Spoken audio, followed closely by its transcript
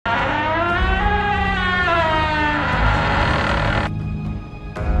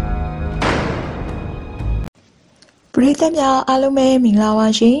ရိသတ်များအားလုံးပဲမင်္ဂလာပါ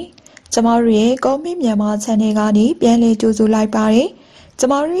ရှင်။ကျမတို့ရဲ့ကောမစ်မြန်မာ channel ကနေပြန်လည်ကြိုဆိုလိုက်ပါတယ်။ကျ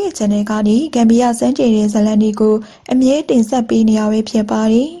မတို့ရဲ့ channel ကနေဂမ်ဘီယာစံကြေတဲ့ဇာတ်လမ်းတွေကိုအမြဲတင်ဆက်ပေးနေရပဲဖြစ်ပါ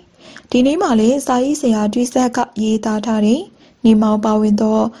တယ်။ဒီနေ့မှလည်းစာရေးဆရာတွိဆက်ကရေးသားထားတဲ့နေမောင်ပါဝင်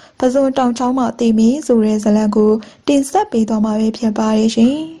သောပဇွန်တောင်ချောင်းမှတည်မီဆိုတဲ့ဇာတ်လမ်းကိုတင်ဆက်ပေးသွားမှာပဲဖြစ်ပါတယ်ရှ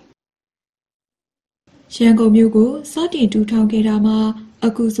င်။ရန်ကုန်မြို့ကိုစတင်ထူထောင်ခဲ့တာမှာအ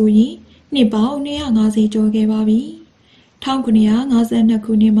ခုဆိုရင်နှစ်ပေါင်း250ကျော်ခဲ့ပါပြီ။1952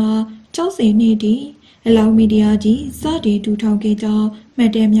ခုနှစ်မှာ60နှစ်တည်းအလောင်းမီဒီယာကြီးစတင်ထူထောင်ခဲ့ကြောင်းမှ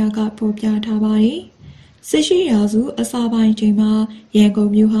တ်တမ်းများကဖော်ပြထားပါတယ်။စစ်ရှိရာစုအစပိုင်းချိန်မှာရန်ကု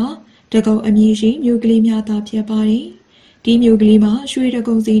န်မြို့ဟာတကုံအမည်ရှိမြို့ကလေးများသာဖြစ်ပါတယ်။ဒီမြို့ကလေးမှာရွှေတ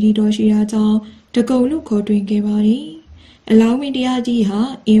ကုံစီတီတော်ရှိရာကြောင့်တကုံလို့ခေါ်တွင်ခဲ့ပါတယ်။အလောင်းမီဒီယာကြီးဟာ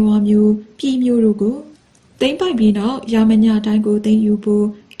အင်းဝါမြို့ပြည်မြို့တို့ကိုသိမ်းပိုက်ပြီးနောက်ရာမညတိုင်းကိုသိမ်းယူဖို့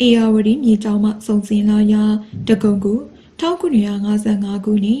အေယာဝတီမြေကြောင်းမှစုံစင်လာရာတကုံကို1955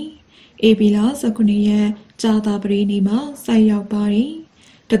ခုနှစ်ဧပြီလ19ရက်ကြာသပတေးနေ့မှာဆိုက်ရောက်ပါတယ်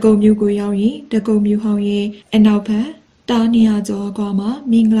။တကုံမြို့ကိုရောက်ရင်တကုံမြို့ဟောင်းရဲ့အနောက်ဘက်တားနေရကျော်ကွာမှာ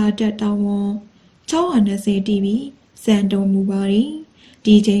မင်္ဂလာတက်တောင်ဝန်620တီဗီစံတုံမူပါတယ်။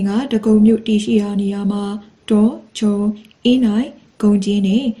ဒီချိန်ကတကုံမြို့တည်ရှိရာနေရာမှာဒေါ်ချုံအင်းနိုင်ဂုံကျင်း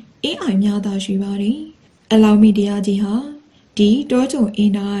နဲ့အင်းအိုင်များသာရှိပါတယ်။အလောင်းမီဒီယာကြီးဟာဒီတောချုံအ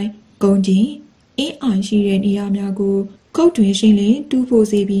င်းတိုင်းဂုံကျင်းအင်းအိုင်ရှိတဲ့နေရာများကိုခုတ်တွင်ရှင်းလင်းတူးဖို့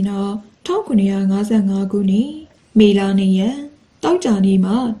စီပြီးနောက်1955ခုနှစ်မေလနေ့ရက်တောက်ကြနေ့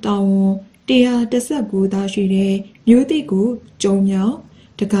မှာတောင်ဝန်119သားရှိတဲ့မြို့သစ်ကိုကျုံမြောင်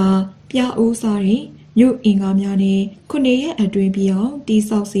တကားပြအိုးစားတဲ့မြို့အင်္ဂါများနဲ့9ရက်အတွင်းပြီးအောင်တိ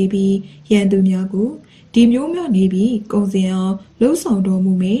ဆောက်စီပြီးရန်သူများကိုဒီမျိုးများနေပြီးကုန်စင်အောင်လှုံ့ဆော်တော်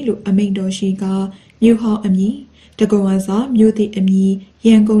မူမယ်လို့အမိန့်တော်ရှိကမြို့ဟောင်းအမည်တကုံအစားမြို့သစ်အမည်ရ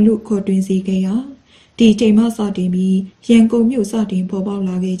န်ကုန်လို့ခေါ်တွင်စေခဲ့ရာဒီချိန်မှစတင်ပြီးရန်ကုန်မြို့စတင်ပေါ်ပေါက်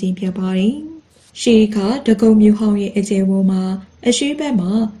လာခဲ့ခြင်းဖြစ်ပါတယ်။ရှေးခါတကုံမြို့ဟောင်းရဲ့အကျယ်ဝန်းမှာအရှိဘက်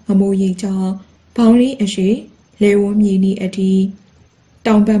မှာအမိုးရိပ်ချောင်းဘောင်းလေးအရှိလေဝန်းမြေနီအထိ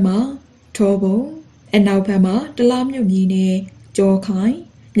တောင်ဘက်မှာထောပုံအနောက်ဘက်မှာတလားမြို့မြေနဲ့ကြောခိုင်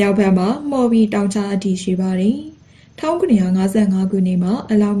မြောက်ဘက်မှာမော်ဘီတောင်ချအထိရှိပါတယ်။1955ခုနှစ်မှာ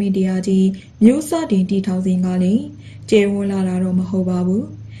အလောင်းမီဒီယာကြီးမြို့စတင်တည်ထောင်စဉ်ကလည်းကျယ်ဝန်းလာတာတော့မဟုတ်ပါဘူး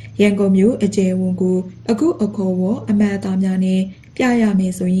။ရန်ကုန်မြို့အကျယ်ဝန်းကိုအခုအခေါ်ဝေါ်အမှတ်အသားများနဲ့ပြရမ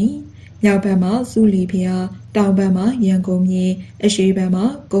ယ်ဆိုရင်မြောက်ဘက်မှာစုလီဖျားတောင်ဘက်မှာရန်ကုန်မြေအရှေ့ဘက်မှာ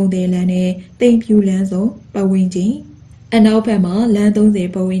ကုန်းသေးလန်းနဲ့တိမ်ဖြူလန်းစုံပတ်ဝန်းကျင်အနောက်ဘက်မှာလမ်း30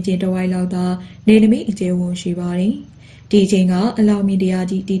ပတ်ဝန်းကျင်တစ်ဝိုက်လောက်သာနေနမိတ်အကျယ်ဝန်းရှိပါတယ်။ဒီချိန်ကအလောင်းမီဒီယာ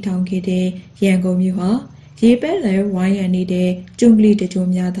ကြီးတည်ထောင်ခဲ့တဲ့ရန်ကုန်မြို့ဟာရေပက်လဲဝိုင်းရံနေတဲ့ကျွန်းကလေးတချို့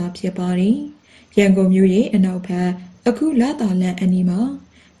များသာဖြစ်ပါတယ်။ရန်ကုန်မြို့ရဲ့အနောက်ဘက်အခုလာတာလန်အနီးမှာ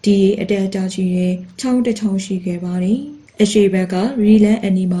ဒီအတက်အကျရှိတဲ့ချောင်းတစ်ချောင်းရှိခဲ့ပါတယ်။အရှိဘက်ကရီလန်အ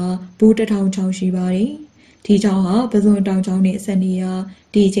နီးမှာဘူးတစ်ထောင်ချောင်းရှိပါတယ်။ဒီချောင်းဟာပဇွန်တောင်ချောင်းနဲ့ဆက်နေရာ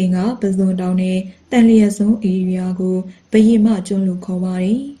ဒီချိန်ကပဇွန်တောင်နဲ့တန်လျက်စွန်းဧရိယာကိုဘရင်မကျွန်းလို့ခေါ်ပါတ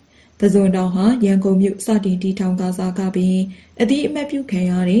ယ်။ပဇွန်တောင်ဟာရန်ကုန်မြို့စတင်တည်ထောင်ကစားကပြီးအသည့်အမှတ်ပြုခံ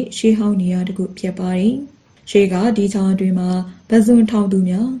ရတဲ့ရှေးဟောင်းနေရာတစ်ခုဖြစ်ပါတယ်။ရှေးကဒီချောင်းအတွင်းမှာပဇွန်ထောင်သူ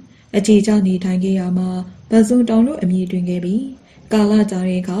များအခြေချနေထိုင်ခဲ့ရမှာပဇွန်တောင်လို့အမည်တွင်ခဲ့ပြီးကာလကြာ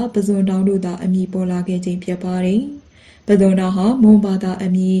တဲ့အခါပဇွန်တောင်တို့သာအမည်ပေါ်လာခဲ့ခြင်းဖြစ်ပါတယ်။ပဇွန်တောင်ဟာမွန်ဘာသာအ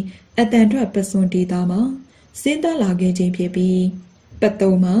မည်အတန်ထွက်ပဇွန်ဒေတာမှာစင်းသက်လာခဲ့ခြင်းဖြစ်ပြီးပတ်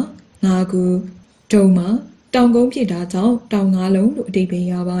တုံးမှာငါးခုဒုံမှာတောင်ကုန်းဖြစ်တာကြောင့်တောင်ငါးလုံးလို့အဓိပ္ပာယ်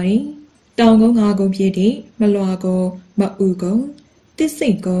ရပါတယ်။တောင်ကုန်းငါးကုန်းဖြစ်တဲ့မလွာကုန်းမအူကုန်းတစ်စိ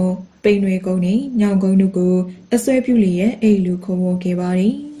တ်ကုန်းပိန်ရွယ်ကုန်းနဲ့ညောင်ကုန်းတို့ကိုအစွဲပြုလျက်အဲ့လိုခေါ်ဝေါ်ခဲ့ပါတ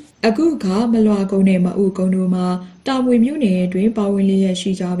ယ်။အခုကမလွာကုန်းနဲ့မအူကုန်းတို့မှာတာမွေမြို့နယ်အတွင်းပါဝင်လျက်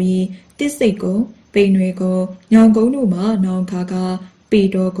ရှိကြပြီးတစ်စိတ်ကုန်းပိန်ရွယ်ကုန်းညောင်ကုန်းတို့မှာနောင်ခါကပေ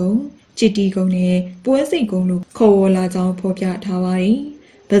တော်ကုန်းချစ်တီကုန်းနဲ့ပွဲစိတ်ကုန်းလို့ခေါ်ဝေါ်လာကြောင်းဖော်ပြထားပါတယ်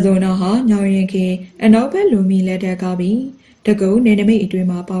။ပဇွန်တော်ဟာညောင်ရင်ခင်အနောက်ဘက်လူမီလက်ထက်ကပြီးတကုံနေနမိတ်အတွင်း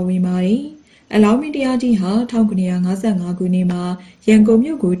မှာပါဝင်ပါတယ်။အလောင်းမီဒီယာကြီးဟာ1955ခုနှစ်မှာရန်ကုန်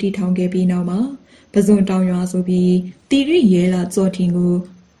မြို့ကိုတည်ထောင်ခဲ့ပြီးနောက်မှာပဇွန်တောင်ရွာဆိုပြီးတီရိရဲလာစော်ထင်ကို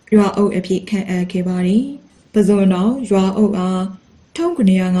ရွာအုပ်အဖြစ်ခန့်အပ်ခဲ့ပါတယ်။ပဇွန်တောင်ရွာအုပ်အား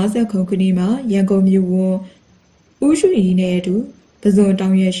1950ခုနှစ်မှာရန်ကုန်မြို့ဝန်ဦးရွှေရီနဲ့အတူပဇွန်တော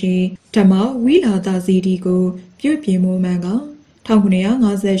င်ရရှိဓမ္မဝိလာတာစီဒီကိုပြုပြင်မှုမှန်က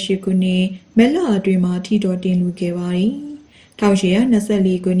1958ခုနှစ်မဲလအတွင်းမှာထီတော်တင်လူခဲ့ပါတယ်။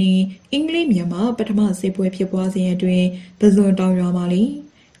1824ခုနှစ်အင်္ဂလိပ်မြန်မာပထမစစ်ပွဲဖြစ်ပွားစဉ်အတွင်းပဇွန်တောင်ရွာမှာလည်း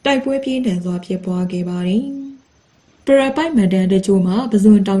တိုက်ပွဲပြင်းထန်စွာဖြစ်ပွားခဲ့ပါတယ်။ပရပိုက်မဒန်တချို့မှာပ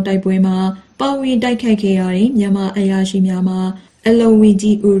ဇွန်တောင်တိုက်ပွဲမှာပါဝင်တိုက်ခိုက်ခဲ့ရတဲ့မြန်မာအရာရှိများမှာအလုံဝင်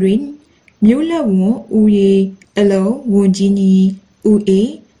ကြီးဦးရင် မြို့လက်ဝန်ဦးရီအလုံးဝန်ကြီးညီဦးအေ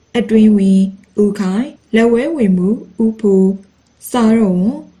အတွင်းဝင်ဦးခိုင်လက်ဝဲဝင်မှုဦးဖိုးစာတော်ဝ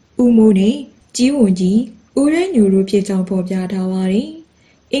န်ဦးမိုးနဲ့ကြီးဝန်ကြီးဦးရဲညိုတို့ဖြစ်ကြောင်းဖော်ပြထားပါတယ်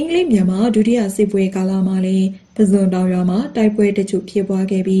။အင်္ဂလိပ်မြန်မာဒုတိယစစ်ပွဲကာလမှာလည်းပဇွန်တောင်ရွာမှာတိုက်ပွဲတချို့ဖြစ်ပွား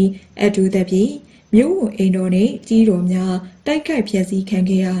ခဲ့ပြီးအထူးသဖြင့်မြို့ဝန်အိမ်တော်နဲ့ကြီးတော်များတိုက်ခိုက်ဖျက်ဆီးခံ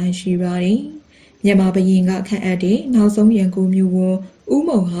ခဲ့ရဟန်ရှိပါတယ်။မြန်မာဘရင်ကခန့်အပ်တဲ့နောက်ဆုံးရန်ကုန်မြို့ဝန်ဦး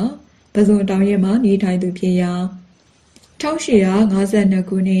မုံဟာပဇွန်တောင်ရဲမှာနေထိုင်သူဖြစ်ရာ1852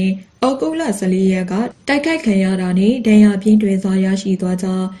ခုနှစ်အောက်တိုဘာ14ရက်ကတိုက်ခိုက်ခံရတာနဲ့ဒဏ်ရာပြင်းထန်စွာရရှိသွား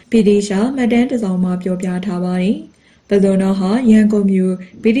ကြောင်းဗြိတိရှမှတ်တမ်းတစ်စောင်မှာပြောပြထားပါတယ်။ပဇွန်တော်ဟာရန်ကုန်မြို့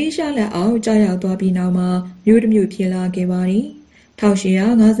ဗြိတိရှလက်အောက်ကျရောက်သွားပြီးနောက်မှာမြို့တစ်မြို့ဖြစ်လာခဲ့ပါတယ်။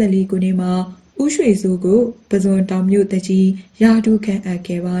1854ခုနှစ်မှာဦးရွှေစိုးကိုပဇွန်တောင်မြို့တကြီးရာထူးခန့်အပ်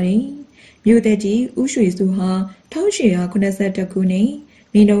ခဲ့ပါတယ်။မြို့တကြီးဦးရွှေစိုးဟာ1882ခုနှစ်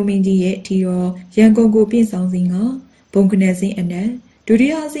မင်းတို့မင်းကြီးရဲ့ထီတော်ရန်ကုန်ကိုပြည်ဆောင်စဉ်ကဘုံကနက်စင်းအနက်ဒုတိ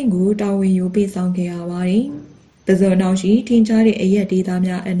ယအဆင့်ကိုတာဝန်ယူပေးဆောင်ခဲ့ရပါတယ်။ပဇွန်တောင်ရှိထင်ရှားတဲ့အရက်ဒေသ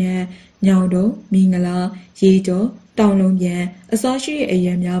များအနက်ညောင်တုံမင်္ဂလာရေကျော်တောင်လုံးပြန်အစရှိတဲ့အရ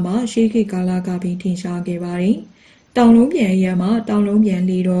က်များမှာရှေးခေတ်ကာလကပင်ထင်ရှားခဲ့ပါတယ်။တောင်လုံးပြန်အရက်မှာတောင်လုံးပြန်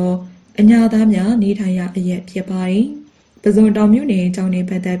လေတော့အညာသားများနေထိုင်ရအရက်ဖြစ်ပါတယ်။ပဇွန်တောင်မြို့နယ်အကြောင်းနဲ့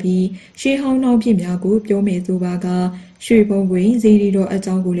ပတ်သက်ပြီးရှေးဟောင်းနှောင်းဖြစ်များကိုပြောမယ်ဆိုပါကရွှေဘုံကွင်းဇီရီတော်အ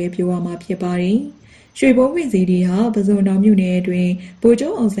ကြောင်းကိုလည်းပြောရမှာဖြစ်ပါတယ်။ရွှေဘုံကွင်းဇီရီဟာပဇွန်တောင်မြို့နယ်အတွင်းဗိုလ်ချု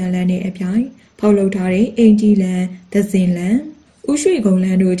ပ်အောင်ဆန်းလန်းနဲ့အပြိုင်ဖောက်လုပ်ထားတဲ့အင်ကြီးလန်ဒဇင်လန်ဥရွှေကုန်းလ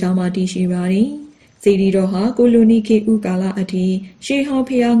န်တို့အကြောင်းမှတည်ရှိပါတယ်။ဇီရီတော်ဟာကိုလိုနီခေတ်ဦးကာလအထိရှေးဟောင်း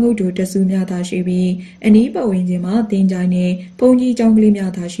ဖျားငုတ်တို့တဆူများသာရှိပြီးအနီးပတ်ဝန်းကျင်မှာတင်ကြိုင်နဲ့ဘုံကြီးကျောင်းကလေး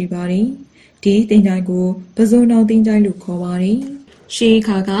များသာရှိပါတယ်။ဒီတင်ကြိုင်ကိုပဇွန်တောင်တင်ကြိုင်လို့ခေါ်ပါတယ်။ရှေး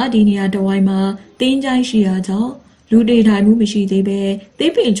ခါကဒီနေရာတစ်ဝိုင်းမှာတင်ကြိုင်ရှိရာကြောင့်လူတေထိုင်မှုမရှိသေးပဲသိ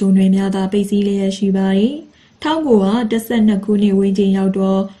ပင်ချုံတွေများသာပိတ်စည်းလျက်ရှိပါတယ်။1912ခုနှစ်ဝန်းကျင်ရောက်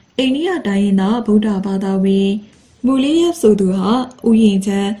တော့အိန္ဒိယတိုင်းရင်းသားဗုဒ္ဓဘာသာဝင်မူလီယပ်ဆိုသူဟာဥယျာဉ်ချ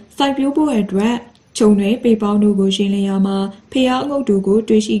မ်းစိုက်ပျိုးဖို့အတွက်ခြုံတွေပေပေါင်းတို့ကိုရှင်းလင်းရမှာဖျားအငုတ်တို့ကို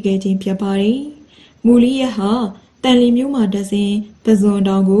တွေ့ရှိခဲ့ခြင်းဖြစ်ပါတယ်။မူလီယပ်ဟာတန်လီမျိုးမှာတစဉ်ပဇွန်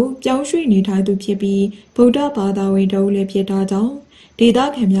တောင်ကိုပြောင်းရွှေ့နေထိုင်သူဖြစ်ပြီးဗုဒ္ဓဘာသာဝင်တော်လည်းဖြစ်တာကြောင့်ဒေသ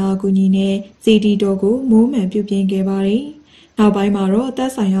ခံများအကူအညီနဲ့စီတီတော်ကိုမိုးမှန်ပြုပြင်ခဲ့ပါတယ်။နောက်ပိုင်းမှာတော့သ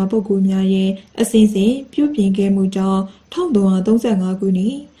က်ဆိုင်ရာပုဂ္ဂိုလ်များရဲ့အစဉ်စဉ်ပြုပြင်ခဲ့မှုကြောင့်1335ခုနှ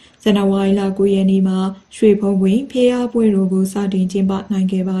စ်ဇန်နဝါရီလ9ရက်နေ့မှာရွှေဘုံကွင်းဖျားပွဲတော်ကိုစတင်ကျင်းပနိုင်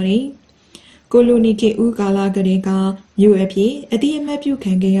ခဲ့ပါတယ်။ကိုလိုနီခေတ်ဦးကာလကလေးကမြို့အဖြစ်အတိအမှတ်ပြု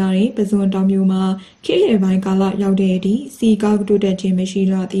ခံခဲ့ရတဲ့ပဇွန်တောင်မြို့မှာခေတ်လယ်ပိုင်းကာလရောက်တဲ့အထိစီကားတိုးတက်ခြင်းမရှိ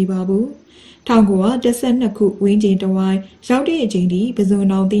တော့သေးပါဘူး။1912ခုဝင်းကျင်တဝိုင်းရောက်တဲ့အချိန်ထိပဇွန်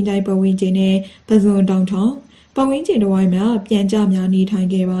တောင်တင်ကြိုင်ပဝင်းကျင်နဲ့ပဇွန်တောင်ထောင်ပဝင်းကျင်တဝိုင်းများပြန်ကြများနေထိုင်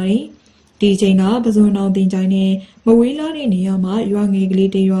ခဲ့ပါတယ်။ဒီချိန်ကပဇွန်တောင်တင်ကြိုင်နဲ့မဝေးလာတဲ့နေရာမှာရွာငယ်က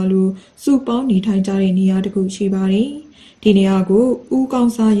လေးတရွာလိုစုပေါင်းနေထိုင်ကြတဲ့နေရာတစ်ခုရှိပါတယ်။ဒီနေရာကိုဦးကော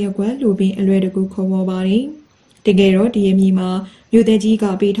င်းစားရက်ွက်လိုပင်အလွယ်တကူခေါ်ပေါ်ပါတယ်။တကယ်တော့ဒီအမည်မှာမြို့သက်ကြီးက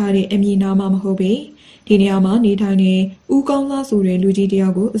ပေးထားတဲ့အမည်နာမမဟုတ်ပေဒီနေရာမှာနေထိုင်တဲ့ဦးကောင်းစားဆိုတဲ့လူကြီးတယော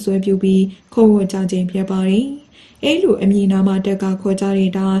က်ကိုအစွဲပြုပြီးခေါ်ဝေါ်ကြခြင်းဖြစ်ပါတယ်။အဲလိုအမည်နာမတက်ကခေါ်ကြတဲ့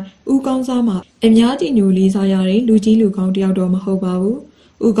အတိုင်းဦးကောင်းစားမှာအများကြီးညိုလေးစားရတဲ့လူကြီးလူကောင်းတယောက်တော့မဟုတ်ပါဘူး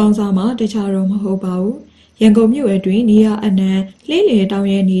။ဦးကောင်းစားမှာတခြားတော့မဟုတ်ပါဘူး။ရန်ကုန်မြို့အတွင်းနေရာအနှံလှည့်လေတောင်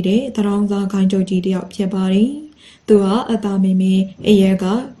ရဲနေတဲ့သရောင်းစားခိုင်းချုပ်ကြီးတယောက်ဖြစ်ပါတယ်။သူဟာအသားမင်းမင်းအရက်က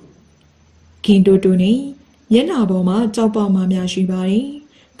ဂင်တိုတိုနေမျက်နှာပေါ်မှာကြောက်ပေါက်မှများရှိပါတယ်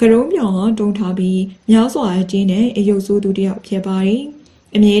။ကရုံးပြောင်ဟာတုံးထားပြီးများစွာအကျင်းနဲ့အယုတ်ဆိုးသူတယောက်ဖြစ်ပါတယ်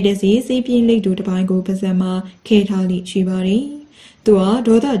။အမြဲတစေစေးပြင်းလိတ်တို့တစ်ပိုင်းကိုပါဇက်မှာခဲထားလိရှိပါတယ်။သူဟာ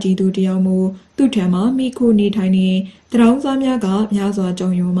ဒေါသကြီးသူတယောက်မို့သူ့ထံမှာမိခိုနေထိုင်နေတရောင်းစားများကများစွာကြုံ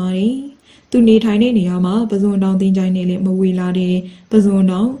ယုံပါတယ်။သူနေထိုင်တဲ့နေရာမှာပဇွန်တောင်တင်ကြိုင်နဲ့လည်းမဝေလာတဲ့ပဇွန်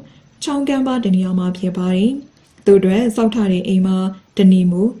တောင်ချောင်းကမ်းပါတနေရာမှာဖြစ်ပါတယ်။သူတို့စောက်ထားတဲ့အိမ်မှာတနီ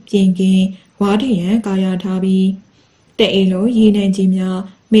မို့ပြင်ကင်းဝါထရန်ကာရထားပြီးတဲ့အိမ်လုံးရေနှံကြီးများ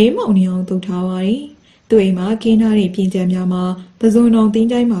မဲမောင်နေအောင်တုတ်ထားပါတယ်။သူ့အိမ်မှာကင်းထားတဲ့ပြင်ကျံများမှာပဇွန်တောင်တင်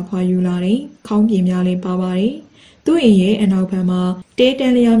ကြိုင်မှာခွာယူလာတဲ့ခေါင်းပြင်များလည်းပါပါတယ်။သူ့အိမ်ရဲ့အနောက်ဘက်မှာတဲတ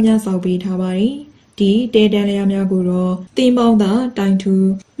န်းလျားများစောက်ပေးထားပါတယ်။ဒီတဲတန်းလျားများကိုတော့တင်ပေါင်းသာတိုင်ထူ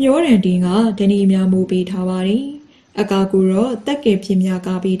မျောရန်တင်ကဒဏီများမိုးပေးထားပါတယ်။အကာကိုတော့တက်ကဲဖြစ်များ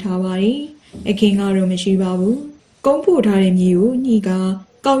ကားပေးထားပါတယ်။အခင်းကတော့မရှိပါဘူး။ကုန်းဖို့ထားတဲ့မြေကိုညှိက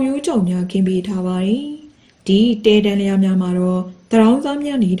ကောက်ရိုးကြောင်များခင်းပေးထားပါတယ်။ဒီတဲတန်းလျားများမှာတော့တရောင်းစား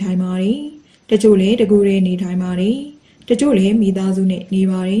များနေထိုင်ပါတယ်။တချို့လည်းတကူရဲနေထိုင်ပါတယ်။တချို့လည်းမိသားစုနဲ့နေ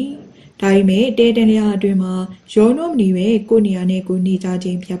ပါတယ်။ဒါပေမဲ့တဲတန်းလျားအတွင်းမှာရောနှောမနေပဲကိုနေရာနဲ့ကိုနေကြခြ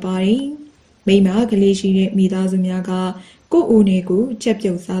င်းဖြစ်ပါတယ်။မိမကလေးရှိတဲ့မိသားစုများကကိုအိုနဲ့ကိုချက်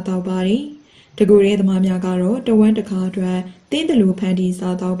ပြုတ်စားတော့ပါတယ်။ တကူရဲသမားများကတော့တဝမ်းတစ်ခါအတွက်တင်းတလူဖန်တီး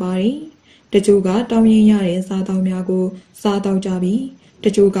စားတော့ပါတယ်တချို့ကတောင်းရင်ရတဲ့စားတော့များကိုစားတော့ကြပြီးတ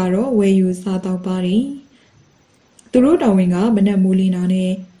ချို့ကတော့ဝယ်ယူစားတော့ပါတယ်သူတို့တော်ဝင်ကမနက်မိုးလင်းတာနဲ့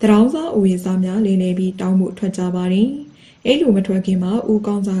တရောင်းစားအဝေးစားများလေးလေးပြီးတောင်းမှုထွက်ကြပါတယ်အဲ့လိုမထွက်ခင်မှာဦး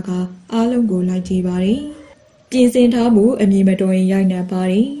ကောင်းစားကအားလုံးကိုလိုက်ကြည့်ပါတယ်ပြင်ဆင်ထားမှုအမြင်မတော်ရင်ရိုက်နှက်ပါ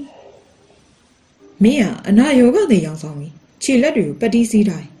တယ်မင်းကအနာယောဂတဲ့ရောင်ဆောင်ပြီးခြေလက်တွေကိုပတိစီး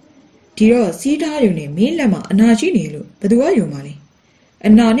ထားဒီတော့စီးထားရုံနဲ့မင်းလက်မှာအနာရှိနေလို့ဘသူကယုံပါလဲအ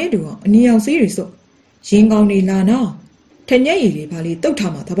နာနဲ့တူအောင်အနီအောင်ဆေးတွေစို့ရင်ကောင်းနေလာနော်ထညက်ရည်လေးပါလေးတုတ်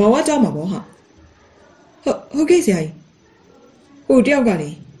ထားမှာသဘာဝကြောက်မှာပေါ့ဟာဟုတ်ကဲ့ဆရာကြီးဟိုတယောက်ကလေ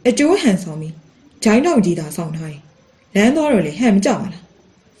အကျိုးဟန်ဆောင်ပြီးဂျိုင်းတောင်ကြီးသာဆောင်ထားတယ်လမ်းသွားတော့လေဟန်မကြောက်ပါလား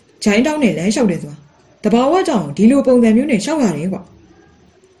ဂျိုင်းတောင်နဲ့လမ်းလျှောက်တယ်ဆိုတာတဘာဝကြောင့်ဒီလိုပုံစံမျိုးနဲ့လျှောက်ရတယ်ကွာ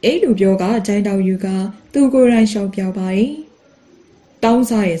အဲ့လိုပြောကဂျိုင်းတောင်ယူကသူ့ကိုယ်တိုင်လျှောက်ပြောပါတယ်တောင်း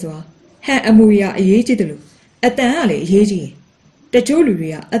စားရဲဆိုတာဟန်အမူအရာအရေးကြီးတယ်လို့အတန်ကလည်းအရေးကြီးတယ်တချို့လူတွေ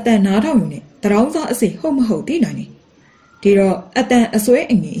ကအတန်နားထောင်ယူနဲ့တရောင်းစားအစိဟုတ်မဟုတ်သိနိုင်တယ်ဒီတော့အတန်အစွဲ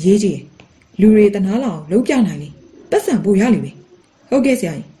အငင်အရေးကြီးတယ်လူတွေတနာလောက်လုံးပြနိုင်လေပတ်စံပို့ရလိမ့်မယ်ဟုတ်ကဲ့ဆ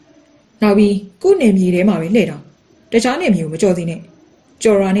ရာကြီးနောက်ပြီးကို့နယ်မြေထဲမှာပဲလှည့်တော့တခြားနယ်မြေကိုမကြော်စီနဲ့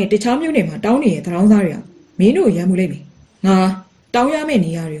ကြော်ရာနဲ့တခြားမြို့နယ်မှာတောင်းနေတဲ့တရောင်းစားတွေကမင်းတို့ရမ်းမှုလိမ့်မယ်ငါတောင်းရမယ့်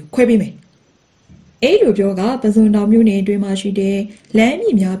နေရာတွေခွဲပေးမယ်အဲ့လိုပြောကပဇွန်တောင်မြို့နယ်အတွင်းမှာရှိတဲ့လမ်းမြ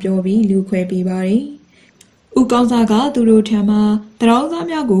စ်များပြောပြီးလူခွဲပေးပါတယ်ဦးကောင်းစားကသူတို့ထံမှာတရောင်းစား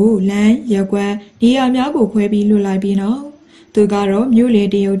များကိုလမ်းရက်ကွက်နေရာများကိုခွဲပြီးလွှတ်လိုက်ပြီးနောက်သူကတော့မြို့လေ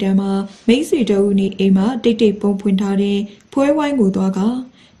တရုတ်တန်းမှာမိတ်ဆွေတအုပ်နေအိမ်မှာတိတ်တိတ်ပုံဖွင့်ထားတဲ့ဖွဲဝိုင်းကိုသွားက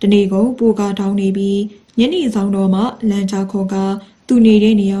တနေ့ကုန်ပူကားထောင်းနေပြီးညနေဆောင်တော့မှလမ်းချခေါ်ကသူနေ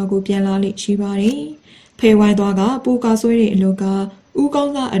တဲ့နေရာကိုပြန်လာလိမ့်ရှိပါတယ်ဖဲဝိုင်းသွားကပူကားဆွဲတဲ့အလုပ်ကဦးကော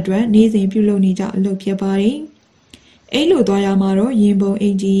င်းစားအတွက်နေစဉ်ပြုလုပ်နေကြအလုပ်ဖြစ်ပါတယ်အဲ့လိုသွားရမှာတော့ရင်ပုံအ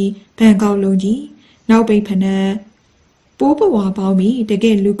င်ကြီးဗန်ကောက်လုံးကြီးနောက်ပိတ်ဖနက်ပိုးပဝါပေါင်းပြီးတက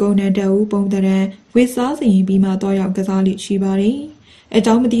ယ်လူကုန်တဲ့တအုပ်ပုံတရံဝေစားစီရင်ပြီးမှတော့ရောက်ကစားလိရှိပါတယ်အ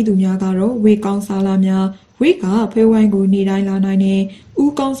ကြောင်းမသိသူများကတော့ဝေကောင်းစားလာများဝေကဖဲဝိုင်းကိုနေတိုင်းလာနိုင်တဲ့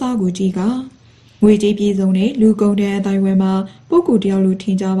ဦးကောင်းစားကိုကြည့်ကငွေကြေးပြည်စုံတဲ့လူကုန်တဲ့အတိုင်းဝဲမှာပုဂ္ဂိုလ်တယောက်လိုထ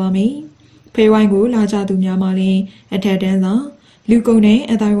င်ကြပါမယ်ဖဲဝိုင်းကိုလာကြသူများမှလည်းအထက်တန်းဆောင်လူကုန်တဲ့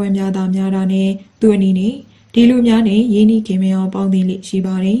အတိုင်းဝဲများသားများတာနဲ့သူအနီးနဲ့ဒီလူများနဲ့ရင်းနှီးခင်မင်အောင်ပေါင်းသိလိရှိ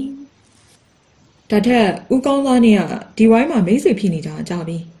ပါတယ်ဒါထက်ဦးကောင်းသားနဲ့ကဒီဝိုင်းမှာမိတ်ဆွေဖြစ်နေကြကြ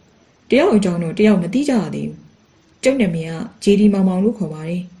ပြီတယောက်အကြောင်းတော့တယောက်မသိကြရသေးဘူးကျုပ်နာမည်ကဂျီဒီမောင်မောင်လို့ခေါ်ပါ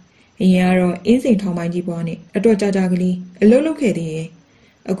တယ်အရင်ကတော့အင်းစိန်ထောင်ပိုင်းကြီးပွားနဲ့အတော့ကြာကြာကလေးအလုပ်လုပ်ခဲ့သေးရဲ့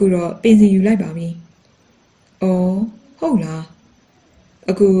အခုတော့ပင်စင်ယူလိုက်ပါပြီအော်ဟုတ်လား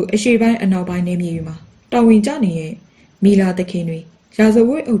အခုအရှိပိုင်းအနောက်ပိုင်းနေမြေမှာတော်ဝင်ကြနေရဲ့မီလာသခင်တွေရာဇဝ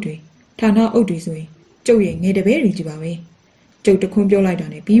တ်အုပ်တွေဌာနအုပ်တွေဆိုရင်ကျုပ်ရဲ့ငယ်တပည့်တွေကြီးပါပဲကျုပ်တခွန်းပြောလိုက်တာ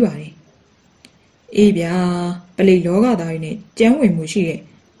နဲ့ပြီးပါတယ်အေးဗျာပလိလောကသားတွေနဲ့ကျန်းဝင်မှုရှိတဲ့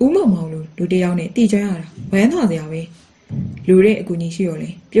ဦးမောင်မောင်လိုလူတယောက်နဲ့တည်ကြရတာဝမ်းသာစရာပဲလူတဲ့အကူကြီးရှိရောလေ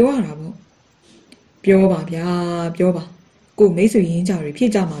ပြောရတာပေါ့ပြောပါဗျာပြောပါကိုမိတ်ဆွေရင်းကြတွေဖြ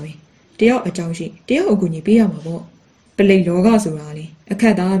စ်ကြမှာပဲတယောက်အကြောင်းရှိတယောက်အကူကြီးပေးရမှာပေါ့ပလိလောကဆိုတာလေအခ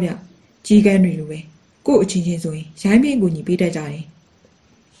က်သားဗျကြီးကန်းတွေလိုပဲကို့အချင်းချင်းဆိုရင်ရိုင်းပင်ကူညီပေးတတ်ကြတယ်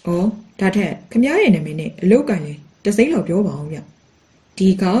။အော်ဒါထက်ခမည်းရဲ့နာမည်နဲ့အလုတ်ကန်လဲတစိမ့်လောက်ပြောပါအောင်ဗျ။ဒီ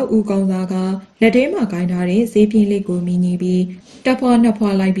ကဦးကောင်းသားကလက်ထဲမှာဂိုင်းထားတဲ့ဈေးပြင်းလေးကိုမြင်ပြီးတစ်ဖွာနှစ်ဖွာ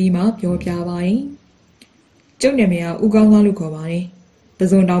လိုက်ပြီးမှပြောပြပါတယ်။ကျုပ်နာမည်ကဦးကောင်းသားလို့ခေါ်ပါတယ်။ပ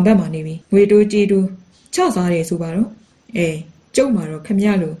ဇွန်တောင်ဘက်မှာနေပြီးငွေတိုးကြေးတိုးချစားတယ်ဆိုပါတော့။ကျုပ်မှာတော့ခမ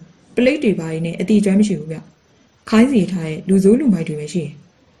ည်းလိုပလိတ်တွေပါရင်နဲ့အတီကျွမ်းမရှိဘူးဗျ။ခိုင်းစီထားရဲ့လူစိုးလူမိုက်တွေပဲရှိတယ်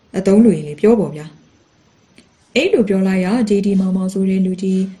။အတုံးလူရင်လေပြောပေါ်ဗျာ။အဲ့လိုပြောလိုက်ရဂျီဒီမောင်မောင်ဆိုတဲ့လူ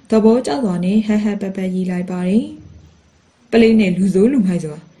ကြီးသဘောကျစွာနဲ့ဟဟပပရီလိုက်ပါတယ်ပလိနဲ့လူစိုးလူမိုက်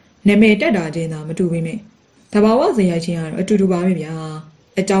စွာနာမည်တက်တာချင်းသာမတူပေမဲ့တဘာဝဇေယျချင်းကတော့အတူတူပါပဲဗျာ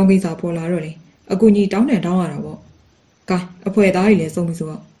အကြောင်းကိစ္စပေါ်လာတော့လေအကူကြီးတောင်းတယ်တောင်းရတာပေါ့ကဲအဖွဲသားကြီးလည်းစုံပြီဆို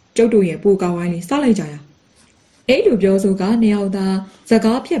တော့ကျုပ်တို့ရဲ့ပိုကာဝိုင်းလေးစလိုက်ကြရအဲ့လိုပြောဆိုကနှစ်ယောက်သားစ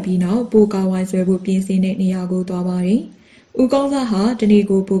ကားဖြတ်ပြီးနောက်ပိုကာဝိုင်းဆွဲဖို့ပြင်ဆင်တဲ့နေရာကိုသွားပါတယ်ဦးကောင်းစားဟာတနေ့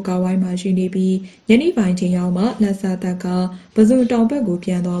ကိုပိုကာဝိုင်းမှာရှိနေပြီးညနေပိုင်းချိန်ရောက်မှလက်စားသက်ကပဇွန်တောင်ဘက်ကိုပြ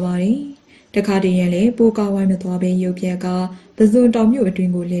န်သွားပါတယ်။တခါတည်းရလဲပိုကာဝိုင်းမသွားဘဲရုပ်ပြက်ကပဇွန်တောင်မြို့အတွ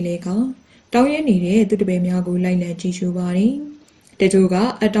င်းကိုလဲလဲကတောင်းရနေတဲ့သူတပည့်များကိုလိုက်လံကြည့်ရှုပါတယ်။တချို့က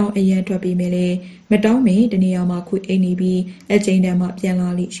အတောင်အရန်ထွက်ပြီးမယ်လေမတောင်းမင်းတနေရာမှာခွေအိမ်နေပြီးအချိန်တန်းမှပြန်လာ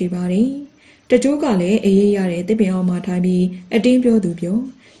လိရှိပါတယ်။တချို့ကလည်းအေးရရတဲ့တစ်ပင်အောင်မှထိုင်ပြီးအတင်းပြောသူပြော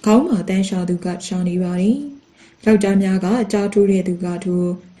ခေါင်းမှာတန်းရှာသူကရှာနေပါတယ်။ယောက်ျားများကကြားထိုးတဲ့သူက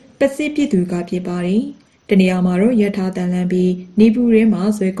ထိုးပစစ်ပြစ်သူကဖြစ်ပါတယ်တ တနေရာမှာတော့ရထားတန်လန်းပြီးနေပူရင်းမှာ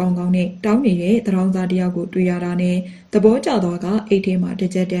ဆွဲကောင်းကောင်းနဲ့တောင်းနေတဲ့တရောင်းသားတယောက်ကိုတွေ့ရတာနဲ့သဘောကျသွားကအိတ်ထဲမှာတ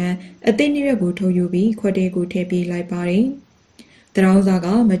စ်ချက်တန်းအသိနည်းရွက်ကိုထုတ်ယူပြီးခွက်တဲကိုထည့်ပေးလိုက်ပါတယ်။တရောင်းသားက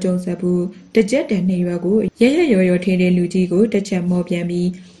မကြုံစဘူးတစ်ချက်တန်းနေရွက်ကိုရရရော်ရော်ထင်းတဲ့လူကြီးကိုတစ်ချက်မော်ပြန်ပြီး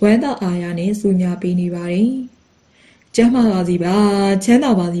ဝမ်းသာအားရနဲ့စူညာပေးနေပါတယ်။ကျမ်းမာပါစီပါချမ်း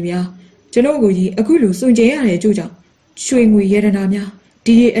သာပါစီဗျာကျွန်တော်ကိုကြီးအခုလိုစွန့်ကြဲရတဲ့အကျိုးကြောင့်ရွှေငွေရတနာများ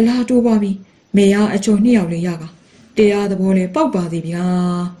ဒီအလားတိုးပါပြီမေယာအချိုနှစ်ယောက်လေးရကတရားသဘောလေးပေါက်ပါစီဗျာ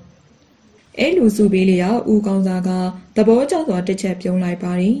အဲ့လူစုပေးလျာဦးကောင်းစားကသဘောကျစွာတစ်ချက်ပြုံးလိုက်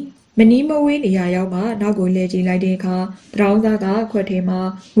ပါတယ်မနီးမဝေးနေရာရောက်မှနောက်ကိုလဲကြည့်လိုက်တဲ့အခါတရောင်းစားကခွက်ထဲမှာ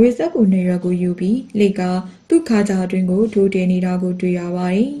ငွေစက်ကူနေရွက်ကိုယူပြီးလက်ကသူ့ခါကြအတွင်းကိုထိုးတင်နေတာကိုတွေ့ရပါ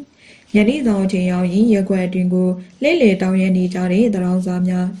တယ်ညနေဆောင်ချိန်ရောက်ရင်ရက်ွက်အတွင်းကိုလဲလေတောင်းရနေကြတဲ့တရောင်းစား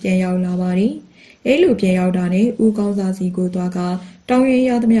များပြန်ရောက်လာပါတယ်အဲ့လိုပြန်ရောက်တာနဲ့ဦးကောင်းစားစီကိုသွားကတောင်းရရ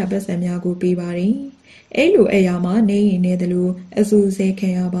သမျှပတ်စံများကိုပေးပါတယ်အဲ့လိုအရာမှာနေရင်နေတယ်လို့အဆူဆဲခံ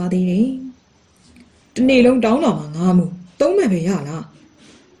ရပါသေးတယ်တနေ့လုံးတောင်းတော့မှငါမှုသုံးမှတ်ပဲရလား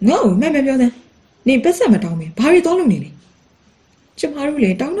ငါ့ကိုမှတ်ပြောစမ်းနေပတ်စံမတောင်းမင်းဘာတွေတောင်းလို့နေလဲကျမတို့လ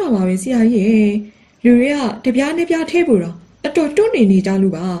ည်းတောင်းတာပါပဲဆရာကြီးရဲ့လူတွေကတပြားနဲ့ပြားထဲဖို့တော့အတော်တွန့်နေကြ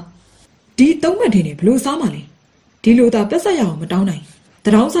လို့ပါဒီသုံးမှတ်တွေနဲ့ဘလို့စားမှလဲဒီလိုသာပတ်စံရအောင်မတောင်းနိုင်တ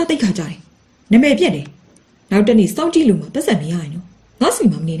ရောင်းစားတိတ်ခါကြတယ်နမဲပြက်တယ်နောက်တနေ့စောင့်ကြည့်လို့မှပတ်စံမရရင်နော်ငါစီ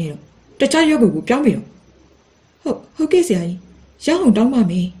မမနေနဲ့တော့တခြားရုပ်ကိုပြောင်းပြီတော့ဟုတ်ကဲ့ဆရာကြီးရအောင်တောင်းပါ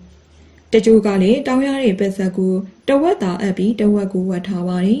မယ်တချို့ကလည်းတောင်းရတဲ့ပတ်စံကိုတဝက်သာအပ်ပြီးတဝက်ကိုဝတ်ထား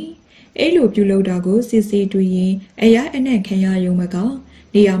ပါတယ်အဲ့လိုပြုလုပ်တာကိုစစ်စစ်တွေ့ရင်အရာအနှံ့ခံရရုံမက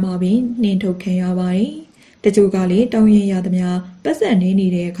နေရာမှာပင်နှင်ထုတ်ခံရပါတယ်တချို့ကလည်းတောင်းရင်ရသမျှပတ်စံနေနေ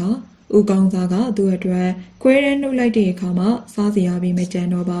တဲ့အခါဦးကောင်းစားကသူ့အတွက်ခွဲရဲနှုတ်လိုက်တဲ့အခါမှာစားစရာပြီးမကြံ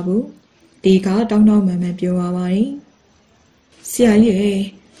တော့ပါဘူးဒီကတောင်းမှန်မှန်ပြောပါပါတယ်ဆရာကြီး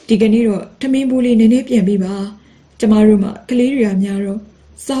ဒီကနေ့တော့ထမင်းဘူးလေးနည်းနည်းပြန်ပြီးပါကျမတို့မှကလေးတွေကများတော့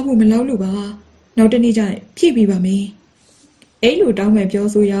စားဖို့မလောက်လို့ပါနောက်တနေ့ကျရင်ဖြည့်ပြီးပါမယ်အဲ့လိုတောင်းမှန်ပြော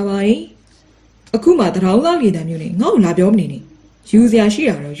ဆိုရပါတယ်အခုမှတရောင်းသားလေးတန်းမျိုးနဲ့ငါ့ကိုလာပြောမနေနဲ့ယူစရာရှိ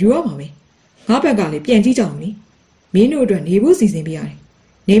တာတော့ယူရမှာပဲငါဘက်ကလည်းပြန်ကြည့်ကြအောင်လေမင်းတို့အတွက်နေဖို့စီစဉ်ပေးရတယ်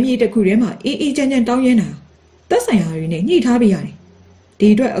နေမြေတစ်ခုထဲမှာအေးအေးချမ်းချမ်းတောင်းရမ်းတာသက်ဆိုင်ရာတွေနဲ့ညှိထားပေးရတယ်ဒီ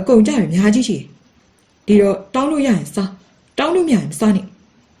အတွက်အကုန်ကြရအများကြီးရှိတယ်ဒီတော့တောင်းလို့ရရင်စားတောင်းလို့မရရင်မစားနဲ့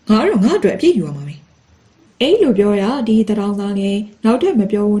ငါတော့ငါအတွက်အပြည့်ယူရမှာပဲအဲ့လိုပြောရဒီတရောင်းသားလည်းနောက်ထပ်မ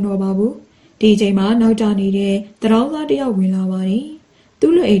ပြောဝင်တော့ပါဘူးဒီချိန်မှာနောက်ကျနေတဲ့တရောင်းသားတယောက်ဝင်လာပါတယ်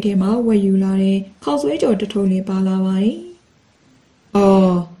သူ့လူအိတ်ထဲမှာဝယ်ယူလာတဲ့ခေါက်ဆွဲကြော်တထုံလေးပါလာပါတယ်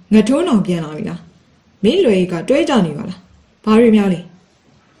အော်ငထုံးအောင်ပြန်လာပြီလားမင်းလွယ်ကတွဲကြနေပါလားဘာတွေများလဲ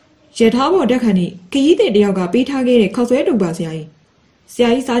ရထားပေါ်တက်ခဏခရီးတဲ့တယောက်ကပေးထားခဲ့တဲ့ခေါက်ဆွဲတုပ်ပါဆရာ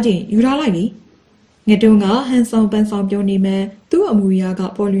ကြီးစားခြင်းယူထားလိုက်ပြီငတုံကဟန်ဆောင်ပန်းဆောင်ပြောနေမှသူ့အမူအရာက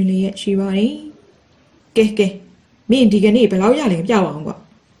ပေါ်လွင်လျက်ရှိပါတယ်ကဲမင်းဒီကနေ့ဘယ်လောက်ရလဲပြပါအောင်ကွာ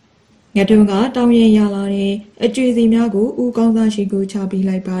ငတုံကတောင်းရင်ရလာတဲ့အကျွေးစီများကိုဦးကောင်းစားရှိကိုချပေး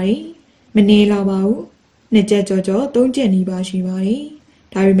လိုက်ပါတယ်မနေလာပါဘူးနှစ်ချက်ကြောသုံးချက်နီးပါရှိပါတယ်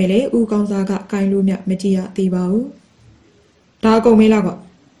ဒါပေမဲ့လည်းဦးကောင်းစားကကိုင်လို့မြမကြည့်ရသေးပါဘူးဒါအကုန်မေးလောက်ကွာ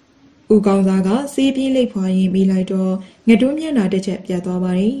ဦးကောင်းစားကစေးပြင်းလိပ်ဖွာရင်မိလိုက်တော့ငတုံးမျက်နှာတစ်ချက်ပြတ်သွား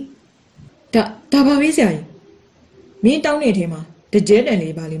ပါတယ်ဒါပါပဲဆရာကြီးမင်းတောင်းတဲ့ထဲမှာတကြဲတန်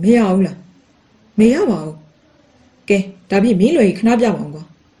လေးပါလေမရဘူးလားမရပါဘူးကဲဒါဖြင့်မင်းလွယ်ခဏပြပါအောင်ကွာ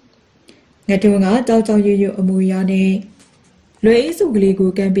ငတုံးကကြောက်ရွံ့အမူအရာနဲ့လွယ်အိစုကလေးကို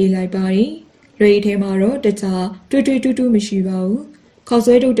ကန်ပေးလိုက်ပါတယ်လွယ်ထဲမှာတော့တခြားတွေ့တူးမရှိပါဘူးခေါက်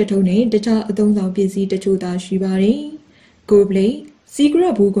ဆွဲတုပ်တထုံနဲ့တခြားအသုံးဆောင်ပစ္စည်းတချို့သာရှိပါတယ်ကိုပလိစီဂရ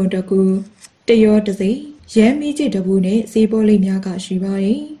က်ဘူးကွန်တကူတရောတစိရမ်းမီးချစ်တဘူးနဲ့စေးပေါ်လေးများကရှိပါတ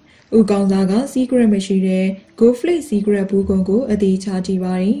ယ်ဦးကောင်းစားကစီဂရက်မရှိတဲ့ Go Flake စီဂရက်ဘူးကွန်ကိုအသေးချကြည့်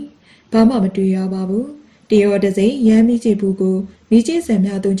ပါတယ်ဘာမှမတွေ့ရပါဘူးတရောတစိရမ်းမီးချစ်ဘူးကိုမီးချစ်ဆံ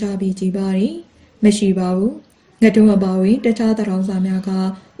များသုံးချပြီးကြည့်ပါတယ်မရှိပါဘူးငတုံးအပါဝင်တခြားတရောင်းစားများက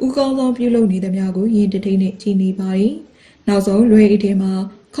ဦးကောင်းဆောင်ပြုလုပ်နေသမျှကိုရင်တထိန်နဲ့ကြည့်နေပါတယ်နောက်ဆုံးလွယ်အိတ်ထဲမှာ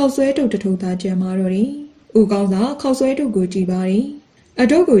ခေါက်ဆွဲတုပ်တထုံသားကျန်မာတော့တယ်ဦးကောင်းစားခေါက်ဆွဲတုပ်ကိုကြည့်ပါတယ်အ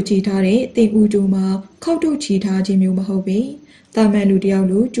တုပ်ကိုကြည့်ထားတဲ့တင်ဦးကျိုးမှာခောက်ထုတ်ချီထားခြင်းမျိုးမဟုတ်ပေတာမန်လူတယောက်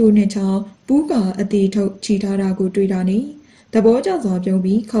လိုကျိုးနဲ့ချောင်းပူးကအသေးထုတ်ချီထားတာကိုတွေ့တာနေသဘောကျစွာပြုံး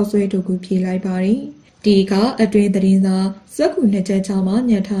ပြီးခေါက်ဆွဲတုပ်ကိုဖြေလိုက်ပါတယ်ဒီကအတွင်းသတင်းစာစက်ကူနှစ်ချက်ချောင်းမှာ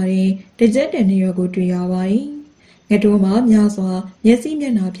ညှက်ထားတဲ့တကြက်တန်နေရွက်ကိုတွေ့ရပါတယ်ငတုံးမှာများစွာမျက်စိမျ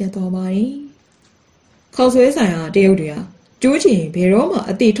က်နှာပြတ်သွားပါတယ်ခေါက်ဆွဲဆိုင်ရာတရုတ်တွေကကျိုးချင်ဘယ်တော့မှ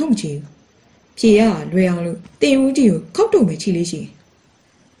အသေးထုတ်မချီဘူးဖြေရလွယ်အောင်လို့တင်ဦးကြီးကိုခောက်တုံပဲချီလေးရှိ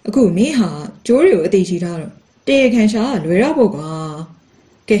အခုမင်းဟာကျိုးတွေကိုအသေးချီထားတော့တရခံရှာကလွယ်တော့ပေါ့ကွာ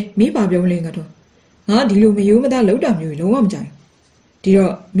ကဲမင်းပါပြောလဲငါတော့ငါဒီလိုမယိုးမသားလောက်တာမျိုးလုံးဝမကြိုက်ဒီ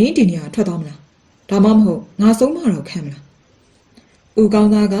တော့မင်းဒီနေရာထွက်သွားမလား ဒါမှမဟုတ်ငါဆုံးမတော့ခံမလားဦးကော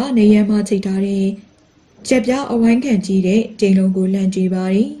င်းသားကနေရမချိတ်ထားတဲ့ချက်ပြအဝိုင်းခံကြီးတဲ့ကျိန်လုံးကိုလန့်ကြည့်ပါ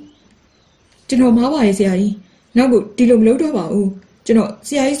ရီကျွန်တော်မားပါရဲ့ဆရာကြီးနောက်ကဒီလိုမလုပ်တော့ပါဘူးကျွန်တော်ဆ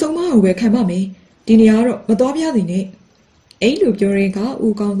ရာကြီးဆုံးမကိုပဲခံပါမယ်ဒီနေရာကတော့မသွားပြသေးနဲ့အဲ့လိုပြောရင်က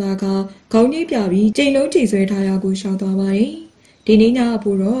ဦးကောင်းသားကခေါင်းညိတ်ပြပြီးကျိန်လုံးချိန်ဆွဲထားရကိုရှောင်သွားပါတယ်ဒီနေ့ညအ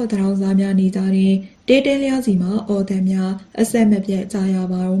ဖို့တော့တရောင်စားများနေကြတဲ့တေးတဲလျားစီမှာအော်တန်များအဆက်မပြတ်ကြားရ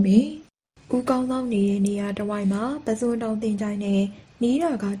ပါဦးမယ်ဦးကောင်းဆောင်နေတဲ့နေရာတစ်ဝိုက်မှာပစုံတောင်တင်ကြိုင်နဲ့နီး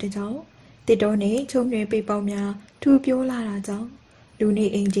တာကတကြောင်တစ်တော်နဲ့ချုံရွယ်ပိတ်ပေါက်များထူပြိုးလာတာကြောင့်လူနေ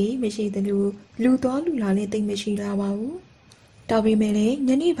အိမ်ကြီးမရှိသလိုလူသွားလူလာလည်းတိတ်မရှိလာပါဘူးဒါပေမဲ့လည်းည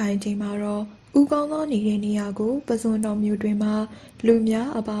နေပိုင်းချိန်မှာတော့ဦးကောင်းသောနေတဲ့နေရာကိုပစုံတောင်မြို့တွင်မှလူများ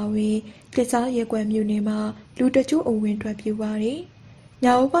အပါအဝင်တခြားရက်ွက်မြို့နယ်မှာလူတချို့အဝင်ထွက်ပြူပါတယ်။ည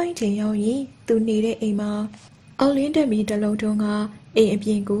အပိုင်းချိန်ရောက်ရင်သူနေတဲ့အိမ်မှာအောက်လင်းတက်မီတလုံးတုံးကအိမ်အပြ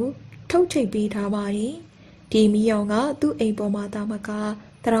င်ကိုထုတ်ချိတ်ပေးထားပါတယ်။ဒီမီးရောင်ကသူ့အိမ်ပေါ်မှာတာမက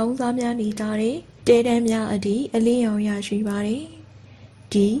တရောင်းစားများနေကြတဲ့တဲတန်းများအထိအလင်းရောင်ရရှိပါတယ်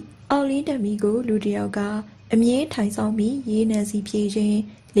။ဒီအောက်လင်းတက်မီကိုလူတယောက်ကအမြဲထိုင်ဆောင်ပြီးရေးနံစီပြေးခြင်း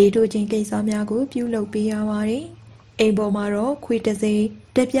လေတို့ချင်းကိစ္စများကိုပြုလုပ်ပေးရပါတယ်။အိမ်ပေါ်မှာတော့ခွေတစိ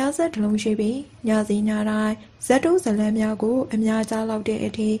တပြားဆက်တစ်လုံးရှိပြီးညစီညတိုင်းဇက်တုဇလန်းများကိုအများကြားလောက်တဲ့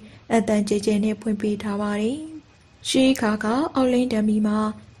အထိအတန်ကြဲကြဲနဲ့ဖွင့်ပေးထားပါတယ်။ရှေးခါကအောက်လင်းတမီမှာ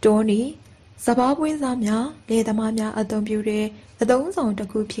တောနေစပားပွင့်စားများလေသမားများအသုံးပြုတဲ့အသုံးဆောင်တစ်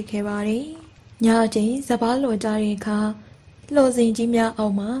ခုဖြစ်ခဲ့ပါတယ်။ညချင်းစပားလော်ကြတဲ့အခါလှော်စင်ကြီးများအော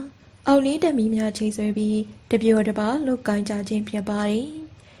က်မှာအောက်လင်းတမီများချိန်ဆွဲပြီးတပြောတပါလုတ်ကိုင်းကြခြင်းဖြစ်ပါတယ်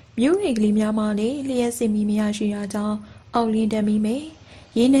။မြို့အိမ်ကလေးများမှလည်းလျှက်စစ်မီများရှိရာကြောင့်အောက်လင်းတမီမယ်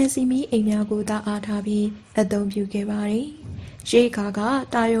ရေနံစီမီအိမ်များကိုသာအားထားပြီးအသုံးပြုခဲ့ပါတယ်။ရှေးခါက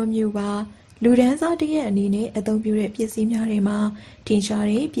တာယောမြို့ပါလူဒန်းစားတရက်အနေနဲ့အသုံးပြုတဲ့ပစ္စည်းများတွေမှာထင်ရှား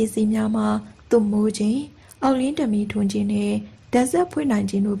တဲ့ပစ္စည်းများမှာသွတ်မိုးခြင်းအောက်လင်းတမီထွန်းခြင်းနဲ့ဓာတ်ဆက်ဖွင့်နိုင်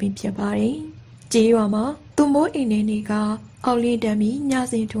ခြင်းတို့ပင်ဖြစ်ပါတယ်။ကြေးရွာမှာသွတ်မိုးအိမ်ထဲတွေကအောက်လင်းတမီည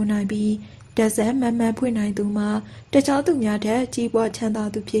စဉ်ထွန်းနိုင်ပြီးဓာတ်ဆက်မှန်မှန်ဖွင့်နိုင်သူမှာတခြားသူများထက်ကြီးပွားချမ်းသာ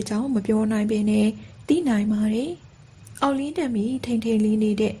သူဖြစ်ကြောင်းမပြောနိုင်ပေနဲ့သိနိုင်ပါတယ်။အောက်လင်းတမီထိန်ထိန်လေး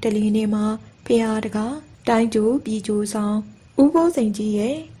နေတဲ့တလင်းထဲမှာဖရာတကားတိုင်းကျိုးပြည်ကျိုးဆောင်ဦးဘိုးစိန်ကြီး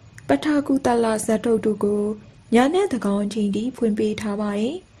ရဲ့ပထကုတလဇတ်တုတ်တို့ကိုညနဲ့သကောင်ချင်းတီဖွင့်ပေးထားပါတ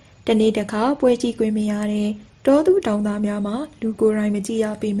ယ်။တနေ့တစ်ခါပွဲကြည့်ခွင့်မရတဲ့တောသူတောင်သားများမှာလူကိုယ်တိုင်မကြည့်ရ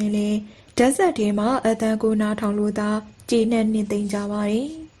ပေမဲ့လည်းဓာတ်ဆက်ထဲမှာအတန်ကိုနားထောင်လို့သာကြည်နဲ့နှင်သိမ့်ကြပါတယ်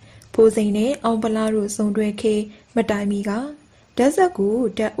။ဖိုးစိန်နဲ့အောင်ပလာတို့စုံတွဲခေမတိုင်မီကဓာတ်ဆက်ကို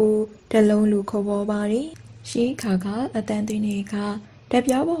ဓာတ်အိုးဓာတ်လုံးလို့ခေါ်ပေါ်ပါတယ်။ရှေးခါကအတန်သွင်းတဲ့အခါဓာတ်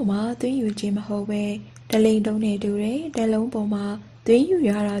ပြားပေါ်မှာသွင်းယူခြင်းမဟုတ်ပဲဓာတ်လိန်တုံးနဲ့တူတဲ့ဓာတ်လုံးပေါ်မှာသွင်းယူ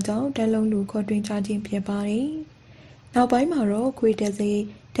ရတာကြောင့်ဓာတ်လုံးလို့ခေါ်တွင်ကြခြင်းဖြစ်ပါတယ်။နောက်ပိုင်းမှာတော့ခွေတစေ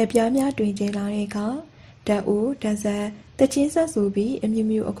ဓာတ်ပြားများတွင်ကျလာတဲ့အခါဓာတ်အိုးဓာတ်ဆက်တချင်းဆက်ဆိုပြီးအမျိုး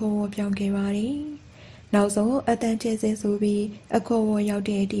မျိုးအခေါ်ဝေါ်ပြောင်းခဲ့ပါတယ်။နောက်ဆုံးအတန်ကျဲစဲဆိုပြီးအခေါ်ဝေါ်ရောက်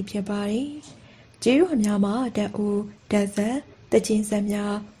တဲ့အထိဖြစ်ပါတယ်။ကျေးရွာများမှာဓာတ်အိုးဓာတ်ဆက်တချင်းဆက်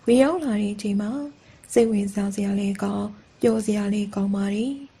များဝေရောက်လာတဲ့အချိန်မှာစိတ်ဝင်စားစရာလေးကောင်းပျော်စရာလေးကောင်းပါတ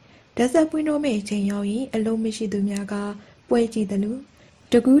ယ်။ဓာတ်ဆက်ပွင့်တော့မယ့်အချိန်ရောက်ရင်အလုံးမရှိသူများကပွဲကြည့်တယ်လို့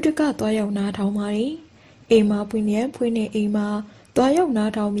တကူးတကသွားရောက်နားထောင်ပါတယ်။အိမ်မှာပွင့်နေအိမ်မှာသွားရောက်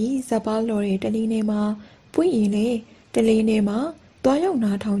နားထောင်ပြီးဇက်ပါလော်တဲ့တလင်းထဲမှာပွင့်ရင်လေတလင်းထဲမှာသွားရောက်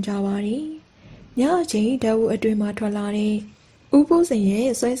နားထောင်ကြပါတယ်။ညအချိန်ဓာတ်ဝူအတွင်မှာထွက်လာတဲ့ဥပုသ်ရှင်ရဲ့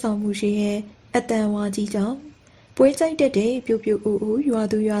ဆွဲဆောင်မှုရှိရဲ့အတန်ဝါကြီးကြောင့်ပွဲကြိုက်တဲ့ပြူပြူအူအူရွာ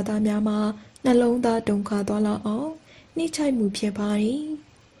သူရွာသားများမှာနှလုံးသားတုန်ခါသွားလောက်အောင်နှိမ့်ချိုက်မှုဖြစ်ပါတယ်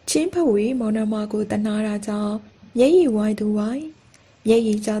။ချင်းဖဝေမောင်နှမကိုတနာတာကြောင့်မျက်ရည်ဝိုင်းသူဝိုင်းမျက်ရ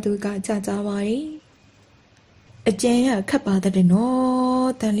ည်ကျသူကကြကြပါတယ်။အကျဉ်းရခတ်ပါတဲ့နော်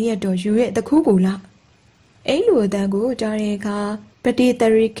တန်လျက်တော်ယူရဲ့တခုကူလားအဲ့လိုအတန်ကိုကြားတဲ့အခါပတိတ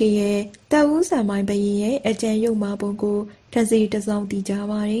ရိကရဲ့တဝူးဆံမိုင်းဘရင်ရဲ့အကျဉ်းရုပ်မာပုံကိုတစီတစောင်းတည်ကြ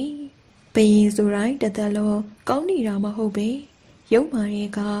ပါတယ်။ဘရင်ဆိုတိုင်းတသက်လုံးကောင်းနေတာမဟုတ်ပဲရုပ်မာတဲ့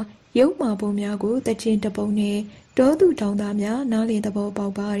အခါရုပ်မာပုံများကိုတချင်းတပုံနဲ့တောသူတောင်သားများနားလည်သဘောပေါ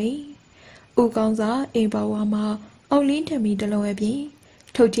က်ပါတယ်။ဦးကောင်းစာအိမ်ပေါ်ဝါမှာအောက်လင်းထမီတလုံးအပြင်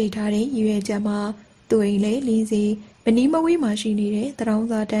ထုတ်ချိတ်ထားတဲ့ရွယ်ချက်မှာသူ့အိမ်လေးလင်းစီမနီးမဝေးမှာရှိနေတဲ့တရောင်း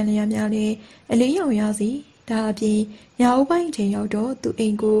စာတန်လျာများလည်းအလေးရောင်ရစီဒါအပြင်ညအုပ်ပိုင်းအချိန်ရောက်တော့သူ့အိ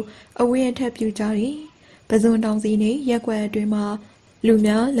မ်ကိုအဝေးအထက်ပြူကြတယ်။ပဇွန်တောင်စီနဲ့ရက်ွက်အတွင်းမှာလူ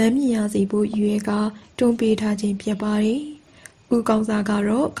များလမ်းမြင်ရစီဖို့ရွယ်ကတွန်းပေးထားခြင်းဖြစ်ပါတယ်။ဦးကောင်းစာက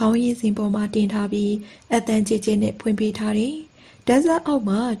တော့ခေါင်းရည်စင်ပေါ်မှာတင်ထားပြီးအတန်ချစ်ချင်းနဲ့ဖွင့်ပေးထားတယ်။ဓာတ်ဆက်အောက်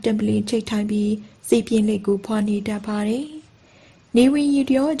မှာတမ်ပလင်ချိတ်ထိုင်ပြီးစီပြင်းလေးကိုဖွာနေတတ်ပါတယ်။နေဝင်ရီ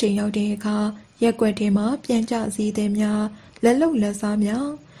ပြောအချိန်ရောက်တဲ့အခါရက်ွက်ထဲမှာပြန်ကျစည်းသည်များလက်လုံလက်စားများ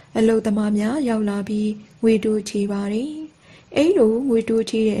အလုတ်သမားများရောက်လာပြီးငွေတိုးချေပါတယ်အဲ့လိုငွေတိုး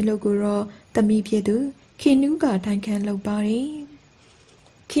ချေတဲ့အလုပ်ကိုတော့သမီးဖြစ်သူခင်နူးကထိုင်ခန့်လုပ်ပါတယ်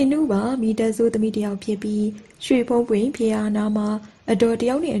ခင်နူးပါမိသားစုသမီးတယောက်ဖြစ်ပြီးရွှေဖုံးပွင့်ဖေဟာနာမှာအတော်တ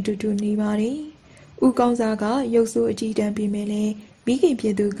ယောက်နဲ့အတူတူနေပါတယ်ဦးကောင်းစားကရုပ်ဆိုးအကြည့်တန်းပြီးမယ်လေမိခင်ဖြ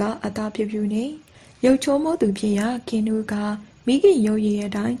စ်သူကအသားဖြူဖြူနဲ့ရုပ်ချုံးမို့သူဖြစ်ရာခင်နူးကမိခင်ရုပ်ရည်ရဲ့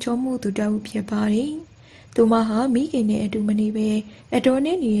အတိုင်းချုံးမှုသူတအုပ်ဖြစ်ပါတယ်သူမဟာမိခင်နဲ့အတူမနေပဲအတော်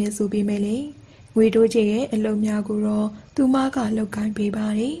နဲ့နေရဆိုပြီးမယ်လေငွေတိုးချေရဲ့အလုံများကိုတော့သူမကလောက်ကိုင်းပေးပါ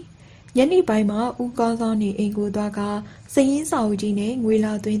တယ်ညနေပိုင်းမှာဦးကောင်းဆောင်နေအိမ်ကိုသွားကစည်ရင်းစာအုပ်ကြီးနဲ့ငွေ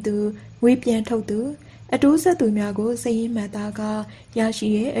လာသွင်းသူငွေပြန်ထုတ်သူအတိုးဆက်သူများကိုစည်ရင်းမှတ်သားကရရှိ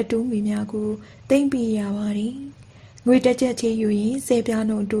တဲ့အတိုးငွေများကိုသိမ့်ပေးရပါတယ်ငွေတစ်ချက်ချေယူရင်10ပြား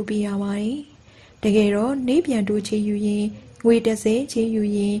နှုန်းတိုးပေးရပါတယ်တကယ်တော့နေပြန်တိုးချေယူရင်ငွေ30ချေယူ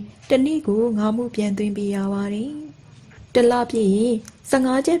ရင်တနည်းကို9မှုပြန်သွင်းပေးရပါတယ်တလပြည့်ရင်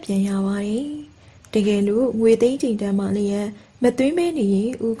15ချက်ပြန်ရပါတယ်တကယ်လို့ငွေသိန်းချိန်တန်းမှလည်းမသွင်းမဲနေရင်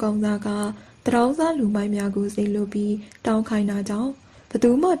ဦးကောင်းစားကတရောင်းစားလူမိုင်းများကိုစိတ်လွတ်ပြီးတောင်းခိုင်းတာကြောင့်ဘသူ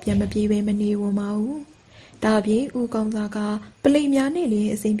မှပြန်မပြေးပဲမနေဝပါဘူးဒါပြင်ဦးကောင်းစားကပလိများနဲ့လည်း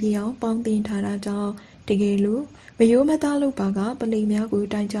အစဉ်ပြေအောင်ပေါင်းတင်ထားတာကြောင့်တကယ်လို့မယိုးမသားလို့ပါကပလိများကို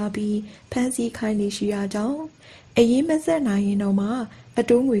တိုင်ကြပြီးဖမ်းဆီးခိုင်းလေရှိရာကြောင့်အရင်မဆက်နိုင်ရင်တော့မှအ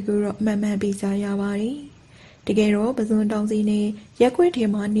တိုးငွေကိုတော့မှန်မှန်ပေးကြရပါတယ်တကယ်တော့ပဇွန်တောင်စီနဲ့ရက်ခွေထဲ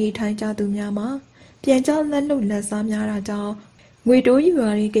မှာနေထိုင်ကြသူများမှာပြန်ကြောက်လက်လုံလက်စားများတာကြောင့်ငွေတိုးယူရ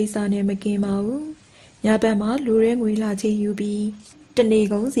တဲ့ကိစ္စနဲ့မကင်ပါဘူးညဘက်မှာလူရဲငွေလာချေယူပြီးတနေ့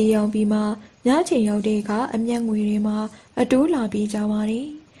ကုန်စီအောင်ပြီးမှညချိန်ရောက်တဲ့အခါအမျက်ငွေတွေမှာအတိုးလာပြီးကြပါတယ်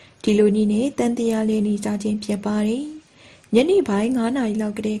ဒီလိုနည်းနဲ့တန်တရားလေးနေကြခြင်းဖြစ်ပါတယ်ညနေပိုင်း9နာရီလော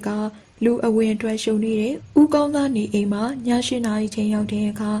က်ကတည်းကလူအဝင်ထွက်ရှုံနေတဲ့ဦးကောင်းသားနေအိမ်မှာည8နာရီချိန်ရောက်တဲ့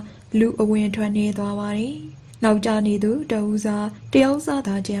အခါလူအဝင်ထွက်နေသွားပါတယ်နောက်ကျနေသူတဦးစားတယောက်စား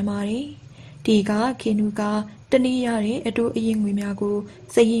သာကျန်ပါတယ်ဒီကခင်နူကတနည်းရတဲ့အတိုးအရင်ငွေများကို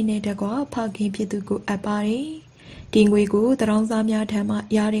စည်ရင်နဲ့တကွာဖခင်ဖြစ်သူကိုအပ်ပါတယ်ဒီငွေကိုတရောင်းစားများထံမှ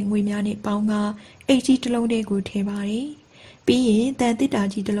ရတဲ့ငွေများနဲ့ပေါင်းကအိတ်ကြီးတစ်လုံးတည်းကိုထည့်ပါတယ်ပြီးရင်တန်တစ်တာ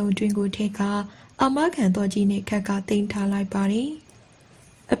ကြီးတစ်လုံးတွင်ကိုထည့်ကအမခံတော်ကြီးနဲ့ခက်ကတင်ထားလိုက်ပါတယ်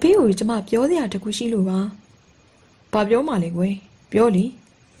အဖေကိုကျမပြောစရာတခုရှိလို့ပါဘာပြောမှလဲကွယ်ပြောလေ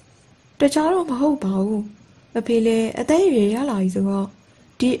တခြားတော့မဟုတ်ပါဘူးအဖေလည်းအသက်အရွယ်ရလာပြီဆိုတော့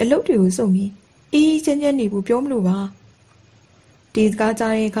ဒီအလုပ်တွေကိုစုံပြီးအေးချမ်းချမ်းနေဖို့ပြောမလို့ပါဒီစကား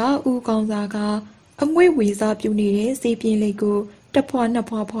ကြားတဲ့ကဦးကောင်းစားကအငွေ့ဝေစားပြုနေတဲ့စေးပြင်းလေးကိုတစ်ဖွာနှစ်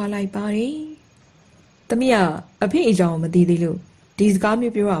ဖွာဖွာလိုက်ပါတယ်သမီးကအဖေအကြောင်းမသိသေးလို့ဒီစကား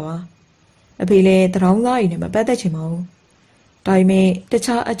မျိုးပြောတာပါအဖေလည်းတရောင်းစားရည်နဲ့မပတ်သက်ချင်ပါဘူးဒါပေမဲ့တ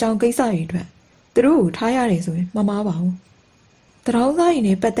ခြားအကြောင်းကိစ္စတွေအတွက်သူတို့ကိုထားရတယ်ဆိုရင်မမားပါဘူးတရောင်းစားရည်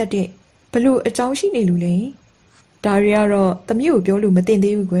နဲ့ပတ်သက်တဲ့ဘလို့အကြောင်းရှိနေလို့လဲဒါတွေကတော့သမီးကိုပြောလို့မတင်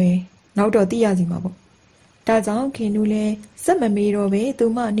သေးဘူးကွယ်နောက်တော့သိရစီမှာပေါ့ဒါကြောင့်ခင်နူလည်းစက်မမေးတော့ပဲသူ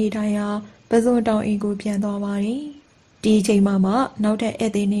မနေထိုင်ရာပဇွန်တောင်အိမ်ကိုပြန်သွားပါတယ်ဒီအချိန်မှနောက်ထပ်ဧ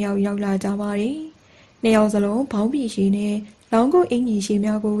ည့်သည်2ယောက်ရောက်လာကြပါတယ်2ယောက်စလုံးဘောင်းပီရှည်နဲ့လောင်းကုတ်အင်ကြီးရှည်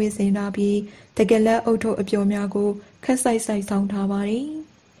များကိုဝစ်ဆင်ထားပြီးတကယ်လက်အုပ်ထုပ်အပျော်များကိုခက်ဆိုင်ဆိုင်ဆောင်ထားပါတယ်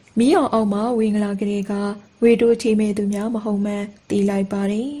မီးအောင်အောက်မှာဝင်းကလာကလေးကဝေတိုးချေမဲ့သူများမဟုတ်မှန်းတီးလိုက်ပါ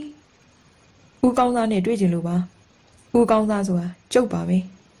တယ်ဦးကောင်းသားနဲ့တွေ့ကြလို့ပါဦးကောင်းသားဆိုတာကျုပ်ပါပဲ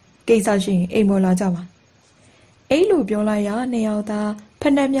ကိစ္စရှိရင်အိမ်မော်လာကြပါအဲ့လိုပြောလိုက်ရ2ယောက်သားဖ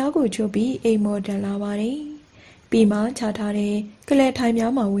ဏတ်များကိုချုပ်ပြီးအိမ်မော်တက်လာပါတယ်ပြီးမှချထားတဲ့ကလဲထိုင်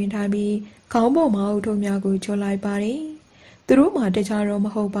များမှာဝင်ထားပြီးခေါင်းပေါ်မှာအုပ်ထုပ်များကိုချုပ်လိုက်ပါတယ်သူတို့မှတခြားတော့မ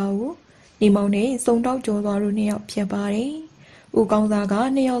ဟုတ်ပါဘူးနေမောင်နဲ့စုံတောက်ကျော်သွားတို့2ယောက်ဖြစ်ပါတယ်ဦးကောင်းသားက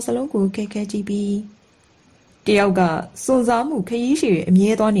2ယောက်စလုံးကိုခက်ခဲကြည့်ပြီးတယောက်ကစွန်စားမှုခရီးရှည်အ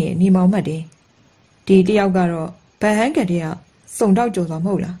မြဲသွားနေတဲ့နေမောင်မှတ်တယ်ဒီတယောက်ကတော့ဗဟန်းကတည်းကစုံတောက်ကျော်သွားမ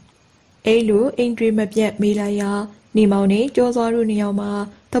ဟုတ်လားအဲ့လိုအင်ဒရီမပြတ်မေးလိုက်ရာနေမောင်နဲ့ကျော်စွာတို့2ယောက်မှ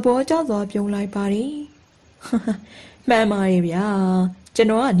သဘောကျစွာပြုံးလိုက်ပါတယ်မှန်ပါတယ်ဗျာကျွန်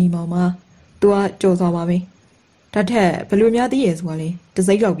တော်ကနေမောင်မသူကကြော်စွာပါပဲဒါထက်ဘလို့များသိရဆိုတာလေတ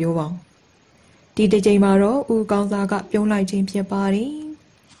စိမ့်လောက်ပြောပါဦးဒီတစ်ချိန်မှာတော့ဦးကောင်းစားကပြုံးလိုက်ခြင်းဖြစ်ပါတယ်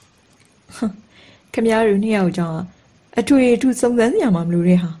ခမည်းတော်2ယောက်ကြောင့်အထွေအထူးစုံစမ်းစရာမှမလို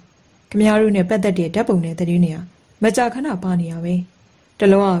တဲ့ဟာခမည်းတော်နဲ့ပတ်သက်တဲ့ဓာတ်ပုံနဲ့သတင်းတွေကမကြာခဏပါနေရပဲတ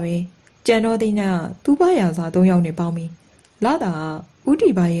လောကပဲကျန်တော်သိညာသူ့ဘာရာစာ3ယောက်နဲ့ပေါင်းပြီးလာတာဥတီ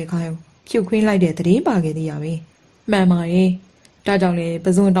ပါရဲ့ခိုင်းဖြုတ်ခွင်းလိုက်တဲ့သတင်းပါခဲ့သေးရပဲမှန်ပါရဲ့ဒါကြောင့်လေပ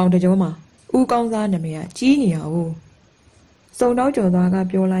ဇွန်တောင်တကြောမှာဦးကောင်းစားနာမည်ကကြီးနေရအောင်စုံတော့ကျော်သားက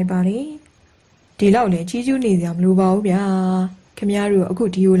ပြောလိုက်ပါလေဒီလောက်လည်းချီးကျူးနေစရာမလိုပါဘူးဗျာခမည်းတော်အခု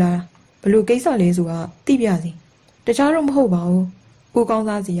ဒီလိုလာဘလို့ကိစ္စလဲဆိုတာသိပြစီတခြားတော့မဟုတ်ပါဘူးဦးကောင်း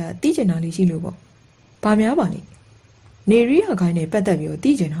စားစီကသိချင်တာလေးရှိလို့ပေါ့ဘာများပါလဲ နေရီယာခိုင်နဲ့ပတ်သက်ပြီး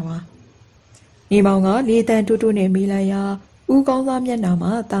သိကျင်တာပါနေမောင်ကလေတန်တူတူနဲ့မိလိုက်ရာဦးကောင်းစားမျက်နှာ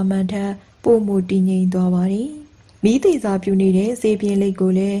မှာတာမန်ထက်ပို့မှုတည်ငြိမ်သွားပါတယ်မိသေးစာပြူနေတဲ့စေပြင်းလိတ်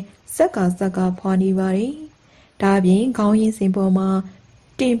ကိုလည်းစက်ကဖွာနေပါတယ်ဒါပြင်ခေါင်းရင်းစင်ပေါ်မှာ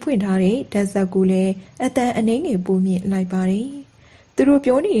တင်ဖွင့်ထားတဲ့ဓာတ်ဆက်ကူလည်းအတန်အနှင်းငယ်ပူမြင့်လိုက်ပါတယ်သူတို့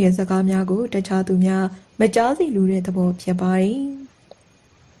ပြောနေတဲ့စကားများကိုတခြားသူများမကြားစီလူတဲ့သဘောဖြစ်ပါတယ်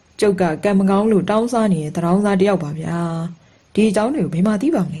ကျုပ်ကကံမကောင်းလို့တောင်းစားနေတဲ့တရောင်းစားတယောက်ပါဗျာဒီအကြောင်းတွေကိုဘယ်မှသိ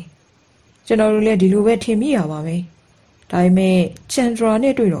ပါမလဲကျွန်တော်တို့လည်းဒီလိုပဲထင်မိရပါပဲဒါပေမဲ့ချန်ဒရာ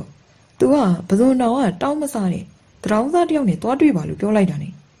နဲ့တွေ့တော့သူကဘဇွန်တော်ကတောင်းမစားတဲ့တရောင်းစားတယောက်နဲ့သွားတွေ့ပါလို့ပြောလိုက်တာ ਨੇ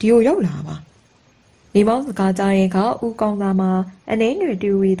ဒီကိုရောက်လာပါနေမောင်စကားကြားတဲ့အခါဦးကောင်းသားမှာအနှဲငယ်တူ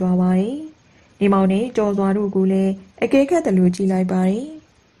ဝေသွားပါတယ်နေမောင်နဲ့ကြော်စွာတို့ကလည်းအကဲခတ်တယ်လို့ကြည်လိုက်ပါတယ်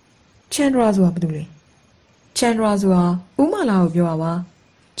ချန်ဒရာဆိုတာဘာတူလဲချန်ဒရာဆိုတာဦးမလာကိုပြောရပါ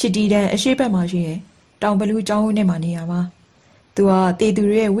ချစ်တီတန်းအရှိတ်ဘက်မှာရှိရဲ့တောင်ဘလူးကျောင်းဝင်းထဲမှာနေရပါသူကတေသူ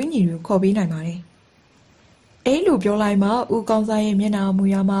ရဲ့ဝိညာဉ်ကိုခေါ်ပေးနိုင်ပါတယ်အဲ့လိုပြောလိုက်မှဦးကောင်းစားရဲ့မျက်နှာမူ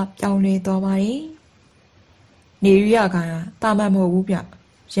ရမှပြောင်းလဲသွားပါတယ်နေရီယာကတာမန်မဟုတ်ဘူးဗျ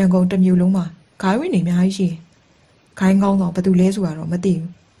ရန်ကုန်တစ်မျိုးလုံးမှာဂိုင်းဝင်နေအများကြီးရှိတယ်ဂိုင်းကောင်းတော့ဘာတူလဲဆိုတာတော့မသိဘူး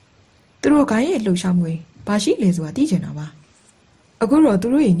သူတို့ဂိုင်းရဲ့လှုပ်ရှားမှုတွေဘာရှိလဲဆိုတာသိချင်တာပါအခုတော့သူ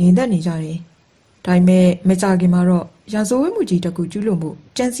တို့ငြိမ်သက်နေကြတယ်ဒါပေမဲ့မကြခင်မှာတော့ရာဇဝတ်မှုကြီးတစ်ခုကျူးလွန်မှု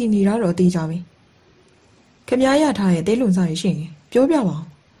ကြံစီနေတာတော့သိကြပြီခင်ဗျားရထားရဲ့တဲလွန်စားရရှိရင်ပြောပြပါဦး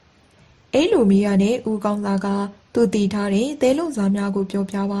အဲ့လိုမိရတဲ့ဦးကောင်းသားကသူတည်ထားတဲ့တဲလွန်စားများကိုပြော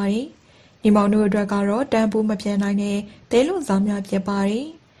ပြပါတယ်ညီမောင်တို့အတွက်ကတော့တန်ဖိုးမပြန်နိုင်တဲ့တဲလွန်စားများဖြစ်ပါတယ်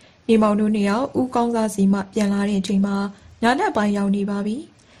ညီမောင်တို့နှစ်ယောက်ဦးကောင်းစားစီမှပြန်လာတဲ့အချိန်မှာညနေပိုင်းရောက်နေပါပြီ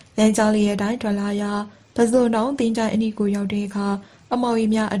လမ်းကြားလေးရဲ့တိုင်းထွက်လာရာပဇွန်တောင်တင်းကြိုင်အနီကိုရောက်တဲ့အခါအမော်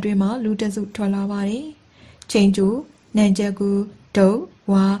ကြီးများအတွင်မှာလူတစုထွက်လာပါတယ်ချိန်ကျူနန်ချက်ကူဒုတ်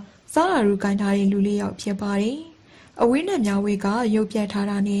ဝါစားရူကိုင်းထားတဲ့လူလေးယောက်ဖြစ်ပါတယ်အဝေးနဲ့မြောက်ဝေးကရုပ်ပြတ်ထား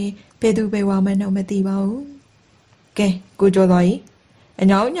တာနဲ့ဘယ်သူပဲဝါမနှုံမသိပါဘူးကဲကိုကျော်သွားကြီးအ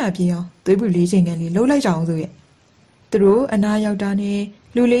ညောင်းညာပြေအောင်သွေးပူလေးချိန်ကလေးလှုပ်လိုက်ကြအောင်ဆိုရဲ့သူတို့အနာရောက်တာနဲ့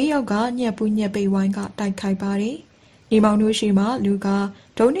လူလေးယောက်ကညက်ပူးညက်ပိတ်ဝိုင်းကတိုက်ခိုက်ပါတယ်ညီမောင်တို့ရှိမှလူက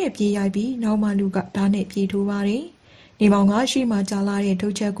ဒုံးနဲ့ပြေးရိုက်ပြီးနောက်မှလူကဓာတ်နဲ့ပြေးထိုးပါတယ်ညီမောင်ကရှိမှကြာလာတဲ့ထု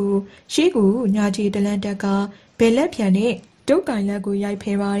တ်ချက်ကိုရှိကူညာချီတလန်တက်ကဘယ်လက်ဖြန်နဲ့တုတ်ကင်လက်ကိုရိုက်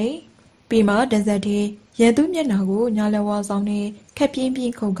ဖဲပါတယ်ပြီးမှဒဇက်သေးရန်သူမျက်နှာကိုညာလက်ဝါဆောင်နဲ့ခက်ပြင်းပြ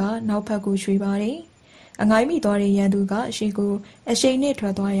င်းခုတ်ကနောက်ဖက်ကိုရွှေ့ပါတယ်အငိုင်းမိသွားတဲ့ရန်သူကအရှိကိုအရှိန်နဲ့ထွ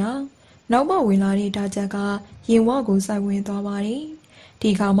က်သွားရာနောက်မှဝင်လာတဲ့ဓာတ်ချက်ကရင်ဝကိုစိုက်ဝင်သွားပါတယ်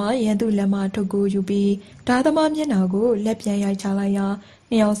ဒီခါမှာရန်သူလက်မထုတ်ကိုယူပြီးဓာသမားမျက်နှာကိုလက်ပြန်ရိုက်ချလိုက်ရာ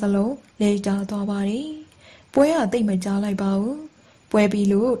နှစ်ယောက်စလုံးလဲကျသွားပါတယ်ပွဲကတိတ်မကြားလိုက်ပါဘူးပွဲပြီး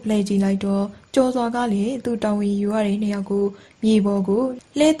လို့လှည့်ကြည့်လိုက်တော့ကြော်စွာကလည်းသူ့တောင်ဝီယူရတဲ့နှစ်ယောက်ကိုမြေပေါ်ကို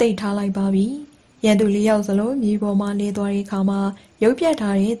လှည့်သိပ်ထားလိုက်ပါပြီရန်သူလေးယောက်စလုံးမြေပေါ်မှာလဲသွားတဲ့အခါမှာရုပ်ပြတ်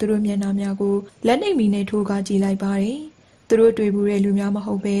ထားတဲ့သူတို့မျက်နှာများကိုလက်နှိပ်မီနဲ့ထိုးကားကြည့်လိုက်ပါတယ်သူတို့တွေ့ဘူးတဲ့လူများမ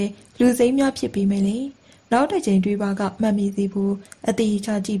ဟုတ်ပဲလူစိမ်းများဖြစ်ပြီးမယ်လေနောက်တစ်ချိန်တွေ့ပါကမှတ်မိသေးဘူးအတိအကျ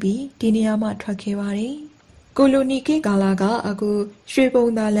ကြည့်ပြီးဒီနေရာမှာထွက်ခဲ့ပါတယ်ကိုလိုနီခေတ်ကာလကအခုရွှေပုံ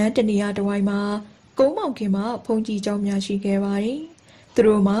သာလန်းတနေရာတစ်ဝိုင်းမှာကုန်းမောင်ခင်မှာဖုန်ကြီးကျောင်းများရှိခဲ့ပါတယ်သူ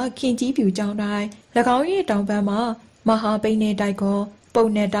တို့မှာခင်ကြီးပြူကျောင်းတိုင်း၎င်းရဲ့တောင်ဘက်မှာမဟာပိန်းနဲ့တိုက်ကောပုံ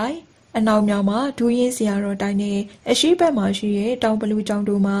နဲ့တိုက်အနောက်မြောက်မှာဒူးရင်ဆရာတော်တိုင်းနဲ့အရှိဘက်မှာရှိတဲ့တောင်ဘလူးကျောင်း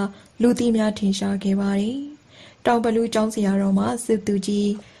တို့မှာလူသီးများထင်ရှားခဲ့ပါတယ်တောင်ဘလူးကျောင်းဆရာတော်မှာစစ်သူကြီး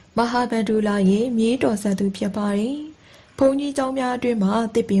မဟာဗန္ဒူလာရဲ့မြေတော်ဆက်သူဖြစ်ပါတယ်ဘုန်းကြီးကျောင်းများအတွင်းမှာ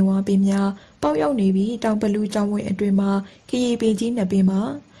တစ်ပင်ဝါပင်များပေါက်ရောက်နေပြီးတောင်ဘလူးကျောင်းဝင်းအတွင်းမှာခရီးပင်ကြီးနှစ်ပင်မှာ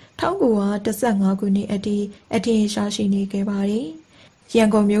1915ခုနှစ်အထိအထင်ရှားရှိနေခဲ့ပါတယ်ရန်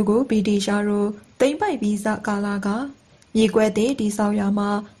ကုန်မြို့ကိုပီတီရှားတို့သိမ့်ပိုက်ပြီးစကာလာကမြေကွက်တဲ့ဒီဆောင်ရမှာ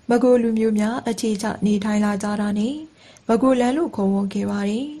မကိုလူမျိုးများအခြေချနေထိုင်လာကြတာနဲ့မကိုလန်းလို့ခေါ်ဝေါ်ခဲ့ပါ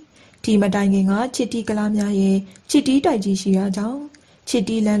တယ်ဒီမတိုင်ခင်ကချစ်တီကလားများရဲ့ချစ်တီတိုက်ကြီးရှိရာကြောင့်ချစ်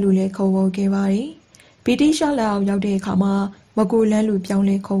တီလန်းလို့လည်းခေါ်ဝေါ်ခဲ့ပါတယ်ပီတီရှားလက်အောက်ရောက်တဲ့အခါမှာမကိုလန်းလို့ပြောင်း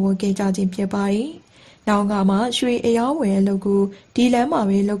လဲခေါ်ဝေါ်ခဲ့ကြခြင်းဖြစ်ပါတယ်နောင်ကမှရွှေအယောင်းဝယ်အလုပ်ကိုဒီလမ်းမှာ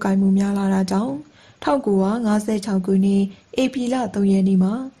ပဲလုပ်ကိုင်မှုများလာတာကြောင့်1956ခုနှစ်ဧပြီလ3ရက်နေ့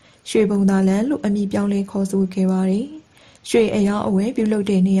မှာရွှေဘုံသာလန်းလို့အမည်ပြောင်းလဲခေါ်ဆိုခဲ့ပါတယ်။ရွှေအယောင်းအဝယ်ပြုလုပ်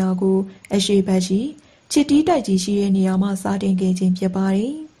တဲ့နေရာကိုအရှိဘက်ရှိချစ်တီးတိုက်ကြီးရှိတဲ့နေရာမှာစတင်ခဲ့ခြင်းဖြစ်ပါတ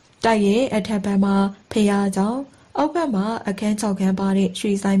ယ်။တိုက်ရဲ့အထက်ဘက်မှာဖျားကြောင်အောက်ဘက်မှာအခန်း6ခန်းပါတဲ့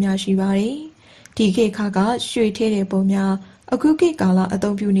ရွှေဆိုင်များရှိပါတယ်။ဒီခေတ်ခါကရွှေထဲတဲ့ပုံများအခုခေတ်ကာလအ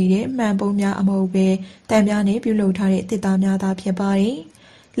သုံးပြုနေတဲ့မှန်ပုံများအမဟုတ်ပဲတံပြားနဲ့ပြုလုပ်ထားတဲ့တစ်သားများသာဖြစ်ပါတယ်။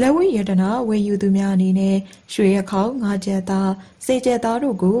လက်ဝိရတနာဝယ်ယူသူများအနေနဲ့ရွှေရခေါင်ငါးချက်သားစေချက်သား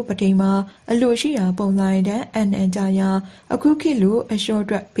တို့ကိုပထိန်မှာအလိုရှိရာပုံစံတဲ့အန်ကြရာအခုခေတ်လိုအလျှော့အ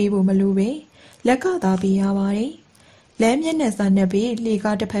တွက်ပေးဖို့မလိုပဲလက်ကသာပေးရပါတယ်။ လဲမျက်နှာစာနဲ့ပြီးလေ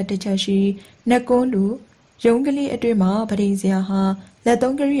ကားတစ်ဖက်တစ်ချက်ရှိနှက်ကွန်းလူရုံးကလေးအတွင်းမှာပရိစရာဟာလက်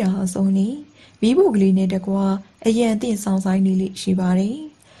သုံးကရိယာအစုံနေမိဖို့ကလေးနဲ့တကွာအရန်တင်ဆောင်ဆိုင်နေလိရှိပါတယ်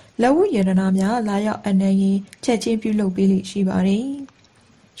လက်ဝတ်ရတနာများလာရောက်အနှံ့ရင်ချက်ချင်းပြုလုပ်ပေးလိရှိပါတယ်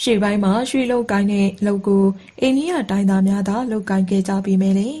ရှေ့ပိုင်းမှာရွှေလုံကိုင်းတဲ့လောက်ကိုအိန္ဒိယတိုင်းသားများသာလောက်ကိုင်းခဲ့ကြပြီးမ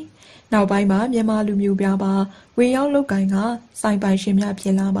ယ်လေနောက်ပိုင်းမှာမြန်မာလူမျိုးပြပါဝေရောက်လောက်ကိုင်းကစိုင်ပိုင်ရှင်များဖြ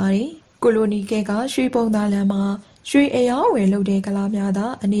စ်လာပါတယ်ကိုလိုနီကဲကရွှေပုံသားလမ်းမှာရွှေအယောင်ဝယ်လုပ်တဲ့ကလာများသာ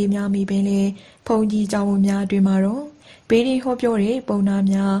အနေများမိပင်လေဖုန်ကြီးကြောင်ဝများအတွင်မှာတော့ဘေးဒီဟောပြောတဲ့ပုံနာ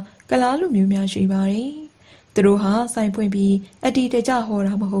များကလားလူမျိုးများရှိပါတယ်သူတို့ဟာစိုင်ဖွင့်ပြီးအတီတကြဟော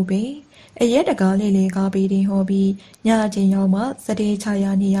တာမဟုတ်ပဲအရက်တကားလေးလေးကားဘေးဒီဟောပြီးညအချိန်ရောက်မှစတဲ့ချ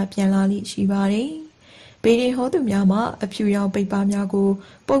ရာနေရပြန်လာလိရှိပါတယ်ဘေးဒီဟောသူများမှအဖြူရောင်ပိတ်ပါများကို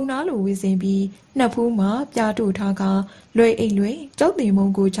ပုံနာလိုဝေစင်ပြီးနှစ်ဖူးမှပြားတို့ထားကလွယ်အိတ်လွယ်ကြောက်တင်မုံ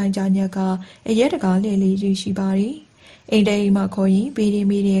ကိုချိုင်ကြညက်ကအရက်တကားလေးလေးရှိပါတယ်အိမ်တဲအိမ်မှာခေါ်ရင်ဘေးဒီ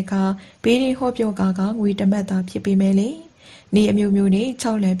မီတဲ့အခါဘေးဒီဟောပြောကငွေတမက်သာဖြစ်ပေမဲ့လေနေအမျိုးမျိုးနဲ့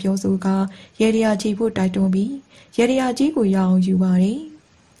6လံပြောဆိုကရေရရာကြီးဖို့တိုက်တွန်းပြီးရေရရာကြီးကိုရအောင်ယူပါတယ်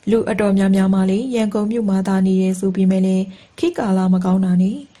လူအတော်များများမှလေရန်ကုန်မြို့မှာသာနေရဆိုပြီးမဲ့လေခိကာလာမကောင်းတာ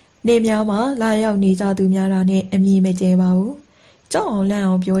နဲ့နေများမှာလာရောက်နေကြသူများတာနဲ့အမြင်မကျဲပါဘူးကြောက်အောင်လန့်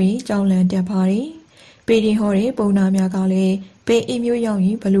အောင်ပြောရင်ကြောက်လန့်တက်ပါတယ်ပေဒီဟောတဲ့ပုံနာများကလည်းဘေးအိမ်မျိုးရောက်ရ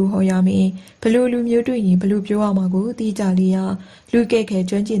င်ဘလူဟောရမင်းဘလူလူမျိုးတွေ့ရင်ဘလူပြောရမှာကိုသိကြလေရလူကဲ့ခဲ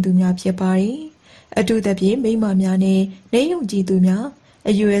ကျွမ်းကျင်သူများဖြစ်ပါတယ်အတူတပြည့်မိမများနဲ့နေယုံကြည်သူများ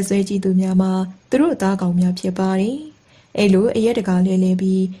အယူအဆွဲကြည်သူများမှာသူတို့သားကောင်များဖြစ်ပါတယ်အဲ့လိုအရက်တကားလဲလဲ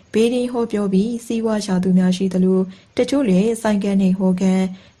ပြီးဘေးဒီဟောပြောပြီးစီးဝါရှာသူများရှိသလိုတချို့လေဆိုင်ကန်နေဟောကန်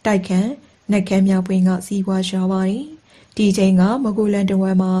တိုက်ခန့်နှက်ခမ်းများပွင့်ကစီးဝါရှာပါတယ်ဒီချိန်ကမကူလန်တ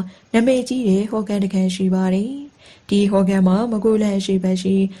ဝဲမှာနမေကြီးတဲ့ဟောကန်တခန့်ရှိပါတယ်ဒီဟောကန်မှာမကူလန်ရှိဘက်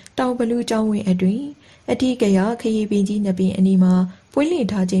ရှိတောင်ဘလူးကျောင်းဝင်းအတွင်အတိကရခရီးပင်ကြီးနှစ်ပင်အနီးမှာပွင့်လင့်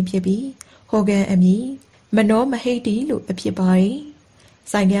ထားခြင်းဖြစ်ပြီးဟောကန်အမည်မနောမဟိတ်တီလို့အဖြစ်ပါတယ်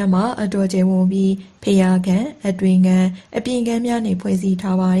ဆိုင်ကန်းမှာအတော်ကျယ်ဝန်းပြီးဖျားကန်အတွင်ကန်အပြင်ကန်များနဲ့ဖွဲ့စည်း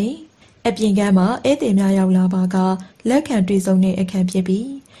ထားပါတယ်အပြင်ကန်မှာဧည့်သည်များရောက်လာပါကလက်ခံတွေ့ဆုံတဲ့အခန်းဖြစ်ပြီး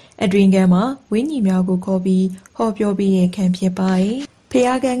အတွင်ကန်မှာဝင်းကြီးများကိုခေါ်ပြီးဟောပြောပြီးတဲ့အခန်းဖြစ်ပါတယ်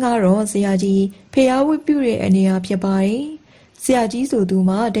ဖျားကန်ကတော့ဆရာကြီးဖျားဝတ်ပြုတဲ့အနေအဖြစ်ပါတယ်ဆရာကြီးဆိုသူ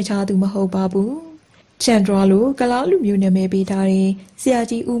မှတခြားသူမဟုတ်ပါဘူးချန်ဒရာလိုကလားလူမျိုးနာမည်ပေးထားတဲ့ဆရာ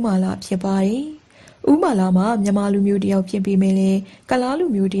ကြီးဦးမာလာဖြစ်ပါတယ်ဦးမာလာမှာမြန်မာလူမျိုးတယောက်ဖြစ်ပြီးမယ်လေကလားလူ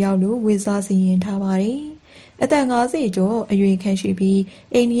မျိုးတယောက်လိုဝေစားစီရင်ထားပါတယ်အသက်50ကျော်အရွယ်ခန့်ရှိပြီး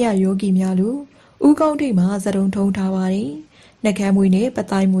အိန္ဒိယယောဂီများလိုဦးကောင်းထိပ်မှာသတုံထုံးထားပါတယ်နှက်ခမ်းမွေးနဲ့ပ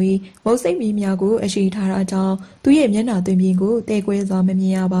တိုင်မွေးမုတ်စိတ်မီးများကိုအရှိထားတာကြောင့်သူ့ရဲ့မျက်နှာသွင်းပြင်ကိုတဲကွဲစွာမမြ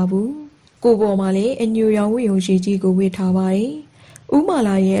င်ရပါဘူးကိုပေါ်မှာလည်းအညူရောင်ဝိယုံရှိကြီးကိုဝေထားပါတယ်ဦးမာ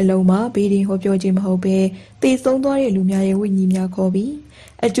လာရဲ့အလုံးမှာဘေးဒီဟောပြောခြင်းမဟုတ်ပဲတေဆုံးသွားတဲ့လူများရဲ့ဝိညာဉ်များခေါ်ပြီး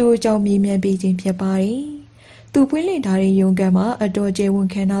အကျိုးအကြောင်းမြင်မြန်ပေးခြင်းဖြစ်ပါတယ်။သူဖွင့်လှစ်ထားတဲ့ယုံကံမှာအတော်ကျယ်ဝန်း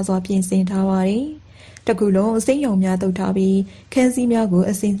ခမ်းနားစွာပြင်ဆင်ထားပါတယ်။တကူလုံးအစိမ်းရောင်များတုပ်ထားပြီးခန်းစည်းများကို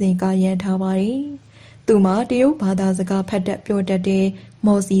အစင်စင်ကာရန်ထားပါတယ်။သူမှာတရုတ်ဘာသာစကားဖတ်တတ်ပြောတတ်တဲ့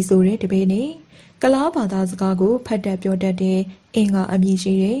မော်စီဆိုတဲ့တပည့်နဲ့ကလားဘာသာစကားကိုဖတ်တတ်ပြောတတ်တဲ့အင်္ဂါအမည်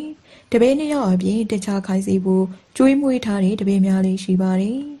ရှိတဲ့တပည့်နှစ်ယောက်အပြင်တခြားခိုင်းစီဖို့ကျွေးမွေးထားတဲ့တပည့်များလေးရှိပါတ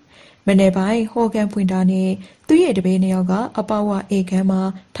ယ်။မနေ့ပိုင်းဟော်ကန်ဖွင့်တာနဲ့သူ့ရဲ့တပည့်နှစ်ယောက်ကအပဝအေခမ်းမှာ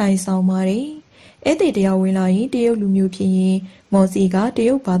ထိုင်ဆောင်ပါတယ်။အဲ့ဒီတယောက်ဝင်လာရင်တရုတ်လူမျိုးဖြစ်ရင်မော်စီကတ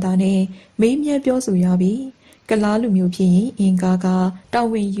ရုတ်ဘာသာနဲ့မေးမြန်းပြောဆိုရပြီးကလားလူမျိုးဖြစ်ရင်အင်္ဂါကတာ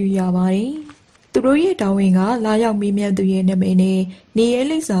ဝန်ယူရပါတယ်။သူတို့ရဲ့တာဝန်ကလာရောက်မေးမြန်းသူရဲ့နာမည်နဲ့နေရဲ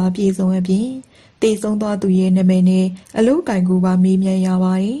လိပ်စာပြေဆုံးအပြင်တည်ဆုံးသွားသူရဲ့နာမည်နဲ့အလုပ်ကိုင်ကိုပါမေးမြန်းရ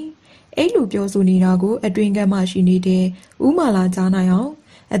ပါတယ်။အဲ့လိုပြောဆိုနေတာကိုအတွင်ကမှရှိနေတဲ့ဦးမာလာကြားနိုင်အောင်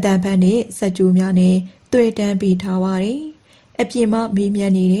အတန်ဖန်နဲ့စက်ကြိုးများနဲ့တွေ့တန်းပေးထားပါတယ်။အပြင်မှာမေးမြ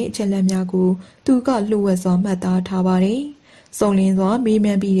န်းနေတဲ့အချက်လက်များကိုသူကလှုပ်ဝက်စွာမှတ်သားထားပါတယ်။စုံလင်စွာမေးမြ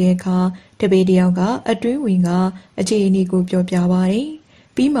န်းပြီးတဲ့အခါတပည့်တယောက်ကအတွင်းဝင်ကအခြေအနေကိုပြောပြပါတယ်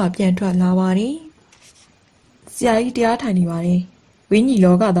။ပြီးမှပြန်ထွက်လာပါတယ်။ဆရာကြီးတရားထိုင်နေပါတယ်။ဝင်းကြီး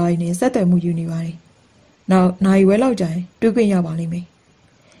လောကသားကြီးနဲ့ဆက်သွယ်မှုယူနေပါတယ်။နောက်နိုင်ဝဲလောက်ကြရင်တွေ့ခွင့်ရပါလိမ့်မယ်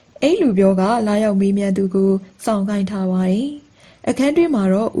။အဲ့လူပြောကလာရောက်မေးမြန်းသူကိုစောင့်ခိုင်းထားပါတယ်။အခန်းတွင်းမှာ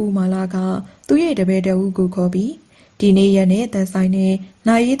တော့ဦးမာလာကသူ့ရဲ့တပည့်တဦးကိုခေါ်ပြီးဒီနေ့ရက်နဲ့သက်ဆိုင်တဲ့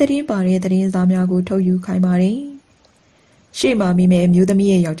နိုင်ရေးသတင်းပါတဲ့သတင်းစာများကိုထုတ်ယူခိုင်းပါတယ်။ရှေ့မှာမိမယ်အမျိုးသမီး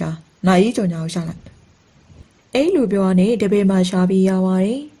ရဲ့ယောက်ျားနိုင်ရေးကြော်ညာကိုရှာလိုက်။အဲ့လူပြောကနေတပည့်မှရှာပြီးရပါတ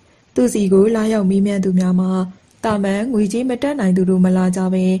ယ်။သူစီကိုလာရောက်မေးမြန်းသူများမှာတာမန်ငွေကြေးမတက်နိုင်သူတို့မလာကြ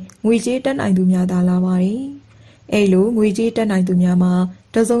ပဲငွေကြေးတက်နိုင်သူများသာလာပါတယ်။အဲ့လိုငွေကြေးတက်နိုင်သူများမှာ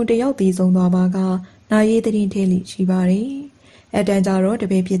တစုံတယောက်တည်ဆုံးသွားပါကနိုင်ရေးသတင်းထဲလိရှိပါတယ်။အတန်ကြတော့တ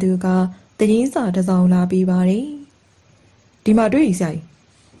ပည့်ဖြစ်သူကသတင်းစာတစ်စောင်လာပြီးပါတယ် ဒီမှာတွေ့ဆရာကြီး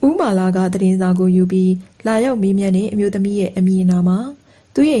ဦးမာလာကတရင်စာကိုယူပြီးလာရောက်မေးမြန်းတဲ့အမျိုးသမီးရဲ့အမည်နာမ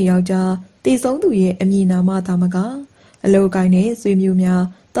သူ့ရဲ့ယောက်ျားတည်ဆုံးသူရဲ့အမည်နာမသာမကအလိုကိုင်းတဲ့ဆွေမျိုးများ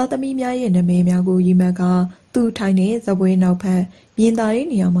သားသမီးများရဲ့နာမည်များကိုရေးမှတ်ကသူ့ထိုင်တဲ့ဇပွဲနောက်ဖက်မြင်သာတဲ့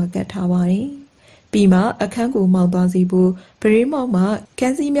နေရာမှာကတ်ထားပါတယ်။ပြီးမှအခန်းကိုမောင်းသွားစီဖို့ပရိမောက်မှခ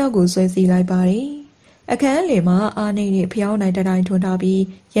န်းစည်းများကိုဆွဲစီလိုက်ပါတယ်။အခန်းအလယ်မှာအားနေတဲ့ဖျောင်းနိုင်တိုင်းထွန်းထားပြီး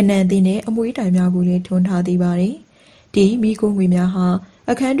ရနံတင်တဲ့အမွှေးတိုင်များကိုလည်းထွန်းထားသေးပါတယ်။ဒီမိခိုးငွေများဟာ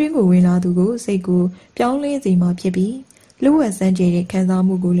အခန်းတွင်းကိုဝင်လာသူကိုစိတ်ကိုပြောင်းလဲစေမှဖြစ်ပြီးလူဝက်စမ်းကြတဲ့ခံစား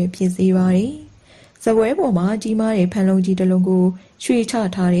မှုကိုလည်းဖြစ်စေပါတယ်။ဇပွဲပေါ်မှာကြီးမားတဲ့ဖန်လုံးကြီးတစ်လုံးကိုရွှေချ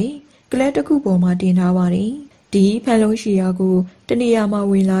ထားတဲ့ကလပ်တစ်ခုပေါ်မှာတင်ထားပါတယ်။ဒီဖန်လုံးရှိရာကိုတနေရာမှာ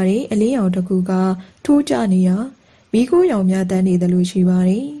ဝင်လာတဲ့အလင်းရောင်တစ်ခုကထိုးကျနေရာမိခိုးရောင်များတန်းနေတယ်လို့ရှိပါ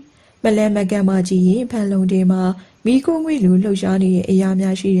တယ်။မလဲမကန့်မှကြည့်ရင်ဖန်လုံးထဲမှာမိခိုးငွေလိုလှုပ်ရှားနေတဲ့အရာ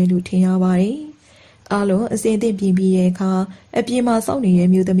များရှိတယ်လို့ထင်ရပါတယ်။အားလုံးအစင်းသင့်ပြင်ပြီးရဲ့အခါအပြင်မှာစောင့်နေတဲ့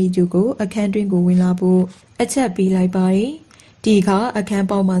မြို့သမီးကျူကိုအခန်းတွင်းကိုဝင်လာဖို့အချက်ပေးလိုက်ပါတယ်။ဒီအခါအခန်း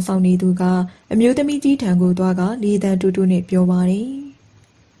ပေါက်မှာစောင့်နေသူကအမျိုးသမီးကြီးထံကိုသွားကလေတံတူတူနဲ့ပြောပါတယ်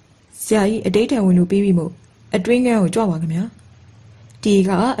။ဆရာကြီးအတိတ်ထံဝင်လို့ပြီးပြီမို့အတွင်းကန်းကိုကြွပါခင်ဗျာ။ဒီက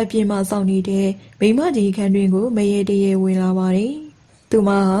အပြင်မှာစောင့်နေတဲ့မိမကြီးခန်းတွင်ကိုမရေတရေဝင်လာပါတယ်။သူမ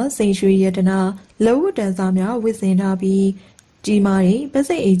ဟာစိန်ရွှေရတနာလောဝတ္တန်စားများဝစ်စင်ထားပြီးကြီးမားတဲ့ပ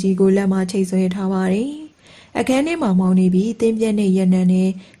စိတ်အိတ်ကြီးကိုလက်မချိတ်ဆွဲထားပါတယ်။အခန်းထဲမှာမောင်းနေပြီးတင်းပြက်တဲ့ရနံနဲ့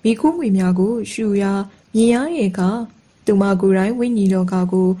မိခိုးငွေများကိုရှူရမြင်ရတဲ့အခါသူမကိုယ်တိုင်ဝိညာဉ်လောက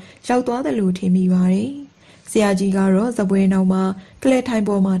ကိုရောက်သွားတယ်လို့ထင်မိပါတယ်။ဆရာကြီးကတော့ဇပွဲနောက်မှာကလဲထိုင်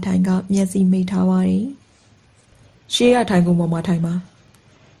ပေါ်မှာထိုင်ကမျက်စိမိတ်ထားပါတယ်။ရှေးရထိုင်ကုန်ပေါ်မှာထိုင်ပါ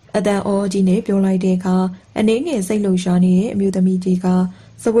။အတန်အောကြီးနဲ့ပြောလိုက်တဲ့အခါအနေငယ်စိတ်လှုပ်ရှားနေတဲ့အမျိုးသမီးကြီးက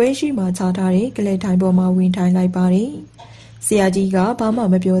ဇပွဲရှိမှချထားတဲ့ကလဲထိုင်ပေါ်မှာဝင်ထိုင်လိုက်ပါတယ်။ဆရာကြီးကဘာမှ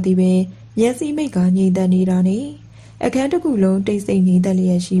မပြောသေးပဲမျက်စိမိတ်ကငြိမ်သက်နေတာနဲ့အခန်းတစ်ခုလုံးတိတ်ဆိတ်ငြိမ်သက်လျ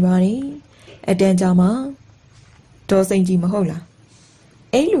က်ရှိပါတယ်။အတန်ကြာမှဒေါ်စိန်ကြီးမဟုတ်လား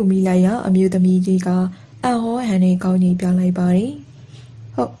။အဲ့လိုမိလိုက်ရအမျိုးသမီးကြီးကအံ့ဟောဟန်နဲ့ကောင်းကြီးပြလိုက်ပါတယ်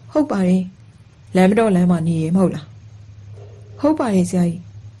။ဟုတ်ပါတယ်။လမ်းမတော်လမ်းမှာနေရမဟုတ်လား။ဟုတ်ပါတယ်ဆရာကြီး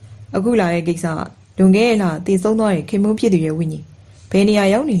။အခုလာတဲ့ကိစ္စလွန်ခဲ့ရလားတည်ဆုံးသွားတဲ့ခင်မုန်းဖြစ်သူရဲ့ဝိညာဉ်ဘယ်နေရာ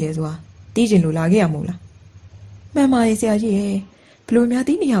ရောက်နေလဲဆိုတာသိချင်လို့လာခဲ့ရမို့လား။မှန်ပါတယ်ဆရာကြီးရဲ့ဘလို့များ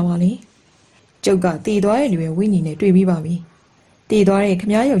သိနေရပါလဲ။ကျုပ်ကတည်သွားတဲ့လူရဲ့ဝိညာဉ်နဲ့တွေ့ပြီးပါပြီ။တည်သွားတဲ့ခ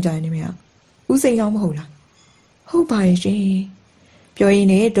မည်းယောက်ျားရဲ့နာမည်ကဦးစိန်လောင်းမဟုတ်လား။ဟုတ်ပါရဲ့ရှင်။ပြောရင်း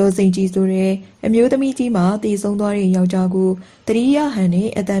နဲ့ဒေါ်စိန်ကြီးဆိုတဲ့အမျိုးသမီးကြီးမှတည်ဆုံးသွားတဲ့ယောက်ျားကိုတတိယဟန်နဲ့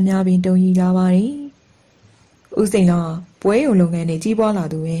အတန်များပင်တုံရီလာပါတယ်။ဦးစိန်လောင်းပွဲရုံလုပ်ငန်းနဲ့ကြီးပွားလာ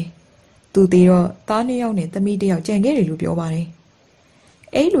သူပဲ။သူတည်တော့သားနှစ်ယောက်နဲ့သမီးတစ်ယောက်ကြံခဲ့တယ်လို့ပြောပါတယ်။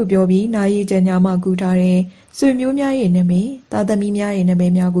အဲ့လိုပြောပြီးနာရီကျန်ညာမှကူထားတဲ့ဆွေမျိုးများရဲ့နာမည်သားသမီးများရဲ့နာမ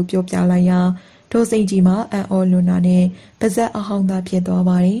ည်များကိုပြောပြလိုက်ရာဒေါ်စိန်ကြီးမှအံ့ဩလွန်တာနဲ့ပါဇက်အဟောင်းသားဖြစ်သွား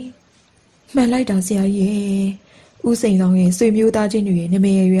ပါတယ်။မှန်လိုက်တာဆရာကြီးရဲ့ဦးစိန်လောင်းရဲ့ဆွေမျိုးသားချင်းတွေရဲ့နာမ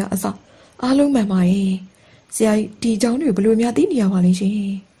ည်ရွယ်အစအားလုံးမှန်ပါရဲ့ဆရာကြီးဒီအကြောင်းတွေဘယ်လိုများသိနေရပါလဲရှင်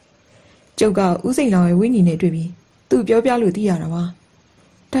။ကျုပ်ကဦးစိန်လောင်းရဲ့ဝိညာဉ်နဲ့တွေ့ပြီးသူ့ပြောပြလို့သိရတာပါ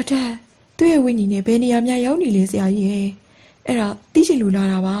။တတ်သူ့ရဲ့ဝိညာဉ်နဲ့ဘယ်နေရာများရောက်နေလဲဆရာကြီးရဲ့အဲ့ဒါသိချင်လို့လာ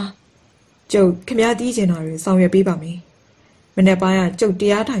တာပါကျုပ်ခမည်းတီးချင်တာတွေဆောင်ရွက်ပေးပါမယ်မနေ့ပိုင်းကကျုပ်တ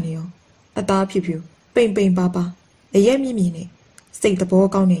ရားထိုင်နေရောအသားဖြူဖြူပိန်ပိန်ပါပါအရက်မြင့်မြင့်နဲ့စိတ်သဘော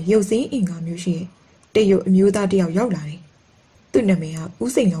ကောင်းတဲ့ရုပ်စင်းအင်္ဂါမျိုးရှိရဲ့တရုတ်အမျိုးသားတယောက်ရောက်လာတယ်သူ့နာမည်က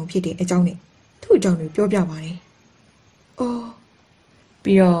ဦးစိန်လောင်းဖြစ်တဲ့အကြောင်းနဲ့သူ့အကြောင်းတွေပြောပြပါတယ်အော်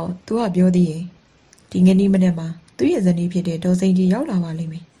ပြီးတော့သူကပြောသေးရင်ဒီငနေ့မနေ့မှာသူ့ရဲ့ဇနီးဖြစ်တဲ့ဒေါ်စိန်ကြီးရောက်လာပါလိ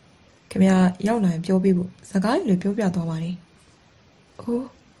မ့်မယ်ခင်ဗျာရောက်လာရင်ပြောပေးဖို့စကားတွေပြောပြသွားပါတယ်။အိုး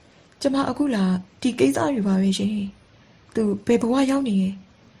ကျမအခုလာဒီကိစ္စတွေပါပဲရှင်။သူဘယ်ဘဝရောက်နေရဲ့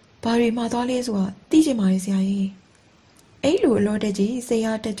။ဘာတွေမှသွားလဲဆိုတာသိချင်ပါရဲ့ဆရာကြီး။အဲ့လိုအလောတက်ကြီးဆေးရ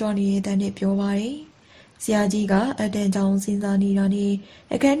တက်ကြွနေတဲ့တန်းနဲ့ပြောပါတယ်။ဆရာကြီးကအတန်ကြောင်စဉ်းစားနေတာနဲ့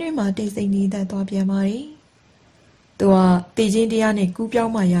အခန်းထဲမှာတိတ်ဆိတ်နေတဲ့သွားပြန်ပါတယ်။သူကတည်ခြင်းတရားနဲ့ကူးပြော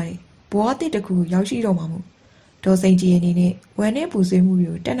င်းမှရတယ်။ဘဝတစ်တစ်ခုရောက်ရှိတော့မှာမို့ဒေါ်စိန်ကြီးအနေနဲ့ဝမ်းနဲ့ပူဆွေးမှုတွေ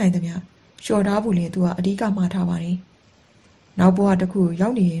ကိုတက်နိုင်သမျှလျှော်ထားဖို့လေသူကအဓိကမှားထားပါတယ်။နောက်ဘဝတစ်ခုရော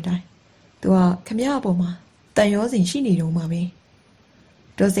က်နေတဲ့အတိုင်းသူကခမရအပေါ်မှာတန်ရောစဉ်ရှိနေတော့မှာပဲ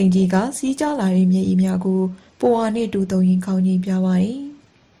။ဒေါ်စိန်ကြီးကစီးကြလာတဲ့မျက်ရည်များကိုပေါ်ဝါနဲ့တူတုံရင်ခေါင်းကြီးပြပါတယ်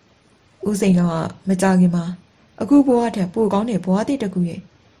။ဦးစိန်လောင်းကမကြခင်မှာအခုဘဝထက်ပိုကောင်းတဲ့ဘဝတစ်တစ်ခုရဲ့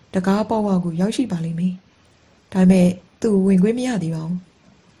တကားပေါ့ဝါကိုရောက်ရှိပါလိမ့်မယ်။ဒါပေမဲ့သူ့ဝင်ခွင့်မရသေးပါဘူး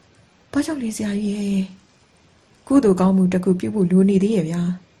။ဘာကြောင့်လဲဆရာကြီးရဲ့ကုသိုလ်ကောင်းမှုတစ်ခုပြုဖို့လိုနေသေးရဲ့ဗျာ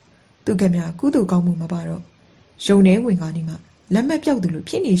သူကမြကုသိုလ်ကောင်းမှုမပါတော့ရုံနေဝင်ကနေမှလက်မပြောက်သူလို့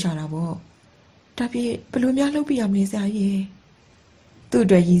ဖြစ်နေရှာတာပေါ့ဒါပြည့်ဘလို့များလှုပ်ပြရမလဲဆရာကြီးသူ့အ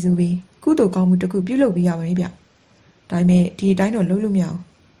တွက်ရည်စူးပြီးကုသိုလ်ကောင်းမှုတစ်ခုပြုလုပ်ပေးရပါမယ်ဗျ ဒါပေမဲ့ဒီအတိုင်းတော့လုပ်လို့မရဘူး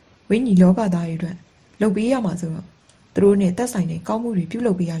ဝိညာဉ်လောကသားတွေအတွက်လုပ်ပေးရမှာဆိုတော့သူတို့နဲ့သက်ဆိုင်တဲ့ကောင်းမှုတွေပြု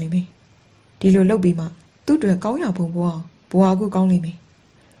လုပ်ပေးရလိမ့်မယ်ဒီလိုလုပ်ပြီးမှသူ့အတွက်ကောင်းရပုံပေါ်အောင်ဘဝကိုကောင်းလိမ့်မယ်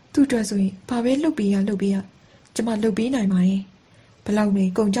သူ့အတွက်ဆိုရင်ဘာပဲလုပ်ပေးရကျမလုပ်ပေးနိုင်ပါတယ်ဘလောက်ပဲ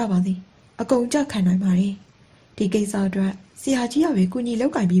ကုန်ကြပါစေအကုန်ကြခံနိုင်ပါတယ်ဒီကိစ္စအတွက်ဆရာကြီးကပဲကူညီလု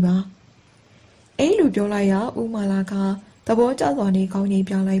ပ်ကင်ပြီးပါအဲ့လိုပြောလိုက်ရဦးမာလာကသဘောကျစွာနဲ့ခေါင်းငိမ်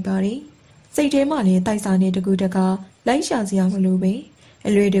ပြလိုက်ပါတယ်စိတ်ထဲမှာလည်းတိုက်စာနဲ့တကူတကလိုက်ရှာစရာမလိုပဲ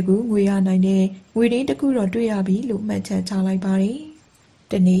အလွယ်တကူငွေရနိုင်တဲ့ငွေရင်းတကူတော့တွေ့ရပြီလို့မှတ်ချက်ချလိုက်ပါတယ်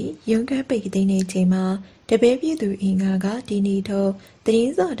တနေ့ရုံးခန်းပိတ်ကသိန်းနေချိန်မှာတပည့်ပြည့်သူအင်္ဂါကဒီနေ့တော့သတ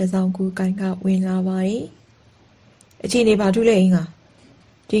င်းစာတစ်စောင်ကိုကိုင်ကဝင်လာပါတယ်အချိန်နေပါထူးလေအင်္ဂါ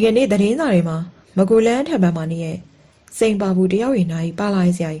ဒီကနေ့သတင်းစာတွေမှာမကူလန်းထပ်ပံမှာနေရဲ့စိန်ပါဘူးတယောက်ရင်နိုင်ပါလာ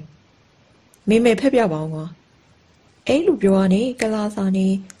စရာကြီးမင်းမေဖက်ပြပါအောင်ကွာအဲ့လိုပြောရနေကလာစာနေ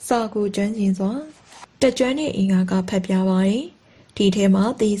စာကိုကျွမ်းကျင်စွာတက်ကျွမ်းတဲ့အင်္ဂါကဖက်ပြပါတယ်ဒီထဲမှာ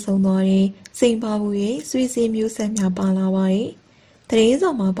သေဆုံးသွားတဲ့စိန်ပါဘူးရဲ့ဆွေစင်းမျိုးဆက်များပါလာပါတယ်သတင်းစာ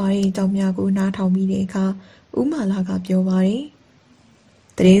မှာပါတဲ့အကြောင်းများကိုနားထောင်ပြီးတဲ့အခါဦးမာလာကပြောပါတယ်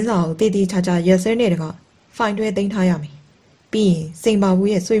သတင်းစာကိုတည်တည်ချာချာရက်စဲနေတဲ့ကဖိုင်တွဲသိမ်းထားရမယ်ပြီးရင်စိန်ပါဘူး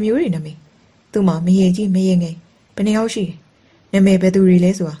ရဲ့ဆွေမျိုးတွေနာမည်သူ့မှာမရေကြီးမရေငယ်ဘယ်နှယောက်ရှိတယ်နာမည်ဘယ်သူတွေ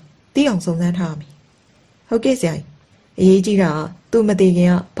လဲဆိုတာသိအောင်စုံစမ်းထားရမယ်ဟုတ်ကဲ့ဆရာကြီးအရေးကြီးတာကသူ့မသိခင်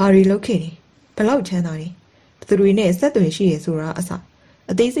ကဘာတွေလုပ်ခဲ့တယ်ဘယ်လောက်ချမ်းသာတယ်ဘသူတွေနဲ့ဆက်သွယ်ရှိရဆိုတာ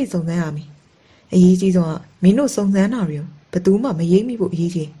အသေးစိတ်စုံစမ်းရမယ်အရေးကြီးဆုံးကမင်းတို့စုံစမ်းတာတွေကိုဘသူမှမရိပ်မိဖို့အ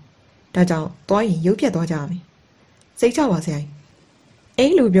ရေးကြီးဒါကြောင့်တွားရင်ရုပ်ပြတ်သွားကြရမယ်စိတ်ချပါဆရာကြီး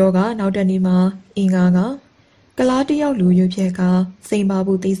အဲ့လူပြောကနောက်တနေ့မှာအင်္ဂါကကလားတယောက်လူရွဖြက်ကစိန်ပါ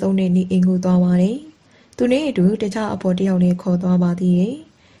ဘူးသိဆုံးတဲ့နေအိမ်ကိုသွားပါတယ်သူနဲ့အတူတခြားအဖော်တယောက်နဲ့ခေါ်သွားပါသေးတယ်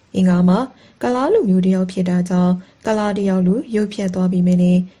အင်္ဂါမှာကလားလူမျိုးတယောက်ဖြစ်တာကြောင့်ကလားတယောက်လူရုပ်ဖြတ်သွားပြီးမင်း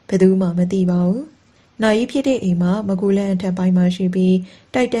နဲ့ဘယ်သူမှမသိပါဘူးနိုင်ရီဖြစ်တဲ့အိမ်မှာမကူလန်းအထက်ပိုင်းမှာရှိပြီး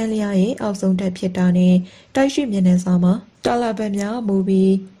တိုက်တန်းလျားရဲ့အောက်ဆုံးတက်ဖြစ်တာနဲ့တိုက်ရှိမျက်နှာစာမှာတာလာဘက်များမူ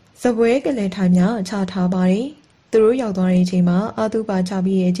ပြီးစပွဲကလေးထိုင်များချထားပါတယ်သူတို့ရောက်သွားတဲ့အချိန်မှာအာသူပါချ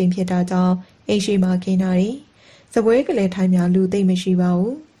ပြီးတဲ့အချိန်ဖြစ်တာကြောင့်အိမ်ရှိမှာခင်းထားတယ်စပွဲကလေးထိုင်များလူသိမ့်မရှိပါ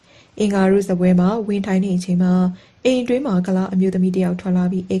ဘူးအင်္ဂါရုစပွဲမှာဝင်ထိုင်နေတဲ့အချိန်မှာအိမ်တွင်းမှာကလာအမျိုးသမီးတယောက်ထွက်လာ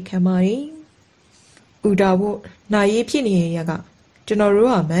ပြီးအိတ်ခံပါတယ်ဦးတာဘို့နိုင်ရီဖြစ်နေရကကျွန်တော်တို့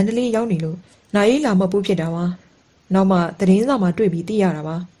ကမန္တလေးရောက်နေလို့နိုင်ရီလာမပူးဖြစ်တာပါနောက်မှသတင်းစာမှာတွေ့ပြီးသိရတာ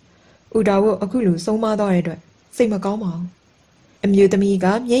ပါဦးတာဘို့အခုလိုဆုံးမသွားတဲ့အတွက်စိတ်မကောင်းပါဘူးအမျိုးသမီးက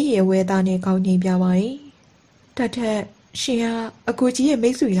မျက်ရည်ဝဲသားနဲ့ခေါင်းငိမ်ပြပါတယ်တထက်ရှင်ကအကူကြီးရဲ့မိ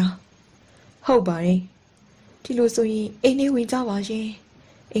တ်ဆွေလားဟုတ်ပါတယ်ဒီလိုဆိုရင်အိမ်ထဲဝင်ကြပါရှင်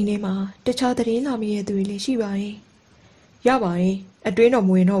အိမ်ထဲမှာတခြားသတင်းလာမိတဲ့သူတွေလည်းရှိပါတယ်ရပါတယ်အတွင်းတော့မ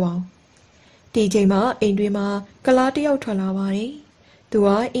ဝင်တော့ပါဘူးဒီချိန်မှာအိမ်တွင်းမှာကလားတယောက်ထွက်လာပါတယ်သူက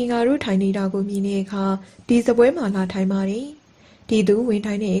အင်္ဂါတို့ထိုင်နေတာကိုမြင်တဲ့အခါဒီစပွဲမှာလာထိုင်ပါတယ်ဒီသူဝင်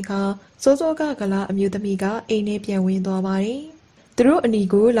ထိုင်တဲ့အခါစောစောကကလားအမျိုးသမီးကအိမ်ထဲပြန်ဝင်သွားပါတယ်သူတို့အနီ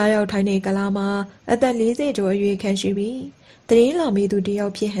ကိုလာရောက်ထိုင်တဲ့ကလားမှာအသက်40ကျော်အရွယ်ခန့်ရှိပြီးသတင်းလာမေးသူတယော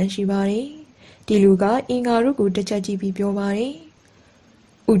က်ဖြစ်ဟန်ရှိပါတယ်ဒီလူကအင်္ဂါတို့ကိုတစ်ချက်ကြည့်ပြီးပြောပါတယ်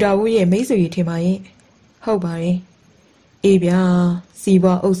ဦးတာဝုရဲ့မိတ်ဆွေထင်ပါရဲ့ဟုတ်ပါတယ်အေးဗျာစီး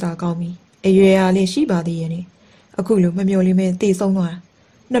ပွားဥစ္စာကောင်းပြီအရွယ်အားလေးရှိပါသေးရဲ့နဲ့အခုလိုမမျော်လင့်မဲ့တည်ဆုံးသွားတာ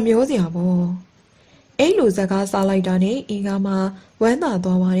နှမျောစရာပေါ့အဲ့လိုစကားစားလိုက်တာနဲ့အင်္ဂါမှာဝမ်းသာ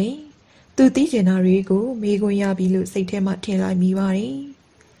သွားပါတယ်သူသိကျင်တာတွေကိုမေးခွန်းရပြီလို့စိတ်ထဲမှာထင်လိုက်မိပါတယ်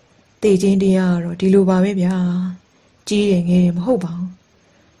တည်ချင်းတရားကတော့ဒီလိုပါပဲဗျာကြီးတယ်ငယ်တယ်မဟုတ်ပါဘူး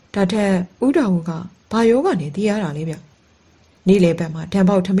ဒါထက်ဦးတော်ကဘာယောကနေသိရတာလဲဗျနေ့လေဘက်မှာဓာန်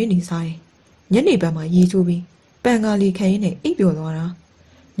ပေါက်ထမင်းနေစားတယ်ညနေဘက်မှာရေချိုးပြီးပန်ကာလီခရင်နဲ့အိပ်ပျော်သွားတာ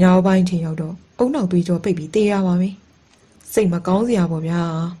ညောင်ပိုင်းချိန်ရောက်တော့အုံနောက်သွေးကြောပိတ်ပြီးတေးရပါမယ်စိတ်မကောင်းစရာပေါ့ဗျာ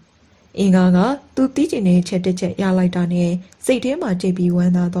အင်္ဂါကသူတီးကျင်တဲ့ချက်တစ်ချက်ရလိုက်တာနဲ့စိတ်ထဲမှာကြိတ်ပြီးဝ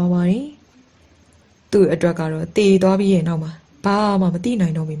မ်းသာသွားပါတယ်သူ့အတွက်ကတော့တေးသွားပြီးရဲ့နောက်မှာဘာမှမသိနို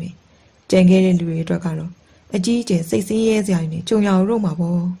င်တော့မိမယ်ကြံခဲ့တဲ့လူတွေအတွက်ကတော့အကြီးအကျယ်စိတ်ဆင်းရဲစရာတွေနဲ့ကြုံရတော့မှာ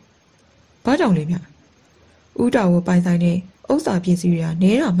ပေါ့ဘာကြောင့်လဲဗျဦးတာဝပိုင်ဆိုင်တဲ့ဥစ္စာပစ္စည်းတွေက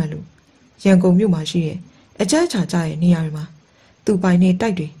နဲတာမှတ်လို့ရန်ကုန်မြို့မှာရှိတဲ့အကြမ်းချာကြရဲ့နေရာတွေမှာသူပိုင်တဲ့တို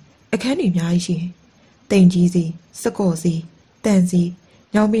က်တွေအခန်းတွေအများကြီးရှိတယ်တိမ်ကြီးစီစကော့စီတန်စီ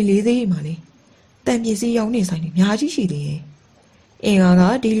ညောင်ပင်လေးစီးမှာလေတန်ပစ္စည်းရောင်းနေဆိုင်တွေအများကြီးရှိသေးတယ်အင်္ဂါက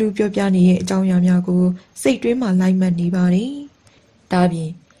ဒီလူပြောပြနေတဲ့အကြောင်းအရာများကိုစိတ်တွင်းမှာလိုက်မှတ်နေပါတယ်ဒါပြင်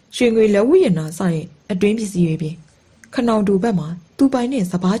ရွှေငွေလက်ဝတ်ရနာစတဲ့အတွင်းပစ္စည်းတွေပြင်ခနောင်တူဘက်မှာသူပိုင်နဲ့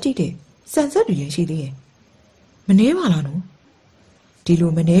စပားကြည့်တဲ့ဆန်ဆက်တွေလည်းရှိသေးတယ်မနှဲပါလားနော်ဒီ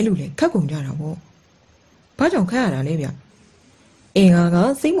လိုမနှဲလို့လေခက်ကုန်ကြတာပေါ့ဘာကြောင့်ခက်ရတာလဲဗျအင်္ဂါက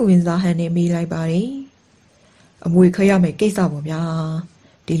စိတ်မဝင်စားဟန်နဲ့မေးလိုက်ပါတယ်အမွေခရရမယ့်ကိစ္စပေါ့ဗျာ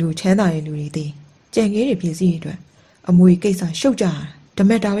ဒီလိုချမ်းသာတဲ့လူတွေသိကြံငယ်တဲ့ပစ္စည်းတွေအတွက် အမွေကိစ္စရှုပ်ကြဓ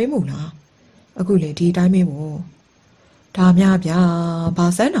မက်တာပဲမို့လားအခုလေဒီတိုင်းပဲပေါ့ဒါများဗျာဘာ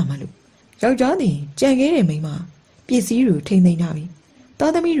စမ်းတာမလို့ယောက်ျားသည်ကြံခဲ့တဲ့မိန်းမပစ္စည်းတွေထိမ့်သိမ့်ထားပြီး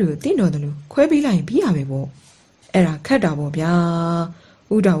သားသမီးတွေကိုတင့်တော်တယ်လို့ခွဲပေးလိုက်ရင်ပြီးရပဲပေါ့အဲ့ဒါခက်တာပေါ့ဗျာ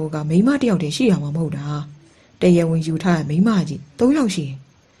ဥတော်ကမိန်းမတယောက်တည်းရှိရမှာမဟုတ်တာတရားဝင်ယူထားတဲ့မိန်းမကြီး၃ယောက်ရှိတယ်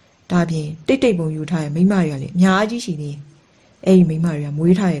ဒါပြင်တိတ်တိတ်ပုံယူထားတဲ့မိန်းမတွေကလည်းအများကြီးရှိသေးတယ်အဲ့ဒီမိန်းမတွေက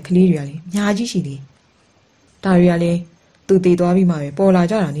မွေးထားတဲ့ကလေးတွေကလည်းအများကြီးရှိသေးတယ်ဒါတွေကလည်းသူတည်သွားပြီးမှပဲပေါ်လာ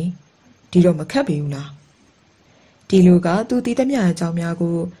ကြတာနိဒီတော့မခက်ပေဘူးလားဒီလူကသူတည်သမျှအကြောင်းများ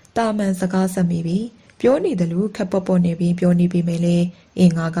ကိုတာမန်စကားဆက်မိပြီးပြောနေတယ်လို့ခက်ပေါ်ပေါ်နေပြီးပြောနေပြီမယ်လေအ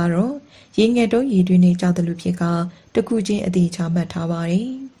င်္ဂါကတော့ရေငယ်တုံးရည်တွင်နေကြတယ်လို့ဖြစ်ကတခုချင်းအတိချမှတ်ထားပါတယ်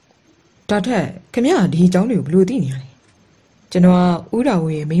ဒါထက်ခမရဒီအကြောင်းတွေကိုဘလို့သိနေရလဲကျွန်တော်ကဥတော်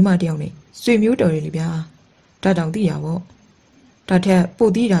ဝေရဲ့မိန်းမတယောက်နဲ့ဆွေမျိုးတော်ရည်လေဗျာဒါတောင်သိရပါ့ဒါထက်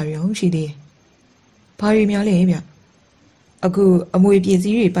ပို့သိတာတွေအောင်ရှိသေးတယ်ဘာတွေများလဲဗျအခုအမွေပစ္စ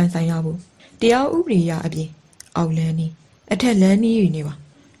ည်းတွေပိုင်ဆိုင်ရဖို့တရားဥပဒေရအပြင်အောက်လန်းနီးအထက်လန်းနီးတွေနေပါ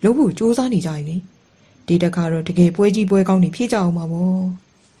လုံးဖို့စူးစမ်းနေကြပြီလေဒီတခါတော့တကယ်ပွဲကြီးပွဲကောင်းနေဖြစ်ကြအောင်ပါဗော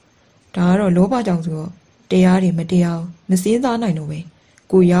ဒါကတော့လောဘကြောင့်ဆိုတော့တရားတွေမတရားမစင်းစားနိုင်တော့ပဲ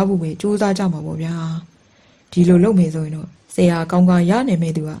ကိုရဖို့ပဲစူးစမ်းကြမှာပေါ့ဗျာဒီလိုလုပ်မယ်ဆိုရင်တော့ဆရာကောင်းကောင်းရနိုင်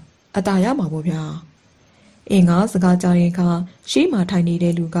မဲ့သူကအတာရမှာပေါ့ဗျာအင်းငါစကားကြားရင်ခါရှေ့မှာထိုင်နေ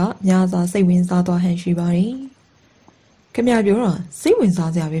တဲ့လူကများစွာစိတ်ဝင်စားသွားဟန်ရှိပါတယ်ခင်ဗျာပြောတာစိတ်ဝင်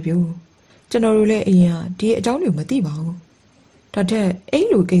စားစရာပဲပြောကျွန်တော်တို့လည်းအရင်ကဒီအကြောင်းတွေမသိပါဘူးဒါထက်အဲ့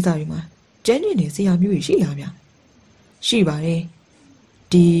လိုကိစ္စတွေမှာကျန်းကျင်နေဆရာမျိုးရှိလားဗျရှိပါတယ်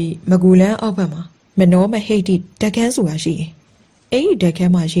ဒီမကူလန်းအောက်ဘက်မှာမနောမဟိတ်တိတက်ခန်းဆိုတာရှိတယ်အဲ့ဒီတက်ခ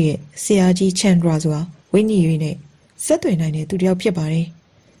န်းမှာရှိတဲ့ဆရာကြီးချန်ဒရာဆိုတာဝိညာဉ်ရေးနဲ့ဆက်သွယ်နိုင်တဲ့သူတစ်ယောက်ဖြစ်ပါတယ်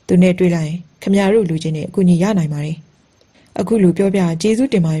သူနဲ့တွေ့လိုက်ရင်ခင်ဗျားတို့လူချင်းနဲ့အကူအညီရနိုင်ပါတယ်အခုလူပြောပြကျေး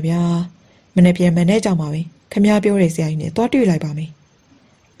ဇူးတင်ပါတယ်ဗျာမနေ့ပြန်မနေ့ကြောင်ပါပဲခင်ဗျားပြောတဲ့ဆရာကြီးနဲ့သွားတွေ့လိုက်ပါမယ်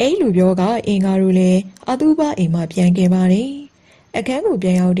အဲ့လူပြောကအင်္ဂါတို့လည်းအတူပါအိမ်မှာပြန်ခဲ့ပါတယ်အခန်းကိုပြ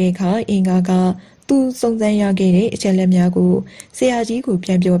န်ရောက်တဲ့အခါအင်္ဂါကသူစုံစမ်းရခဲ့တဲ့အချက်လက်များကိုဆရာကြီးကိုပြ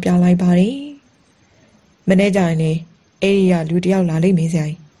န်ပြောပြလိုက်ပါတယ်မနေ့ကျရင်လေအဲ့ဒီကလူတယောက်လာလိမ့်မယ်ဆရာ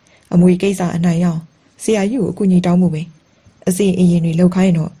ကြီးအမွေကိစ္စအနိုင်ရအောင်ဆရာကြီးကိုအကူအညီတောင်းမှုပဲအစီအရင်တွေလောက်ခို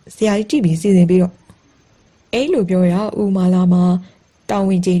င်းတော့ဆရာကြီးကြည့်ပြီးစီစဉ်ပြီးတော့အဲ့လိုပြောရဦးမာလာမှာတောင်း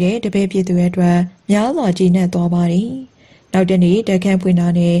ဝင်ကြည့်တဲ့တပည့်ဖြစ်သူရဲ့အတွက်များစွာကြည်နက်သွားပါတယ်နောက်တနေ့တက်ခန်းဖွင့်တာ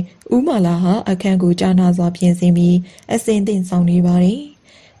နဲ့ဦးမာလာဟာအခန်းကိုကြားနာစွာပြင်ဆင်ပြီးအစင်သင့်ဆောင်နေပါတယ်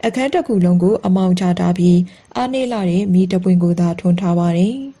အခန်းတစ်ခုလုံးကိုအမောင်ချထားပြီးအားနေလာတဲ့မိတပွင့်ကိုသာထွန်းထားပါတ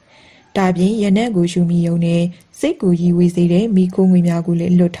ယ်ဒါပြင်ရနက်ကိုရှူမီယုံနဲ့စိတ်ကိုရည်ဝေစေတဲ့မိခိုးငွေများကိုလ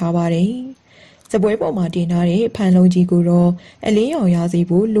ည်းလွတ်ထားပါတယ်စပွဲပေါ်မှာတင်ထားတဲ့ဖန်လုံးကြီးကိုတော့အလင်းရောင်ရစီ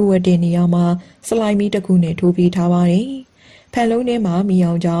ဖို့လိုအပ်တဲ့နေရာမှာစလိုက်မီတစ်ခုနဲ့ထိုးပေးထားပါတယ်ဖန်လုံးထဲမှာမီ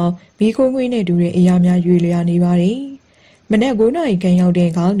အောင်ကြောင်မိခိုးငွေနဲ့တူတဲ့အရာများရွေလျာနေပါတယ်မနေ့9နာရီခန့်ရောက်တဲ့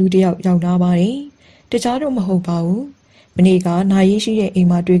အခါလူတစ်ယောက်ရောက်လာပါတယ်တခြားတော့မဟုတ်ပါဘူးမနေ့ကနိုင်ရရှိတဲ့အိမ်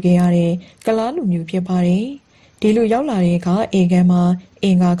မှာတွေ့ခဲ့ရတဲ့ကလားလူမျိုးဖြစ်ပါတယ်ဒီလိုရောက်လာတဲ့အခါအိမ်ကမှာအ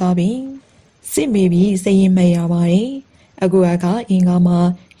င်္ဂါကပင်စစ်မေးပြီးစရင်မဲ့ရပါတယ်အခုကအင်္ဂါမှာ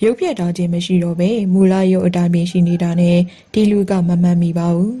ရုပ်ပြတ်တာခြင်းမရှိတော့ပဲမူလရုပ်အတိုင်းပင်ရှိနေတာနဲ့ဒီလူကမမှန်မိပါ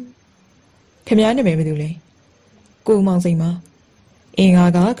ဘူးခင်ဗျားနာမည်ဘယ်သူလဲကိုမောင်စိန်ပါအင်္ဂါ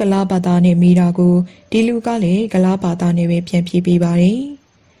ကကလားဘာသာနဲ့မိတာကိုဒီလူကလည်းကလားဘာသာနဲ့ပဲပြန်ပြေးပေးပါတယ်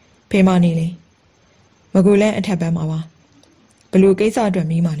ဖေမနေလေမကူလဲအထက်ပန်းမှာပါဘလို့ကိစ္စအတွက်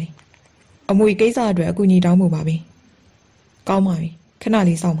မိမှလဲအမွေကိစ္စအတွက်အကူအညီတောင်းမှုပါပဲကောင်းပါပြီခဏ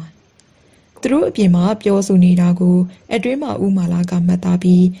လေးစောင့်ပါသူတို့အပြင်မှာပြောဆိုနေတာကိုအတွင်းမှာဦးမာလာကမှတ်သား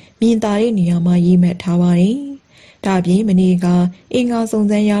ပြီးမြင်သာတဲ့နေရာမှာရေးမှတ်ထားပါတယ်ဒါပြင်မနေ့ကအင်္ဂါစုံ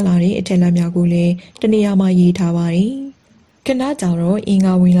စမ်းရလာတဲ့အထက်လက်များကိုလည်းတနေရာမှာရေးထားပါတယ်ခဏကြာတော့အင်္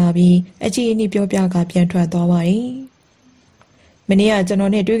ဂါဝင်လာပြီးအခြေအနေပြောပြကပြန်ထွက်သွားပါတယ်မနေ့ကကျွန်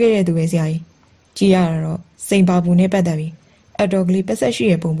တော်နဲ့တွေ့ခဲ့တဲ့သူပဲဆရာကြီးကြည့်ရတော့စိန်ပါဘူးနဲ့ပတ်သက်ပြီးအတော်ကလေးပတ်သက်ရှိ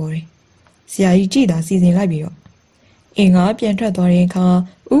ရပုံပေါ်တယ်ဆရာကြီးကြည့်တာစီစဉ်လိုက်ပြီးတော့အင်္ဂါပြန်ထွက်သွားတဲ့အခါ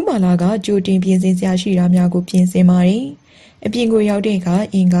ဦးမာလာကကြိုတင်ပြင်ဆင်စရာရှိတာများကိုပြင်ဆင်ပါတယ်အပြင်ကိုရောက်တဲ့အခါ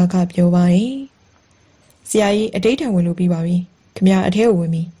အင်္ဂါကပြောပါတယ်ဆရာကြီးအတိတ်ထံဝင်လို့ပြီးပါပြီခင်ဗျာအထဲကိုဝ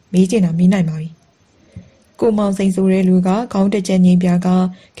င်ပြီးမေးချင်တာမေးနိုင်ပါပြီကိုမောင်စိန်ဆိုတဲ့လူကခေါင်းတစ်ချက်ငိမ့်ပြက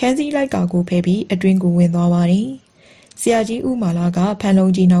ခန်းစည်းလိုက်ကာကိုဖဲပြီးအတွင်းကိုဝင်သွားပါတယ်ဆရာကြီးဦးမာလာကဖန်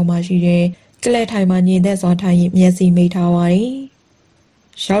လုံးကြီးနောက်မှာရှိတဲ့ကလက်ထိုင်မှာညင်သက်စွာထိုင်ရင်မျက်စိမိတ်ထားပါတယ်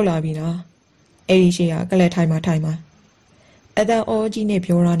ရောက်လာပြီလားအဲ့ဒီရှိကကလက်ထိုင်မှာထိုင်ပါအတန်အောကြီးနဲ့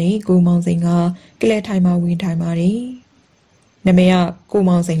ပြောတာနဲ့ကိုမောင်စိန်ကကလက်ထိုင်မှာဝင်ထိုင်ပါတယ်နမေကကို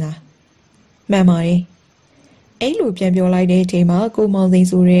မောင်စိန်လားမှန်ပါတယ်အဲ့လိုပြန်ပြောလိုက်တဲ့အချိန်မှာကိုမောင်စိန်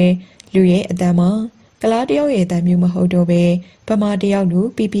ဆိုတဲ့လူရဲ့အတန်မှာကလားတယောက်ရဲ့အတန်မျိုးမဟုတ်တော့ပဲဗမာတယောက်လို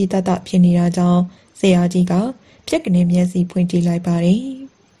ပြပြတတ်တဖြစ်နေတာကြောင့်ဆရာကြီးကဖြ ပြက်ကနေမျက်စိဖွင့်ကြည့်လိုက်ပါတယ်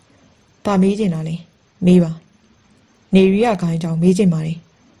။ပါမေးချင်တာလေမေးပါနေရီယာခိုင်းကြောင့်မေးချင်ပါတယ်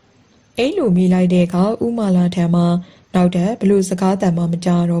အဲ့လိုမေးလိုက်တဲ့အခါဥမာလာထံမှာနောက်ထပ်ဘလို့စကားတန်မှမ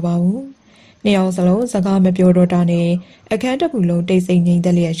ကြားတော့ပါဘူး။နှစ်ယောက်စလုံးစကားမပြောတော့တာနဲ့အခန်းတစ်ခုလုံးတိတ်ဆိတ်ငြိမ်သ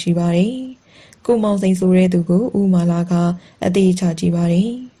က်လျက်ရှိပါတယ်။ကိုမောင်စိန်ဆိုတဲ့သူကိုဥမာလာကအသေးချကြည့်ပါတယ်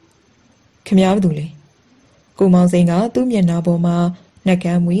။ခင်ဗျားဘာလို့လဲ။ကိုမောင်စိန်ကသူ့မျက်နှာပေါ်မှာနှက်က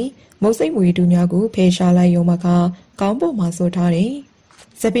မ်းမွေမုတ်စိတ်မွေတူများကိုဖယ်ရှားလိုက်ရုံမှခေါင်းပေါ်မှာဆိုထားတယ်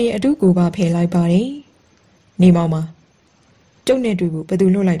။စပင်အတုကိုပါဖယ်လိုက်ပါတယ်။နေမောင်မှာကျုပ်နဲ့တွေ့ဖို့ဘယ်သူ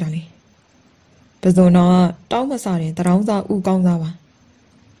လွတ်လိုက်တာလဲပဇွန်တော်ကတောင်းမစားတဲ့တရောင်းစားဥကောင်းစားပါ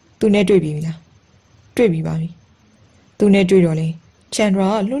သူနဲ့တွေ့ပြီလားတွေ့ပြီပါပြီသူနဲ့တွေ့တော့လေချန်ဒရာ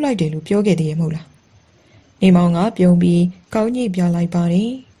ကလွတ်လိုက်တယ်လို့ပြောခဲ့သေးရဲ့မဟုတ်လားနေမောင်ကပြုံးပြီးကောင်းညိပြလိုက်ပါတ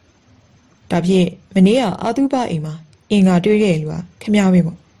ယ်ဒါဖြင့်မနေ့ကအာသုဘအိမ်မှာအင်္ဂါတွေ့ခဲ့လူကခမရပဲ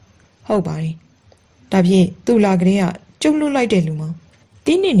ပေါ့ဟုတ်ပါတယ်ဒါဖြင့်သူလာကလေးကကျုပ်လွတ်လိုက်တဲ့လူမောင်တ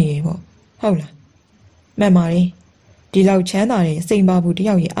င်းနေနေရေပေါ့ဟုတ်လားမှန်ပါတယ်ဒီလောက်ချမ်းသာတဲ့စိန်ပါဘူးတ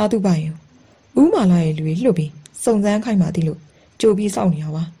ယောက်ရဲ့အာသုဘရင်ဥမာလာရဲ့လူတွေလှုပ်ပြီးစုံစမ်းခိုင်းပါသည်လို့ကြိုပြီးစောင့်နေရ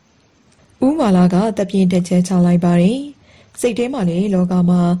ပါဥမာလာကတပြင်းတက်ချဲချလိုက်ပါတယ်စိတ်ထဲမှာလေလောက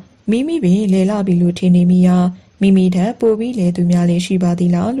မှာမိမိပင်လဲလာပြီလို့ထင်နေမိရာမိမိထက်ပိုပြီးလေသူများလေးရှိပါသ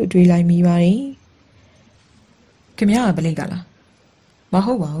ည်လားလို့တွေးလိုက်မိပါတယ်ခင်ဗျားကပလိတ်ကလားမ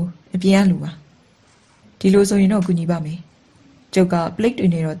ဟုတ်ပါဘူးအပြင်ကလူပါဒီလိုဆိုရင်တော့ကူညီပါမယ်ကျုပ်ကပလိတ်တွေ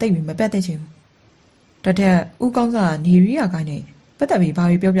နဲ့တော့တိတ်ပြီးမပတ်သက်ချင်ဘူးတထက်ဥကောင်းစားနေရီယာကိုင်းနဲ့ပတ်သက်ပြီးဘာ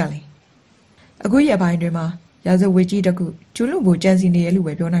တွေပြောပြလဲအခုရက်ပိုင်းတွင်မှာရာဇဝတ်ကြီးတခုကျူးလွန်ဖို့ကြံစီနေရလို့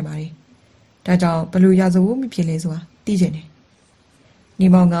ပဲပြောနိုင်ပါတယ်ဒါကြောင့်ဘလို့ရာဇဝတ်မဖြစ်လဲဆိုတာသိချင်တယ်နေ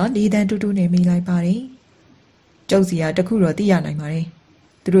မောင်ကလေးတန်းတူတူနဲ့မိလိုက်ပါတယ်ကျုပ်စီကတခုတော့သိရနိုင်ပါတယ်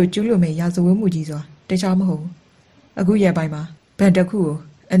သူတို့ကျူးလွန်မဲ့ရာဇဝတ်မှုကြီးဆိုတာတခြားမဟုတ်ဘူးအခုရက်ပိုင်းမှာဗန်တခုကို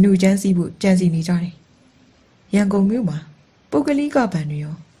အနုကျန်းစီဖို့ကြံစီနေကြတယ်ရန်ကုန်မြို့မှာပုဂ္ဂလိကဗန်တွေ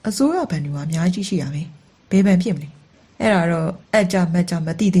ရောအစိုးရဗန်တွေကအများကြီးရှိရပဲဘယ်ဗန်ဖြစ်မလဲအဲ့ဒါတော့အကြမကြမ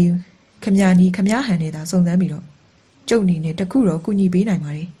သိသေးဘူးခမညာနီခမညာဟန်နေတာစုံစမ်းပြီးတော့ကျုပ်နေနဲ့တခုတော့ကူညီပေးနိုင်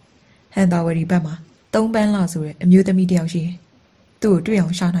ပါတယ်ဟန်တာဝရီဘက်မှာ3ပန်းလာဆိုတဲ့အမျိုးသမီးတယောက်ရှိတယ်သူ့ကိုတွေ့အော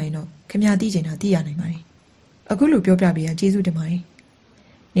င်ရှာနိုင်တော့ခမညာသိချင်တာသိရနိုင်ပါတယ်အခုလိုပြောပြပေးရကျေးဇူးတင်ပါတယ်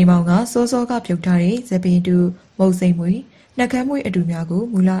နေမောင်ကစောစောကပြုတ်ထားတဲ့ဇပင်တူမုတ်စိမ်မွေနှက်ကမ်းမွေအတူများကို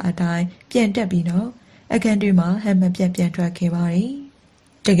မူလအတိုင်းပြန်တက်ပြီးတော့အခန်းတွင်မှာဟန်မပြတ်ပြန်ထွက်ခဲ့ပါတယ်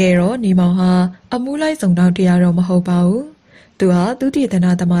တကယ်တော့နေမောင်ဟာအမှုလိုက်စုံတော့တရားတော့မဟုတ်ပါဘူးသူဟာသူတည်သ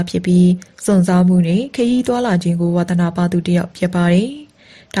နာသမားဖြစ်ပြီးစွန့်စားမှုနဲ့ခရီးသွားလာခြင်းကိုဝါသနာပါသူတယောက်ဖြစ်ပါတယ်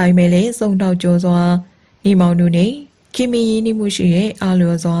ဒါပေမဲ့လည်းစုံတော့ကြောစွာနေမောင်တို့နဲ့ခင်မင်းရင်းနှီးမှုရှိတဲ့အာ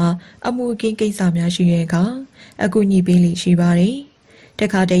လောစွာအမှုအခင်းကိစ္စများရှိတဲ့အခါအကူညီပေးလိရှိပါတယ်တ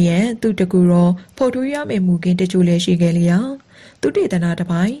ခါတည်းရန်သူတကူတော့ဖော်ထွေးရမယ့်မူကင်းတချို့လည်းရှိခဲ့လျောက်သူတည်သနာတစ်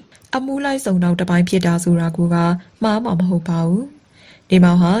ပိုင်းအမှုလိုက်စုံတော့တစ်ပိုင်းဖြစ်တာဆိုတာကမှားမှာမဟုတ်ပါဘူးဒီ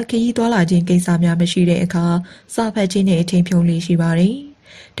မောင်ဟာခရီးသွားလာခြင်းကိစ္စများမရှိတဲ့အခါစာဖတ်ခြင်းနဲ့အထင်ဖြုံးလေးရှိပါတယ်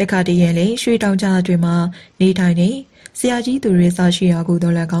တခါတည်းရန်လည်းရွှေတောင်ကြားအတွင်းမှာနေထိုင်နေဆရာကြီးသူတွေစာရှိရာကို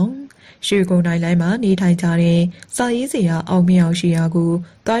တော့လည်းကောင်းရွှေကုန်တိုင်းလိုင်းမှာနေထိုင်ကြတဲ့စာရေးဆရာအောင်မြောင်ရှိရာကို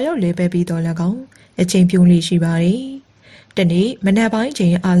တာရောက်လဲပဲပြီးတော့လည်းကောင်းအချိန်ဖြုံးလေးရှိပါတယ်တနေ့မနက်ပိုင်းချိ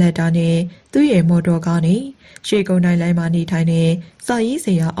န်အားလက်တာနဲ့သူ့ရဲ့မော်တော်ကားနဲ့ရွှေကုန်တိုင်းလိုင်းမှာနေထိုင်တဲ့စာရေးဆ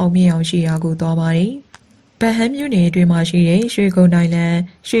ရာအောင်မြောင်ရှိရာကိုသွားပါတယ်ဗဟန်းမြို့နယ်အတွင်းမှာရှိတဲ့ရွှေကုန်တိုင်းလန်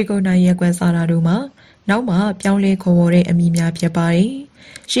ရွှေကုန်တိုင်းရက်ကွက်စားတာတို့မှာနောက်မှပြောင်းလဲခေါ်ဝေါ်တဲ့အမည်များဖြစ်ပါတယ်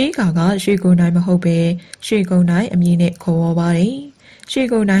။ရှေးကာကရွှေကုန်တိုင်းမဟုတ်ပဲရွှေကုန်တိုင်းအမည်နဲ့ခေါ်ဝေါ်ပါတယ်။ရွှေ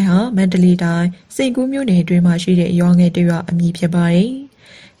ကုန်တိုင်းဟာမန္တလေးတိုင်းစိန်ကူးမြို့နယ်အတွင်းမှာရှိတဲ့ရွာငယ်တရွာအမည်ဖြစ်ပါတယ်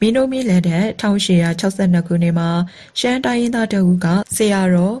။မင်းတို့မင်းလက်ထက်1862ခုနှစ်မှာရှမ်းတိုင်းရင်းသားတအုပ်ကဆရာ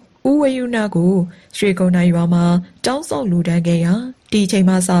တော်ဦးဝေယူနာကိုရွှေကုန်တိုင်းရွာမှာတောင်းဆောက်လူတန်းခဲ့ရာဒီချိန်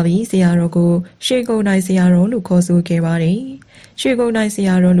မှစပြီးဆရာတော်ကိုရွှေကုန်တိုင်းဆရာတော်လို့ခေါ်ဆိုခဲ့ပါတယ်။ရွှေကုန်တိုင်းဆ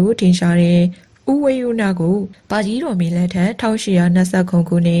ရာတော်လို့ထင်ရှားတဲ့ဦးဝေယူနာကိုပါကြီးတော်မင်းလက်ထက်1829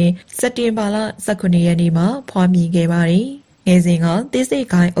ခုနှစ်စက်တင်ဘာလ19ရက်နေ့မှာဖွားမြင်ခဲ့ပါတယ်။ငယ်စဉ်ကတိစိတ်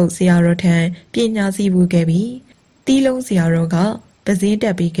ကိုင်းအုပ်ဆရာတော်ထံပညာစီးပူးခဲ့ပြီးတီးလုံးဆရာတော်ကပဇင်းတ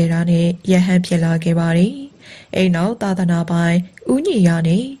က်ပြီးခဲ့တာနဲ့ရဟန်းဖြစ်လာခဲ့ပါတယ်။အိမ်နောက်သာသနာပိုင်ဦးညီရ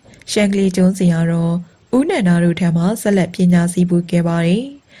နဲ့ရှန်ကလေးကျွန်းဆရာတော်ဦးနန္ဒာတို့ထံမှဆက်လက်ပညာစီးပူးခဲ့ပါတယ်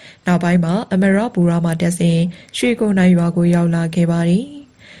။နောက်ပိုင်းမှာအမရပူရမှာတက်စဉ်ရွှေကုန်တိုင်းရွာကိုရောက်လာခဲ့ပါတယ်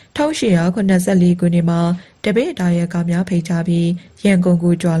။1884ခုနှစ်မှာတပည့်တာရကများဖိတ်ကြားပြီးရန်ကုန်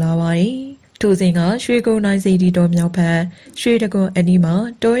ကိုကြွလာပါတယ်။ထိုစဉ်ကရွှေကုန်တိုင်းစီတီတော်မြောက်ဘက်ရွှေတကွန်အနီးမှာ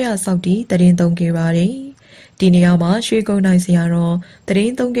တောရဆောက်တီတရင်သုံးခဲ့ပါတယ်။ဒီနေရာမှာရွှေကုန်တိုင်းဆရာတော်တရ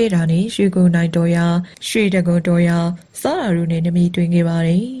င်သုံးခဲ့တာနဲ့ရွှေကုန်တိုင်းတော်ရရွှေတကွန်တော်ရစတာတို့နဲ့နမိတွင်ခဲ့ပါတ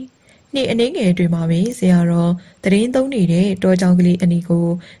ယ်။ နေ့အနည်းငယ်တွေမှာပဲဆရာတော်သတင်းသုံးနေတဲ့တောကြောင်ကလေးအနီးကို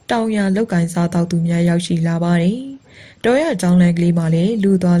တောင်ရလောက်ကင်စားတောက်သူများရောက်ရှိလာပါတယ်။တောရကြောင်လန်ကလေးမှာလည်း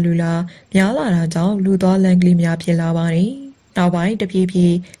လူသွားလူလာများလာတာကြောင့်လူသွားလန်ကလေးများဖြစ်လာပါတယ်။နောက်ပိုင်းတပြေး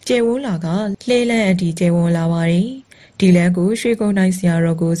ပြေးကျဲဝန်းလာကလှဲလန်းအတီကျဲဝန်းလာပါတယ်။ဒီလန်းကိုရွှေကုန်းတိုင်းဆရာ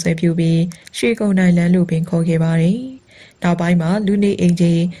တော်ကိုဆွဲပြုပြီးရွှေကုန်းတိုင်းလန်းလို့ပင်ခေါ်ခဲ့ပါတယ်။နောက်ပိုင်းမှာလူနေအိမ်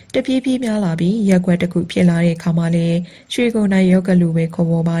ကြီးတပြေးပြေးများလာပြီးရက်ွက်တစ်ခုဖြစ်လာတဲ့အခါမှာလည်းရွှေကုန်းတိုင်းရောက်ကလူပဲခေါ်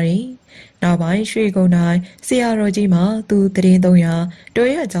ပေါ်ပါတယ်။နောက်ပိုင်းရွှေကုန်းတိုင်းဆရာတော်ကြီးမှာသူသတင်း300တော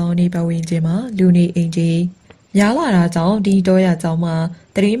ရကြောင်နေပဝင်းချင်းမှာလူနေအိမ်ကြီးများလာတာကြောင့်ဒီတောရကြောင်မှာ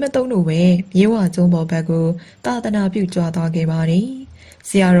သတင်းမသုံးလို့ပဲမြေဝကျုံးပေါ်ဘက်ကိုသာသနာပြုကြွားသွားခဲ့ပါတယ်။ဆ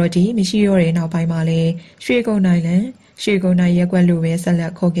ရာတော်ကြီးမရှိတော့တဲ့နောက်ပိုင်းမှာလည်းရွှေကုန်းတိုင်းလန်ရွှေကုန်းတိုင်းရက်ွက်လိုပဲဆက်လ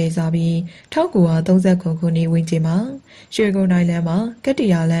က်ခေါ်ခဲ့စားပြီး1939ခုနှစ်ဝန်းကျင်မှာရွှေကုန်းတိုင်းလန်မှာကတ္တ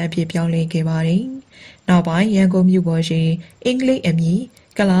ရာလန်အဖြစ်ပြောင်းလဲခဲ့ပါတယ်။နောက်ပိုင်းရန်ကုန်မြို့ပေါ်ရှိအင်္ဂလိပ်အမည်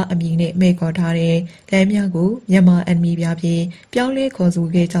ကလားအမည်နဲ့မိတ်ခေါ်ထားတဲ့လမ်းများကိုမြန်မာအမည်ပြဖြင့်ပြောင်းလဲခေါ်ဆို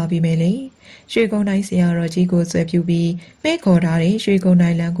ခဲ့ကြပြီးမယ်လေရွှေကုန်းတိုင်းဆရာတော်ကြီးကိုဆွဲပြုပြီးမိတ်ခေါ်ထားတဲ့ရွှေကုန်းတို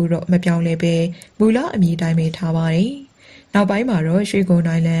င်းလမ်းကိုတော့မပြောင်းလဲပဲမူလအမည်တိုင်းပဲထားပါတယ်နောက်ပိုင်းမှာတော့ရွှေကုန်း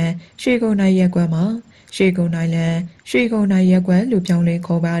တိုင်းလမ်းရွှေကုန်းတိုင်းရက်ကွက်မှာရွှေကုန်းတိုင်းလမ်းရွှေကုန်းတိုင်းရက်ကွက်လို့ပြောင်းလဲ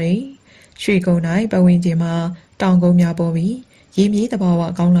ခေါ်ပါတယ်ရွှေကုန်းတိုင်းပဝင်းကျင်မှာတောင်ကုန်းများပေါ်ပြီးရေမြေသဘာဝ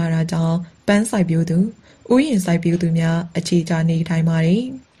ကောင်းလာတာကြောင့်ပန်းဆိုင်ပြိုသူဥယျာဉ်ဆိုင်ပြိုသူများအခြေချနေထိုင်ပါတယ်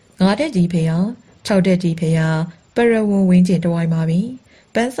ငါးတက်ကြီးဖေယ6တက်ကြီးဖေယပရဝဝင်းကျင်တဝိုင်းမှာပြီး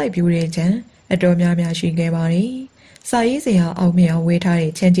ပန်းဆိုင်ပြိုတဲ့ချံအတော်များများရှိခဲ့ပါတယ်စာရေးစရာအောင်မြောင်ဝေးထား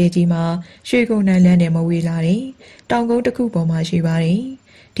တဲ့ချမ်းကျေးကြီးမှာရွှေကုန်းနိုင်လန်းနဲ့မဝေးလာတဲ့တောင်ကုန်းတစ်ခုပေါ်မှာရှိပါတယ်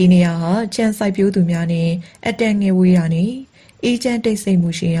ဒီနေရာဟာချမ်းဆိုင်ပြိုသူများနဲ့အတန်ငယ်ဝေးတာနဲ့အေးချမ်းတိတ်ဆိတ်မှု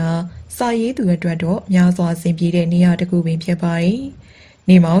ရှိရာစာရေးသူအတွက်တော့များစွာဆင်ပြေတဲ့နေရာတစ်ခုပင်ဖြစ်ပါတယ်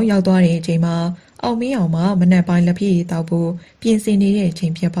နေမောင်ရောက်သွားတဲ့အချိန်မှာအောင်မင်းအောင်မှမနက်ပိုင်းလက်ပြည့်တောက်ဖို့ပြင်ဆင်နေတဲ့အချိ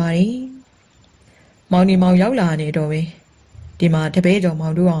န်ဖြစ်ပါတယ်မောင်နေမောင်ရောက်လာနေတော့ပဲဒီမှာတပည့်ကျော်မော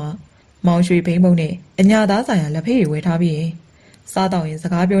င်တို့ကမောင်ရွှေဘိန်းမုံနဲ့အညာသားဆိုင်ရာလက်ဖေးဝယ်ထားပြီးစားတော့ရင်စ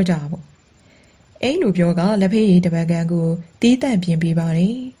ကားပြောကြပါပေါ့အိမ်လူပြောကလက်ဖေးတပံကန်ကိုတီးတန့်ပြင်ပေးပါတ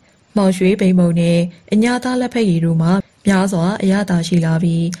ယ်မောင်ရွှေဘိန်းမုံနဲ့အညာသားလက်ဖေးတို့မှများစွာအရသာရှိလာ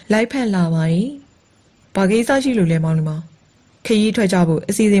ပြီးလိုက်ဖက်လာပါတယ်ဘာကိစ္စရှိလို့လဲမောင်လူမောင်ခရီးထွက်ကြဖို့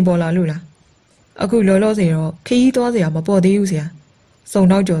အစီအစဉ်ပေါ်လာလို့လားအခုလောလောဆယ်တော့ခရီးသွားစရာမပေါ်သေးဘူးဆရာစုံ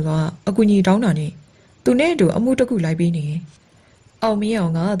တော့ကြော်စွာအကူကြီးတောင်းတာနဲ့သူနဲ့အတူအမှုတစ်ခုလိုက်ပြီးနေအောင်မင်းအော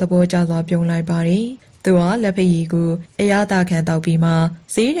င်ကသဘောကျစွာပြုံးလိုက်ပါတယ်သူကလက်ဖက်ရည်ကိုအရသာခံတောက်ပြီးမှ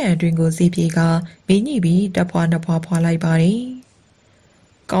ဈေးတံအတွင်းကိုစီးပြေးကမင်းကြီးပြီးတဖွာနှစ်ဖွာဖွာလိုက်ပါတယ်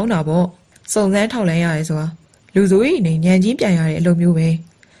ကောင်းတာပေါ့စုံစမ်းထောက်လှမ်းရတယ်ဆိုတာလူဆိုရင်ညံချင်းပြန်ရတဲ့အလုပ်မျိုးပဲ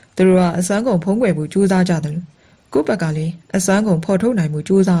သူတို့ကအစွမ်းကုန်ဖုံးကွယ်မှုကြိုးစားကြတယ်လို့ကိုယ့်ဘက်ကလည်းအစွမ်းကုန်ဖော်ထုတ်နိုင်မှု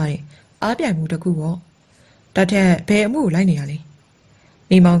ကြိုးစားရတယ်အားပြိုင်မှုတစ်ခုပေါ့တထက်ဘယ်အမှုကိုလိုက်နေရလဲ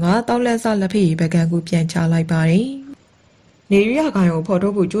နေမောင်ကတောက်လက်စလက်ဖေးဘကန်ကိုပြန်ချလိုက်ပါတယ်နေရရခိုင်ကိုဖော်ထု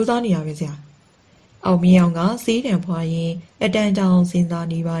တ်ဖို့ကြိုးစားနေရပဲဆရာအောင်မင်းအောင်ကစေးတံဖွာရင်အတန်ကြောင်စဉ်းစား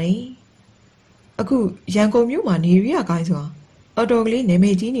နေပါတယ်အခုရန်ကုန်မြို့မှာနေရရခိုင်ဆိုတာအော်တော်ကလေးနေ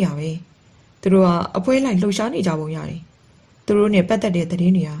မေကြီးနေရပဲသူတို့ကအဖွဲလိုက်လှုပ်ရှားနေကြပုံရတယ်သူတို့နဲ့ပတ်သက်တဲ့သတ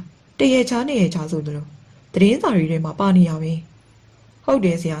င်းတွေကတရေချားနေရချားဆိုသလိုသတင်းစာတွေထဲမှာပါနေရပဲဟုတ်တ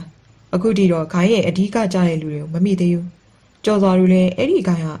ယ်ဆရာအခုဒီတော့ခိုင်းရဲ့အဓိကကြတဲ့လူတွေကိုမမိသေးဘူးကြော်စွာတို့လည်းအဲ့ဒီ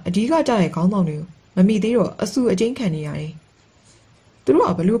ခိုင်းကအဓိကကြတဲ့ခေါင်းဆောင်တွေကိုမမိသေးတော့အဆူအကျဉ်းခံနေရတယ်သူတို့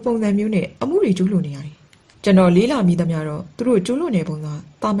ကဘလို့ပုံစံမျိုးနဲ့အမှုတွေကျူးလွန်နေရတယ်ကျွန်တော်လေးလာမိသမျှတော့သူတို့ကျူးလွန်နေပုံက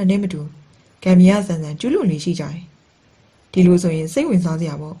တာမန်နဲ့မတူဂမ်ဘီယာဆန်ဆန်ကျူးလွန်နေရှိကြတယ်ဒီလိုဆိုရင်စိတ်ဝင်စားစ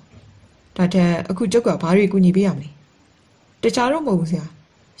ရာပေါ့ဒါထက်အခုကျုပ်ကဘာတွေကူညီပေးရမလဲတခြားတော့မဟုတ်ဘူးဆရာ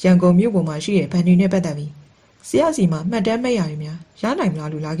ရန်ကုန်မြို့ပေါ်မှာရှိတဲ့ဗန်တွေနဲ့ပတ်သက်ပြီးဆရာစီမှာမှတ်တမ်းမဲ့ရတယ်များရနိုင်မလား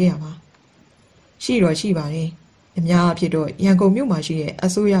လို့လာခဲ့ရပါရှိတော့ရှိပါတယ်အများအဖြစ်တော့ရန်ကုန်မြို့မှာရှိတဲ့အ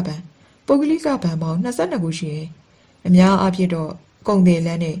စိုးရဘဏ်ပုဂ္ဂလိကဘဏ်ပေါင်း22ခုရှိတယ်အများအဖြစ်တော့ကုန်တယ်လ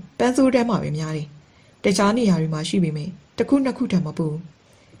န်းနဲ့ပန်းစိုးတန်းမှာပဲများတယ်တခြားနေရာတွေမှာရှိပေမယ့်တစ်ခုနှစ်ခုတည်းမပူ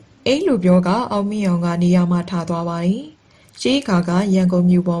အိမ်လူပြောကအောင်မင်းအောင်ကနေရာမှာထားသွားပါတယ်ရှေးခါကရန်ကုန်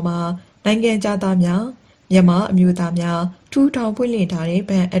မြို့ပေါ်မှာနိုင်ငံသားများမြန်မာအမျိုးသားများထူထောင်ဖွင့်လှစ်ထားတဲ့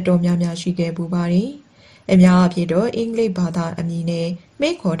ဘဏ်အတော်များများရှိခဲ့ပူပါတယ်အများအဖြစ်တော့အင်္ဂလိပ်ဘာသာအမည်နဲ့မိ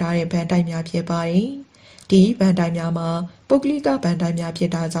တ်ခေါ်ထားတဲ့ဗန်တိုင်များဖြစ်ပါတယ်။ဒီဗန်တိုင်များမှာပုဂ္ဂလိကဗန်တိုင်များဖြ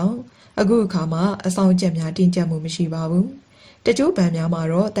စ်တာကြောင့်အခုအခါမှာအဆောင်ချက်များတင်းကျပ်မှုမရှိပါဘူး။တချို့ဗန်များမှာ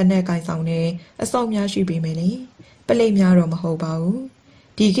တော့တနက်ကင်ဆောင်နဲ့အဆောင်များရှိပေမယ့်လေပလိတ်များတော့မဟုတ်ပါဘူး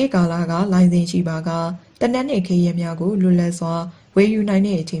။ဒီခေတ်ကာလကလိုင်စင်ရှိပါကတနက်နဲ့ခေးရများကိုလွတ်လပ်စွာဝယ်ယူနိုင်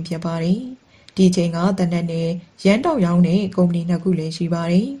တဲ့အချိန်ဖြစ်ပါတယ်။ဒီချိန်ကတနက်နဲ့ရန်တောက်ရောင်းတဲ့ကုမ္ပဏီနှစ်ခုလည်းရှိပါ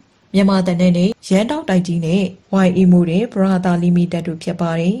တယ်။မြန်မာတနက်နဲ့ရန်တောက်တိုက်ကြီးနဲ့ YE မိုးတဲ့ပရာသာလီမီတက်တို့ဖြစ်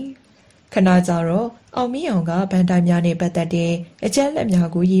ပါတယ် ခဏကြာတော့အောင်မင်းအောင်ကဗန်တိုင်များနဲ့ပတ်သက်တဲ့အချက်လက်များ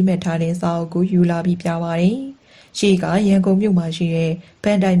ကိုရေးမှတ်ထားတဲ့စာအုပ်ကိုယူလာပြီးပြပါတယ်။ရှေ့ကရန်ကုန်မြို့မှာရှိတဲ့ဗ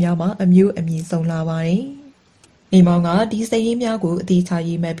န်တိုင်များမှာအမျိုးအမည်စုံလာပါတယ်။နေမောင်ကဒီစည်ရင်းများကိုအသေးချ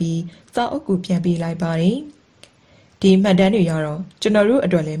ရေးမှတ်ပြီးစာအုပ်ကိုပြန်ပေးလိုက်ပါတယ်။ဒီမှတ်တမ်းတွေရတော့ကျွန်တော်တို့အ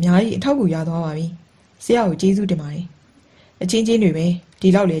တွက်လည်းအများကြီးအထောက်အကူရသွားပါပြီ။ဆရာကိုကျေးဇူးတင်ပါတယ်။အချင်းချင်းတွေပဲဒီ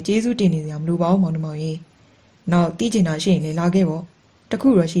လောက်လေကျေးဇူးတင်နေစရာမလိုပါဘူးမောင်နှမကြီး။နောက်သိချင်တာရှိရင်လည်းလာခဲ့ပေါ့။တခု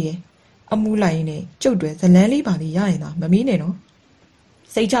တော့ရှိရဲ့။အမှုလိုက်ရင်လည်းကျုပ်တွေဇလန်းလေးပါလေးရရင်သာမမီးနဲ့နော်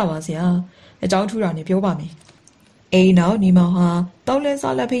စိတ်ချပါဆရာအကြောင်းထူတာနဲ့ပြောပါမယ်အိမ်နောက်နေမောင်ဟာတောင်းလဲ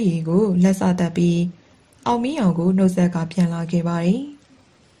စားလက်ဖေးရီကိုလက်စားတက်ပြီးအောင်မင်းအောင်ကိုနှုတ်ဆက်ကပြန်လာခဲ့ပါတယ်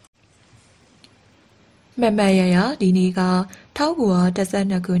မှတ်မှတ်ရရဒီနေ့က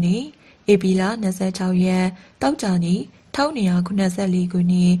1912ခုနှစ်ဧပြီလ26ရက်တောက်ကြနေ့1994ခု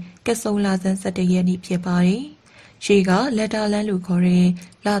နှစ်ကဆုံလဆန်း17ရက်နေ့ဖြစ်ပါတယ်ရှေ့ကလက်တာလန်းလို့ခေါ်တဲ့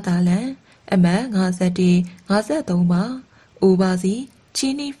လာတာလန်းအမှတ်51 53မှာအိုဘာစီချီ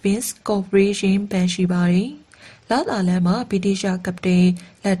နီဖင်းစ်ကော်ပိုရေးရှင်းဘန်ရှိပါတယ်လာတာလန်းမှာဗြိတိရှကပတိန်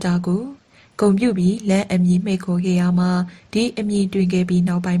လက်တာကိုဂုံပြုပြီးလက်အမည်မိတ်ခေါ်ခဲ့ရမှာဒီအမည်တွင်ခဲ့ပြီး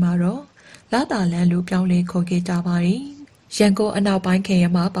နောက်ပိုင်းမှာတော့လာတာလန်းလို့ပြောင်းလဲခေါ်ခဲ့ကြပါတယ်ရန်ကုန်အနောက်ပိုင်းခရို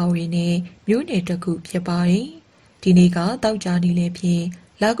င်မှာပါဝင်တဲ့မြို့နယ်တစ်ခုဖြစ်ပါတယ်ဒီနေ့ကတောက်ကြနေလည်းဖြင့်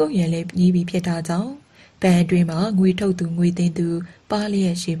လာကုတ်ရံလည်းပြီးပြီးဖြစ်တာကြောင့်ဘဏ်အတွင်းမှာငွေထုတ်သူငွေသိမ်းသူပါလျ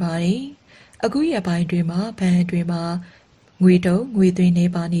က်ရှိပါတယ်အခုရပိုင်းအတွင်းမှာဘဏ်အတွင်းမှာငွေထုတ်ငွေသွင်းနေ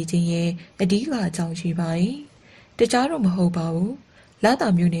ပါနေခြင်းရဲ့အဓိကအကြောင်းရှိပါတယ်တခြားတော့မဟုတ်ပါဘူးလာတာ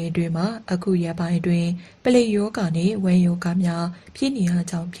မျိုးနယ်အတွင်းမှာအခုရပိုင်းအတွင်းပလိယောဂနဲ့ဝဲယောဂများဖြစ်နေတဲ့အ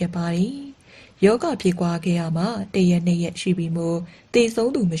ကြောင်းဖြစ်ပါတယ်ယောဂဖြစ်ပွားခဲ့ရမှာတရက်နှစ်ရက်ရှိပြီးမို့တေ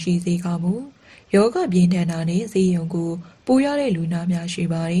ဆုံးသူမရှိသေးကမူယောဂပြင်းထန်တာနဲ့ဈေးရုံကိုပိုးရတဲ့လူနာများရှိ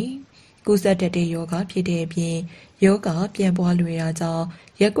ပါတယ်ကုသတတ်တဲ့ယောဂဖြစ်တဲ့အပြင်ယောဂပြန်ပွားလွယ်တာကြောင့်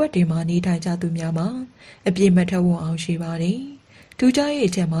ရက်ွက်တွေမှာနေထိုင်ကြသူများမှာအပြည့်မထက်ဝအောင်ရှိပါတယ်။ထူးခြားရဲ့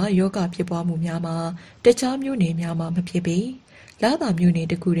အချက်မှာယောဂဖြစ်ပွားမှုများမှာတခြားမျိုးနယ်များမှာမဖြစ်ပေလာတာမျိုးနယ်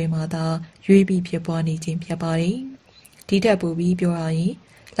တစ်ခုတည်းမှာသာရွေးပြီးဖြစ်ပွားနေခြင်းဖြစ်ပါတယ်။ဒီထက်ပိုပြီးပြောရရင်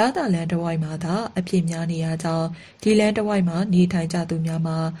လာတာလန်တဝိုက်မှာသာအပြည့်များနေရကြောင်းဒီလန်တဝိုက်မှာနေထိုင်ကြသူများ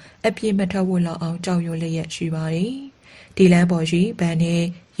မှာအပြည့်မထက်ဝလောက်အောင်ကြောက်ရွံ့လျက်ရှိပါတယ်။ဒီလန်ပေါ်ရှိဗန်နဲ့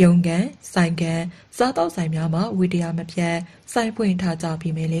ရုံကန်ဆိုင်ကန်စားတော့ဆိုင်များမှာဝီတရားမပြတ်ဆိုင်ဖွင့်ထားကြ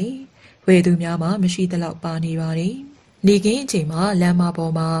ပြီးမယ်လေဝယ်သူများမှာမရှိသလောက်ပါနေပါတယ်နေကင်းအချိန်မှာလမ်းမ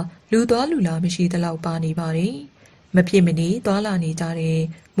ပေါ်မှာလူသွားလူလာမရှိသလောက်ပါနေပါတယ်မဖြစ်မနေသွားလာနေကြတဲ့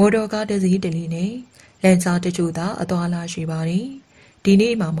မော်တော်ကားတစ်စီးတစ်လီနဲ့လမ်းကြားတချို့သာအသွားလာရှိပါတယ်ဒီ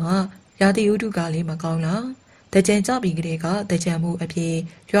နေ့မှရာသီဥတုကလည်းမကောင်းလားတကြံကြပြီးကလေးကတကြံမှုအဖြစ်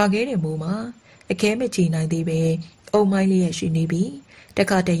ရွာခဲတဲ့မိုးမှာအခဲမချီနိုင်သေးပဲအုံမိုင်းလေးရရှိနေပြီးတ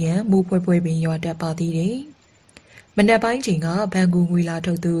ခါတရံမူဖွဲဖွဲပင်ရွာတက်ပါသေးတယ်။မနက်ပိုင်းချိန်ကဘန်ကူငွေလာ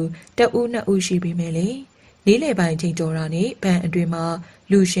ထုတ်သူတဦးနှစ်ဦးရှိပြီးမယ်လေ။နေ့လယ်ပိုင်းချိန်ကျော်တာနဲ့ဘန်အတွင်မှာ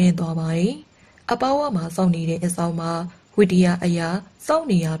လူရှင်းသွားပါတယ်။အပေါဝါမှာစောင့်နေတဲ့အဆောင်မှာဝီတီယာအရာစောင့်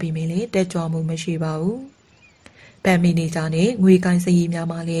နေရပြီးမယ်လေတက်ကြွမှုမရှိပါဘူး။ဘန်မီနေဂျာနဲ့ငွေကိုင်းစရီများ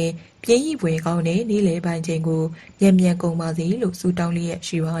မှလည်းပြင်းရီပွဲကောင်းတဲ့နေ့လယ်ပိုင်းချိန်ကိုမြန်ကုန်ပါစေလို့ဆုတောင်းလျက်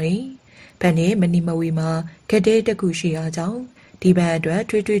ရှိပါတယ်။ဘန်နဲ့မနီမဝီမှာခက်တဲ့တခုရှိအားကြောင့်ဒီဘက်အတွက်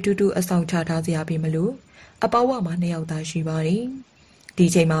ထွေထွေတူတူအဆောင်ချထားစရာပြီမလို့အပေါဝမှာ2ယောက်သားရှိပါတယ်။ဒီ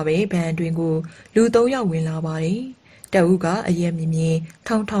ချိန်မှာပဲဘန်အတွင်းကိုလူ3ယောက်ဝင်လာပါတယ်။တအုပ်ကအရက်မြင်မြင်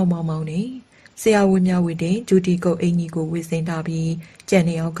ထောင်ထောင်မောင်မောင်နေဆရာဝန်များဝတ်တဲ့ဂျူတီကုတ်အင်ကြီးကိုဝေစင်ထားပြီးကျန်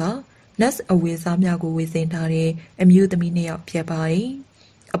2ယောက်ကနတ်အဝေစားများကိုဝေစင်ထားတဲ့အမျိုးသမီး2ယောက်ဖြစ်ပါတယ်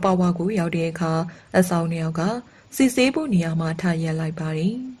။အပေါဝကိုရောက်တဲ့အခါအဆောင်2ယောက်ကစစ်ဆေးဖို့နေရာမှာထားရက်လိုက်ပါတ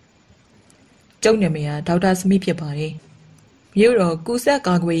ယ်။ကျုပ်နာမည်ကဒေါက်တာစမစ်ဖြစ်ပါတယ်။မြို့တော်ကူဆက်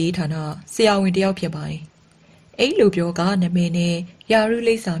ကာကွယ်ရေးဌာနဆရာဝန်တယောက်ဖြစ်ပါတယ်။အဲ့လိုပြောကနာမည်နဲ့ယာရု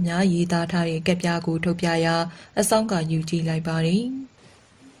လိပ်စာများရေးသားထားတဲ့ကက်ပြားကိုထုတ်ပြရာအဆောင်ကယူကြည့်လိုက်ပါတယ်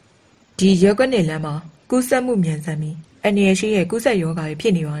။ဒီရက်ွက်နယ်လမ်းမှာကူဆက်မှုမြန်ဆန်ပြီးအနေရရှိရဲ့ကူဆက်ယောဂါတွေဖြ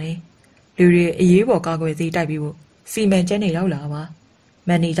စ်နေပါတယ်။လူတွေအရေးပေါ်ကာကွယ်ဆေးတိုက်ပြီးဖို့စီမံချက်နဲ့ရောက်လာပါ။မ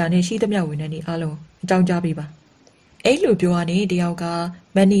န်နေဂျာနဲ့ရှိသမျှဝန်ထမ်းတွေအားလုံးအကြောင်းကြားပေးပါ။အဲ့လိုပြောရတဲ့တယောက်က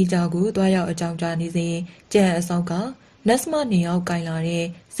မန်နေဂျာကိုတွားရောက်အကြောင်းကြားနေစဉ်ကျန်အဆောင်ကနတ်စမနေအောင်ကင်လာတဲ့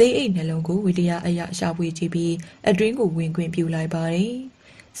ဈေးအိတ်နှလုံးကိုဝီတရအရာရှာဖွေကြည့်ပြီးအတွင်းကိုဝင်ခွင့်ပြုလိုက်ပါတယ်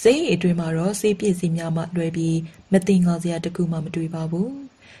။ဈေးအိတ်အတွင်းမှာတော့ဆေးပစ္စည်းများမှလွှဲပြီးမသိငါစရာတခုမှမတွေ့ပါဘူး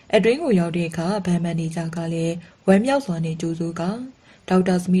။အတွင်းကိုရောက်တဲ့အခါဗန်မန်နေဂျာကလည်းဝမ်းမြောက်စွာနဲ့ကြိုးစိုးကဒေါက်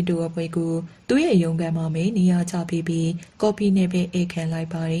တာစမစ်တို့အဖွဲ့ကိုသူ့ရဲ့ရုံးခန်းမှာနေရာချပေးပြီးကော်ဖီနဲ့ပဲအိတ်ခံလိုက်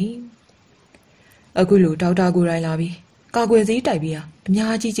ပါတယ်။အခုလိုဒေါက်တာကိုယ်တိုင်လာပြီးကာကွယ်ဆေးတိုက်ပြီးအ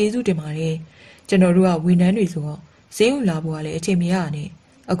များကြီးကျေးဇူးတင်ပါတယ်။ကျွန်တော်တို့ကဝန်ထမ်းတွေဆိုတော့ဈေးဦးလာဖို့ကလည်းအချိန်မရနဲ့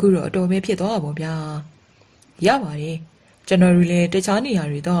အခုတော့အတော်ပဲဖြစ်သွားတာပေါ့ဗျာရပါတယ်ကျွန်တော်တို့လည်းတခြားနေရာ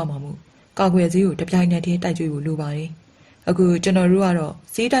တွေတော့မှာမို့ ကာကွယ်ဆေးကိုတပြိုင်နက်တည်းတိုက်ကြွေးဖို့လိုပါတယ်အခုကျွန်တော်တို့ကတော့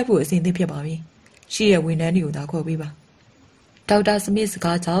ဆေးတိုက်ဖို့အဆင်သင့်ဖြစ်ပါပြီရှိရဝန်ထမ်းတွေကိုသာခေါ်ပေးပါဒေါက်တာစမစ်စ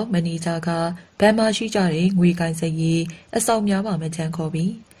ကားကြောင့်မန်နေဂျာကဘန်မရှိကြတဲ့ငွေကိုင်းစရီအဆောင်များပါမချမ်းခေါ်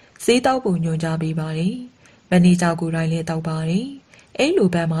ပြီးဈေးတောက်ပုံညွှန်ကြားပေးပါတယ်မန်နေဂျာကိုယ်တိုင်လည်းတောက်ပါတယ်အဲ့လို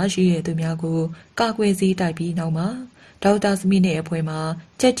ဘန်မရှိတဲ့သူများကိုကာကွယ်ဈေးတိုက်ပြီးနောက်မှာဒေါက်တာစမစ်နဲ့အဖွဲ့မှာ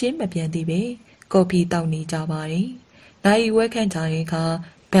ချက်ချင်းမပြန်သေးပဲကော်ဖီတောက်နေကြပါတယ်နိုင်ဝက်ခန့်ကြတဲ့အခါ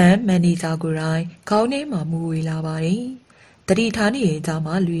ဘန်မန်နေဂျာကိုယ်တိုင်ခေါင်းထဲမှာမူဝေလာပါတယ်တတိထားနေတဲ့ကြား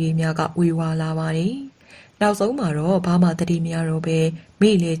မှာလူရည်များကဝေဝါလာပါတယ်နောက်ဆုံးမှာတော့ဘာမှတတိမရတော့ပဲ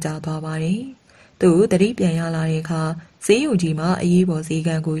မိလေကျသွားပါတယ်သူတတိပြန်ရလာတဲ့အခါဈေးရုံကြီးမှာအရေးပေါ်ဈေးက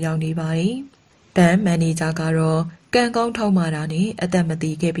န်ကိုရောက်နေပါတယ်ဘန်မန်နေဂျာကတော့ကံကောင်းထောက်မာတာနဲ့အသက်မတ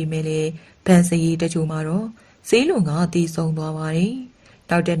ည်ခဲ့ပြီးမြဲလေဘန်စရီတချို့မှာတော့ဈေးလုံကတည်ဆုံသွားပါတယ်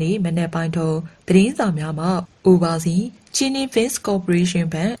နောက်တနေ့မနေ့ပိုင်းထုတ်သတင်းစာများမှာ Overseas Chini Fins Corporation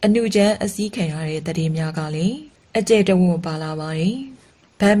ဘဏ်အနုကျန်းအစည်းခံရတဲ့သတင်းများကလည်းအကျယ်တဝန်းပါလာပါတယ်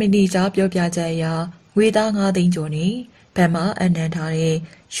။ဘဏ်မနီဂျာပြောပြချက်အရငွေသား9သိန်းကျော်နဲ့ဘဏ်မှာအနှံထားတဲ့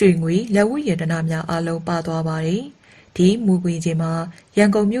ရွှေငွေလက်ဝတ်ရတနာများအလုံးပါသွားပါတယ်။ဒီမူကွေချင်းမှာရန်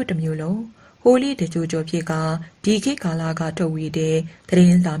ကုန်မြို့တစ်မြို့လုံးဟိုလီတကြိုကြော်ဖြစ်ကဒီခေတ်ကာလကထုတ်ဝေတဲ့သတ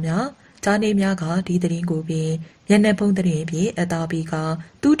င်းစာများဂျာနေများကဒီသတင်းကိုပင်မျက်နှာဖုံးသတင်းဖြင့်အသားပြီးက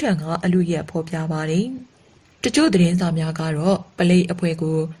သူ့ထံကအလူရက်ဖော်ပြပါတယ်။တချို့သတင်းစာများကတော့ပလိတ်အဖွဲ့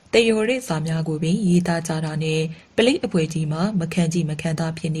ကိုတယော်ရစ်စာများကိုပင်ရေးသားကြတာနဲ့ပလိတ်အဖွဲ့ကြီးမှာမခံကြည့်မခံ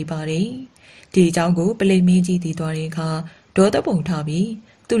သားဖြစ်နေပါတယ်။ဒီအကြောင်းကိုပလိတ်မင်းကြီးတည်သွားတဲ့အခါဒေါသပုံထားပြီး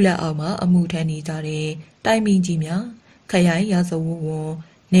သူ့လက်အောက်မှာအမှုထမ်းနေကြတဲ့တိုင်မင်းကြီးများခရိုင်ရာဇဝတ်ဝန်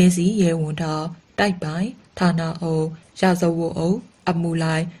နေစီရဲဝန်ထောက်တိုက်ပိုင်းဌာနအုပ်ရာဇဝတ်အုပ်အမှု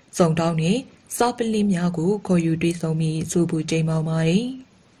လိုက်စုံတောင်းနဲ့စာပလင်းများကိုခေါ်ယူတွေ့ဆုံပြီးစူပူချိန်ပေါင်းပါတယ်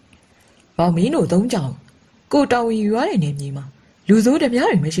။မောင်မင်းတို့သုံးကြောင်ကိုတောင်ဝင်ယူရတဲ့နေမြေမှာလူစိုးတများ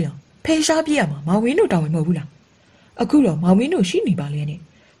တွေမရှိအောင်ဖေရှားပြရမှာမောင်မင်းတို့တောင်ဝင်မဟုတ်ဘူးလား။အခုတော့မောင်မင်းတို့ရှိနေပါလေနဲ့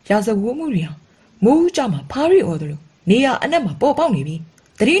ရာဇဝတ်မှုတွေဟာမိုးကြမှာဖားရီအော်တယ်လို့နေရအနက်မှာပေါ်ပေါက်နေပြီ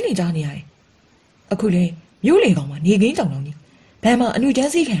တတိနေကြနေရတယ်။အခုလေမြို့လေကောင်မှာနေကင်းကြောင်တော်ကြီးဘယ်မှာအနုကျ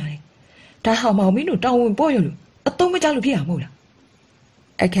န်းစည်းခံရတယ်။ဒါဟာမောင်မင်းတို့တောင်ဝင်ပေါ့ရလို့အတုံးမကြလို့ဖြစ်ရမဟုတ်လား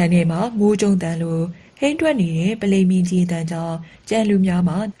။အခန်းထဲမှာမိုးကြုံတန်လို့ဟိန်းထွက်နေတဲ့ပလိမင်းကြီးတန်ကြောင့်ကြံလူများ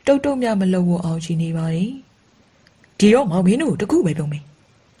မှာတုတ်တုတ်များမလုံဝအောင်ရှိနေပါတယ်။ဒီတော့မောင်မင်းတို့တခုပဲပြောမယ်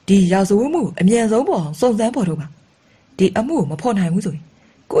။ဒီရာဇဝတ်မှုအမြန်ဆုံးပေါ်အောင်စုံစမ်းပေါ်တော့ပါ။ဒီအမှုကိုမဖော်နိုင်ဘူးဆိုရင်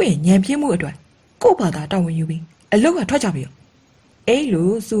ကိုယ့်ရဲ့ဉာဏ်ပြည့်မှုအတွက်ကိုယ့်ဘာသာတာဝန်ယူပြီးအလုတ်ကထွက်ကြပြီရော။အဲ့လို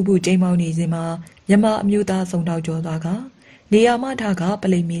စူပူချိန်မောင်းနေစဉ်မှာမြမအမျိုးသားစုံတော်ကျော်သားကနေရာမထကပ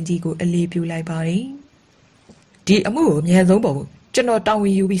လိမင်းကြီးကိုအလေးပြုလိုက်ပါတယ်။ဒီအမှုကိုအမြန်ဆုံးပေါ်ဖို့ကျွန်တော်တာဝ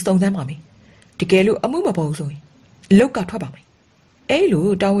န်ယူပြီးစုံစမ်းပါမယ်။တကယ်လို့အမှုမပေါ်ဘူးဆိုရင်အလုတ်ကထွက်ပါမယ်။အဲ့လို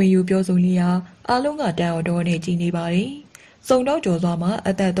တာဝန်ယူပြောဆိုလျာအားလုံးကတန်တော်နဲ့ကြည်နေပါတယ်။စုံတော့ကျော်စွာမှာ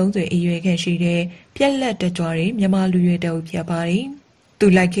အသက်30အရွယ်ခန့်ရှိတဲ့ပြက်လက်တကြွတဲ့မြန်မာလူရွယ်တအုပ်ဖြစ်ပါတယ်။သူ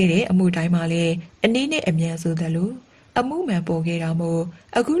လိုက်ခဲ့တဲ့အမှုတိုင်းမှာလည်းအနည်းနဲ့အမြန်ဆိုသလိုအမှုမှန်ပေါ်ခဲ့တာမို့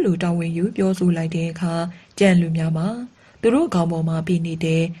အခုလူတာဝန်ယူပြောဆိုလိုက်တဲ့အခါကြံလူများမှာသူတို့ခေါင်းပေါ်မှာပြီးနေ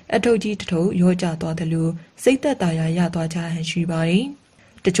တဲ့အထုပ်ကြီးတစ်ထုပ်ရောကျသွားတယ်လို့စိတ်သက်သာရာရသွားကြဟန်ရှိပါတယ်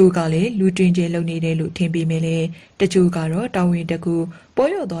။တချို့ကလည်းလူတွင်ကျဲလုံနေတယ်လို့ထင်ပေမဲ့လည်းတချို့ကတော့တာဝန်တကူပေါ်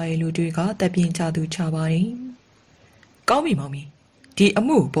ရောက်သွားတဲ့လူတွေကတပ်ပြင်းချသူချပါတယ်။ကောင်းပြီမောင်မီဒီအ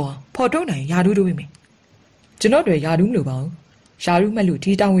မှုပေါ်ဖော်ထုတ်နိုင်ယာဒူးတို့ပြီ။ကျွန်တော်တို့ယာဒူးမလို့ပါဘူး။ယာဒူးမှလို့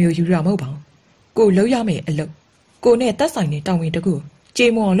ဒီတာဝန်ကိုယူရမဟုတ်ပါဘူး။ကိုလှုပ်ရမယ့်အလုပ်ကိုနဲ့တက်ဆိုင်တဲ့တာဝန်တကူကြေ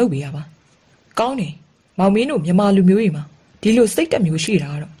မွန်အောင်လုပ်ပေးရပါ။ကောင်းတယ်မောင်မင်းတို့မြန်မာလူမျိုးတွေမှာဒီလိုစိတ်တက်မျိုးရှိတာ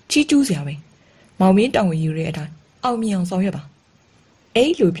ကတော့ချီးကျူးစရာပဲမောင်မင်းတောင်ဝင်ယူတဲ့အတိုင်းအောင်မြင်အောင်ဆောင်ရွက်ပါ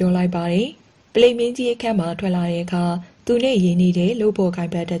အဲ့လိုပြောလိုက်ပါတယ်ပလိမင်းကြီးအခန်းမှာထွက်လာတဲ့အခါသူနဲ့ရင်းနေတဲ့လှုပ်ဖို့ခို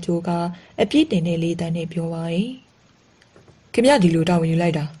င်ပတ်တဲ့ချိုးကအပြစ်တင်တဲ့လေးတန်းနဲ့ပြောပါတယ်ခင်ဗျဒီလိုတောင်ဝင်ယူလို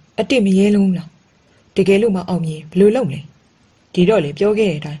က်တာအတစ်မရဲလုံးလားတကယ်လို့မအောင်မြင်ဘယ်လိုလုပ်မလဲဒီတော့လေပြော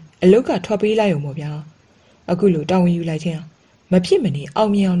ခဲ့တဲ့အတိုင်းအလုတ်ကထွက်ပေးလိုက်အောင်ပေါ့ဗျာအခုလိုတောင်ဝင်ယူလိုက်ခြင်းမဖြစ်မနေအော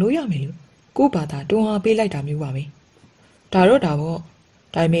င်မြင်အောင်လုပ်ရမယ်လို့ကို့ဘာသာတွန်းအားပေးလိုက်တာမျိုးပါပဲဒါတော့ဒါပေါ့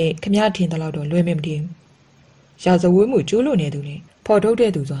ဒါပေမဲ့ခမရထင်တဲ့လောက်တော့လွယ်မယ်မထင်ဘူးရာဇဝတ်မှုကျိုးလွန်နေသူနဲ့ဖော်ထုတ်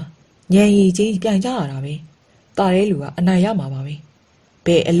တဲ့သူဆိုတာညံရီချင်းပြန်ကြရတာပဲတာတဲ့လူကအနိုင်ရမှာပါပဲဘ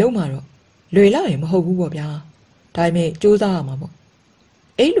ယ်အလုံးမှာတော့လွယ်လာရင်မဟုတ်ဘူးပေါ့ဗျာဒါပေမဲ့စူးစမ်းရမှာပေါ့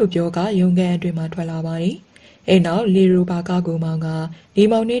အဲ့လိုပြောကရုံကန်အတွင်မှာထွက်လာပါတယ်အဲ့နောက်လေရိုဘာကားကိုမောင်ကနေ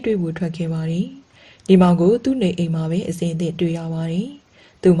မောင်နဲ့တွေ့ဖို့ထွက်ခဲ့ပါတယ်နေမောင်ကိုသူ့နေအိမ်မှာပဲအစဉ်အသင့်တွေ့ရပါတယ်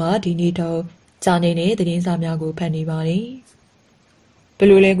သူမှဒီနေ့တော့ဂျာနေတဲ့သတင်းစာများကိုဖတ်နေပါတယ်ဘယ်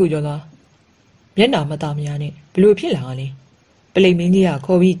လိုလဲကိုကျော်သားမျက်နှာမသားမရနဲ့ဘယ်လိုဖြစ်လာလဲပလိမင်းကြီးက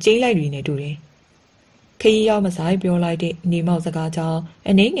ခေါ်ပြီးကျိန်းလိုက်တွေနဲ့တူတယ်ခရီးရောက်မဆိုင်ပြောလိုက်တဲ့နေမောက်စကားကြောင့်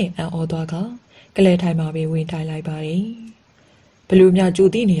အနေငယ်အံ့ဩသွားကကလဲထိုင်မှာပဲဝင်ထိုင်လိုက်ပါတယ်ဘ လူများကြို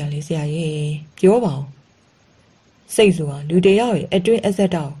သိနေရလေဆရာရဲ့ပြောပါဦးစိတ်ဆိုတာလူတယောက်ရဲ့အတွင်းအဆ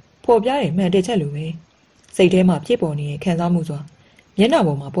က်တောက်ပေါ်ပြတဲ့မှန်တဲ့ချက်လိုပဲစိတ်ထဲမှာဖြစ်ပေါ်နေတဲ့ခံစားမှုဆိုတာမျက်နှာ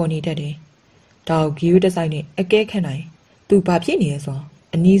ပေါ်မှာပေါ်နေတတ်တယ်ဒါကိုဂီယူတစ်ဆိုင်နဲ့အကဲခတ်နိုင်သူဘာဖြစ်နေလဲဆိုတာ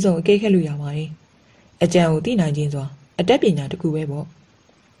အနည်းဆုံးအကဲခတ်လို့ရပါတယ်အကြံကိုသိနိုင်ခြင်းဆိုတာအတတ်ပညာတစ်ခုပဲပေါ့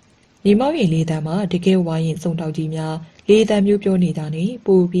ညီမောင်ရဲ့လေတံမှာတကယ်ဝိုင်းရင်စုံတောက်ကြီးများလေတံမျိုးပြောနေတာနဲ့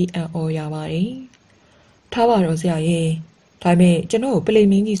ပိုပြီးအံ့ဩရပါတယ်ထားပါတော့ဆရာရဲ့ဒါပေမဲ့ကျွန်တော်ကိုပလိ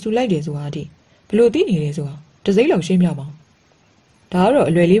မင်းကြီးဆူလိုက်တယ်ဆိုတာဒီဘလို့သိနေလဲဆိုတာတစိမ့်လောက်ရှင်းပြပါဦးဒါကတော့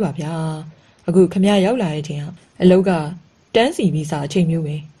အလွယ်လေးပါဗျာအခုခမရရောက်လာတဲ့အချိန်ကအလောက်ကတန်းစီပြီးစားအချိန်မျိုး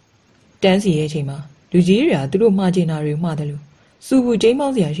ပဲတန်းစီရဲ့အချိန်မှာလူကြီးတွေကသူတို့မှားကျင်တာတွေမှားတယ်လို့စူဘူးကျိမ်းမော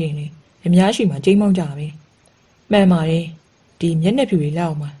င်းစရာရှိရင်လေအများရှိမှကျိမ်းမောင်းကြပဲမှန်ပါတယ်ဒီမျက်နှာဖြူတွေလော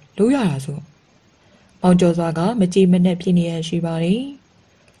က်မှလို့ရတာဆိုမောင်ကျော်စွာကမကြည်မနဲ့ဖြစ်နေရရှိပါတယ်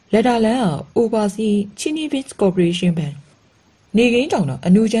လက်တာလန်က Overseas Chinese Corporation Bank နေကင်းတောင်တော့အ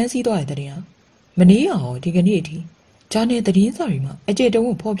နူချမ်းစီးသွားတဲ့တဲ့ဟာမနေ့ကဟောဒီကနေ့အထိဂျာနယ်သတင်းစာတွေမှာအကျေတုံး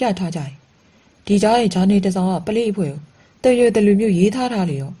ကိုဖော်ပြထားကြတယ်ဒီကြားရဲ့ဂျာနယ်တစ်စောင်ကပလိအဖွဲ့ကိုတရွေတလူမျိုးရေးထားထား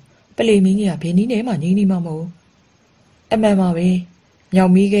လေရောပလိမင်းကြီးကဘယ်နည်းနဲ့မှငြိမ်းနေမှာမဟုတ်အမှန်ပါပဲမြော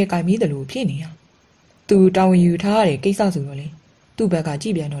င်မီးကဲကင်မီးတယ်လို့ဖြစ်နေတာသူတောင်းယူထားရတဲ့ကိစ္စဆိုတော့လေသူ့ဘက်ကကြ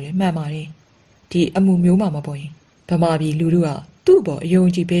ည့်ပြန်တော့လေမှန်ပါတယ်ဒီအမှုမျိုးမှမပေါ်ရင်ဗမာပြည်လူတို့ကသူ့ဘောအယုံ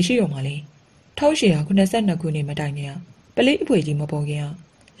ကြည်ပဲရှိရောမှာလေ1882ခုနှစ်မတိုင်ခင်ပလိအဖွဲ့ကြီးမပေါ်ခင်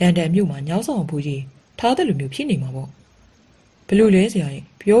လန်ဒန်မြို့မှာညောင်းဆောင်ဘူးကြီးထားတယ်လို့မျိုးဖြစ်နေမှာပေါ့ဘလို့လဲဆရာကြီး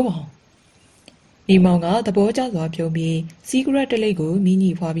ပြောပါဦးဒီမောင်ကသဘောကျစွာပြောပြီးစီကရက်တလိတ်ကိုမိညီ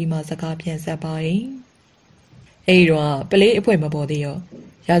ဖွာပြီးမှစကားပြန်ဆက်ပါတယ်အဲ့တော့ပလိအဖွဲ့မပေါ်သေးရော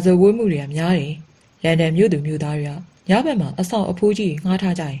ရာဇဝတ်မှုတွေကများတယ်လန်ဒန်မြို့သူမြို့သားတွေကညဘက်မှာအဆောင်အဖိုးကြီးငှား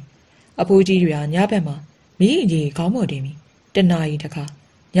ထားကြတယ်အဖိုးကြီးတွေကညဘက်မှာမိရင်ကြီးခေါင်းပေါ်တင်ပြီးတနာရီတခါ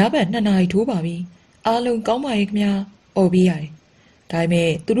ညဘက်2နာရီထိုးပါပြီအားလုံးကောင်းပါရဲ့ခင်ဗျာអော်ပြီးရတယ်ဒါပေမဲ့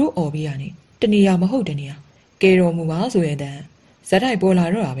သူတို့អော်ပြီးရတယ်တနေရာမဟုတ်တနေရာကဲတော်မူပါဆိုရင်တန်ဇက်တိုက်ပေါ်လာ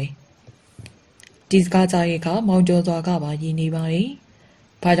တော့တာပဲဒီစကားကြားရဲ့ကမောင်ကျော်စွာကပါရည်နေပါတယ်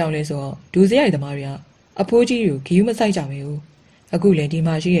ဘာကြောင့်လဲဆိုတော့ဒူးစရိုက်သမားတွေကအဖိုးကြီးကိုဂီယူမဆိုင်ကြပဲဘူးအခုလည်းဒီ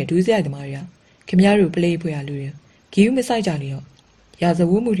မှာရှိတဲ့ဒူးစရိုက်သမားတွေကခင်ဗျားတို့ပလေးဖွေရလူတွေဂီယူမဆိုင်ကြလေတော့ရာဇ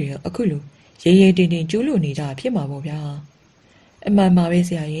ဝတ်မှုတွေအခုလိုရေရေတင်တင်ကျူးလွန်နေကြဖြစ်မှာပေါ့ဗျာအမှန်ပါပဲဆ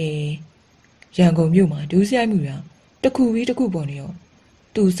ရာရဲ့ရန်ကုန်မြို့မှာဒူးစရိုက်မှုတွေတခုပြီးတခုပေါ်နေရော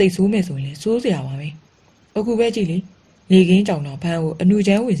သူစိတ်ဆိုးမဲ့ဆိုရင်လေစိုးစရာပါပဲအခုပဲကြည့်လေနေကင်းကြောင်တော့ဖမ်းကိုအနု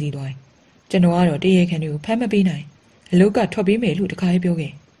ချမ်းဝင်စည်းသွားတယ်ကျွန်တော်ကတော့တရေခန့်တွေကိုဖမ်းမပေးနိုင်အလုတ်ကထွက်ပေးမယ်လို့တခါရေးပြော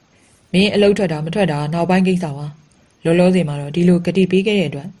ခဲ့မင်းအလုတ်ထွက်တာမထွက်တာနောက်ပိုင်းကိစ္စပါလောလောဆယ်မှာတော့ဒီလိုဂတိပေးခဲ့တဲ့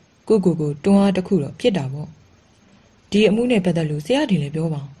အတွက်ကိုတွန်းအားတစ်ခုတော့ဖြစ်တာပေါ့ဒီအမှုနဲ့ပတ်သက်လို့ဆရာတင်လည်းပြော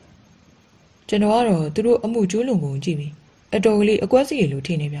ပါကျွန်တော်ကတော့သူတို့အမှုကျိုးလွန်ပုံကြည့်ပြီးအတော်ကလေးအကွက်စီရလို့ထ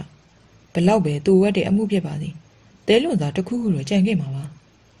င်နေဗျဘလောက်ပဲသူ့ဝက်တဲ့အမှုဖြစ်ပါစေတဲလွန်သာတစ်ခုခုတော့ကြံခဲ့မှာပါ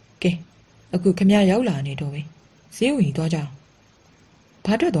ကဲအခုခမရရောက်လာနေတော့ပဲဈေးဝင်သွားကြအောင်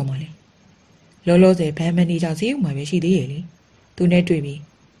ဘာထွက်သွားမှလဲလောလောဆယ်ဘန်မန်နေဂျာဈေးဝင်မှာပဲရှိသေးရဲ့လေသူနဲ့တွေ့ပြီး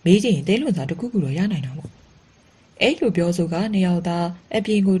မေးချင်ရင်တဲလွန်သာတစ်ခုခုတော့ရနိုင်တာပေါ့အဲ့လိုပြောဆိုကနေရောက်သားအ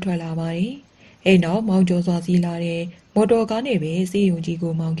ပြင်ကိုထွက်လာပါတယ်အဲ့နောက်မောင်ကျော်စွာစီးလာတဲ့မော်တော်ကားနဲ့ပဲဈေးရုံကြီး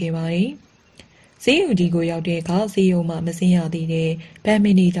ကိုမောင်းခဲ့ပါတယ်ဈေးရုံကြီးကိုရောက်တဲ့အခါဈေးရုံမှာမစင်းရသေးတဲ့ဘန်မ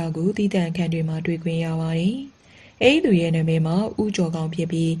န်နေဂျာကိုတည်တံ့ခန့်တွေမှာတွေ့ခွင့်ရပါတယ်အဲ့ဒီသူရဲ့နာမည်မှာဦးကျော်ကောင်းဖြစ်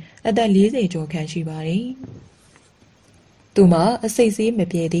ပြီးအသက်40ကျော်ခန့်ရှိပါတယ်သူမှာအစိတ်ဆေးမ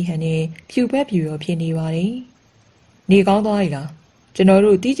ပြေသေးဟန်နဲ့ဖြူဘက်ဖြူရောဖြစ်နေပါတယ်နေကောင်းသွားပြီလားကျွန်တော်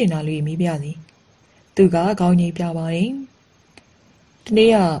တို့တီးကျင်တာလေးမိပြစီသူကခေါင်းကြီးပြပါတယ်ဒီနေ့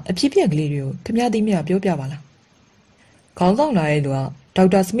ကအဖြစ်ပြက်ကလေးတွေကိုခမရသည်မြပြောပြပါလားခေါင်းဆောင်လာတဲ့သူကဒေါ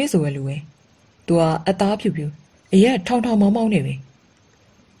က်တာစမစ်ဆိုတဲ့လူပဲသူကအသားဖြူဖြူအရက်ထောင်မောင်းမောင်းနေပဲ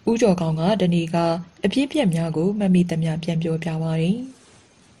ဦးကျော်ကောင်းကတနေ့ကအဖြစ်ပြက်များကိုမှတ်မိသမျှပြန်ပြောပြပါတယ်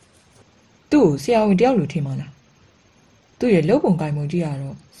သူ့ကိုဆရာဝန်တယောက်လိုထင်ပါလားသူ့ရဲ့လုပ်ပုံကိုင်ပုံကြည့်ရ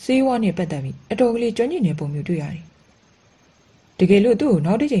တော့စေးဝါးနဲ့ပတ်သက်ပြီးအတော်ကလေးကျွမ်းကျင်တဲ့ပုံမျိုးတွေ့ရတယ်တကယ်လို့သူ့ကို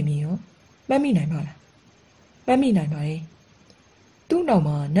နောက်တစ်ချိန်မြင်ရောမှတ်မိနိုင်ပါလားမှတ်မိနိုင်ပါတယ်သူ့နောက်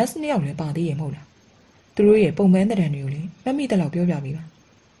မှာ nurse နှစ်ယောက်လည်းပါသေးရဲ့မဟုတ်လားသူတို့ရဲ့ပုံမှန်တဲ့တံတွေကိုလည်းမှတ်မိတဲ့လောက်ပြောပြပေးပါ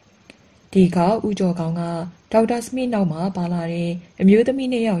ဒီကဦးကျော်ကောင်းကဒေါက်တာစမစ်နောက်မှာပါလာတဲ့အမျိုးသမီး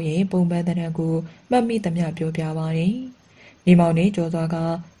နှစ်ယောက်ရဲ့ပုံမှန်တဲ့တံကိုမှတ်မိသမျှပြောပြပါတယ်နေမောင်နဲ့ကျော်စွာက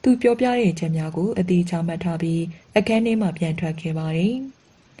သူပြောပြတဲ့ချက်များကိုအသေးချမှတ်ထားပြီးအခန်းထဲမှာပြန်ထွက်ခဲ့ပါတယ်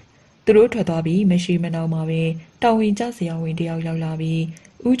သူတို့ထွက်သွားပြီးမရှိမနှောင်မှာပဲတာဝန်ကျဆရာဝန်တယောက်ရောက်လာပြီး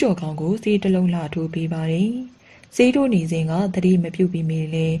ဦးကျော်ကောင်းကိုစေးတစ်လုံးလှထိုးပေးပါတယ်စေးတို့နေစဉ်ကသတိမပြုတ်ပြီးမိ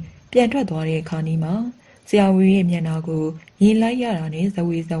လေပြန်ထွက်သွားတဲ့အခါนี้မှာဆရာဝန်ရဲ့မျက်နှာကိုမြင်လိုက်ရတာနဲ့ဇ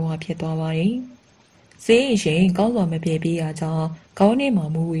ဝေဇဝါဖြစ်သွားပါတယ်စေးရှင်ကောင်းစွာမပြေပြေးရကြောင်းခေါင်းထဲမှာ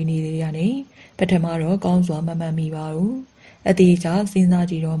မူဝေနေရတဲ့ပထမတော့ကောင်းစွာမမှတ်မိပါဘူး အသေးချစဉ်းစား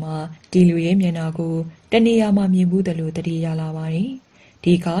ကြည့်တော့မှဒီလူရဲ့မျက်နှာကိုတနေရာမှမြင်ဘူးတယ်လို့တတိရလာပါတယ်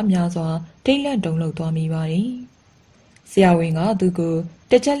ဒီကများစွာထိတ်လန့်တုန်လှုပ်သွားမိပါတယ်ဆရာဝန်ကသူ့ကို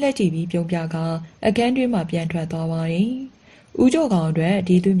တစ်ချက်လက်ကြည့်ပြီးပြုံးပြကအခန်းတွင်းမှပြန်ထွက်သွားပါတယ်ဦးကျော်ကောင်အတွက်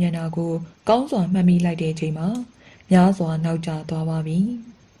ဒီသူမျက်နှာကိုကောင်းစွာမှတ်မိလိုက်တဲ့အချိန်မှာများစွာနောက်ကျသွားပါပြီ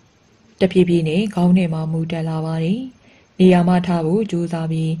တဖြည်းဖြည်းနဲ့ခေါင်းထဲမှာမူတက်လာပါတယ်နေရာမှထားဖို့ကြိုးစား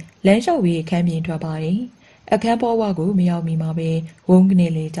ပြီးလမ်းလျှောက်ပြီးအခန်းပြင်ထွက်ပါတယ်အခန်းပေါ်ဝကိုမရောက်မီမှာပဲဝုန်းကနေ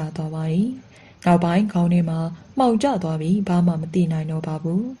လေကျသွားပါတယ်နောက်ပိုင်းခေါင်းထဲမှာမှောင်ကျသွားပြီးဘာမှမသိနိုင်တော့ပါ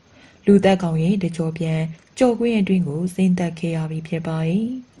ဘူးလူသက်ကောင်ရဲ့တကြောပြန်ကြော်ကွင်းအတွင်းကိုဆင်းသက်ခဲ့ရပြီဖြစ်ပါတယ်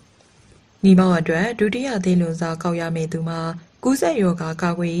ညီမအတွက်ဒုတိယသေးလွန်စာကောက်ရမယ့်သူမှာကူးစက်ရောဂါကာ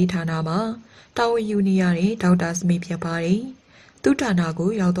ကွယ်ရေးဌာနမှာတာဝန်ယူနေရတဲ့ဒေါက်တာစမစ်ဖြစ်ပါတယ်သူ့ဌာနကို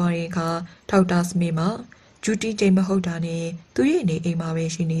ရောက်သွားတဲ့အခါဒေါက်တာစမစ်မှာဂျူတီချိန်မဟုတ်တာနဲ့သူရဲ့နေအိမ်မှာပဲ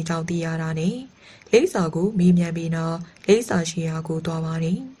ရှိနေကြောင်းသိရတာနဲ့လိပ်စာကိုမေးမြန်းပြီးနောက်လိပ်စာရှိရာကိုသွားပါတ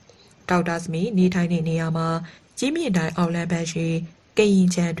ယ်ဒေါက်တာစမစ်နေထိုင်တဲ့နေရာမှာကြီးမြင့်တိုင်းအောက်လန်ဘက်ရှိကရင်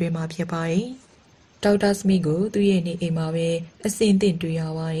ချံအတွင်းမှာဖြစ်ပါတယ်ဒေါက်တာစမစ်ကိုသူ့ရဲ့နေအိမ်မှာပဲအစင်သင့်တွေ့ရ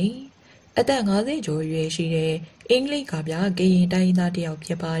ပါတယ်အသက်50ကျော်ရွယ်ရှိတဲ့အင်္ဂလိပ်ကပြကရင်တိုင်းသားတစ်ယောက်ဖြ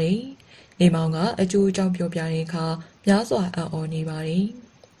စ်ပါတယ်နေမောင်ကအကျိုးအကြောင်းပြောပြတဲ့အခါများစွာအံ့ဩနေပါတယ်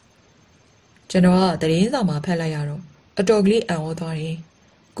ကျွန်တော်ကသတင်းစာမှာဖတ်လိုက်ရတော့အတော်ကလေးအံ့ဩသွားတယ်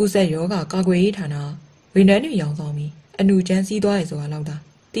ကုဆက်ယောဂကာကွယ်ရေးဌာနဝန်ထမ်းတွေရောင်ဆောင်ပြီးအနုချမ်းစီးသွားရဆိုတာလောက်သာ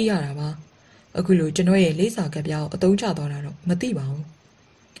သိရတာပါအခုလိုကျွန်တော်ရဲ့လိပ်စာကပ်ပြောင်းအသုံးချသွားတာတော့မသိပါဘူး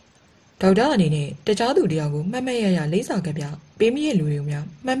ဒေါက်တာအနေနဲ့တခြားသူတယောက်ကိုမှတ်မှတ်ရရလိပ်စာကပ်ပြောင်းပေးမိရဲ့လူတွေကိုများ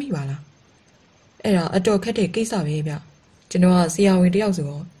မှတ်မိပါလားအဲ့ဒါအတော်ခက်တဲ့ကိစ္စပဲဗျကျွန်တော်ကဆရာဝန်တယောက်ဆို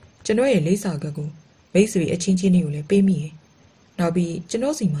တော့ကျွန်တော်ရဲ့လိပ်စာကပ်ကိုမိတ်ဆွေအချင်းချင်းတွေကိုလည်းပေးမိရဲ့နောက်ပြီးကျွန်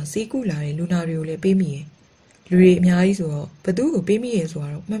တော်စီမှာစီးကူးလာတဲ့လူနာတွေကိုလည်းပေးမိရဲ့လူတွေအများကြီးဆိုတော့ဘသူ့ကိုပေးမိရဲ့ဆို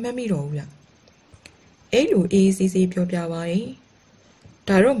တော့မမှတ်မိတော့ဘူးဗျအဲ့လိုအေးအေးဆေးဆေးပြောပြပါတယ်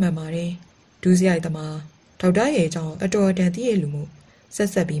ဒါတော့မှန်ပါတယ်ဒူးစရိုက်သမားဒေါက်တာရဲ့အကြောင်းအတော်အတန်သိရဲ့လူမို့ဆ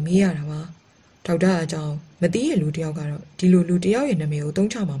က်ပြီးမေးရတာပါဒေါက်တာအကြောင်းမသိရဲ့လူတယောက်ကတော့ဒီလိုလူတယောက်ရဲ့နာမည်ကိုသုံး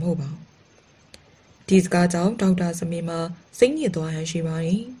ချမှာမဟုတ်ပါဘူးဒီစကားကြောင့်ဒေါက်တာစမင်းမှာစိတ်ညစ်သွားဟန်ရှိပါတ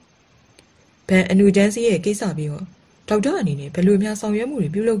ယ်ဘန်အနုချမ်းစီရဲ့ကိစ္စပြီးတော့ဒေါက်တာအနေနဲ့ဘယ်လိုများဆောင်ရွက်မှုတွေ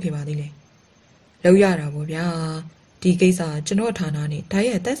ပြုလုပ်ခဲ့ပါသေးလဲလောက်ရတာပေါ့ဗျာဒီကိစ္စကျွန်တော်ဌာနနဲ့ဓာတ်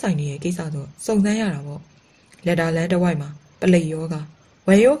ရဲ့တက်ဆိုင်နေတဲ့ကိစ္စဆိုစုံစမ်းရတာပေါ့လက်တာလန်းတစ်ဝိုက်မှာပလိတ်ယောဂဝ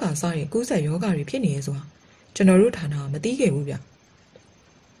ယ်ယောဂစတဲ့ကူးစက်ယောဂတွေဖြစ်နေရဆိုတာကျွန်တော်တို့ဌာနမသိခဲ့ဘူးဗျ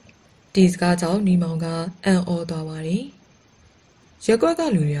ဒီစကားကြောင့်ညီမောင်ကအံ့ဩသွားပါတယ်ရက်ကွက်က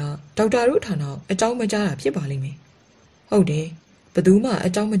လူတွေကဒေါက်တာတို့ဌာနအကြောင်းမကြားတာဖြစ်ပါလိမ့်မယ်ဟုတ်တယ်ဘယ်သူမှအ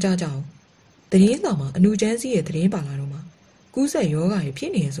ကြောင်းမကြားကြအောင်သတင်းစာမှာအနုချမ်းစီရဲ့သတင်းပါလာတော့မှကူးစက်ယောဂတွေဖြ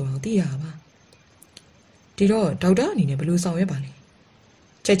စ်နေရဆိုတော့သိရပါဒီတော့ဒေါက်တာအနေနဲ့ဘယ်လိုဆောင်ရွက်ပါလဲ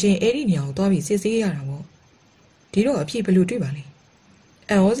ချက်ချင်းအဲ့ဒီနေရာကိုသွားပြီးစစ်ဆေးရတာပေါ့ဒီတော့အဖြစ်ဘယ်လိုတွေ့ပါလဲ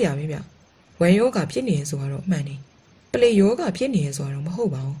အံ့ဩစရာပဲဗျဝမ်ယောဂဖြစ်နေရဆိုတော့မှန်တယ်ပလေယောဂဖြစ်နေရဆိုတော့မဟု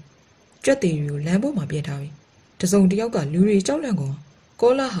တ်ပါဘူးကြွက်သေးတွေကိုလမ်းပေါ်မှာပြစ်ထားပြီးတစုံတစ်ယောက်ကလူတွေကြောက်လန့်ကုန်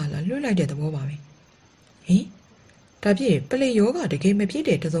ကောလာဟာလာလွှတ်လိုက်တဲ့သဘောပါပဲဟင်ဒါဖြစ်ပလေယောဂတကယ်မဖြစ်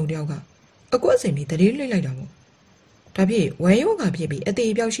တဲ့တစုံတစ်ယောက်ကအကွက်စင်ပြီးတရေလွှတ်လိုက်တာပေါ့ဒါဖြစ်ဝမ်ယောဂဖြစ်ပြီးအ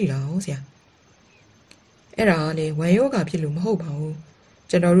သေးပြောက်ရှိတာဟောဆရာအဲ့ဒါကလေဝမ်ယောဂဖြစ်လို့မဟုတ်ပါဘူး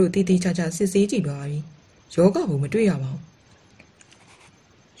ကျွန်တော်တို့တီးတီးချာချာစစ်ဆေးကြည့်ပါပြီယောဂဘုံမတွေ့ရပါဘူး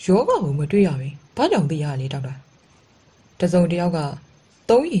ယောဂဘုံမတွေ့ရပြီဘာကြောင့်သိရလဲဒေါက်တာတစုံတစ်ယောက်က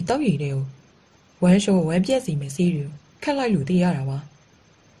သုံးရီတောက်ရီတွေကိုဝမ်းလျှောဝမ်းပြက်စီမဲ့စီးတွေကိုခက်လိုက်လို့သိရတာပါ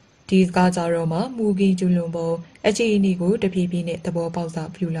ဒီစကားကြတော့မှမူကီကျွလွန်ပုံအခြေအနေကိုတဖြည်းဖြည်းနဲ့သဘောပေါက်စာ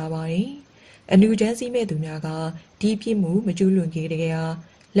ပြူလာပါတယ်အနုချမ်းစီးမဲ့သူများကဒီပြစ်မှုမကျူးလွန်ခဲ့တဲ့က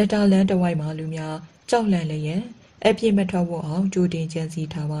လက်တာလန်းတဝိုက်မှာလူများကြောက်လန့်လျက်အပြစ်မထွက်ဖို့အောင်ကြိုတင်ကြံစည်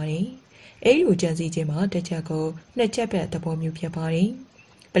ထားပါတယ်အဲ့လိုကြံစည်ခြင်းမှာတစ်ချက်ကိုနှစ်ချက်ပဲသဘောမျိုးဖြစ်ပါတယ်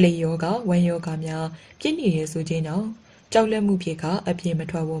ပလေယောဂဝမ်ယောဂများပြည့်နေရဆိုခြင်းကြောင့်ကြောက်လန့်မှုဖြစ်ကအပြစ်မ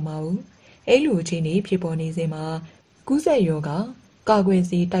ထွက်ဖို့မဟုတ်အဲ့လိုအခြေအနေဖြစ်ပေါ်နေစဉ်မှာကူးစက်ယောဂကာကွယ်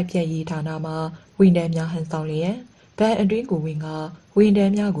စီတိုက်ဖြတ်ရေးဌာနမှာဝန်ထမ်းများဟန်ဆောင်လျက်ဗန်အတွင်းကိုဝင်ကဝန်ထ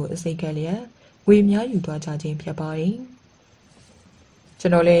မ်းများကိုအစိတ်ကက်လျက်ဝေများယူသွားကြခြင်းဖြစ်ပါတယ်ကျွ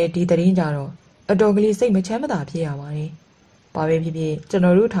န်တော်လည်းဒီသတင်းကြတော့အတော်ကလေးစိတ်မချမ်းမသာဖြစ်ရပါတယ်ဘာပဲဖြစ်ဖြစ်ကျွန်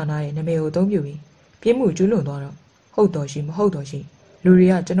တော်တို့ဌာနရဲ့နာမည်ကိုအသုံးပြုပြီးပြင်းမှုကျူးလွန်သွားတော့ဟုတ်တော်ရှိမဟုတ်တော်ရှိလူတွေ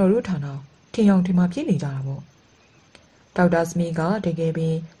ကကျွန်တော်တို့ဌာနထင်အောင်ထင်မှာဖြစ်နေကြတာပေါ့ဒေါက်တာစမီကတကယ်ပ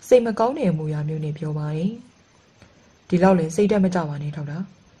င်စိတ်မကောင်းတဲ့အမူအရာမျိုးနဲ့ပြောပါတယ်ဒီလောက်လည်းစိတ်တက်မကြပါနဲ့ဒေါက်တာ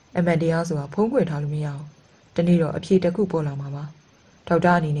အမှန်တရားဆိုတာဖုံးကွယ်ထားလို့မရအောင်တနေ့တော့အဖြေတစ်ခုပေါ်လာမှာပါဒေါက်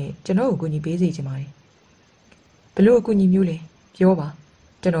တာအနေနဲ့ကျွန်တော်ကိုအကူအညီပေးစီချင်ပါတယ်ဘလို့အကူအညီမျိုးလဲပြောပါ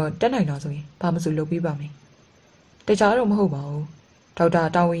ကျွန်တော်တက်နိုင်တာဆိုရင်ဘာမှမဆိုလုပ်ပေးပါမယ်တခြားတော့မဟုတ်ပါဘူးဒေါက်တာ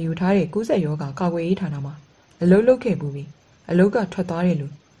တာဝန်ယူထားတဲ့ကူးစက်ယောဂကာကွယ်ရေးဌာနမှာအလုပ်လုပ်ခဲ့ပူပြီး အလုတ်ကထွက်သွားတယ်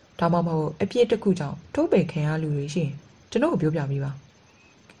လို့ဒါမှမဟုတ်အပြစ်တစ်ခုကြောင့်ထုတ်ပယ်ခံရလူတွေရှိရင်ကျွန်တော်ပြောပြပေးပါ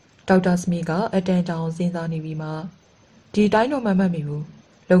ဒေါက်တာစမစ်ကအတန်ကြောင်စဉ်းစားနေပြီးမှဒီတိုင်းတော့မမှတ်မိဘူး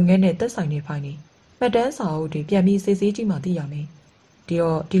လုပ်ငန်းနဲ့သက်ဆိုင်တဲ့ဖိုင်နေမှတ်တမ်းစာအုပ်တွေပြန်ပြီးစစ်ဆေးကြည့်မှသိရမယ်ဒီ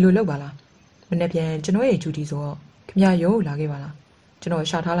တော့ဒီလိုလုပ်ပါလားမနေ့ပြန်ကျွန်တော်ရဲ့ဂျူတီဆိုတော့ခင်ဗျာရုံးကိုလာခဲ့ပါလားကျွန်တော်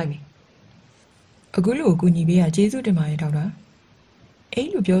ရှာထားလိုက်မယ်အခုလိုအကူအညီပေးရကျေးဇူးတင်ပါတယ်ဒေါက်တာအဲ့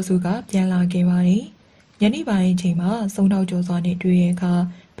လိုပြောဆိုကပြန်လာခဲ့ပါတယ်ညနေပိုင်းအချိန်မှာစုံတော်ကျော်စွာနဲ့တွေ့ရခါ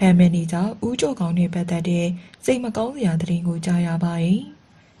ဗန်မန်နေဂျာဦးကျော်ကောင်နဲ့ပတ်သက်တဲ့စိတ်မကောင်းစရာသတင်းကိုကြားရပါတယ်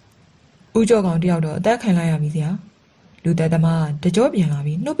ဦးကျော်ကောင်တယောက်တော့အသက်ခံလိုက်ရပြီဆရာလူသက်သမားတကြောပြန်လာ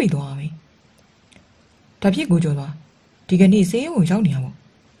ပြီးနှုတ်ပိတ်သွားပြီဒါဖြစ်ကိုကျော်သွားဒီကနေ့ဆေးရုံကိုရောက်နေရမို့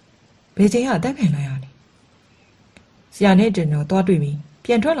ဘယ်ချိန်ကအသက်ခံလိုက်ရလဲဆရာနဲ့ကျွန်တော်သွားတွေ့ပြီး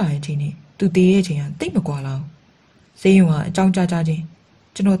ပြန်ထွက်လာတဲ့အချိန်နဲ့သူသေးရဲ့အချိန်ကတိတ်မကွာလောက်ဆေးရုံကအကြောင်းကြားချင်း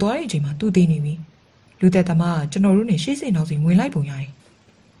ကျွန်တော်သွားတဲ့အချိန်မှာသူသေးနေပြီလူသက်သမားကကျွန်တော်တို့နဲ့ရှေ့စိတ်နောက်စိဝင်လိုက်ပုံရတယ်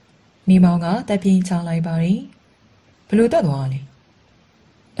နေမောင်ကတက်ပြင်းချလိုက်ပါတယ်ဘလို့တက်သွားလဲ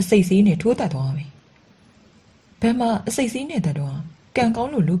အစိတ်စည်းနဲ့ထိုးတက်သွားပြီဘယ်မှာအစိတ်စည်းနဲ့တက်တော့ကံကော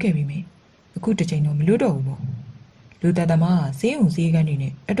င်းလို့လုခဲ့ပြီမေအခုတစ်ချိန်တော့မလွတ်တော့ဘူးပေါ့လူသက်သမားကဈေးုံဈေးကန်းနေ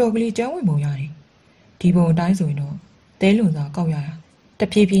နဲ့အတော်ကလေးကျန်းဝင်ပုံရတယ်ဒီပုံအတိုင်းဆိုရင်တော့တဲလွန်စာကောက်ရတာတ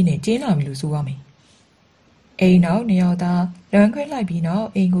ဖြည်းဖြည်းနဲ့ကျင်းလာပြီလို့ဆိုရမယ်အိမ်နောက်နေရောက်သားလွမ်းခွဲလိုက်ပြီးနောက်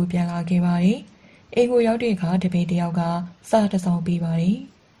အိမ်ကိုပြန်လာခဲ့ပါတယ်အိမ်ကိုရောက်တဲ့အခါတပည့်တယောက်ကစာတစောင်းပေးပါတယ်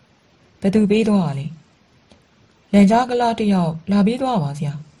ဘသူပေးသွားတာလဲလန်ကြားကလာတယောက်လာပေးသွားပါဆ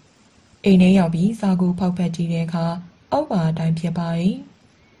ရာအိမ်ထဲရောက်ပြီးစာကိုဖောက်ဖက်ကြည့်တဲ့အခါအောက်ပါအတိုင်းဖြစ်ပါတယ်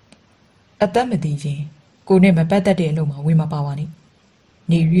အသက်မသိခြင်းကိုနဲ့မပတ်သက်တဲ့အလုပ်မှာဝင်မပါပါနဲ့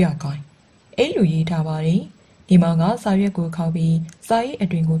နေရရကိုင်းအဲ့လိုရေးထားပါတယ်ဒီမောင်ကစာရွက်ကိုခောက်ပြီးစာရေးအ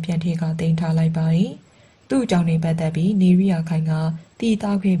တွင်ကိုပြန်ထည့်ကတင်ထားလိုက်ပါတယ်သူ့အကြောင်းနဲ့ပတ်သက်ပြီးနေရရခိုင်ကတည်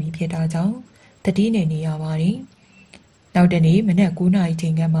တောက်ခဲ့ပြီးဖြစ်တာကြောင့်တတိနဲ့နေရပါတယ်နောက်တနေ့မနက်9:00 နာရီချိ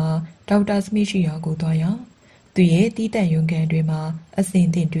န်ကမှဒေါက်တာစမစ်ရှိရာကိုသွားရသူရဲ့တီးတန့်ရုံကန်တွေမှာအစင်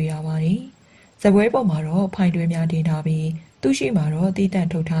သင့်တွေ့ရပါတယ်ဇပွဲပေါ်မှာတော့ဖိုင်တွဲများတင်ထားပြီးသူ့ရှိမှာတော့တီးတန့်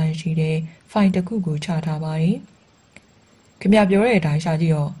ထုတ်ထားရရှိတဲ့ဖိုင်တစ်ခုကိုချထားပါတယ်ခင်ဗျပြောတဲ့အတိုင်းရှာကြ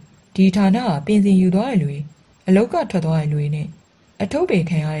ည့်တော့ဒီဌာနကပင်စင်ယူသွားတဲ့လူတွေအလောက်ကထွက်သွားတဲ့လူတွေနဲ့အထုပ်ပေ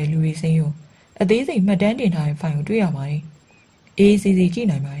ခံရတဲ့လူတွေစိမ်းရုံအသေးစိတ်မှတ်တမ်းတင်ထားတဲ့ဖိုင်ကိုတွေ့ရပါတယ်အေးစီစီကြည့်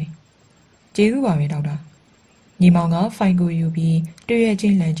နိုင်ပါတယ်ကျေးဇူးပါပဲဒေါက်တာညီမောင်ကဖိုင်ကိုယူပြီးတွေ့ရချ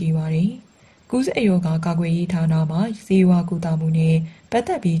င်းလန့်ကြည့်ပါတယ်ကူးစက်ရောဂါကာကွယ်ရေးဌာနမှာဇေဝကုသမှုနဲ့ပတ်သ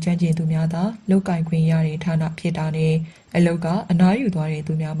က်ပြီးကျွမ်းကျင်သူများသာလုပ်ကိုင်ခွင့်ရတဲ့ဌာနဖြစ်တာနဲ့အလုပ်ကအနားယူသွားတဲ့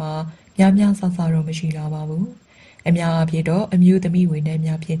သူများမှာများများဆဆတော့မရှိလာပါဘူးအများအပြည့်တော့အမျိုးသမီးဝင်တဲ့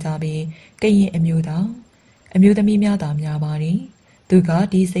များဖြစ်ကြပြီးကရင်အမျိုးသမီးများသာများပါတယ်သူက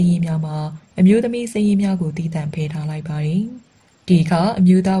ဒီစရင်များမှာအမျိုးသမီးစရင်များကိုတည်တံ့ဖယ်ထားလိုက်ပါတယ်ဒီကအ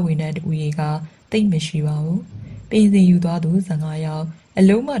မျိုးသားဝင်တဲ့ဦးရေကတိတ်မရှိပါဘူးပင်စင်ယူသွားသူ15ယောက်အ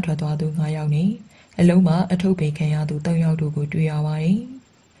လုံးမှထွက်သွားသူ9ယောက်နဲ့အလုံးမှအထုပ်ပေခံရသူ3ယောက်တို့ကိုတွေ့ရပါတယ်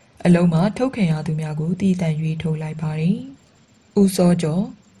အလုံးမှထုတ်ခံရသူများကိုတည်တံ့ရွေးထုတ်လိုက်ပါတယ်ဦးစောကျော်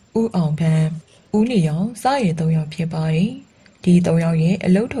ဦးအောင်ဖန်းဦးနေရောင်စရဲ3ယောက်ဖြစ်ပါတယ်ဒီ3ယောက်ရဲ့အ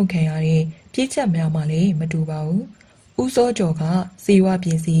လုံးထုတ်ခံရတဲ့ပြည့်ချက်များမှလည်းမတူပါဘူးဦးစောကျော်ကစေဝပ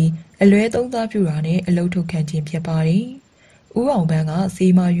စ္စည်းအလွဲသုံးစားပြုတာနဲ့အလုံးထုတ်ခံခြင်းဖြစ်ပါတယ်ဦးအောင်ဖန်းကစေ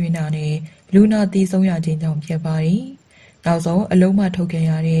မရွေးနာနဲ့လူနာတည်ဆုံးရခြင်းကြောင့်ဖြစ်ပါတယ်နောက်ဆုံးအလုံးမထုတ်ခံ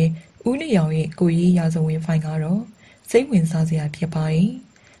ရတဲ့ဦးနေရောင်ရဲ့ကိုကြီးရာဇဝင်ဖိုင်ကတော့စိတ်ဝင်စားစရာဖြစ်ပါတယ်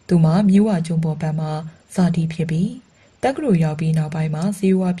သူမှမြို့ဝကျုံပေါ်ဘက်မှာစာတီဖြစ်ပြီးတက္ကသိုလ်ရောက်ပြီးနောက်ပိုင်းမှာဇေ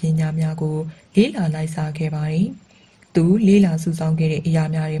ဝပညာများကိုလေ့လာလိုက်စားခဲ့ပါတယ်သူလေ့လာစုဆောင်းခဲ့တဲ့အရာ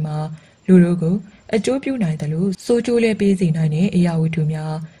များတွေမှာလူတို့ကိုအကျိုးပြုနိုင်တယ်လို့စိုးကျိုးလဲပေးစေနိုင်တဲ့အရာဝတ္ထု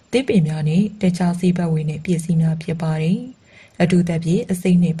များသစ်ပင်များနဲ့တခြားစီးပတ်ဝေးနဲ့ပစ္စည်းများဖြစ်ပါတယ်အထူးသဖြင့်အစိ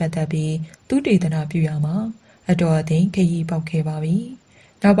မ့်နဲ့ပတ်သက်ပြီးသူတေသနာပြုရမှာအတော်အသင်ခရီးပေါက်ခဲ့ပါပြီ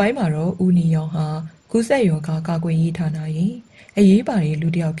နောက်ပိုင်းမှာတော့ဦးနီယောင်ဟာကူးစက်ရောဂါကာကွယ်ရေးဌာနရဲ့အရေးပါတဲ့လူ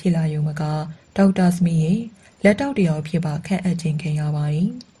တစ်ယောက်ဖြစ်လာရုံမကဒေါက်တာစမစ်ရဲ့လက်ထောက်တစ်ယောက်ဖြစ်ပါခန့်အပ်ခြင်းခံရပါတယ်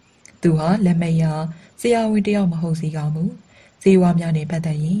သူဟာလက်မရဆရာဝန်တစ်ယောက်မဟုတ်စီကမူဇေဝများနဲ့ပတ်သ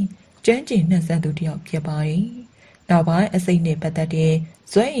က်ရင်ကျွမ်းကျင်နှံ့စပ်သူတစ်ယောက်ဖြစ်ပါတယ်နောက်ပိုင်းအစိမ့်နဲ့ပတ်သက်တဲ့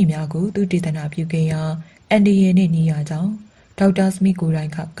ဇွဲအိမ်များကိုသူတည်တနာပြုခဲ့ရာအန်ဒီယေနဲ့နီးရကြောင်းဒေါက်တာစမစ်ကိုယ်တို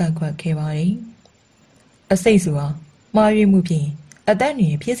င်ကကန့်ကွက်ခဲ့ပါတယ်အစိမ့်ဆိုတာမှားယွင်းမှုဖြင့်အသက်အန္တရာ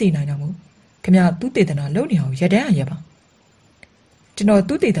ယ်ဖြစ်စေနိုင်တာမို့ခင်ဗျာသူတေသနာလုပ်နေအောင်ရတဲ့ရပါကျွန်တော်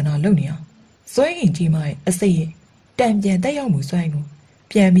သူတေသနာလုပ်နေအောင်စွဲရင်ကြီးမရဲ့အစိမ့်ရဲ့တံပြန်တက်ရောက်မှုစွဲရင်ကို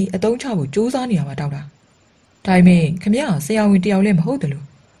ပြန်ပြီးအတုံးချဖို့စူးစမ်းနေရပါတော့တာဒါပေမဲ့ခင်ဗျာဆရာဝန်တယောက်လည်းမဟုတ်တယ်လို့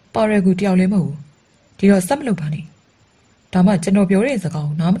ပါရဂူတယောက်လည်းမဟုတ်ဘူးဒီတော့စက်မလုပ်ပါနဲ့ဒါမှကျွန်တော်ပြောတဲ့စကား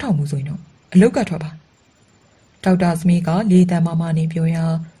ကိုနားမထောင်ဘူးဆိုရင်တော့အလုတ်ကထွက်ပါဒေါက်တာစမစ်ကလေတံမမနဲ့ပြောရာ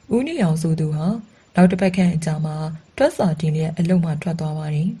ဦးနေအောင်ဆိုသူဟာ နောက်တစ်ပတ်ခန့်အကြာမှာထွက်စာတင်လျက်အလုံးမှထွက်သွားပါ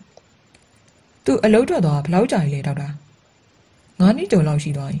တယ်။သူအလုံးထွက်သွားဘယ်လောက်ကြာလဲဒေါက်တာ။9 နှစ်ကျော်လောက်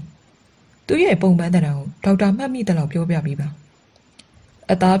ရှိသွားပြီ။သူ့ရဲ့ပုံပန်းတံကိုဒေါက်တာမှတ်မိတဲ့လောက်ပြောပြပေးပါ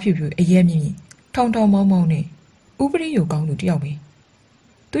။အသားဖြူဖြူအရက်မြင့်မြင့်ထောင်ထောင်မောင်းမောင်းနဲ့ဥပရိယကောင်းသူတယောက်ပဲ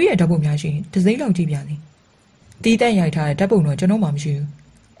။သူ့ရဲ့ဓာတ်ပုံများရှိရင်တစ်စိမ့်လောက်ကြည့်ပြစီ။တီးတန့်ရိုက်ထားတဲ့ဓာတ်ပုံတော့ကျွန်တော်မှမရှိဘူး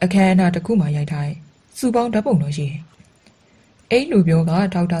။အခမ်းအနားတစ်ခုမှရိုက်ထားတဲ့စုပေါင်းဓာတ်ပုံတော့ရှိတယ်။အဲ့လူပြောက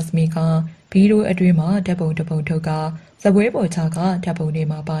ဒေါက်တာစမီကဗီဒီယိုအတွင်းမှာဓာတ်ပုံတစ်ပုံထုတ်ကစပွဲပေါ်ချကဓာတ်ပုံတွေ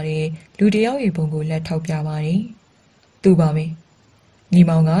မှာပါတယ်လူတယောက်ရဲ့ပုံကိုလက်ထောက်ပြပါတယ်။သူပါပဲ။ညီ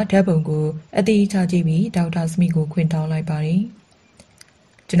မောင်ကဓာတ်ပုံကိုအသေးချကြည့်ပြီးဒေါက်တာစမီကိုခွင့်တောင်းလိုက်ပါတယ်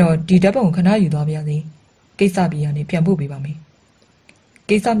။ကျွန်တော်ဒီဓာတ်ပုံခဏယူသွားပါရစေ။ကိစ္စပြီးရနေပြန်ပို့ပေးပါမယ်။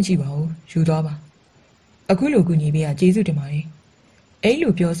ကိစ္စမရှိပါဘူး။ယူသွားပါ။အခုလိုကူညီပေးရကျေးဇူးတင်ပါတယ်။အဲ့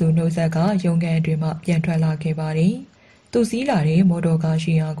လိုပြောဆိုနှုတ်ဆက်ကရုံကန်အတွင်းမှပြန်ထွက်လာခဲ့ပါတယ်။သူစည်းလာတဲ့မော်တော်ကား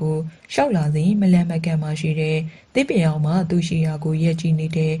ရှိရာကိုရှောက်လာစဉ်မလန့်မကန့်မှရှိတဲ့တစ်ပင်အောင်မှသူရှိရာကိုရက်ကြည့်နေ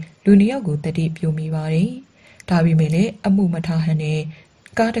တဲ့လူနှစ်ယောက်ကိုတတိပြုံမိပါတယ်။ဒါပေမဲ့လည်းအမှုမထားဟန်နဲ့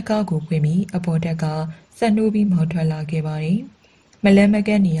ကားတကားကိုဖွင့်ပြီးအပေါ်တက်ကဆက်နှိုးပြီးမော်ထွက်လာခဲ့ပါတယ်။မလန့်မက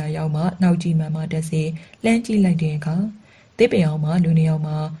န့်နေရာရောက်မှနောက်ကြည့်မှတက်စေလှမ်းကြည့်လိုက်တဲ့အခါတစ်ပင်အောင်မှလူနှစ်ယောက်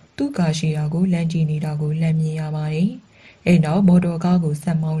မှသူ့ကားရှိရာကိုလှမ်းကြည့်နေတာကိုလှမ်းမြင်ရပါတယ်။အဲ့နောက်မော်တော်ကားကိုဆ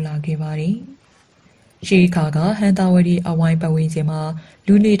က်မောင်းလာခဲ့ပါတယ်။ရှေးခါကဟန်တာဝတီအဝိုင်းပတ်ဝန်းကျင်မှာ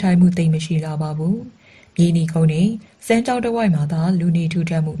လူနေထိုင်မှုသိမ့်မရှိလာပါဘူး။မြေနီကုန်းနဲ့စမ်းကြောက်တစ်ဝိုက်မှာသာလူနေထူ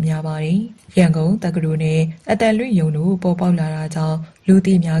ထပ်မှုများပါတယ်။ရန်ကုန်တက္ကသိုလ်နဲ့အတန်လွင့်ယုံတို့ပေါ်ပေါက်လာတာကြောင့်လူ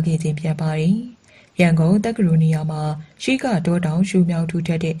သိများခဲ့ခြင်းဖြစ်ပါတယ်။ရန်ကုန်တက္ကသိုလ်နေရာမှာရှိကတောတောင်ရှူမြောင်ထူထ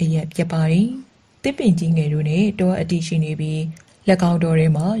ပ်တဲ့အရက်ဖြစ်ပါတယ်။တစ်ပင်ကြီးငယ်တို့နဲ့တောအတိရှိနေပြီးလက်ကောင်းတော်ထဲ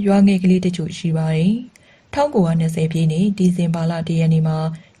မှာရွာငယ်ကလေးတချို့ရှိပါတယ်။1920ပြည့်နှစ်ဒီဇင်ဘာလ1ရက်နေ့မှာ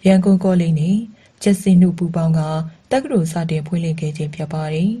ရန်ကုန်ကောလိပ်နဲ့ကျက်စင်နုပူပေါင်းကတက္ကသိုလ်စတင်ဖွင့်လှစ်ခဲ့ခြင်းဖြစ်ပါ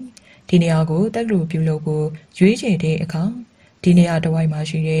တယ်။ဒီနေရာကိုတက္ကသိုလ်ပြုလုပ်ဖို့ရွေးချယ်တဲ့အခါဒီနေရာတစ်ဝိုက်မှာ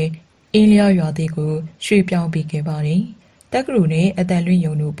ရှိတဲ့အင်းလျားရွာသေးကိုရွှေ့ပြောင်းပေးခဲ့ပါတယ်။တက္ကသိုလ်နဲ့အတန်လွင့်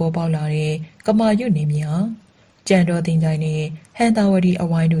ယုံတို့ပေါ်ပေါက်လာတဲ့ကမာရွတ်နေမြဟာကြံတော်တင်ကြိုင်နဲ့ဟန်တာဝတီအ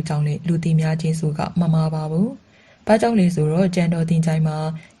ဝိုင်းတို့ကြောင့်လေလူသိများခြင်းစုကမမှားပါဘူး။ဘာကြောင့်လဲဆိုတော့ကြံတော်တင်ကြိုင်မှာ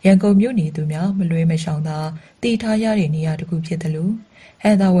ရန်ကုန်မြို့နေသူများမလွဲမရှောင်သာတည်ထားရတဲ့နေရာတစ်ခုဖြစ်တယ်လို့ဟ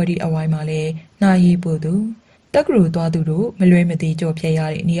န်တာဝတီအဝိုင်းမှာလည်းနာရီပို့သူတက္ကသိုလ်သွားသူတို့မလွဲမသွေကြော်ဖြတ်ရ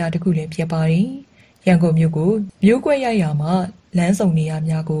တဲ့နေရာတစ်ခုလည်းဖြစ်ပါတယ်။ရန်ကုန်မြို့ကိုမြို့ကွက်ရိုက်ရာမှာလမ်းစုံနေရာ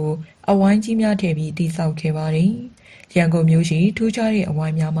များကိုအဝိုင်းကြီးများထည့်ပြီးတည်ဆောက်ခဲ့ပါတယ်။ရန်ကုန်မြို့ရှိထူးခြားတဲ့အဝို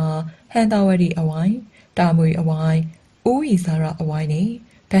င်းများမှာဟန်တာဝတီအဝိုင်း၊တာမွေအဝိုင်း၊ဦးဝီစာရအဝိုင်းနဲ့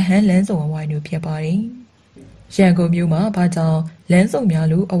ဗဟန်းလမ်းစုံအဝိုင်းတို့ဖြစ်ပါတယ်။ရန်ကုန်မြို့မှာဘာကြောင့်လမ်းစုံများ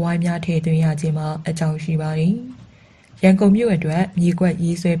လိုအဝိုင်းများထည့်သွင်းရခြင်းမှာအကြောင်းရှိပါတယ်။ရန်ကုန်မြို့အတွက်မြေကွက်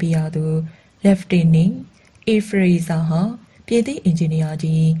ရေးဆွဲပေးရသူ Lieutenant A. Fraser ဟာပြည်သည့်အင်ဂျင်နီယာ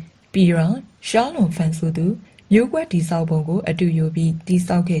ကြီးပီရာရှာလွန်ဖန်ဆိုသူမြို့ကွက်တည်ဆောက်ပုံကိုအတူယူပြီးတည်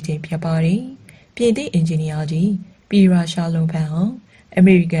ဆောက်ခဲ့ခြင်းဖြစ်ပါတယ်။ပြည်သည့်အင်ဂျင်နီယာကြီးပီရာရှာလွန်ဖန်ဟာအ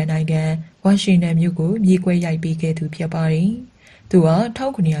မေရိကန်နိုင်ငံဝါရှင်တန်မြို့ကိုမြေကွက်ရိုက်ပေးခဲ့သူဖြစ်ပါတယ်။သူဟာ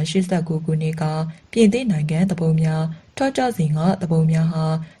1989ခုနှစ်ကပြင်သစ်နိုင်ငံတပုံများထောက်ကြစဉ်ကတပုံများဟာ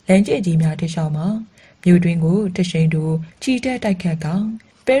လမ်းကျကြီးများတစ်လျှောက်မှာမြို့တွင်ကိုတရှိန်တို့ချီတက်တိုက်ခတ်က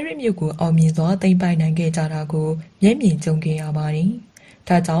ပဲရစ်မြို့ကိုအောင်မြင်စွာသိမ်းပိုက်နိုင်ခဲ့ကြတာကိုမျက်မြင်ကြုံခဲ့ရပါတယ်။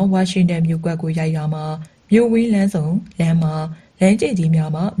ဒါကြောင့်ဝါရှင်တန်မြို့ကွက်ကိုရိုက်ရာမှာမြို့ဝင်းလမ်းစုံလမ်းမှာလမ်းကျကြီး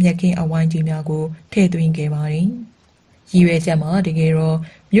များမှာမြက်ခင်းအဝိုင်းကြီးများကိုထည့်သွင်းခဲ့ပါတယ်။ရည်ရွယ်ချက်မှာတကယ်တော့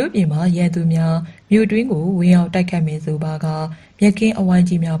မြို့ပြင်မှာရန်သူများမြို့တွင်းကိုဝင်ရောက်တိုက်ခတ်မယ်ဆိုပါကမြက်ခင်းအဝိုင်း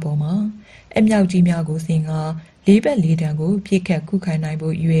ကြီးများပေါ်မှာအမြောက်ကြီးများကိုဆင်ကလေးဘက်လေးတန်းကိုပြစ်ခတ်ခုခံနိုင်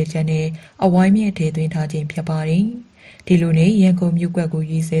ဖို့ရွေးချက်နဲ့အဝိုင်းမြင့်ထည့်သွင်းထားခြင်းဖြစ်ပါတယ်။ဒီလိုနဲ့ရန်ကုန်မြို့ကွက်ကို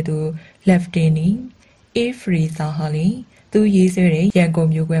ရေးဆွဲသူ Lieutenant A. Fraser ဟာလေသူရေးဆွဲတဲ့ရန်ကုန်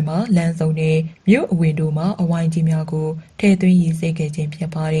မြို့ကွက်မှာလမ်းစုံနဲ့မြို့အဝင်တို့မှာအဝိုင်းကြီးများကိုထည့်သွင်းရေးဆွဲခဲ့ခြင်းဖြစ်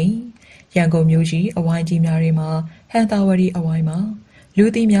ပါတယ်။ရန်ကုန်မြို့ရှိအဝိုင်းကြီးများတွေမှာဟန်တာဝတီအဝိုင်းမှာလူ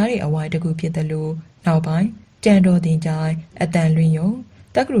သိများတဲ့အဝိုင်းတစ်ခုဖြစ်တယ်လို့နောက်ပိုင်းကြံတော်တင်ကြိုင်အတန်လွင်ယုံ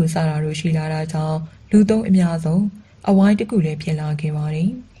တက္ကသိုလ်စာရာတို့ရှိလာတာကြောင့်လူသုံးအများဆုံးအဝိုင်းတစ်ခုလည်းဖြစ်လာခဲ့ပါတယ်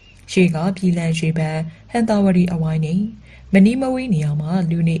။ရှေ့ကပြည်လန်ရွှေဘက်ဟန်တာဝတီအဝိုင်းနဲ့မနီမဝေးနေရာမှာ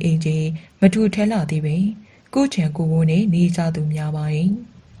လူနေအိမ်ကြီးမထူထဲလာသေးပဲကိုချံကိုဝန်းနဲ့နေကြသူများပါတယ်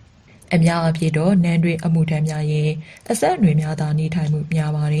။အများအပြည့်တော့နန်းတွင်အမှုထမ်းများရဲ့အဆက်အနွယ်များသာနေထိုင်မှု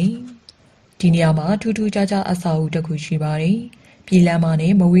များပါတယ်။ဒီနေရာမှာထူးထူးခြားခြားအဆောက်အဦတစ်ခုရှိပါတယ်။ပြည်လမ်းမှာ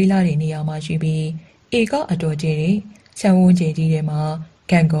နဲ့မဝေးလာတဲ့နေရာမှာရှိပြီးဧကအတော်ကျဲတဲ့ခြံဝန်းကျဲကြီးထဲမှာ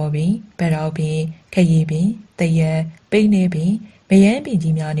ကံကောပင်ဗရောက်ပင်ခရီးပင်တရက်ပိန်းနေပင်မယန်းပင်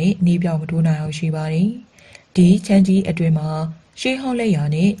ကြီးများနဲ့နေပြောင်မတိုးနိုင်အောင်ရှိပါတယ်။ဒီချမ်းကြီးအတွင်မှာရှေးဟောင်းလက်ရာ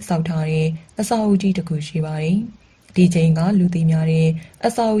နဲ့စောက်ထားတဲ့အဆောက်အဦကြီးတစ်ခုရှိပါတယ်။ဒီချိန်ကလူသိများတဲ့အ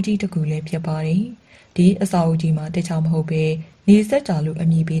ဆောက်အဦကြီးတစ်ခုလည်းဖြစ်ပါတယ် ဒီအစာအုပ်ကြီးမှာတခြားမဟုတ်ပဲနေဆက်ကြလို့အ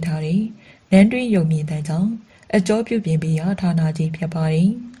မည်ပေးထားတယ်နန်းတွင်းရုံမြင့်တန်းကြောင့်အကျော်ပြုပြင်ပေးရာဌာနကြီးဖြစ်ပါတ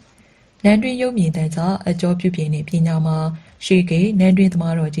ယ်နန်းတွင်းရုံမြင့်တန်းကြောင့်အကျော်ပြုပြင်တဲ့ပညာမှာရှေးကနန်းတွင်းသ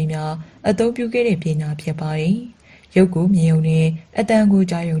မားတော်ကြီးများအသုံးပြုခဲ့တဲ့ပညာဖြစ်ပါတယ်ရုပ်ကိုမြင်ုံနဲ့အတန်ကို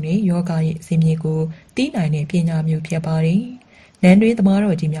ကြားယုံနဲ့ယောဂရဲ့အစဉ်မြေကိုသိနိုင်တဲ့ပညာမျိုးဖြစ်ပါတယ်နန်းတွင်းသမား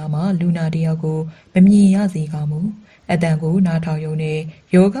တော်ကြီးများမှာလူနာတယောက်ကိုမမြင်ရစေကမူအတန်ကိုနားထောင်ယုံနဲ့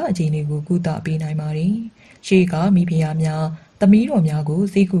ယောဂအခြေအနေကိုကုသပေးနိုင်ပါတယ်ရှေးကမိဖုရားများသမီးတော်များကို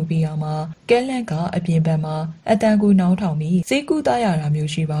စိတ်ကူပေးရမှာကဲလန့်ကအပြင်ဘက်မှာအတန်ကိုနှောင်းထောင်ပြီးစိတ်ကူတရတာ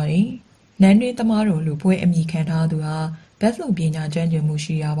မျိုးရှိပါတယ်နန်းတွင်းသမားတော်လူပွဲအမိခံထားသူဟာဘက်စုံပညာကျွမ်းကျင်မှု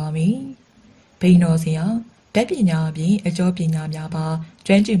ရှိရပါမယ်ဘိန်းတော်ဆရာဓာတ်ပညာအပြင်အကျော်ပညာများပါ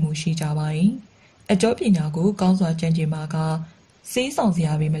ကျွမ်းကျင်မှုရှိကြပါတယ်အကျော်ပညာကိုကောင်းစွာကျွမ်းကျင်မှာကစေးဆောင်စ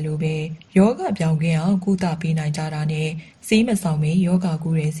ရာပဲမလိုပဲယောဂပြောင်းခင်းအောင်ကုသပေးနိုင်ကြတာနဲ့စေးမဆောင်မင်းယောဂကူ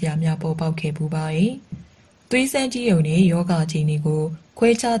တဲ့ဆရာများပေါ်ပေါက်ခဲ့ပူပါရဲ့သွေးစမ်းကြည့်ရုံနဲ့ယောဂအခြေအနေကိုခွဲ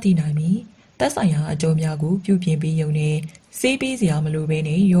ခြားသိနိုင်ပြီးသက်ဆိုင်ရာအကျိုးများကိုပြုပြင်ပေးရုံနဲ့စေးပေးစရာမလိုပဲ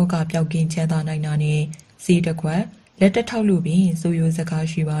နဲ့ယောဂပြောင်းကင်းချမ်းသာနိုင်တာနဲ့စေးတစ်ခွက်လက်တစ်ထောက်လို့ပြီးဆိုရိုးစကား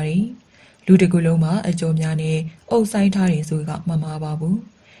ရှိပါတယ်လူတစ်ခုလုံးမှာအကျိုးများနဲ့အုပ်ဆိုင်ထားတယ်ဆိုကမမှားပါဘူး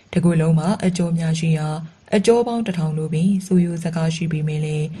တစ်ခုလုံးမှာအကျိုးများရှိရာအကျိုးပေါင်း1000လို့ပြီးဆိုရိုးစကားရှိပြီးမြင်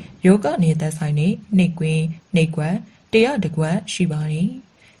လေယောဂနဲ့သက်ဆိုင်တဲ့နှိတ်ကွင်းနှိတ်ကွက်တရားတစ်ကွက်ရှိပါတယ်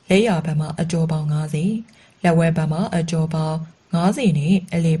လက်ရဘက်မှာအကျိုးပေါင်း50လက်ဝဲဘက်မှာအကျော်ပေါင်း90နဲ့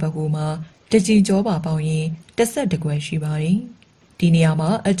အလေဘကူမှာတကြည်ကျော်ပါပေါင်းရင်11ခွဲရှိပါတယ်။ဒီနေရာမှာ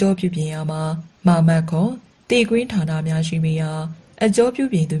အကျော်ပြုပြင်ရမှာမာမတ်ခေါ်တေကွင်းဌာနများရှိပြီးရာအကျော်ပြု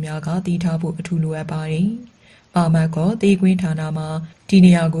ပြင်သူများကတည်ထားဖို့အထူးလိုအပ်ပါတယ်။မာမတ်ခေါ်တေကွင်းဌာနမှာဒီ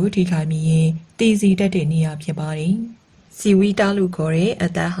နေရာကိုထိခိုက်မိရင်တည်စီတတ်တဲ့နေရာဖြစ်ပါတယ်။စီဝီတာလို့ခေါ်တဲ့အ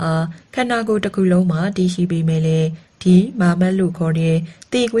သက်ဟာခန္ဓာကိုယ်တစ်ခုလုံးမှာတည်ရှိပြီးမယ်လေဒီမာမတ်လို့ခေါ်တဲ့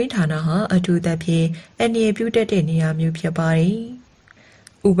တေကွင်းဌာနဟာအထူးသဖြင့်အနေပြုတတ်တဲ့နေရာမျိုးဖြစ်ပါတယ်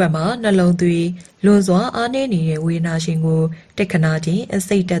။ဥပမာနှလုံးသွေးလွန်စွာအားနည်းနေတဲ့ဝေဒနာရှင်ကိုတစ်ခဏချင်းအ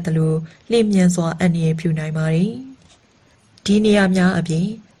စိတ်တက်သလိုလျင်မြန်စွာအနေပြုနိုင်ပါတယ်။ဒီနေရာများအပြင်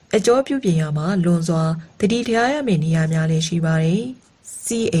အကျော်ပြုပြင်ရမှာလွန်စွာတတိထားရမယ့်နေရာများလည်းရှိပါတယ်။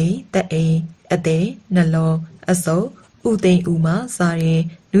စီအိမ်သက်အိမ်အသေးနှလုံးအစုပ်ဥသိမ်ဥမှာစားတဲ့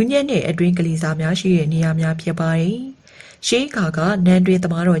လူညက်နဲ့အတွင်းကလေးစားများရှိတဲ့နေရာများဖြစ်ပါတယ်။ရှေးခါကနန်းတွင်သ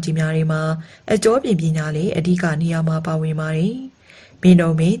မားတော်ကြီးများတွေမှာအကျော်ပြင်ပညာလေးအဓိကနေရာမှာပါဝင်ပါတယ်။မင်း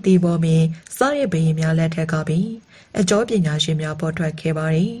တို့မင်းတီဘောမင်းစားတဲ့ဘရင်များလက်ထက်ကပင်အကျော်ပညာရှင်များပေါ်ထွက်ခဲ့ပါ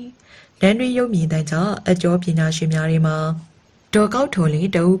တယ်။နန်းတွင်ရုပ်မြင်တဲ့ကြောင့်အကျော်ပညာရှင်များတွေမှာဒေါ်ကောက်ထုံလေး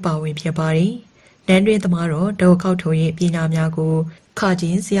တအုပ်ပါဝင်ဖြစ်ပါတယ်။နန်းတွင်သမားတော်ဒေါ်ကောက်ထုံရဲ့ပညာများကိုခါချ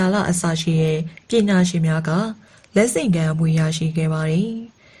င်းဆရာလအစရှိတဲ့ပညာရှင်များကလက်ဆင့်ကမ်းအမွေရရှိခဲ့ပါတယ်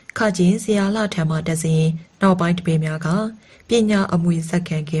။ခါချင်းဆရာလထံမှတစဉ်နောက်ပိုင်းတပည့်များကပညာအမွေဆက်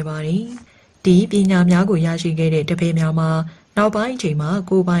ခံခဲ့ပါတယ်။ဒီပညာများကိုရရှိခဲ့တဲ့တပည့်များမှာနောက်ပိုင်းအချိန်မှာ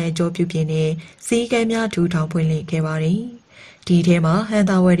ကိုပိုင်အကျိုးပြုပြင်တဲ့စီကံများထူထောင်ဖွင့်လှစ်ခဲ့ပါတယ်။ဒီထဲမှာဟန်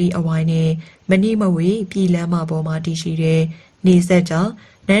တာဝရီအဝိုင်းနဲ့မဏိမဝေပြည်လမ်းမပေါ်မှာတည်ရှိတဲ့နေဆက်ကြောင့်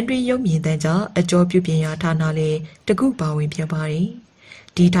နန်းတွင်ရုပ်မြင်တဲ့ကြောင့်အကျိုးပြုပြင်ရာဌာနလည်းတခုပါဝင်ဖြစ်ပါတယ်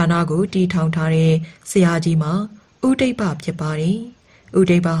။ဒီဌာနကိုတည်ထောင်ထားတဲ့ဆရာကြီးမှာဥဒိပ္ပဖြစ်ပါတယ်။ဥ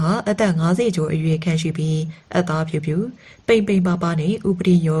ဒိပ္ပဟာအသက်50ကျော်အရွယ်ခန့်ရှိပြီးအသားဖြူဖြူပိန်ပိန်ပါပါနဲ့ဥပ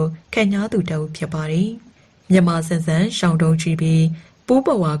ရိယောခံညာသူတအုပ်ဖြစ်ပါတယ်။မြန်မာဆန်ဆန်ရှောင်းတုံးချီပြီးပိုးပ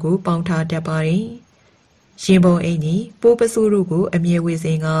ဝါကိုပေါင်းထားတတ်ပါတယ်။ရင်ပုံအင်ကြီးပိုးပစိုးတို့ကိုအမြဲဝေစ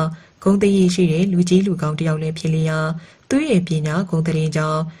င်ကဂုံတရီရှိတဲ့လူကြီးလူကောင်းတယောက်လည်းဖြစ်လျာသူ့ရဲ့ပညာဂုံတရင်ကြော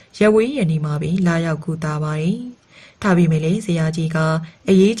င့်ရဝေးရနေမှာပြီးလာရောက်ကူတာပါတယ်။ထားပြီးမယ်လေဆရာကြီးက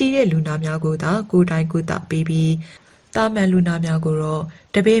အရေးကြီးတဲ့လူနာများကိုသာကိုယ်တိုင်ကုသပေးပြီးတာမန်လူနာများကိုတော့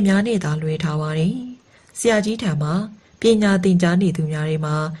တပည့်များနဲ့သာလွှဲထားပါတယ်။ဆရာကြီးထံမှာပညာသင်ကြားနေသူများတွေ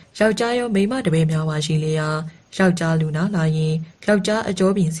မှာယောက်ျားရောမိန်းမတပည့်များပါရှိလျာယောက်ျားလူနာလာရင်ယောက်ျားအ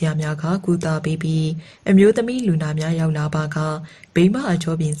ကျော်ပြင်ဆရာများကကုသပေးပြီးအမျိုးသမီးလူနာများရောက်လာပါကမိန်းမအ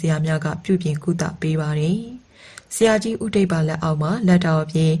ကျော်ပြင်ဆရာများကပြုပြင်ကုသပေးပါတယ်။ဆရာကြီးဥဒိပ္ပလက်အောက်မှာလက်တော်အ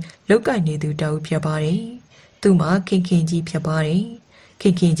ပြင်လုတ်ကင်နေသူတအုပ်ဖြစ်ပါတယ်။သူ့မှာခင်ခင်ကြီးဖြစ်ပါတယ်။ခ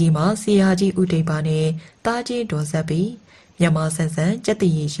င်ခင်ကြီးမှာဆရာကြီးဥဒိပ္ပနဲ့တားချင်းတော်ဆက်ပြီးမြန်မာဆန်ဆန်ကြက်တ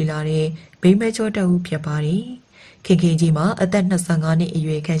ည်ရရှိလာတဲ့မိန်းမချောတအုပ်ဖြစ်ပါတယ်။ခင်ခင်ကြီးမှာအသက်25နှစ်အ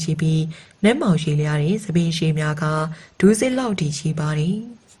ရွယ်ခန့်ရှိပြီးနက်မောင်ရှိလျားတဲ့သပင်ရှည်များကဒူးစစ်လောက်ထိရှိပါတယ်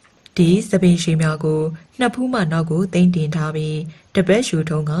။ဒီသပင်ရှည်များကိုနှစ်ဖူးမှနောက်ကိုသိမ့်တင်ထားပြီးတပတ်ရှူ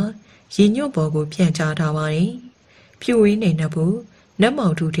ထုံးကရင်ညွန့်ပေါ်ကိုဖြန့်ချထားပါတယ်။ဖြူဝင်းနေနှစ်ဖူးနက်မော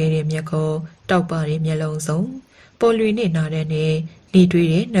င်ထူထဲတဲ့မျက်ခေါတောက်ပတဲ့မျက်လုံးစုံပေါ်လွင်နဲ့နာတဲ့နဲ့နေတွေး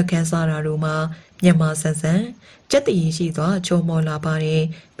တဲ့နှကန်းစားတာတို့မှာမြန်မာဆန်ဆန်ကြက်တည်ရှိသောချုံမော်လာပါတဲ့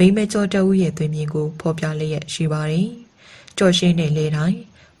မိမကျော်တအုပ်ရဲ့သွေးမြင်ကိုဖော်ပြလျက်ရှိပါတယ်။ကြော်ရှင်းတဲ့လေတိုင်း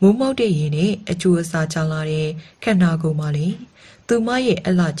မိုးမောက်တဲ့ရေနဲ့အကျိုးအစာချလာတဲ့ခန္ဓာကိုယ်မှလည်းသူမရဲ့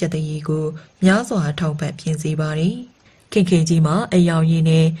အလှကျက်တဲ့ရေကိုများစွာထောင်ပတ်ပြင်စေပါတယ်ခင်ခင်ကြီးမှာအယောင်ရည်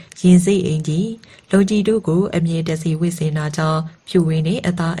နဲ့ရင်စိတ်အင်ကြီးလုံကြီးတို့ကိုအမြဲတစေဝစ်စင်တာကြောင့်ဖြူဝင်းနဲ့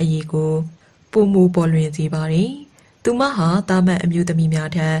အသားအရည်ကိုပုံမူပေါ်လွင်စေပါတယ်သူမဟာတာမန်အမျိုးသမီးများ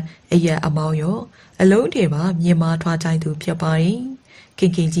ထက်အရက်အမောင်းရောအလုံးထဲမှာမြင်မာထွားကြိုင်သူဖြစ်ပါတယ်ခ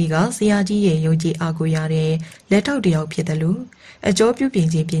င်ခင်ကြီးကဆရာကြီးရဲ့ယုံကြည်အားကိုးရတဲ့လက်ထောက်တစ်ယောက်ဖြစ်တယ်လို့အကျော်ပြုပြင်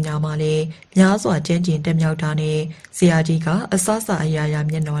ခြင်းပညာမှာလည်းများစွာကျင့်ကြံတက်မြောက်တာနဲ့ဆရာကြီးကအစစအရာရာ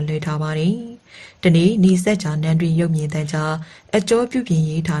မျက်နှာလွှဲထားပါတယ်။ဒီနေ့နီဆက်ချာနန်းတွင်ရုပ်မြင်တဲ့ကြားအကျော်ပြုပြင်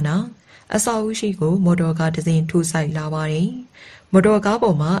ရေးဌာနအဆောက်အဦရှိကိုမော်တော်ကားတစ်စင်းထိုးဆိုင်လာပါတယ်။မော်တော်ကား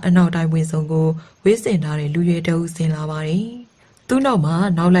ပေါ်မှာအနောက်တိုင်းဝင်ဆုံးကိုဝေးစင်ထားတဲ့လူရွယ်တအုပ်ဆင်းလာပါတယ်။သူ့နောက်မှာ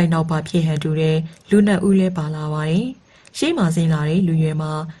နောက်လိုက်နောက်ပါဖြစ်ဟန်တူတဲ့လူနှစ်ဦးလည်းပါလာပါတယ်။ရှေ့မှာဆင်းလာတဲ့လူရွယ်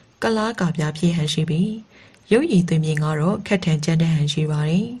မှာကလားကပြဖြစ်ဟန်ရှိပြီးရုပ်ရည်သွင်းမြင်ကတော့ခက်ထန်ကျန်းတဲ့ဟန်ရှိပါ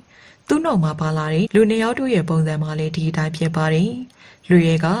တယ်။သူ့နောက်မှာပါလာတဲ့လူနှစ်ယောက်တို့ရဲ့ပုံစံမှာလည်းဒီအတိုင်းဖြစ်ပါတယ်။လူ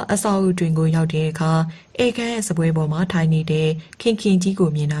ရဲကအဆောက်အဦတွင်ကိုရောက်တဲ့အခါအေခန်းရဲ့စပွဲပေါ်မှာထိုင်နေတဲ့ခင်ခင်ကြီးကို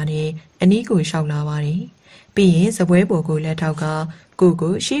မြင်တာနဲ့အနီးကိုရှောက်လာပါတယ်။ပြီးရင်စပွဲပေါ်ကိုလက်ထောက်က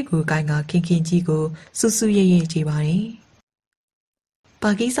ကိုရှေ့ကိုကိုင်းကခင်ခင်ကြီးကိုစူးစူးရဲရဲကြည့်ပါတယ်။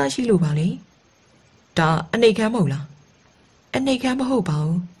ဘာကိစ္စရှိလို့ပါလဲ။ဒါအနေခန်းမဟုတ်လား။အနေခန်းမဟုတ်ပါ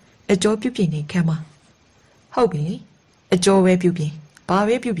ဘူး။အကျော်ပြုပြင်နေခန်းမှာဟုတ်ပြီအကျော်ပဲပြုပြင်ဘာ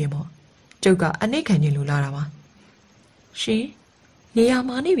ပဲပြုပြင်ပေါ့ကျုပ်ကအနှိတ်ခံခြင်းလို့လာတာပါရှင်နေရာ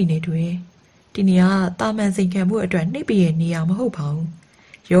မှာနေပြီနေတွေ့ဒီနေရာတာမန်စိန်ခံမှုအတွက်နှိပ်ပြရဲ့နေရာမဟုတ်ပါဘူး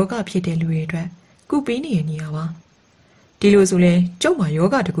ယောဂဖြစ်တဲ့လူတွေအတွက်ကုပေးနေရနေရာပါဒီလိုဆိုလဲကျုပ်မှာယော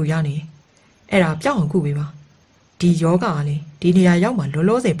ဂတကူရနေအဲ့ဒါပြောင်းအောင်ကုပေးပါဒီယောဂကလည်းဒီနေရာရောက်မှလော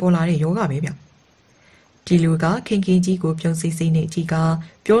လောဆယ်ပေါ်လာတဲ့ယောဂပဲဗျဒီလူကခင်ခင်ကြီးကိုပြုံးစိစိနဲ့ကြီးက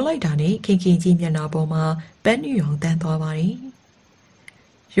ပြောလိုက်တာနဲ့ခင်ခင်ကြီးမျက်နှာပေါ်မှာပန်းညူအောင်တန်းသွားပါတယ်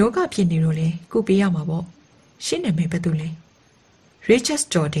။ယောဂဖြစ်နေတော့လေကုပေးရမှာပေါ့။ရှင်းနာမည်ဘယ်သူလဲ။ Richard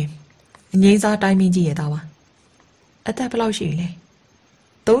Jordan အငိမ့်စားတိုင်းမင်းကြီးရဲ့သားပါ။အသက်ဘယ်လောက်ရှိလဲ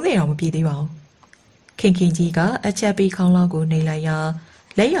။30တောင်မပြည့်သေးပါဘူး။ခင်ခင်ကြီးကအချက်ပေးခေါင်းလောက်ကိုနှိပ်လိုက်ရာ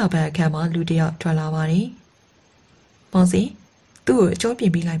လက်ရဘက်အခန်းမှာလူတစ်ယောက်ထွက်လာပါတယ်။မောင်စီသူ့ကိုအကျော်ပြ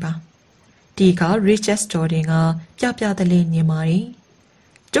င်ပေးလိုက်ပါ။ဒီက Richard Jordan ကပြတလေးညင်ပါတယ်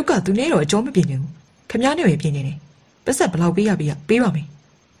။ကျုပ်ကသူနဲ့တော့အကျော်မပြင်ဘူး။ခမည်းနဲ့ပဲပြင်နေတယ်။ပတ်ဆက်ဘလောက်ပေးရပေးပါမယ်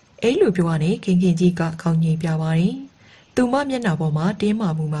။အဲ့လိုပြောရနဲ့ခင်ခင်ကြီးကခေါင်းငိမ့်ပြပါတယ်။သူမမျက်နှာပေါ်မှာတင်းမာ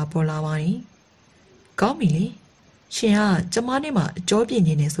မှုမှာပေါ်လာပါတယ်။ကောင်းပြီလေ။ရှင်ကကျမနဲ့မှအကျော်ပြင်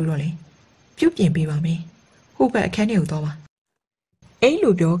နေတယ်ဆိုတော့လေပြုတ်ပြင်ပေးပါမယ်။ဟိုဘက်အခန်းထဲကိုသွားပါ။အဲ့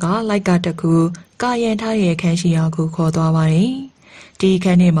လိုပြောကလိုက်ကတကူကာယံထားရဲ့အခန်းရှိရာကိုခေါ်သွားပါတယ်။ဒီခ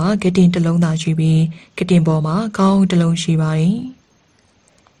န်းထဲမှာကတင်တစ်လုံးသာရှိပြီးကတင်ပေါ်မှာခေါင်းတစ်လုံးရှိပါတယ်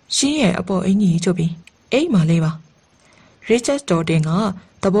။ရှင်းရဲ့အပေါ်အင်ကြီးချုပ်ပြီးအိမ်မှာလေးပါ။ Richard Jordan က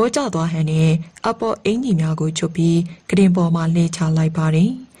သဘောကျသွားဟန်နဲ့အပေါ်အင်ကြီးများကိုချုပ်ပြီးကတင်ပေါ်မှာလှည့်ချလိုက်ပါတယ်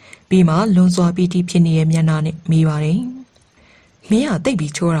။ပြီးမှလွန်စွာပီတိဖြစ်နေတဲ့မျက်နှာနဲ့မိပါတယ်။မင်းကတိတ်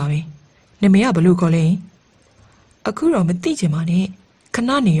ပြီးချိုးတာပဲ။နမေကဘလို့ခေါ်လဲ။အခုတော့မသိချင်ပါနဲ့ခဏ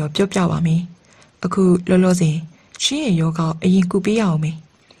နေရောပြောပြပါမယ်။အခုလောလောဆယ်ရှင်းရဲ့ယောဂအရင်ကုပေးရအောင်မေ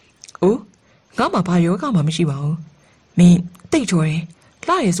။အိုးငါမှဘာယောဂမှမရှိပါဘူး။မင်းတိတ်ချောတယ်။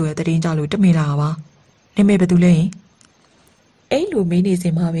လှရဲဆိုတဲ့တရင်ကြလို့တမင်လာပါ။နာမည်ဘယ်သူလဲ။အဲ့လိုမင်းနေစ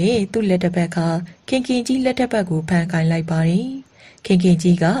င်မှာပဲသူ့လက်တစ်ဖက်ကခင်ခင်ကြီးလက်တစ်ဖက်ကိုဖန်ခိုင်းလိုက်ပါတယ်။ခင်ခင်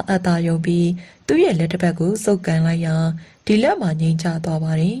ကြီးကအသာယုံပြီးသူ့ရဲ့လက်တစ်ဖက်ကိုစုပ်ကန်လိုက်ရာဒီလက်မှာငိမ့်ချသွား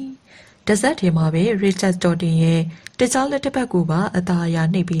ပါတယ်။တစ်ဆက်တည်းမှာပဲ Richard Jordan ရဲ့တခြားလက်တစ်ဖက်ကိုပါအသာအရာ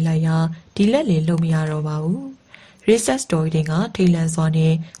နှိပ်ပြီးလိုက်ရာဒီလက်လည်းလုံးမရတော့ပါဘူး။ Richard Jordan ကထိတ်လန့်စွာ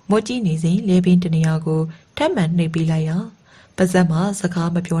နဲ့မော့ကြီးနေစဉ်လေပင်တနေရာကိုထပ်မံနှိပ်ပြီးလိုက်ရာပါဇက်မှာစကား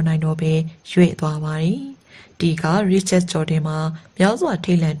မပြောနိုင်တော့ပဲရွေ့သွားပါတယ်။ဒီက Richard Jordan မှာမြောက်စွာ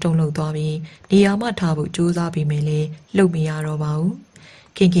ထိတ်လန့်တုန်လှုပ်သွားပြီးနေရာမှထားဖို့ကြိုးစားပြီးမယ်လေလှုပ်မရတော့ပါဘူး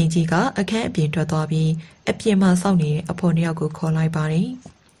။ခင်ခင်ကြီးကအခန်းအပြင်ထွက်သွားပြီးအပြင်မှာစောင့်နေတဲ့အဖော်နှစ်ယောက်ကိုခေါ်လိုက်ပါတယ်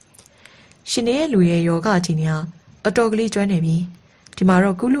။ရှင်ရဲ့လူရဲ့ယောဂကြီးနေအတော်ကလေးကျွမ်းနေပြီ။ဒီမှာ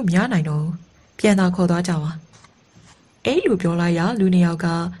တော့ကုလို့မရနိုင်တော့ဘူး။ပြန်သာခေါ်သွားကြပါ။အဲ့လိုပြောလိုက်ရလူနှစ်ယောက်က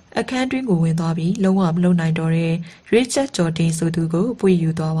အခန်းတွင်းကိုဝင်သွားပြီးလုံးဝမလုံနိုင်တော့တဲ့ Richard Jordan ဆိုသူကိုပွေယူ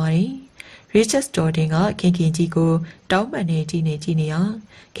သွားပါတယ်။ Richard Jordan ကခင်ခင်ကြီးကိုတောင်းပန်နေကြည့်နေရ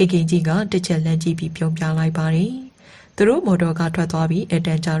ခင်ခင်ကြီးကတစ်ချက်လန့်ကြည့်ပြီးပြုံးပြလိုက်ပါတယ်။သူတို့မော်တော်ကထွက်သွားပြီးအတ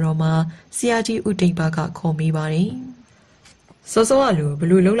န်ကြာတော့မှဆရာကြီးဦးတိမ်ပါကခေါ်မိပါတယ်။စောစောကလူဘ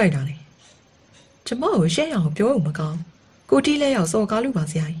လို့လှုပ်လိုက်တာလဲ။ကျမကိုရှက်ရအောင်ပြောဦးမကောင်း။ကိုတီးလဲရောက်စော်ကားလို့ပါ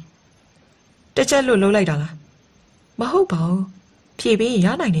ဆရာကြီး။တစ်ချက်လို့လှုပ်လိုက်တာလား။မဟုတ်ပါဘူးဖြေပြီးရ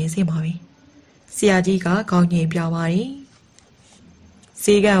နိုင်နေစေမှာပဲဆရာကြီးကခေါင်းငိမ်ပြပါတယ်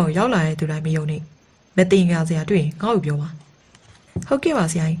ဈေးကန်းကိုရောက်လာတဲ့သူတိုင်းမယုံနဲ့မသိငါစရာတွေ့ငါ့ကိုပြောပါ ဟုတ်ကဲ့ပါ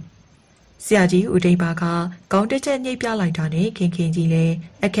ဆရာကြီးဆရာကြီးဦးတိတ်ပါကခေါင်းတစ်ချက်ညှိပြလိုက်တာနဲ့ခင်ခင်ကြီးလည်း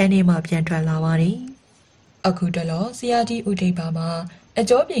အခန်းထဲမှာပြန်ထွက်လာပါတယ်အခုတလောဆရာကြီးဦးတိတ်ပါမှာအ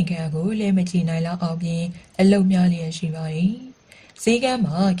ကျော်ပြင်ခန်းကိုလဲမကြည့်နိုင်လောက်အောင်ပြင်အလုံများလျက်ရှိပါတယ်ဈေးကမ်း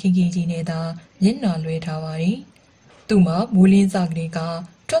မှာခင်ခင်ကြီးနဲ့သာမျက်နှာလွှဲထားပါတယ်သူ့မှာမိုးလင်းစကလေးက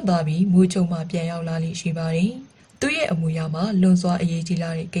ထွက်သွားပြီးမိုးချုံမှပြန်ရောက်လာလိမ့်ရှိပါတယ်သူ့ရဲ့အမူအရာမှာလွန်စွာအရေးကြီးလာ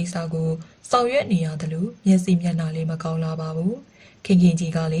တဲ့ကိစ္စကိုဆောင်ရွက်နေရတယ်လို့မျက်စိမျက်နှာလေးမကောင်းလာပါဘူးခင်ခင်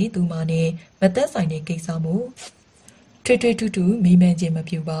ကြီးကလည်းသူ့မှာနဲ့မသက်ဆိုင်တဲ့ကိစ္စမို့ထွေထွေထူးထူးမိမှန်ခြင်းမ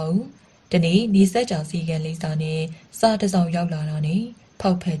ပြုပါဘူးတနေ့နေဆက်ကြစီကံလေးစာနဲ့စာတစောင်ရောက်လာတာနဲ့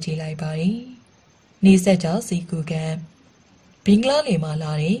ဖောက်ဖက်ကြည့်လိုက်ပါတယ်နေဆက်ကြစီကူကံဘင်္ဂလားလေမှာ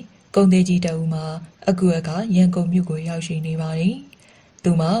လာတဲ့ကုန်သေးကြီးတအူမှာအကူအကရန်ကုန်မြို့ကိုရောက်ရှိနေပါတယ်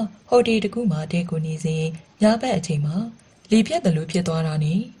သူမှာဟိုတယ်တစ်ခုမှာတဲကိုနေစဉ်ညဘက်အချိန်မှာလီပြက်တယ်လို့ဖြစ်သွားတာ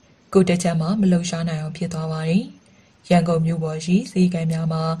နဲ့ကိုတချက်မှမလုံရှားနိုင်အောင်ဖြစ်သွားပါတယ်ရန်ကုန်မြို့ပေါ်ရှိစီကံများ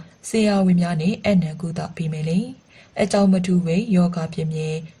မှာဆရာဝန်များနဲ့အနံကူတာပြီးမယ်လေအကြောင်းမထူးဝေယောဂဖြစ်မြ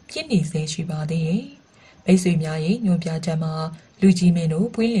င်ဖြစ်နေစေရှိပါသေးတယ်မိတ်ဆွေများရဲ့ညွှန်ပြချက်မှာလူကြီးမင်းတို့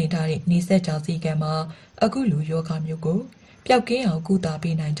ဖွင့်လှစ်ထားတဲ့နေဆက်ကြစီကံမှာအခုလူယောဂမျိုးကိုပျောက်ကင်းအောင်ကုသ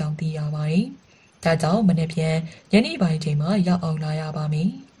ပေးနိုင်ကြောင်းသိရပါတယ်ဒါကြောင့်မနေ့ပြန်ညနေပိုင်းချိန်မှာရောက်အောင်လာရပါမ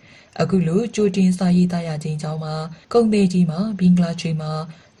ယ်အခုလိုကြိုတင်စာရေးသားရခြင်းကြောင့်မှာကုန်သေးကြီးမှာဘင်္ဂလားဒေ့ရှ်မှာ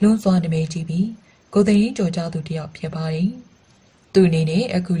လွန်စွာနမိတ်ကြည့်ပြီးကိုသိန်းကြော်ကြသူတယောက်ဖြစ်ပါတယ်သူအနေနဲ့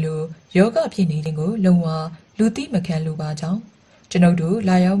အခုလိုယောဂဖြစ်နေခြင်းကိုလုံးဝလူသိမခံလိုပါကြောင်းကျွန်ုပ်တို့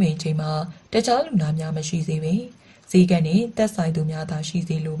လာရောက်မယ့်ချိန်မှာတခြားလူနာများမရှိစေပဲဈေးကန်နဲ့သက်ဆိုင်သူများသာရှိ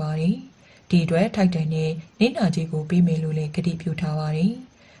စေလိုပါတယ်ဒီအတွက်ထိုက်တန်တဲ့နေနာကြီးကိုပေးမယ်လို့လည်းကတိပြုထားပါတယ်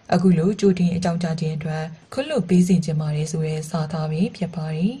အခုလိုကြိုတင်အကြောင်းကြားခြင်းအတွက်ခွင့်လွှတ်ပေးစဉ်ချင်ပါတယ်ဆိုရဲစာသားပဲဖြစ်ပါ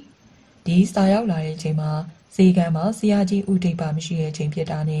တယ်ဒီစာရောက်လာတဲ့ချိန်မှာဈေးကန်မှာဆရာကြီးဦးတိတ်ပါမရှိတဲ့ချိန်ဖြစ်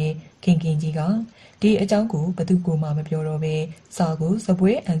တာနဲ့ခင်ခင်ကြီးကဒီအကြောင်းကိုဘသူကမှမပြောတော့ပဲစာကိုစ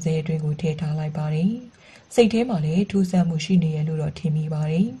ပွဲအန်ဆဲအတွင်းကိုထည့်ထားလိုက်ပါတယ်စိတ်ထဲမှာလည်းထူးဆန်းမှုရှိနေရလို့တော့ထင်မိပါ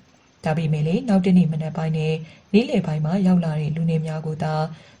တယ်ဒါပေမဲ့လည်းနောက်တနေ့မနက်ပိုင်းနဲ့နေ့လယ်ပိုင်းမှာရောက်လာတဲ့လူနေများကိုသာ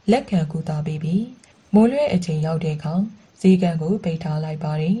လက်ခံကူတာပေးပြီးမိုးလွဲအချိန်ရောက်တဲ့အခါဈေးကန်ကိုပိတ်ထားလိုက်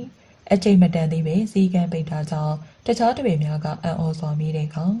ပါတယ်အချိန်မတန်သေးပဲဈေးကန်ပိတ်ထားကြောင်းတခြားတပည့်များကအံ့ဩစွာမိတဲ့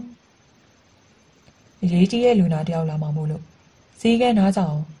အခါရေးကြီးရဲ့လူနာတယောက်လာမှမို့လို့ဈေးကန်နားကြ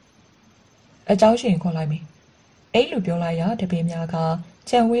အောင်အเจ้าရှင်ခေါ်လိုက်မယ်အဲ့လိုပြောလိုက်ရတပည့်များက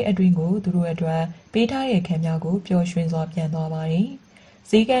ခြံဝေးအတွင်းကိုသူတို့အတွက်ပေးထားတဲ့ခံများကိုပျော်ရွှင်စွာပြန်သွားပါတယ်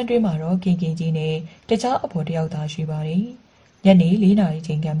ဈေးကန်အတွင်းမှာတော့ခင်ခင်ကြီးနဲ့တခြားအဖော်တယောက်သာရှိပါတယ်ညနေ4 နာရီ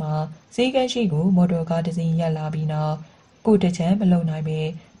ချိန်ကမှဈေးကန်ရှိကိုမော်တော်ကားတစ်စီးရပ်လာပြီးနောက်ကိုတချမ်းမလုံနိုင်ပဲ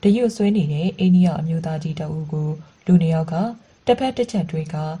တရွတ်ဆွဲနေတဲ့အိန္ဒိယအမျိုးသားကြီးတအူးကိုလူနှစ်ယောက်ကတစ်ဖက်တစ်ချက်တွေ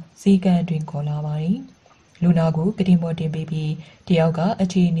ကဈေးကန်အတွင်းခေါ်လာပါတယ်လူနာကိုကတိမော်တင်ပေးပြီးတယောက်ကအ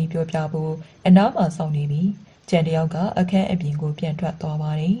ခြေအနေပြောပြဖို့အနားမှာစောင့်နေပြီးကျန်တယောက်ကအခန်းအပြင်ကိုပြန်ထွက်သွား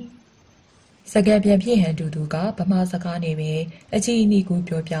ပါတယ်စကားပြန်ဖြစ်ဟန်တူသူကဗမာစကားနဲ့ပဲအခြေအနေကို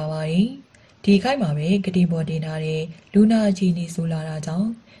ပြောပြပါတယ်ဒီခိုက်မှာပဲကတိမော်တင်ထားတဲ့လူနာအခြေအနေဆိုလာတာကြောင့်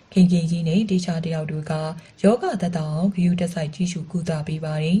ခင်ခင်ကြီးနဲ့တေချာတယောက်တို့ကယောဂသက်သာအောင်ဂရုတစိုက်ကြည့်ရှုကုသပေး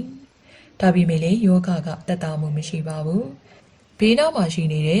ပါတယ်ဒါပေမဲ့လည်းယောဂကသက်သာမှုမရှိပါဘူးဘေးနောက်မှာရှိ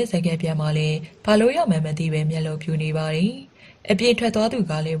နေတဲ့စကားပြန်မှာလည်းဘာလို့ရောက်မှန်းမသိပဲမျက်လုံးပြူနေပါတယ်အပြည့်ထွက်သွားသူ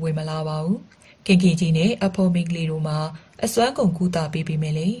ကလည်းဝင်မလာပါဘူးခင်ခင်ကြီးနဲ့အဖော်မိန်ကလေးတို့မှာအစွမ်းကုန်ကုသပေးပြီးမ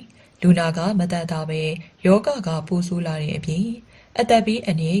ယ်လေလူနာကမတတ်တာပဲယောဂကပိုးဆိုးလာတဲ့အပြင်အသက်ပြီး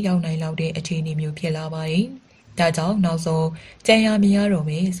အနေရောက်နိုင်လောက်တဲ့အခြေအနေမျိုးဖြစ်လာပါတယ်ဒါကြောင့်နောက်ဆုံးကြံရမရတော့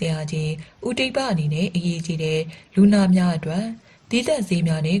ပဲဆရာကြီးဦးတိတ်ပအနေနဲ့အရေးကြီးတဲ့လူနာများအတွက်ဒီသက်ဈေး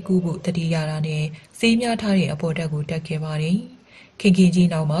များနဲ့ကူဖို့တတိယတာနဲ့ဈေးများထားတဲ့အပေါ်တက်ကိုတက်ခဲ့ပါတယ်ခင်ခင်ကြီး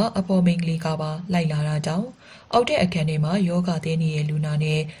နောက်မှာအဖော်မိန်ကလေးကပါလိုက်လာတာကြောင့်အောက်တဲ့အခန်းထဲမှာယောဂသေးနေတဲ့လူနာ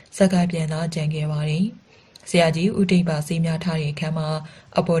နဲ့စကားပြန်သားကြံခဲ့ပါတယ်ဆရာကြီးဦးတိတ်ပါဈေးများထားတဲ့အခန်းမှာ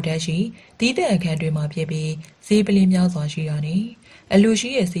အပေါ်တက်ရှိဒီသက်အခန်းတွေမှာဖြစ်ပြီးဈေးပလင်းများစွာရှိတာနဲ့အလူရှိ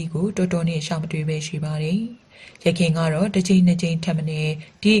ရဲ့ဈေးကိုတော်တော်နဲ့ရှာမတွေ့ပဲရှိပါတယ်ရခင်ကတော့တစ်ချိန်နှစ်ချိန်ထပ်မနေ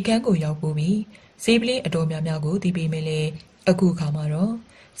ဒီအခန်းကိုရောက်ပို့ပြီးဈေးပလင်းအတော်များများကိုတည်ပြီးမယ်လေအခုခါမှာတော့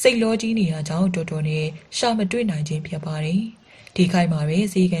စိတ်လောကြီးနေရကြောင်းတော်တော်နဲ့ရှာမတွေ့နိုင်ခြင်းဖြစ်ပါတယ်ဒီခိုင်မှာပဲ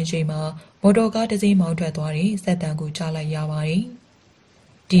ဈေးကန်ရှိမှာမော်တော်ကားတစ်စီးမောင်းထွက်သွားတဲ့စက်တန်ကိုကြားလိုက်ရပါတယ်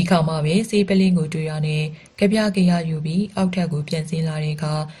ဒီခါမှာပဲဈေးပလင်းကိုတွေ့ရနဲ့ကြပြကြရယူပြီးအောက်ထက်ကိုပြန်ဆင်းလာတဲ့အ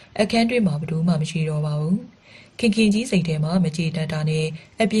ခါအခန်းတွင်းမှာဘယ်သူမှမရှိတော့ပါဘူးခင်ခင်ကြီးစိတ်ထဲမှာမကြေတတ်တာနဲ့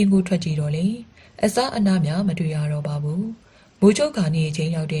အပြင်ကိုထွက်ကြည့်တော့လေအစားအနားများမတွေ့ရတော့ပါဘူးမိုးချုပ်ကနေချ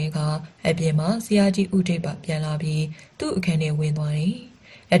င်းရောက်တဲ့အခါအပြင်မှာဆရာကြီးဦးထိပ်ပါပြန်လာပြီးသူ့အခန်းထဲဝင်သွားတယ်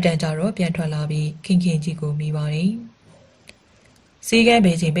အတန်ကြာတော့ပြန်ထွက်လာပြီးခင်ခင်ကြီးကိုမိပါတယ်စီကန်း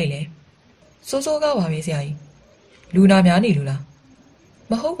ပဲချိန်ပိတ်လေစိုးစိုးကားပါပဲဆရာကြီးလူနာများနေလို့လား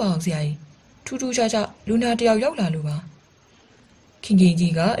မဟုတ်ပါဘူးဆရာကြီးထူးထူးခြားခြားလူနာတယောက်ရောက်လာလို့ပါ ခင်ခင်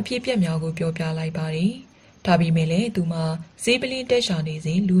ကြီးကအဖြစ်ပြက်များကိုပြောပြလိုက်ပါတယ်။ဒါပေမဲ့လည်းသူမှဈေးပလင်းတက်ရှာနေစ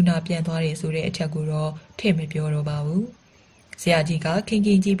ဉ်လူနာပြန်သွားတယ်ဆိုတဲ့အချက်ကိုတော့ထည့်မပြောတော့ပါဘူး။ဆရာကြီးကခင်ခ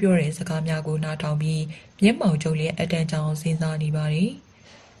င်ကြီးပြောတဲ့စကားများကိုနားထောင်ပြီးမျက်မှောင်ကျုံလေးအတန်ကြောင်စဉ်းစားနေပါတယ်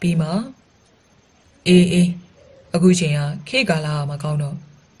။ပြီးမှအေးအခုချိန်ကခေတ်ကာလမကောင်းတော့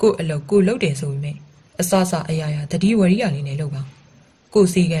ကို့အလုပ်ကိုလုပ်တယ်ဆိုပေမဲ့အစအရာရာတတိဝရိယလေးနဲ့လုပ်ပါကို့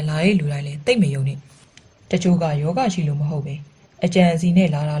စီကံလာရဲ့လူတိုင်းလည်းတိတ်မယုံနဲ့တချို့ကယောဂရှိလို့မဟုတ်ပဲအကြံစီနဲ့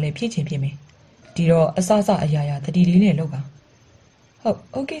လာတာလည်းဖြစ်ချင်ဖြစ်မယ်ဒီတော့အစအရာရာတတိလေးနဲ့လုပ်ပါ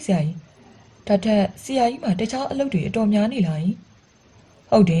ဟုတ်ကဲ့ဆရာကြီးဒါထက်ဆရာကြီးမှာတခြားအလုပ်တွေအတော်များနေလားယင်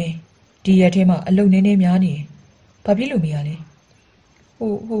ဟုတ်တယ်ဒီရက်ထဲမှာအလုပ်နည်းနည်းများနေတယ်ဘာဖြစ်လို့မရလဲ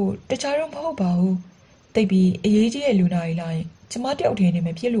ဟိုတခြားတော့မဟုတ်ပါဘူးတိတ်ပြီးအရေးကြီးတဲ့လူနာကြီးလာရင်ကျမတယောက်တည်းနဲ့မ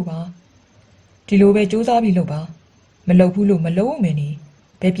ဖြစ်လို့ပါဒီလိုပဲစူးစမ်းပြီးလုပ်ပါမလုပ်ဘူးလို့မလုပ်ဝင်နေ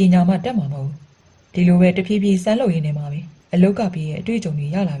ဘယ်ပညာမှတက်မှာမဟုတ်ဒီလိုပဲတဖြည်းဖြည်းစမ်းလုပ်ရင်းနေမှာပဲအလုပ်ကပြီးရဲ့အတွေ့အကြုံတွေ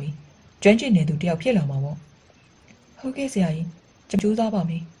ရလာပြီကျွမ်းကျင်နေသူတယောက်ဖြစ်လာမှာပေါ့ဟုတ်ကဲ့ဆရာကြီးကျမစူးစမ်းပါ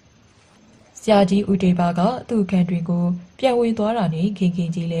မယ်ဆရာကြီးဦးတေပါကသူ့အခန်းတွင်ကိုပြန်ဝင်သွားတာနဲ့ခင်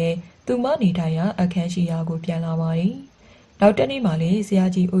ကြီးလည်းသူမနေထိုင်ရာအခန်းရှိရာကိုပြန်လာပါတယ်နောက်တနေ့မှလည်းဆရာ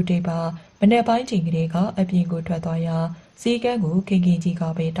ကြီးဦးတေပါမနေ့ပိုင်းချိန်ကလေးကအပြင်ကိုထွက်သွားရာစီကန်းကိုခင်ကြီးက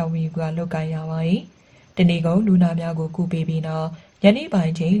ပဲတောင်းပြီးကလုတ်ကိုင်ရပါတယ်တနေ့ကုန်လူနာများကိုကူပေးပြီးနောက်ညနေပို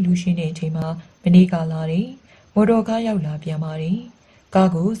င်းချိန်လူရှင်းတဲ့အချိန်မှာမနေ့ကလာတယ်မော်တော်ကားရောက်လာပြန်ပါတယ်ကား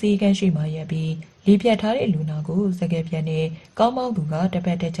ကိုစီကန်းရှိမှရက်ပြီးလေပြတ်ထားတဲ့လူနာကိုစကဲပြတ်နဲ့ကောင်းမောင်းသူကတပ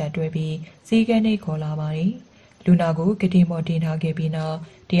တ်တက်ချက်တွဲပြီးစီကန်းနဲ့ခေါ်လာပါတယ်လူနာကိုကတိမော်တင်ထားခဲ့ပြီးနောက်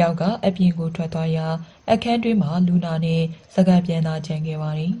တယောက်ကအပြင်ကိုထွက်သွားရာအခန်းတွင်းမှာလူနာနဲ့စကံပြန်သာကျန်ခဲ့ပါ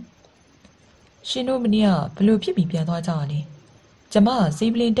တယ်ရှင်တို့မနေ့ကဘလို့ဖြစ်ပြီးပြန်သွားကြရလဲကျမက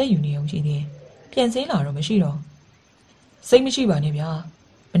စီးပလင်းတက်ယူနေအောင်ရှိသေးတယ်ပြန်စင်းလာတော့မရှိတော့စိတ်မရှိပါနဲ့ဗျာ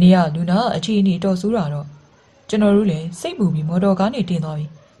မနေ့ကလူနာအခြေအနေတော်ဆူးတာတော့ကျွန်တော်တို့လည်းစိတ်ပူပြီးမော်တော်ကားနဲ့တင်သွားပြီ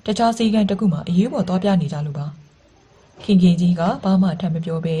တခြားစီကံတစ်ခုမှအရေးပေါ်သွားပြနေကြလို့ပါခင်ကြီးကဘာမှထပ်မ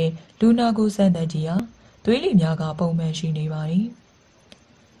ပြောဘဲလူနာကိုစမ်းသပ်ကြည့်ရာသွေးလီများကပုံမှန်ရှိနေပါတယ်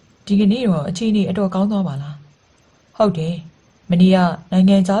ဒီကနေ့တော့အခြေအနေအတော်ကောင်းသွားပါလားဟုတ်တယ်မနေ့ကနိုင်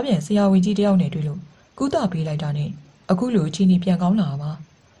ငံခြားပြန်ဆရာဝန်ကြီးတယောက်နဲ့တွေ့လို့ကုသပေးလိုက်တာနဲ့အခုလိုအခြေအနေပြန်ကောင်းလာပါ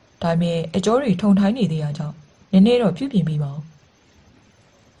ဒါပေမဲ့အကျော်တွေထုံထိုင်းနေသေးတာကြောင့်နည်းနည်းတော့ပြုပြင်ပြီးပါဦး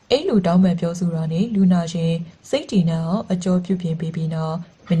အဲ့လိုတောင်းပန်ပြောဆိုတာနဲ့လူနာရှင်စိတ်တည်နှံအောင်အကျော်ပြုပြင်ပေးပြီးနောက်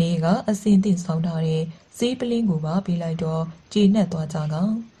မနေ့ကအစင်းသင့်ဆောင်ထားတဲ့ဈေးပလင်းကိုပါပေးလိုက်တော့ကျေနပ်သွားကြကော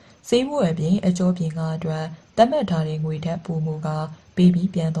င်ဈေးဘွယ်ပြင်အကျော်ပြင်ကအတွက်တတ်မှတ်ထားတဲ့ငွေထက်ပိုမှုကပေးပြီး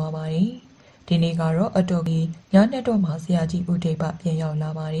ပြန်သွားပါတယ်ဒီနေ့ကတော့အတော်ကြီးညနေတော့မှဆရာကြီးဦးထိပ်ပပြန်ရောက်လာ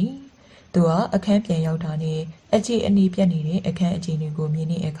ပါတယ်သူကအခန်းပြန်ရောက်တာနဲ့အခြေအနေပြတ်နေတဲ့အခန်းအခြေအနေကိုမြင်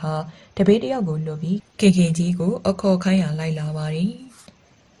တဲ့အခါတပည့်တယောက်ကိုလွတ်ပြီးခင်ကြီးကိုအခေါ်ခိုင်းရလိုက်လာပါတယ်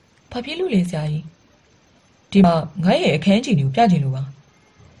ဘာဖြစ်လို့လဲဆရာကြီးဒီမှာငါရဲ့အခန်းအခြေအနေကိုပြချင်လို့ပါ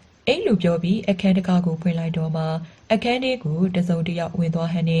အဲ့လိုပြောပြီးအခန်းတကားကိုဖွင့်လိုက်တော့မှအခန်းထဲကိုတစုံတယောက်ဝင်သွား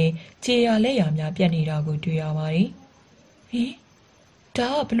ဟန်နဲ့ခြေရလက်ရများပြတ်နေတာကိုတွေ့ရပါတယ်ဟင်ဒါ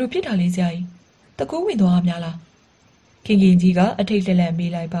ကဘလို့ဖြစ်တာလဲဆရာကြီးတကူးဝင်သွားများလားခင်ကြီးကအထိတ်လက်လက်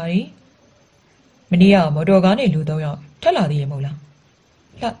မေးလိုက်ပါတယ်မနေ့ကမော်တော်ကားနဲ့လူ၃ယောက်ထက်လာသေးရဲ့မဟုတ်လား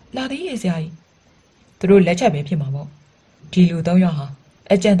လာသေးရဲ့ဆရာကြီးသူတို့လက်ချက်ပဲဖြစ်မှာပေါ့ဒီလူ၃ယောက်ဟာ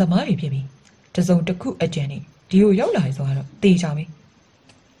အကြံသမားတွေဖြစ်ပြီးတစုံတစ်ခုအကြံနဲ့ဒီကိုရောက်လာဆိုတော့တေချာပဲ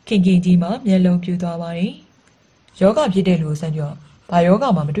ခင်ကြီးမှမျက်လုံးပြူသွားပါတယ်ယောဂဖြစ်တဲ့လူကိုစမ်းပြောဘာယောဂ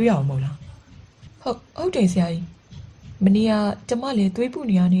မှမတွေ့ရအောင်မဟုတ်လားဟုတ်တယ်ဆရာကြီးမနေ့ကကျမလည်းသွေးပူ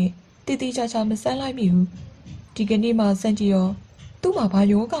နေရနဲ့တီတီချာချာမစမ်းလိုက်မိဘူးဒီကနေ့မှစမ်းကြည့်ရောသူ့မှာဘာ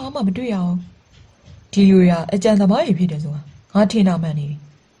ယောဂမှမတွေ့ရအောင်ဒီလူရအကြံသမားတွေဖြစ်တယ်ဆိုတာငါထင်တာမှန်နေပြီ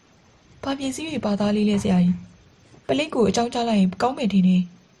ဘာပစ္စည်းတွေပါသားလေးလဲဆရာကြီးပလိတ်ကိုအကြောင်းကြားလိုက်ရင်ကောင်းမယ်ထင်တယ်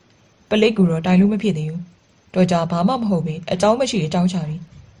ပလိတ်ကိုတော့တိုင်လို့မဖြစ်သေးဘူးတော့ကြဘာမှမဟုတ်ပဲအကြောင်းမရှိအကြောင်းချပြီး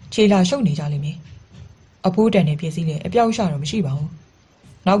ခြေလာရှုပ်နေကြလိမ့်မယ်အဖိုးတန်တဲ့ပစ္စည်းလည်းအပြောက်ရှတော့မရှိပါဘူး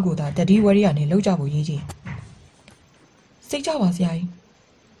နောက်ကိုသာတတိဝရိယနဲ့လောက်ကြဖို့ရေးကြီးစိတ်ကြပါဆရာကြီး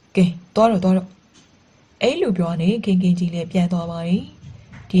ကဲသွားတော့အဲ့လိုပြောနေခင်ကြီးလည်းပြန်သွားပါတယ်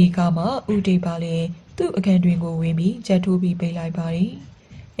ဒီအခါမှာဦးတိတ်ပါလည်းသူ့အခန်းတွင်ကိုဝင်ပြီးချက်ထိုးပြီးပိတ်လိုက်ပါတယ်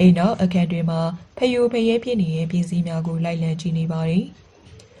အိမ်နောက်အခန်းတွင်မှာဖယိုဖယဲဖြစ်နေတဲ့ပစ္စည်းများကိုလိုက်လံကြည့်နေပါတယ်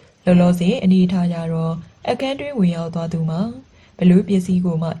လောလောဆယ်အနေထားကြတော့အခန်းတွင်ဝင်ရောက်သွားသူမှာဘလို့ပစ္စည်း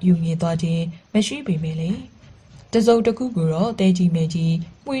ကိုမှယူငင်သွားခြင်းမရှိပေမဲ့လေတစုံတစ်ခုကိုတော့တဲကြီးမဲကြီး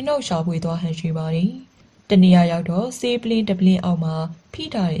မှွေနှောက်ရှာဖွေသွားဟန်ရှိပါတယ်တနေရာရောက်တော့ဆေးပလင်းတပလင်းအောက်မှာဖိ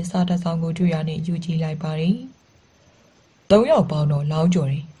ထားတဲ့စားတဆောင်ကိုတွေ့ရနဲ့ယူကြည့်လိုက်ပါတယ်၃ယောက်ပေါင်းတော့လောင်းကြော်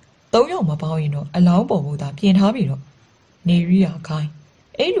တယ်၃ယောက်မပေါင်းရင်တော့အလောင်းပေါ်မှုသာပြင်ထားပြီတော့နေရီယာခိုင်း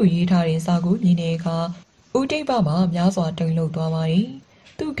အဲ့လိုရေးထားတဲ့စာကိုမြင်တဲ့အခါဦးတိတ်ပမှာများစွာတိမ်လှုပ်သွားပါတယ်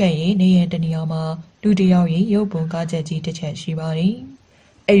သူ သူ့ကဲ့ရဲ့နေရတနေရာမှာလူတယောက်ရဲ့ရုပ်ပုံကားချက်ကြီးတစ်ချက်ရှိပါတယ်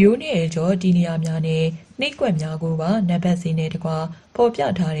အယိုးနဲ့အကျော်ဒီနေရာများနဲ့နှိပ်ကွက်များကိုပါနံပါတ်စီနဲ့တကွာပေါ်ပြ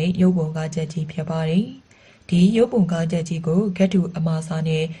ထားတဲ့ရုပ်ပုံကားချက်ကြီးဖြစ်ပါတယ်ဒီရုပ်ပုံကားချက်ကြီးကိုဂတ်တူအမာစာ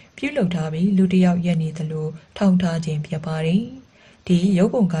နဲ့ပြုလုပ်ထားပြီးလူတယောက်ရက်နေသလိုထောင်ထားခြင်းဖြစ်ပါတယ်ဒီရု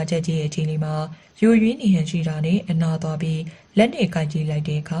ပ်ပုံကားချက်ကြီးရဲ့အချိန်လေးမှာယူရင်းနေဟန်ရှိတာနဲ့အနာသွားပြီးလက်နဲ့ကင်ကြည့်လိုက်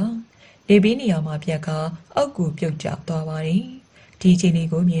တဲ့အခါလေဘေးနေရာမှာပြက်ကအောက်ကိုပြုတ်ကျသွားပါတယ်ဒီအချိန်လေး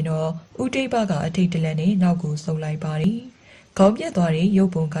ကိုမြင်တော့ဦးတိတ်ဘကအထိတ်တလန့်နဲ့နောက်ကိုဆုပ်လိုက်ပါတယ်ခေါင်းပြက်သွားတဲ့ရု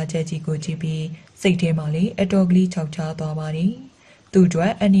ပ်ပုံကားချက်ကြီးကိုကြည့်ပြီးစိတ်ထဲမှာလည်းအတော်ကလေးခြောက်ချားသွားပါတယ်သူ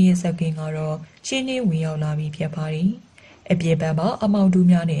တို့အနည်းစက်ကင်းကတော့ရှင်းနေဝင်ရောက်လာပြီးဖြစ်ပါတယ်အပြေပန်းမှာအမောင်တူ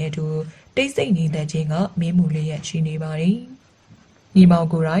များနဲ့အတူတိတ်ဆိတ်နေတဲ့ချင်းကမင်းမူလေးရရှိနေပါတယ်ညီမောင်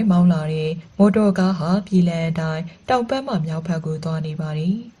ကိုယ်တိုင်မောင်းလာတဲ့မော်တော်ကားဟာပြည်လန်အတိုင်းတောင်ပတ်မှမြောက်ဘက်ကိုသွားနေပါတ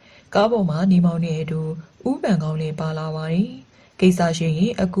ယ်ကားပေါ်မှာညီမောင်နဲ့အတူဥပန်ကောင်းလေးပါလာပါတယ်ကိစ္စရှိရ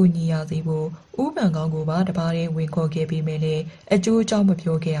င်အကူညီရစီဖို့ဥပန်ကောင်းကိုပါတပါးလေးဝင်ခေါ်ခဲ့ပြီးမယ်လေအကျိုးအကြောင်းမ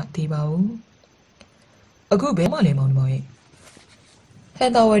ပြောခဲ့ရသေးပါဘူးအခုဘယ်မှလဲမောင်ရဲ့ဟ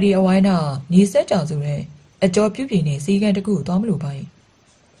န်တာဝတီအဝိုင်းနာညီဆက်ကြောင်ဆိုတဲ့အကျော်ပြုပြင်နေစီကံတကူသွားမလို့ပါရဲ့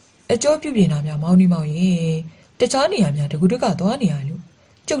အကျော်ပြုပြင်တာများမောင်နေမောင်ရဲ့တခြားနေရာများတကူတကသွားနေရလို့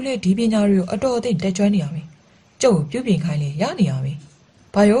ကျုပ်လည်းဒီပညာတွေကိုအတော်အသင့်တက်ကျွမ်းနေရမယ်ကျုပ်ပြုပြင်ခိုင်းလေရနေရမယ်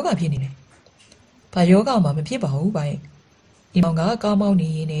ဘာယောဂဖြစ်နေလဲဘာယောဂမှမဖြစ်ပါဘူးပါရဲ့ဒီမောင်ကကားမောင်းနေ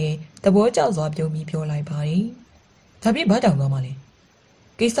ရင်းနဲ့သဘောကျစွာပြုံးပြီးပြောလိုက်ပါတယ်ဒါပြင်ဘာကြောင့်သွားမှလဲ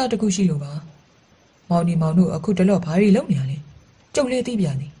ကိစ္စတခုရှိလို့ပါမောင်နေမောင်တို့အခုတလော့ဘာတွေလုပ်နေရလဲကျုပ်လေးသိပြ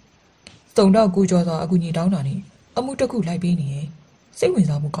န်နေစုံတော့ကိုကျော်စွာအကူကြီးတောင်းတာနဲ့အမှုတစ်ခုလိုက်ပေးနေရင်စိတ်ဝင်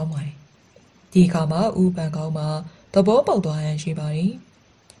စားမှုကောင်းပါတယ်ဒီအခါမှာဦးပန်ကောင်းမှာသဘောပေါက်သွားဟန်ရှိပါတယ်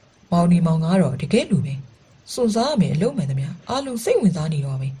မောင်နေမောင်ကတော့တကယ်လူပဲစွန့်စားရမယ်အလုံးမှန်သမျှအားလုံးစိတ်ဝင်စားနေ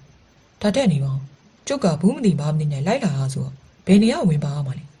တော့ပဲဒါတက်နေပါဦးကျုပ်ကဘူးမသိဘာမသိနဲ့လိုက်လာတာဆိုဘယ်နေရာဝင်ပါ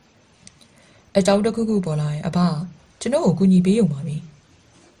မှာလဲအကြောင်းတစ်ခုခုပေါ်လာရင်အဘကျွန်တော်ကိုကူညီပေးရုံပါပဲ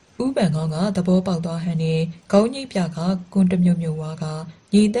ဦးပန်ကောင်းကသဘောပေါက်သွားဟန်နဲ့ခေါင်းညိတ်ပြကကွန်တမြုံမြုံဝါက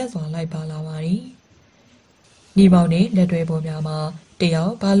ညီသက်စွာလိုက်ပါလာပါတယ်ညီမောင်နဲ့လက်တွဲပေါ်များမှာတယော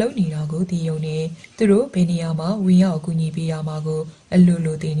က်ဘာလုပ်နေတာကိုသိယုံနေသူတို့ဘယ်နေရာမှာဝင်ရောက်ကူညီပေးရမှာကိုအလို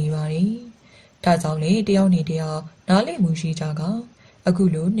လိုသိနေပါတယ်ဒါကြောင့်လေတယောက်နဲ့တယောက်နားလည်မှုရှိကြကအခု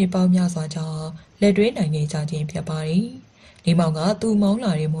လိုနေပေါင်းများစွာကြောင့်လက်တွဲနိုင်နေကြခြင်းဖြစ်ပါတယ်ညီမောင်ကသူ့မောင်း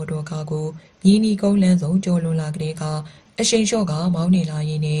လာတဲ့မော်တော်ကားကိုမြင်းနီကုန်းလမ်းဆောင်ကျော်လွန်လာကလေးကအရှိန်လျှော့ကမောင်းနေလာ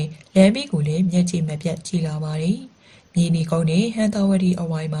ရင်းနဲ့လမ်းဘေးကိုလည်းမျက်ခြေမပြတ်ကြည့်လာပါတယ်မြင်းနီကုန်းနဲ့ဟန်တာဝတီအ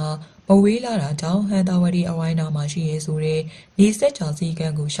ဝိုင်းမှာမဝေးလာတာကြောင့်ဟန်တာဝတီအဝိုင်းနာမှာရှိရဲဆိုတဲ့နေဆက်ချောင်စည်းက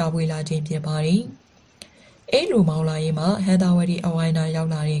မ်းကိုရှာဖွေလာခြင်းဖြစ်ပါတယ်အဲ့လိုမောင်းလာရင်မှဟန်တာဝတီအဝိုင်းနာရော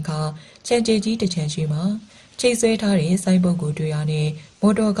က်လာတဲ့အခါချန်ကျဲကြီးတစ်ချန်ရှိမှာချိတ်ဆွဲထားတဲ့စိုင်းပုတ်ကိုတွေ့ရတဲ့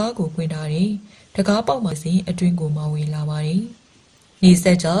မော်တော်ကားကိုဖွင့်ထားတဲ့တကားပေါက်မှစဉ်အတွင်းကိုမောင်းဝင်လာပါတယ်နေဆ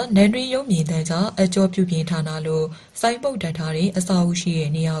က်ချနန်းတွင်ရုံမြင်တဲ့ကအကျော်ပြုပြင်ထားနာလို့စိုင်းပုတ်တက်ထားတဲ့အစာအုပ်ရှိတဲ့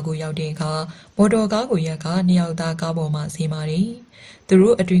နေရာကိုရောက်တဲ့အခါမော်တော်ကားကိုရက်ကနှစ်ယောက်သားကားပေါ်မှာဆင်းပါတယ်သူ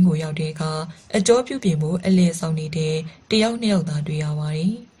တို့အတွင်းကိုရောက်တဲ့အခါအကျော်ပြုပြင်မှုအလဲဆောင်နေတဲ့တယောက်နှစ်ယောက်သားတွေ့ရပါတ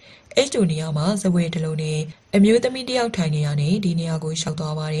ယ်အဲ့ကျိုနေရာမှာဇပွဲတစ်လုံးနဲ့အမျိုးသမီးတယောက်ထိုင်နေရတဲ့ဒီနေရာကိုရှောက်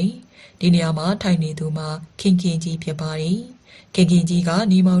သွားပါတယ်ဒီနေရာမှာထိုင်နေသူမှာခင်ခင်ကြီးဖြစ်ပါတယ်ခင်ခင်ကြီးက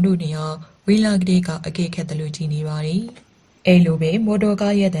ညီမောင်တို့နေရာဝီလာကလေးကအကေခက်တယ်လို့ကြည်နေပါတယ်အဲ့လိုပဲမော်တော်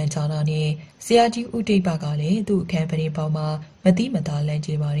ကားရဲ့တန်ချာနာနဲ့ဆရာကြီးဦးတိတ်ပါကလည်းသူ့အခန်းပရိပေါင်းမှာမတိမသားလန့်ကြ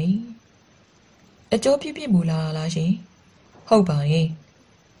ပါတယ်အကျော်ပြပြမူလာလားရှင်ဟုတ်ပါရဲ့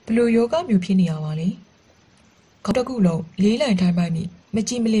ဘလူယောဂမျိုးဖြစ်နေရပါလေခေါင်းတစ်ခုလုံးလေးလံထိုင်းပိုက်မိမ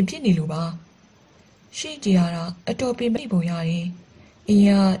ကြည်မလင်ဖြစ်နေလို့ပါရှိကြရတာအတော်ပင်မိပုံရတယ်အင်း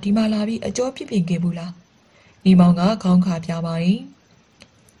ကဒီမှာလာပြီးအကျော်ပြပြင်ခဲ့ဘူးလားညီမောင်ကခေါင်းခါပြပါတယ်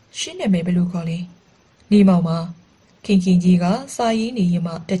ရှင်းနေမယ်ဘယ်လိုခေါ်လဲညီမောင်ပါခင်ခင်ကြီးကစာရေးနေရင်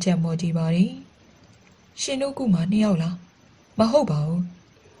မှတက်ချက်မော်ကြည့်ပါတယ်ရှင်တို့ကမှနှစ်ယောက်လားမဟုတ်ပါဘူး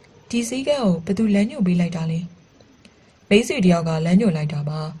ဒီစည်းကမ်းကိုဘယ်သူလမ်းညွှန်ပေးလိုက်တာလဲမိတ်ဆွေတယောက်ကလမ်းညွှန်လိုက်တာ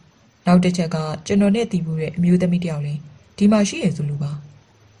ပါနောက်တစ်ချက်ကကျွန်တော်နဲ့တည်မှုတဲ့အမျိုးသမီးတယောက်လဲဒီမှာရှိရဆိုလို့ပါ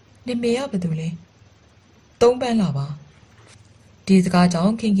နေမေရဘယ်သူလဲသုံးပန်းလာပါဒီစကားကြော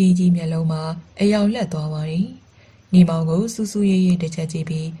င့်ခင်ခင်ကြီးမျက်လုံးမှာအယောင်လက်သွားပါတယ်ညီမောင်ကိုစူးစူးရေးရေးတစ်ချက်ကြည့်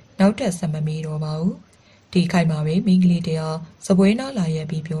ပြီးနောက်ထပ်ဆက်မမီတော့ပါဘူးဒီခိုင်မှာပဲမိန်းကလေးတယောက်စပွဲနားလာရက်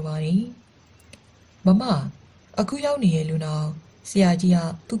ပြီးပြောပါတယ်မမအခုရောက်နေရဲ့လူနောက်ဆရာကြီးက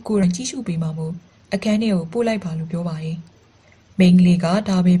သူ့ကိုယ်တိုင်ကြီးစုပေးမှမို့အခန်းထဲကိုပို့လိုက်ပါလို့ပြောပါတယ်မိန်းကလေးက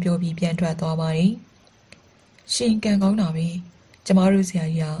ဒါပဲပြောပြီးပြန်ထွက်သွားပါတယ်ရှင်ကန်ကောင်းတာပဲကျမတို့ဆရာ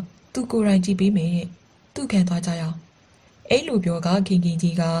ကြီးကသူ့ကိုယ်တိုင်ကြည့်ပေးမယ်တဲ့သူ့ခံသွားကြရအောင်အဲ့လိုပြောကခင်ခင်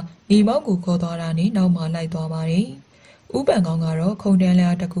ကြီးကညီမောက်ကိုခေါ်သွားတာနဲ့နောက်မှလိုက်သွားပါတယ်ဥပန်ကောင်းကတော့ခုံတန်း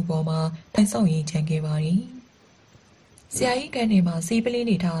လျားတစ်ခုပေါ်မှာထိုင်ဆောင်ရင်ချန်ခဲ့ပါတယ် Sia Ganima, see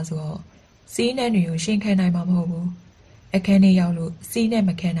Belinitas or see Nanu, she can I mamma. A canny yalu, see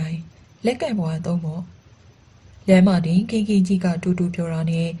Nema can I. Let go one no more. Lemadi, Kinky Jika to do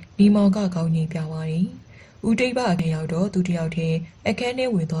Purani, Nimonga Gauni Piawani. Udeba Gayado, to the outé, a canny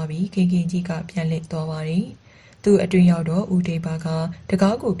with Wabi, Kinky Jika Pianlet Dawari. To a dreamado, Udebaga, the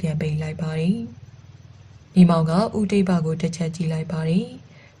Gago Pian Bay like body. Nimonga, Udebago, the Chachi like body.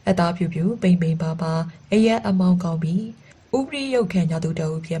 A tapu, Bay Baba, a year among Gaubi. Ubri yo Kenya do the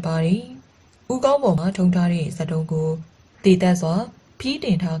Upia body. Ugawoma, Tongari, Sadongo. The Dazwa. Pete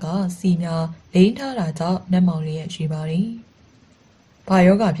in Taga, Senior, Later Raja, Namali at Shibari.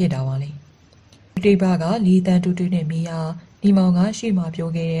 Payoga Piedawali. Debaga, lead them to Mia, Nimonga, Shima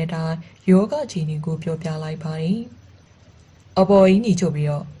Pyoga, Yoga Chini go Pyopia like party. A boy in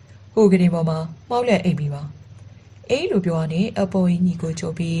Ichobio. Hogani Mama, Maule Abiba. A Lubuani, a boy in Nico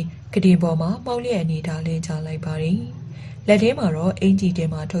Chobi, Kadiboma, Maule and Nita Later like party. Let him aro, Angie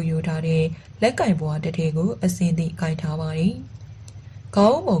Dema Toyota, let Kaiboa the Tego, a Cindy Kaitawari.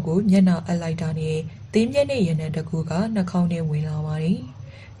 Kao Mogu, Yana Alaitani, Dimyane Yana the Kuga, Nakone Wilawari.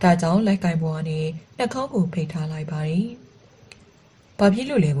 Tadao like I boani, Nakago Peta like bari.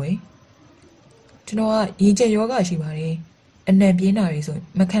 Babilu lewe. Tunoa, Yija Yoga Shibari, and then Bienarizo,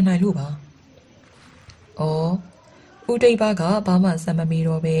 Makana Luba. Oh, Udebaga, Bama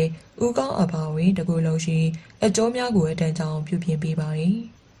Samamirobe, Uga Abawi, the Guloshi, a Jomiago at the town, Pupian Bibari.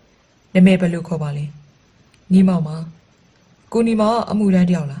 The Mabaluko Bali. Nimama. Gunima Amula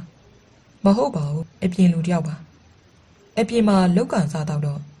Diala. Mahoba, Epien Ludiaba. Epiema Lokan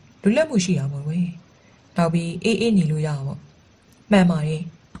Sadado, Lulamushi away. Now be a Niluyamo. Mamari.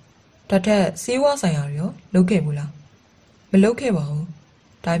 Tata, Siwa Sayario, Lokebula. Melokebo.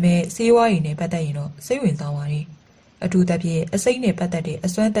 Time, Siwa in a Pataino, Sewin Sawari. A two tapi, a saying a patati, a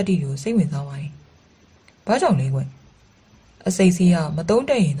swan that you, Sewin Sawari. But only way. A say Sia,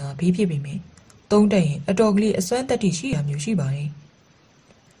 Matonda in a PPB. Don't day, a dogly, a swan that she am Yushibari.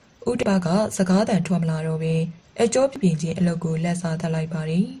 Udaga, Sagada and Twamlarobe. A job being a logo less at the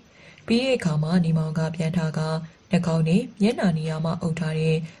library. Be a kama, Nimanga, Piantaga, Nakone, Yenani Yama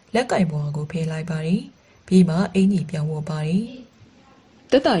Otari, Lakaimo go pay library. Pima, any piano bari.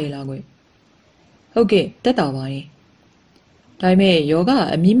 Tata lagwe. Okay, Tata wari. Time yoga,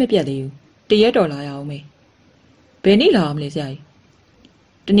 a mime piadu. The yedola me. Penny lam lizai.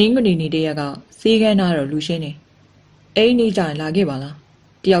 The Ningoni deaga, Siganaro Lucene. A ni giant lagibala.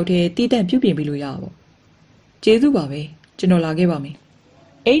 The oute, Titan Pupi Biluyavo. Jesu Babe, Genola gave me.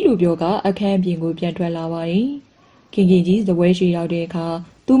 A Lubioga, a camping good Piantwella, Kingi, the way she out a car,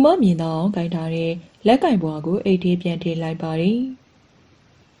 do mummy now, Kaitari, Lakaiboago, a tape piante like bari.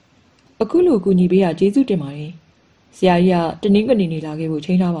 A Kulu Kunibia, Jesu de Mari. Sia, the Ningani lage will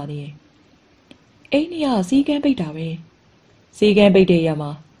change our body. Ania, see can bait away. See can bait a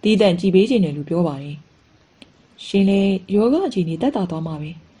yama, did then Gibation and Lubiobari. Shile, yoga genie that out of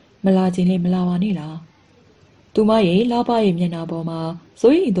Mari. Malajine Malawanila. To my lapa Miana Boma,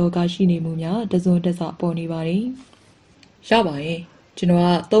 so in Doga Shini Munya, the zone does up pony bari. Shabai,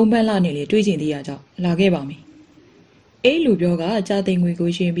 Genoa, Tomela nearly tweeting the Aja, Lagebami. A Lubioga, chatting with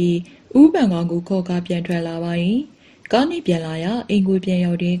Gushibi, Ubangangu Coca Piantwella Bari, Gani Pialaya, Ingu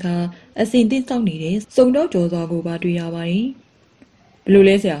Piayodeca, a Sintin Sonides, so no Jozago Batuya Bari. Blue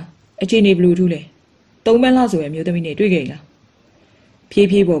Lesia, a chini blue tule. Tomelazo, mutamine Twigela.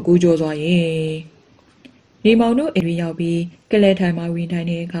 People go Joza. Nimano Eriabi, Galetama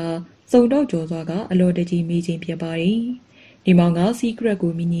Wintaneka, so no Jozaga, a load of meeting Piabari. Nimanga secret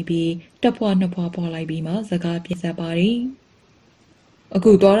go minibi, Tapuana Papa like Bima, Zaga Piazabari. A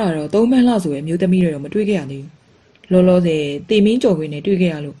good daughter, Domelazo, and Mutamiro Matugani. Lolo de Timinjo in a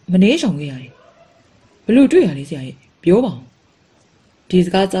Tugalu, Manation Gay. Blue Tugalis, Bioba. These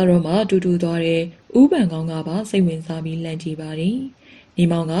gods are Roma, Tutu Dore, Ubangaba, Sewin Sabi Lanchi Bari.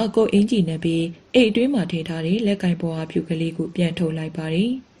 Nimanga go inji nebi, a dreamer tatari, Lekaiboa Pucalico Pianto like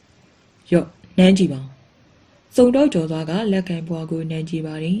bari. Yo, Nanjiba. So do Jozaga, Lekaiboa go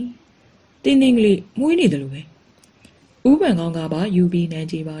Nanjibari. Tiningly, Muni the way. Ubangaba, you be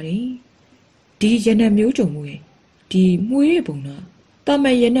Nanjibari. Di Jena Mujo Mue. Di Mue Bona. Tama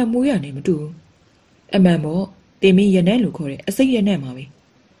Yena Muya name too. A mammo, they mean Yanen Lucore, a say Yanamavi.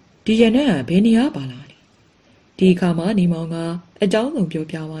 Di Yana, Benia Baladi. Di Kama Nimanga, a John of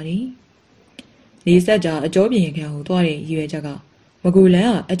Piawani. Lisaja, a job in Kao, Tori, Yuejaga.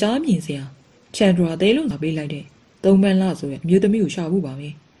 Magula, a jam in Sia. Chandra, they look a bit like it. Don't man lasso, mute the mule shall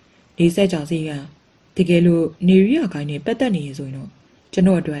be. Lisaja Sia. Tigelu, Niria kind of better near Zono.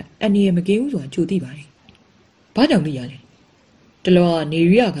 Janodra, and near McGill or Judy by. Pardon me, Yali. The law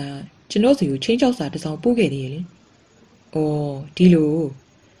Niria, Janosi, change outside the sound bouquet. 哦，ဒီလို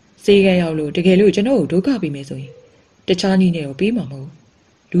စေကံရောက်လို့တကယ်လို့ကျွန်တော်တို့ဒုက္ခပေးမယ်ဆိုရင်တခြားနည်းနဲ့တော့ပေးမှာမဟုတ်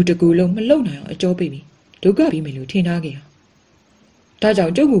လူတကူလုံးမလုံနိုင်အောင်အကြောပေးပြီးဒုက္ခပေးမယ်လို့ထင်ထားခဲ့တာဒါကြော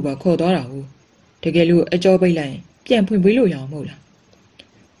င့်ကျုပ်ကပါခေါ်သွားတာဟုတ်တကယ်လို့အကြောပိတ်လိုက်ရင်ပြန်ဖွင့်ပေးလို့ရအောင်မဟုတ်လား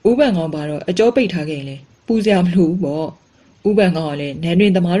ဥပန်ကောင်ပါတော့အကြောပိတ်ထားခဲ့ရင်လေပူစရာမလိုဘူးပေါ့ဥပန်ကောင်ကလည်းနန်းတွ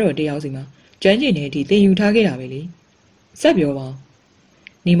င်သမားတော်တယောက်စီမှာကျွမ်းကျင်နေတဲ့အထိသင်ယူထားခဲ့တာပဲလေဆက်ပြောပါ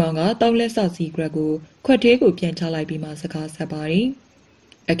နေမောင်ကတောက်လက်ဆောက်စီကရက်ကိုခွက်သေးကိုပြန်ချလိုက်ပြီးမှစကားဆက်ပါတယ်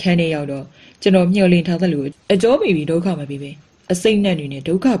အခန်းထဲရောက်တော့ကျွန်တော်မျှော်လင့်ထားသလိုအကြောမိပြီးဒုက္ခမပြီးပဲအစိမ့်နဲ့တွေနဲ့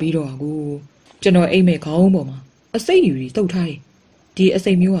ဒုက္ခပြီးတော့ကိုကျွန်တော်အိမ်မဲ့ခေါင်းပေါ်မှာအစိမ့်ယူပြီးတုတ်ထားတယ်ဒီအ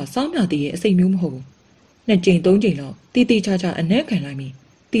စိမ့်မျိုးကစားမြတည်ရဲ့အစိမ့်မျိုးမဟုတ်ဘူးနှစ်ကြိမ်သုံးကြိမ်လောက်တီတီချာချာအနက်ခံလိုက်ပြီး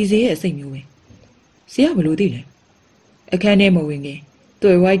တီစေးရဲ့အစိမ့်မျိုးပဲဆရာဘယ်လိုသိလဲအခန်းထဲမဝင်ခင်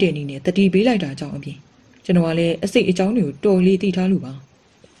တွေ့ဝိုက်တဲ့နေနဲ့တတိပေးလိုက်တာကြောင့်အပြင်ကျွန်တော်ကလည်းအစိမ့်အကြောင်းတွေကိုတော်လေးသိထားလို့ပါ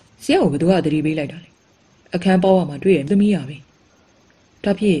ဆရာကဘယ်သူကတတိပေးလိုက်တာလဲအခန်းပေါက်မှာတွေ့ရသမီးရပဲ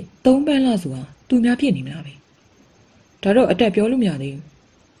ဒါဖြစ်သုံးပန်းလားဆိုတာသူများဖြစ်နေမလားပဲဒါတော့အတက်ပြောလို့မရသေးဘူး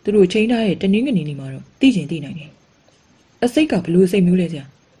သူတို့ချိန်ထားတဲ့တနင်္ဂနွေနေ့မှာတော့သိချင်သိနိုင်တယ်အစိတ်ကဘလို့စိတ်မျိုးလဲဆရာ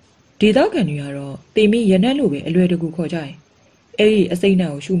ဒေသခံတွေကတော့တေမီရနက်လို့ပဲအလွယ်တကူခေါ်ကြတယ်အဲ့ဒီအစိတ်နဲ့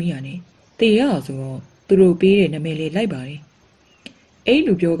ကိုရှုမိရတယ်တေရအောင်ဆိုတော့သူတို့ပေးတဲ့နာမည်လေးလိုက်ပါတယ်အဲ့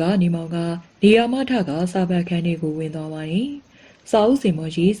လူပြောကနေမောင်ကနေရာမထကစာပတ်ခန်းတွေကိုဝင်သွားပါတယ်စာအုပ်စင်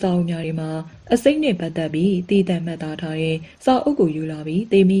မော်ကြီးစာအုပ်များတွေမှာအစိမ့်နဲ့ပတ်သက်ပြီးတည်တံ့မှတ်သားထားတဲ့စာအုပ်ကိုယူလာပြီး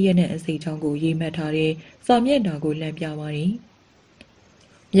တေမီရဲ့နဲ့အစိမ့်ချောင်းကိုရေးမှတ်ထားတဲ့စာမျက်နှာကိုလှမ်းပြပါတယ်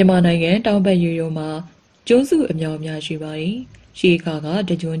မြန်မာနိုင်ငံတောင်ဘက်ရွေမှာကျွန်းစုအများအများရှိပါတယ်ရှေးခါက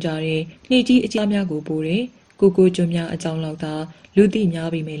တကြွန်းကြတဲ့နှိကြီးအကြများကိုပို့တဲ့ကိုကျွန်းများအကြောင်းလောက်သာလူသိများ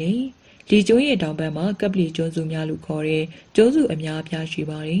ပြီမယ်လေဒီကျွန်းရဲ့တောင်ဘက်မှာကပလီကျွန်းစုများလို့ခေါ်တဲ့ကျွန်းစုအများအပြားရှိ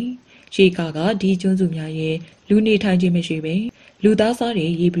ပါတယ်ရှေးခါကဒီကျွန်းစုများရဲ့လူနေထိုင်ခြင်းမရှိပဲလူသားစားတွေ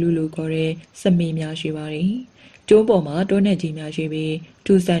ရေဘလူးလို့ခေါ်တဲ့စမေးများရှိပါတယ်။ကျိုးပေါ်မှာတောနဲ့ကြီးများရှိပြီး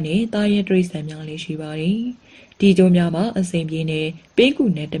ထူဆန်တဲ့သားရဲတိရစ္ဆာန်များလည်းရှိပါတယ်။ဒီကျိုးများမှာအစိမ်ပြင်းတဲ့ပင်းကူ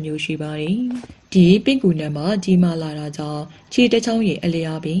နယ်တစ်မျိုးရှိပါတယ်။ဒီပင်းကူနယ်မှာကြီးမားလာတာကြောင့်ခြေတစ်ချောင်းရဲ့အ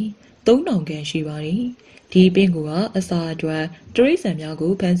လျားပင်3000ခန့်ရှိပါတယ်။ဒီပင်းကူကအစာအတွက်တိရစ္ဆာန်များ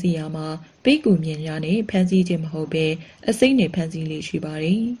ကိုဖမ်းဆီးရမှာပင်းကူမြင်ရနဲ့ဖမ်းဆီးခြင်းမဟုတ်ပဲအစိမ့်နဲ့ဖမ်းဆီးလေးရှိပါတ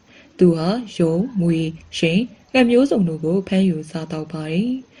ယ်။သူဟာယုံမွေရှင်ငှက်မျိုးစုံတို့ကိုဖမ်းယူစားတော့ပါတယ်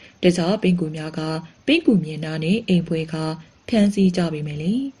။တခြားပင်ကူများကပင်ကူမြင်နာနဲ့အိမ်ဖွဲကဖမ်းဆီးကြပေမဲ့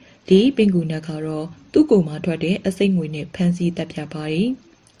လေဒီပင်ကူနက်ကတော့သူ့ကိုယ်မှာထွက်တဲ့အစိမ့်ငွေနဲ့ဖမ်းဆီးတပ်ဖြတ်ပါတယ်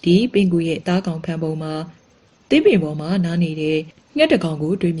။ဒီပင်ကူရဲ့တားကောင်ဖမ်းပုံမှာတစ်ပင်ပေါ်မှာနားနေတဲ့ငှက်တကောင်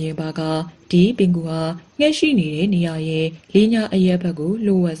ကိုတွေ့မြင်ပါကဒီပင်ကူဟာငှက်ရှိနေတဲ့နေရာရဲ့လေးညာအရက်ဘက်ကို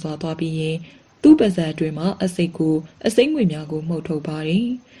လှိုးဝက်စွာသွားပြီးရင်သူ့ပါးစပ်အတွင်းမှာအစိမ့်ငွေများကိုမှုတ်ထုတ်ပါတယ်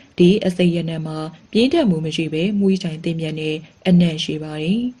။ဒီအစိမ့်ရနံမှာပြင်းထန်မှုမရှိဘဲမွေးတိုင်သိမ့်မြတ်နဲ့အနံ့ရှိပါတ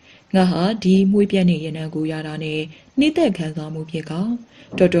ယ်။ငါဟာဒီမွေးပြတ်တဲ့ရနံကိုရတာနဲ့နှိမ့်သက်ခံစားမှုဖြစ်က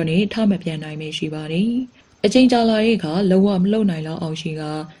တော်တော်နဲ့ထမပြန်နိုင်မှရှိပါတယ်။အချိန်ကြာလာတဲ့အခါလုံးဝမလုံနိုင်လောက်အောင်ရှိက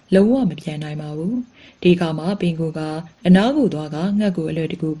လုံးဝမပြန်နိုင်ပါဘူး။ဒီခါမှာပင်ကိုကအနားကိုသွားကငှက်ကိုအလွယ်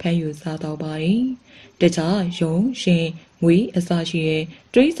တကူဖမ်းယူစားတော့ပါတယ်။တခြားယုံရှင်ငွေအစာရှိတဲ့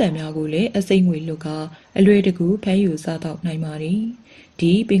တရိษံများကိုလည်းအစိမ့်ငွေလွတ်ကအလွယ်တကူဖမ်းယူစားတော့နိုင်ပါတယ်။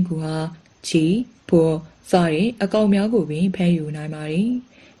ဒီပင်ကူဟာချီဖော်စားတဲ့အကောင်များကိုပင်ဖမ်းယူနိုင်ပါတယ်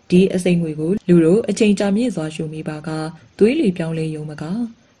။ဒီအစိမ့်ငွေကိုလူတို့အချိန်ကြာမြင့်စွာရှုမိပါကသွေးလေပြောင်းလဲယုံမက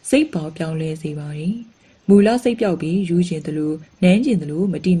စိတ်ပေါပြောင်းလဲစေပါတယ်။မူလစိတ်ပြောက်ပြီးယူကျင်သလိုနန်းကျင်သလို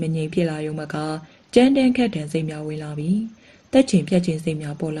မတိမငြိမ်ဖြစ်လာယုံမကကြမ်းတမ်းခက်တန်စိတ်များဝင်လာပြီးတက်ချင်ဖြတ်ချင်စိတ်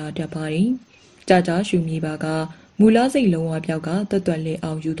များပေါ်လာတတ်ပါတယ်။ကြာကြာရှုမိပါကမူလစိတ်လုံးဝပြောက်ကတွတ်လဲ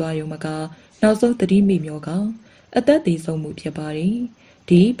အောင်ယူသွားယုံမကနောက်ဆုံးသတိမိမျောကအသက်သေးဆုံးမှုဖြစ်ပါတယ်။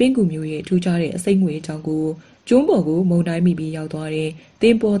ဒီပင်ကူမျိုးရဲ့ထူးခြားတဲ့အစိမ့်ငွေအကြောင်းကိုကျွန်းပေါ်ကိုမုန်တိုင်းမိပြီးရောက်သွားတဲ့တ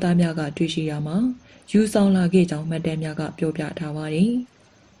င်းပေါ်သားများကတွေ့ရှိရမှာယူဆောင်လာခဲ့ကြောင်းမှတ်တမ်းများကပြောပြထားပါတယ်။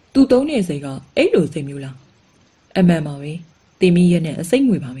သူသုံးတဲ့စိတ်ကအဲ့လိုစိတ်မျိုးလားအမှန်ပါပဲတင်မီရဲ့နဲ့အစိမ့်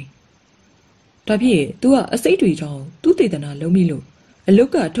ငွေပါပဲဒါဖြစ် तू ကအစိမ့်တွေကြောင့်သူ့တေသနာလုံးမိလို့အလု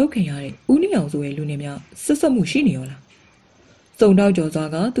တ်ကထုတ်ခင်ရတဲ့ဦးနေအောင်ဆိုတဲ့လူနေများဆက်ဆက်မှုရှိနေရောလားစုံတော့ကြော်စွာ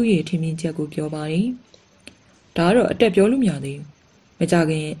ကသူ့ရဲ့ထင်မြင်ချက်ကိုပြောပါတယ်ဒါကတော့အတက်ပြောလို့မရသေးဘူးမကြ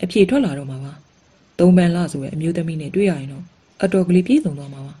ခင်အဖြေထွက်လာတော့မှာပါသုံးပန်းလဆိုရဲ့အမျိုးသမီးနဲ့တွေ့ရရင်တော့အတော်ကလေးပြေဆုံး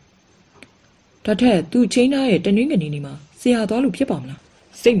သွားမှာပါဒါထက်သူချင်းသားရဲ့တနင်္ဂနွေနေ့မှာဆရာသွားလို့ဖြစ်ပါမလား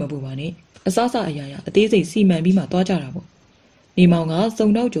စိတ်မပူပါနဲ့အစစအရာရာအသေးစိတ်စီမံပြီးမှသွားကြတာပေါ့နေမောင်ကစုံ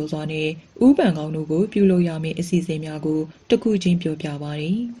တော့ကြော်စွာနဲ့ဥပန်ကောင်းတို့ကိုပြုလုပ်ရမယ့်အစီအစဉ်များကိုတခုချင်းပြောပြပါတ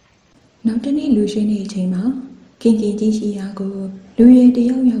ယ်နောက်တနေ့လူရှင်းနေချိန်မှာခင်ကြီးရှိရာကိုလူရဲတ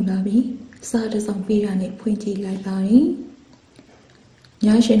ယောက်ရောက်လာပြီးစားတစောင်ပေးတာနဲ့ဖွင့်ကြည့်လိုက်ပါတယ်ည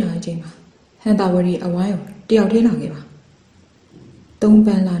ရှင်းလာချိန်မှာဟန်တာဝရီအဝိုင်းကိုတယောက်ထဲလာခဲ့ပါသုံးပ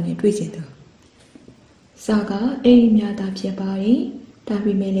န်းလာနဲ့တွေ့ချင်သူ Saga, Mятаဖြစ်ပါတယ်။ဒါ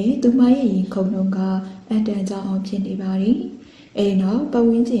ပေမဲ့လည်းသူမရဲ့ရင်ခုန်နှုန်းကအတန်ကြောင်အောင်ဖြစ်နေပါတယ်။နောက်ပဝ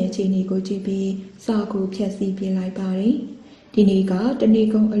င်းကျင်အခြေအနေကိုကြည့်ပြီးစာကိုဖြတ်စည်းပြလိုက်ပါတယ်။ဒီနေ့ကတနေ့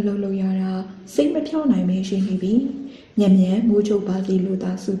ကုန်အလုပ်လုပ်ရတာစိတ်မဖြောင်းနိုင်မရှိနေပြီ။ညံ့မိုးချုပ်ပါစီလို့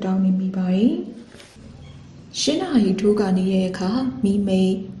သာဆူတောင်းနေမိပါတယ်။ရှင်းနာရီထိုးကနေတဲ့အခါမိမိ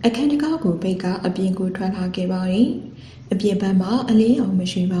အခန်းတကားကိုပိတ်ကအပြင်ကိုထွက်လာခဲ့ပါတယ်။အပြင်ဘက်မှာအလင်းအောင်မ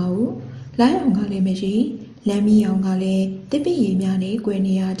ရှိပါဘူး။လိုင်းအောင်ကလည်းမရှိလမ်းမီအောင်ကလည်းတစ်ပိရီများနဲ့꿰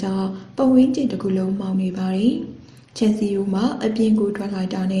နေရကြောင်းပဝင်းကျင်တစ်ခုလုံးမှောင်နေပါတယ်။ချက်စီယိုမှာအပြင်ကိုထွက်လို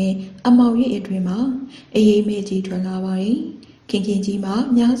က်တာနဲ့အမောင်ရဲ့အတွင်မှာအေးအေးမဲကြီးထွက်လာပါတယ်။ခင်ကြီးမှာ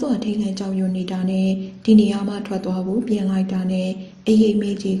များစွာထိတ်လန့်ကြောက်ရွံ့နေတာနဲ့ဒီနေရာမှာထွက်သွားဖို့ပြင်လိုက်တာနဲ့အေးအေး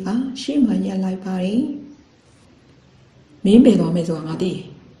မဲကြီးကရှေ့မှာရက်လိုက်ပါတယ်။မင်းပဲသွားမယ်ဆိုတာငါသိတယ်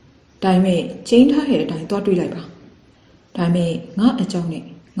။ဒါပေမဲ့ချိန်ထားတဲ့အတိုင်းသွားတွေ့လိုက်ပါ။ဒါပေမဲ့ငါအကြောင်းနဲ့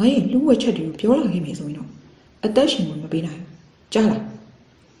ငါရဲ့လူ့ဝက်ချက်တွေကိုပြောလာခဲ့မယ်ဆိုရင်တော့အသက်ရှင်ကိုမပေးနိုင်ဘူးကြားလား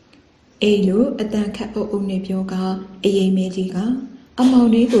လိုအတန်ခတ်အုပ်အုပ်နဲ့ပြောကအေးမဲကြီးကအမောင်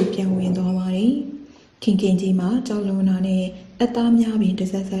လေးကိုပြန်ဝင်သွားပါတယ်ခင်ကြီးမှာကြောက်လွန်တာနဲ့အသားများပင်တ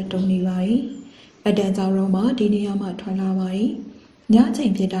ဆက်ဆက်တုံနေပါတယ်အတန်ကြောင်တော့မှဒီနေရာမှာထွက်လာပါတယ်ညချိ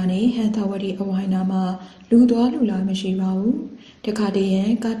န်ဖြစ်တာနဲ့ဟန်သာဝတီအဝိုင်းနာမှာလူသွားလူလာမရှိပါဘူးတခါတည်းရ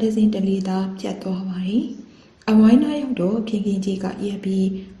န်ကားတစင်းတလီသားပြတ်သွားပါတယ်အဝိုင်းနာရောက်တော့ခင်ကြီးကရက်ပြီး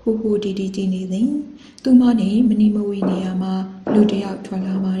ဟူတီတီကြည့်နေစဉ်သူမနဲ့မနီမဝီနေရာမှာလူတယောက်ထွက်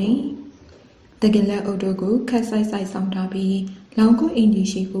လာပါတယ်တကယ်လက်အုပ်တို့ကိုခက်ဆိုင်ဆိုင်ဆောင်ထားပြီးလောင်ကွအင်ဂျီ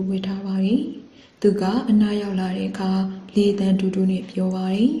ရှိကိုဝေထားပါတယ်သူကအနားရောက်လာတဲ့အခါလေတန်းတူတူနဲ့ပြောပါ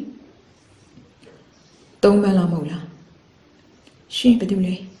တယ်သုံးပန်းလားမဟုတ်လားရှင်ဘာလို့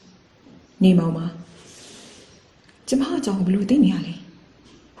လဲနေမောင်ပါကျမအကြောင်းဘလို့သိနေရလဲ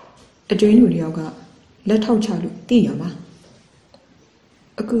အတွင်းလူတယောက်ကလက်ထောက်ချလို့သိရမှာ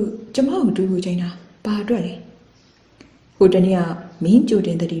အခုကျမကိုတွေ့ဖို့ချိန်တာဘာအတွက်လဲဟိုတနေ့ကမင်းကြိုတ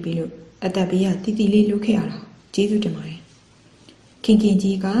င်တတိပြီးလို့အသက်ဘေးကတီတီလေးလုခဲ့ရတာကျေးဇူးတင်ပါတယ်ခင်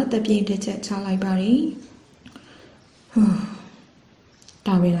ကြီးကတပြင်းတစ်ချက်ချလိုက်ပါတယ်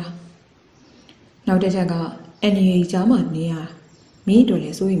ဒါပဲလားနောက်တစ်ချက်ကအန်ရီကြားမှာနေရမင်းတို့လ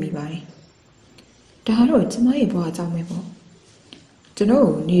ည်းစိုးရိမ်မိပါတယ်ဒါကတော့ကျမရဲ့ဘဝအကြောင်းပဲပေါ့ကျွန်တော်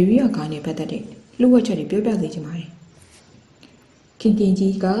နေရီယာကားနဲ့ပတ်သက်တဲ့လှုပ်ဝက်ချက်တွေပြောပြစေချင်ပါတယ်ခင်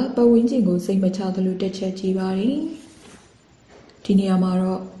ကြီးကပဝင်းကျင်ကိုစိတ်မချသလိုတစ်ချက်ကြည့်ပါတယ်ဒီနေရာမှာ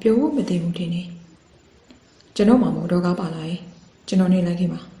တော့ပြောဖို့မသိဘူးထင်တယ်ကျွန်တော်မှမော်တော်ကားပါလာရင်ကျွန်တော်နေလိုက်ခင်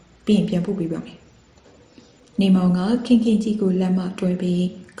ပါပြီးရင်ပြန်ပို့ပေးပါမယ်နေမောင်ကခင်ကြီးကိုလက်မတွဲပြီး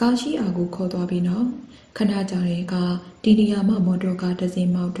ကားရှိအားကိုခေါ်သွားပြီးတော့ခဏကြာတဲ့ကဒီနေရာမှာမော်တော်ကားတစ်စ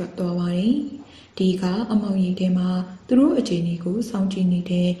င်းမောက်ထွက်သွားပါတယ်ဒီကအမောင်ကြီးထဲမှာသူတို့အခြေအနေကိုစောင့်ကြည့်နေ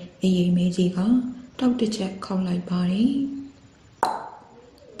တဲ့အေးမဲကြီးကတောက်တစ်ချက်ခေါက်လိုက်ပါတယ်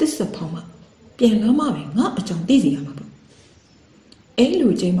တစ္ဆဖောင်းမပြန်လာမှပဲငါအကြောင်းသိစီရမှာပေါ့လူ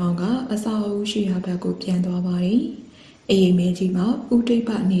ချိန်မောင်ကအစာအုပ်ရှိရာဘက်ကိုပြန်သွားပါတယ်အေးမဲကြီးမှာဦးတိတ်ပ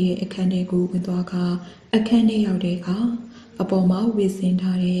နေတဲ့အခန်းထဲကိုဝင်သွားကအခန်းထဲရောက်တဲ့အခါအပေါ်မှာဝေစင်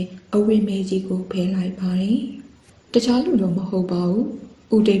ထားတဲ့အဝိမဲကြီးကိုဖယ်လိုက်ပါတယ်တခြားလူတော့မဟုတ်ပါဘူး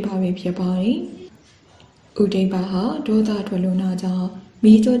ဦးတိတ်ပပဲဖြစ်ပါတယ်ဦးတိတ်ပဟာဒေါသထွက်လွန်တာကြောင့်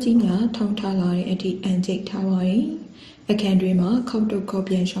မီးကြောကြီးများထောင်ထားလာတဲ့အထိအန်ကျိတ်ထားပါတယ်အခန်းတွင်မှာခောက်တုတ်ခောက်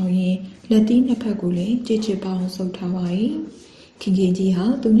ပြန်ရှောင်ရင်လက်သီးနှစ်ဖက်ကိုလည်းကြစ်ချစ်ပေါအောင်ဆုပ်ထားပါတယ်ခင်ကြီးဟာ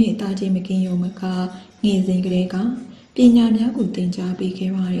သူနဲ့တာချင်းမကင်းရုံမကငယ်စဉ်ကလေးကပညာများကိုသင်ကြားပေး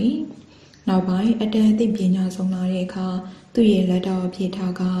ခဲ့ပါတယ်။နောက်ပိုင်းအတန်းအသင့်ပညာဆုံးလာတဲ့အခါသူ့ရဲ့လက်တော်အဖြစ်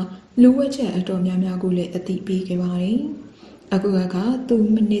ထားကလူဝက်ချက်အတော်များများကိုလည်းအသိပေးခဲ့ပါတယ်။အခုကသူ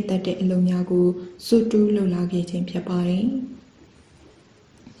မနစ်သက်တဲ့အလုပ်များကိုစွတ်တူးလှုပ်လာခဲ့ခြင်းဖြစ်ပါတယ်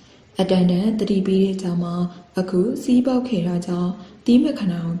။အတန်းတန်းတတိပေးတဲ့ကြောင့်မှအခုစီးပေါက်ခဲ့တာကြောင့်တီးမခ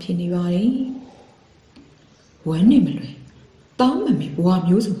ဏအောင်ဖြစ်နေပါတယ်။ဝမ်းနေမလွယ်တောင်းမှမယ်ဘဝ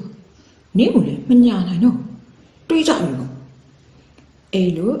မျိုးစုံနင့်ကိုလည်းမညာနိုင်တော့တွေးကြပြီပေါ့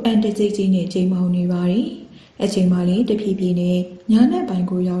လိုအန်တကြိတ်ကြီးနဲ့ချိန်မောင်နေပါတယ်အချိန်မှလေးတဖြည်းဖြည်းနဲ့ညာနဲ့ပိုင်း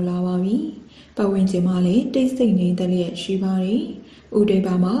ကိုရောက်လာပါပြီပတ်ဝန်းကျင်မှလည်းတိတ်ဆိတ်နေတဲ့လျက်ရှိပါတယ်ဦးတိတ်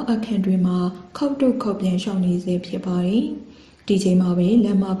ပါမှာအခန့်တွင်မှာခောက်တုတ်ခောက်ပြန်ရှောင်နေစေဖြစ်ပါတယ်ဒီချိန်မှာပဲလ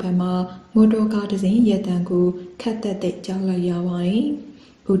မ်းမဘက်မှာမော်တော်ကားတစ်စီးရက်တန်ကိုခတ်သက်သက်ကြားလိုက်ရပါတယ်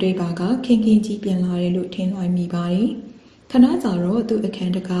ဦးတိတ်ပါကခင်ကြီးပြန်လာတယ်လို့ထင်လိုက်မိပါတယ်ခဏကြာတော့သူ့အခ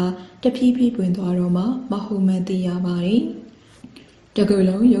န်းတကာတဖြည်းဖြည်းပွင့်သွားတော့မှမဟုတ်မှန်သိရပါတယ်တကူ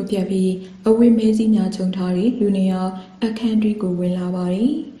လုံးရုပ်ပြက်ပြီးအဝိမဲကြီးများခြုံထားပြီးလူနေအောင်အခန်းတွင်းကိုဝင်လာပါတ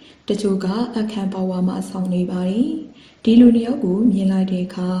ယ်တချို့ကအခန်းပေါ်ဝါမှာဆောင်းနေပါတယ်ဒီလူနှစ်ယောက်ကိုမြင်လိုက်တဲ့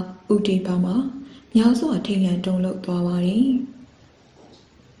အခါဥတေပါမှာများစွာထိတ်လန့်တုန်လှုပ်သွားပါတယ်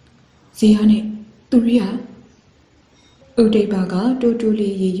ဇီယာနဲ့သူရိယဥတေပါကတူတူ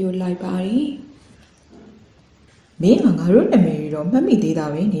လေးရေရွတ်လိုက်ပါတယ် မင်းကငါတို့နာမည်တော့မှတ်မိသေးတာ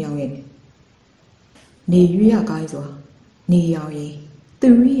ပဲနေအောင်ရဲ့နေရွေးရကိုင်းစွာနေအောင်ရင်သူ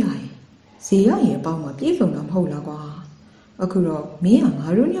ရိယာရင်ဇေရရင်အပေါင်းမှာပြည့်စုံတာမဟုတ်လားကွာအခုတော့မင်းကငါ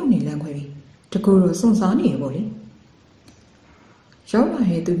တို့ညောင်နေလန့်ခွဲပြီတကူတော့စွန့်စားနေရပေါ့လေရောက်လာ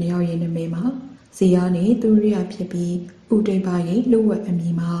တဲ့သူနှစ်ယောက်ရဲ့နာမည်မှာဇေယနဲ့သူရိယာဖြစ်ပြီးဥဒိပါရဲ့လှုပ်ဝက်အမ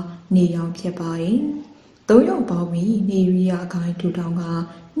ည်မှာနေအောင်ဖြစ်ပါတယ်သုံးယောက်ပေါင်းပြီးနေရိယာအခိုင်ထူထောင်က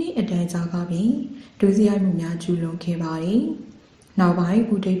နေ့အတန်းကြာကပြီးဒုစရိုက်မှုများကျူးလွန်ခဲ့ပါတယ်နောက်ပိုင်း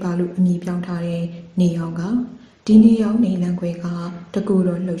ဥဒိပါလို့အမည်ပြောင်းထားတဲ့နေအောင်ကဒီနေအောင်နေလန့်ခွဲကတကူ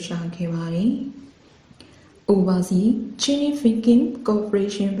တော့လှုပ်ရှားခဲ့ပါတယ်Overseas Chinese Thinking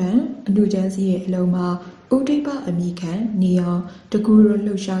Corporation Bank အလူချမ်းစီရဲ့အလုံးမှာဥဒိပအမိခံနေအောင်တကူရ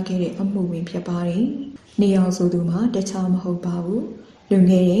လှုပ်ရှားခဲ့တဲ့အမှုဝင်ဖြစ်ပါတယ်။နေအောင်ဆိုသူမှာတခြားမဟုတ်ပါဘူး။လွန်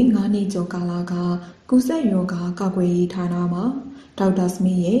ခဲ့တဲ့9နှစ်ကျော်ကာလကကုဆက်ယောဂကာကွယ်ရေးဌာနမှာဒေါက်တာစမ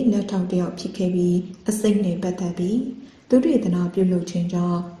စ်ရဲ့လက်ထောက်တစ်ယောက်ဖြစ်ခဲ့ပြီးအစိမ့်နဲ့ပတ်သက်ပြီးသူတေသနာပြုလုပ်ခြင်းကြော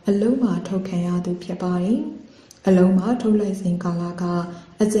င့်အလုံးမှာထုတ်ခံရသူဖြစ်ပါတယ်။အလုံးမှာထုတ်လိုက်စဉ်ကာလက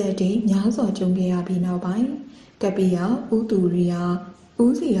အကျက်တေးများစွာကြုံခဲ့ရပြီးနောက်ပိုင်းကပီယာဦးသူရိယာ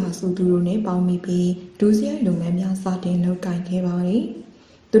ဦးစီယာဆိုသူတို့နဲ့ပေါင်းပြီးဒုစရိုက်လုပ်ငန်းများစတင်လုပ်ကိုင်ခဲ့ပါတယ်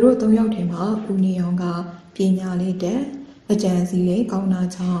။သူတို့၃ယောက်ထဲမှာဦးနေအောင်ကပညာလေးတဲ့အကြံစီလေးကောင်းတာ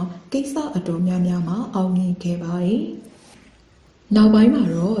ကြောင့်ကိစ္စအတော်များများမှာအောင်မြင်ခဲ့ပါတယ်။နောက်ပိုင်းမှာ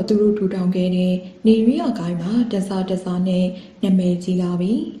တော့သူတို့ထူထောင်ခဲ့တဲ့နေရီယာကိုင်းမှာတစားနဲ့နာမည်ကြီးလာ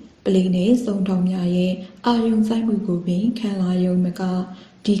ပြီးပလီနဲ့စုံထောင်များရဲ့အာယုံဆိုင်မှုကိုပင်ခံလာယုံမက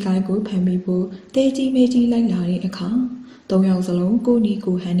ဒီကိုင်းကိုဖန်ပြီးဖို့တေးကြီးမေးကြီးလိုက်လာတဲ့အခါ၃ယောက်စလုံးကိုနီ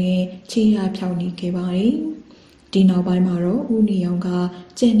ကိုဟန်နဲ့ခြေရဖြောင်းနေခဲ့ပါတယ်။ဒီနောက်ပိုင်းမှာတော့ဦးနေအောင်က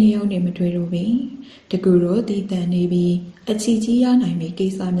ကျန်နေအောင်နဲ့မတွေ့တော့ဘူး။တကူတော့တည်တန်နေပြီးအချီကြီးရနိုင်မယ့်ကိ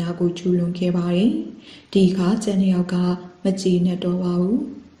စ္စများကိုကျူးလွန်ခဲ့ပါတယ်။ဒီအခါကျန်နေအောင်ကမကြည်နဲ့တော့ပါဘူး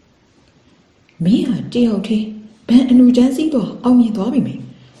။မင်းဟာတယောက်တည်းဘန်အလူချမ်းစီးတော့အောင်မြင်သွားပြီမေ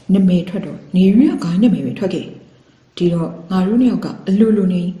။နမေထွက်တော့နေရကနမေပဲထွက်ခဲ့။ဒီတော့ငါတို့နှစ်ယောက်ကအလူလူ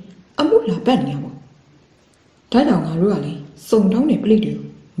နေအမှုလာပတ်နေရပါဒါကြောင့်ငါတို့ကလည်းစုံတောင်းတဲ့ပလိတ်တွေ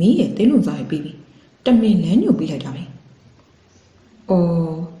မင်းရဲ့သင်းလွန်စားရပြီးပြီတမင်လန်းညုံပေးလိုက်တာပဲ။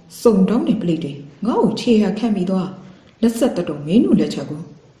အော်စုံတောင်းတဲ့ပလိတ်တွေငါ့ကိုခြေရခန့်ပြီးတော့လက်ဆက်တတော်မင်းတို့လက်ချက်ကို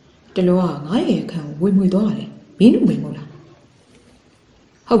တလောကငါရဲ့အခန်းကိုဝင်မွေသွားရတယ်မင်းတို့ဝင်မလား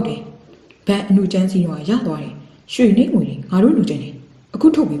။ဟုတ်တယ်ဗန်အနုချမ်းစီတော့ရသွားတယ်ရွှေနေငွေတွေငါတို့လူချင်းနေအခု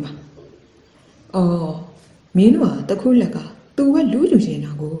ထုတ်ပေးပါ။အော်မင်းတို့ကတခုလက်ကသူကလူချင်း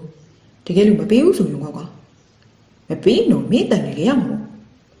တာကိုတကယ်လို့မပေးဘူးဆိုရင်ကွာမပေးလို့မင်းတန်နေရမှာ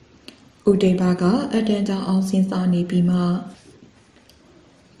ဦးတိန်ပါကအတန်ကြောင်အောင်စဉ်းစားနေပြီးမှ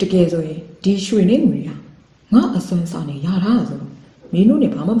တကယ်ဆိုရင်ဒီရွှေနေငွေကငါအစွမ်းစားနေရတာဆိုမင်းတို့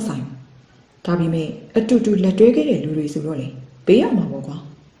နဲ့ဘာမှမဆိုင်ဘူးဒါပေမဲ့အတူတူလက်တွဲခဲ့တဲ့လူတွေဆိုတော့လေပေးရမှာပေါ့ကွာ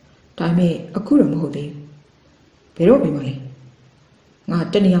ဒါပေမဲ့အခုတော့မဟုတ်သေးဘူးဘယ်တော့ပေးမလဲငါ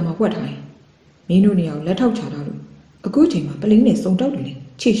တနေရာမှာဝှက်ထားတယ်မင်းတို့နေရာကိုလက်ထောက်ချတာလို့အခုချိန်မှာပလင်းနဲ့စုံတောက်တယ်လေ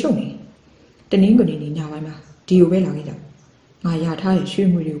ခြေရှုံနေတနင်္ဂနွေနေ့ညပိုင်းမှာဒီကိုပဲလာခဲ့ကြငါရထားရဲ့ရွှေ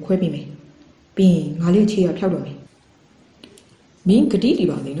ငွေတွေကိုခွဲပေးမယ်ပြီးရင်ငါလေးခြေရဖြောက်တော့မယ်မင်းဂတိလီ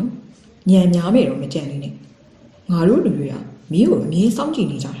ပါလေနော်ညံများမယ်တော့မကြံနေနဲ့ငါတို့လူတွေကမင်းကိုအမြင်စောင့်ကြည့်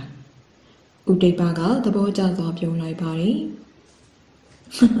နေကြတာဦးတိတ်ပါကသဘောကျစွာပြုံးလိုက်ပါတယ်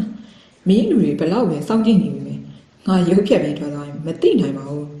မင်းလူတွေဘလောက်ပဲစောင့်ကြည့်နေပြီလေငါရုပ်ဖြတ်ပြီးထွက်သွားရင်မသိနိုင်ပါ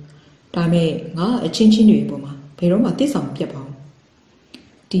ဘူးဒါမဲ့ငါအချင်းချင်းတွေပေါ်မှာဘယ်တော့မှတိဆောင်မပြတ်ပါဘူး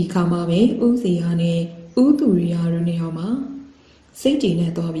ဒီခါမှပဲဦးစီယာနဲ့ဦးသူရိယာတို့နေအောင်မှာစိတ်ကြည်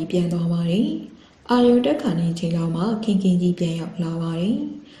နဲ့သွားပြီးပြန်သွားပါတယ်အာယုတက်ခါနေချိန်လောက်မှခင်ခင်ကြီးပြန်ရောက်လာပါတယ်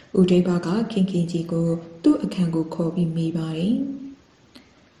ဦးဒိဘကခင်ခင်ကြီးကိုသူ့အခန်းကိုခေါ်ပြီးမိပါတယ်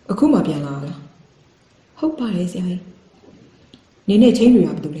အခုမှပြန်လာလားဟုတ်ပါတယ်ဆရာကြီးနင်းနဲ့ချင်းတွေရ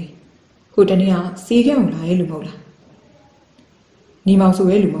ဘာလို့လဲဟိုတနေ့ကစီးကံကိုလာရဲ့လူမဟုတ်လားနေမောင်ဆို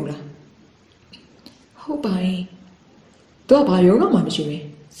ရဲ့လူမဟုတ်လားဟုတ်ပါတယ်သူကဘာယောဂမှမရှိပဲ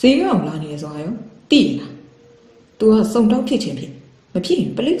စီးကံကိုလာနေရဆိုရောသိရလားသူကစုံတောက်ဖြစ်ချင်းဖြစ်မဖြစ်ရ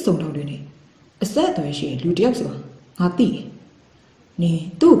င်ပလိတ်စုံတောက်တွေနဲ့အဆက်အသွယ်ရှိလူတယောက်ဆိုတာငါသိတယ်နင်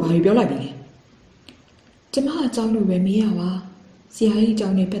သူ့ကိုဘာပြောလိုက်ပြီလဲကျမအကြောင်းလို့ပဲမေးရပါဆရာကြီးအကြော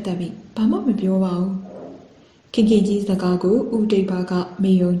င်းနဲ့ပတ်သက်ပြီးဘာမှမပြောပါဘူးခင်ခင်ကြီးစကားကိုဦးတိတ်ပါက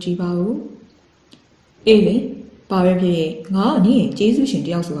မေယုံကြည်ပါဘူးအေးလေဘာပဲဖြစ်ဖြစ်ငါအနည်းရဲ့ကျေးဇူးရှင်တ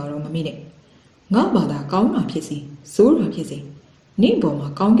ယောက်ဆိုတော့မမေ့နဲ့ငါဘာသာကောင်းတာဖြစ်စီစိုးတာဖြစ်စီနင့်ပေါ်မှာ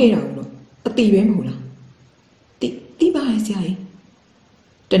ကောင်းခဲ့တာလို့အတိပဲမဟုတ်လားတိပါရဲ့ဆရာကြီး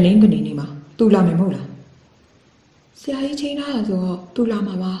တနင်္ဂနွေနေ့မှာသူလာမယ်မဟုတ်လားဆရာကြီးချိန်ထားတာဆိုတော့သူလာ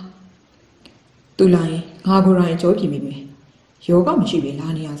မှာပါသူလာရင်ငါကိုယ်တိုင်ကြောပြမိမယ်ယောဂမရှိပဲလာ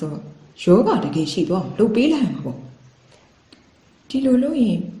နေရဆိုတော့ယောဂတကယ်ရှိတော့လှုပ်ပေးလိုက်မှာပေါ့ဒီလိုလုပ်ရ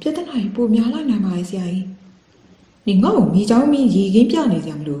င်ပြဿနာကြီးပိုများလာနိုင်ပါရဲ့ဆရာကြီး你ငါ့ကိုမိချောင်းမင်းရေခင်းပြနေစ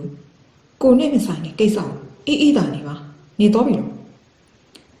ရာမလိုကိုနဲ့မဆိုင်တဲ့ကိစ္စကိုအေးသာနေပါနေတော့ပြီလို့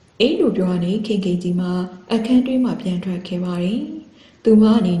အဲ့လိုပြောရနေခင်ခင်ကြီးမှအခန်းတွင်းမှာပြန်ထွက်ခဲ့ပါတယ်သူမ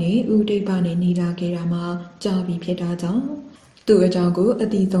အနေနဲ့ဦးတိတ်ပါနဲ့နေလာခဲ့တာမှကြာပြီဖြစ်တာကြောင့်သူ့အကြောင်းကိုအ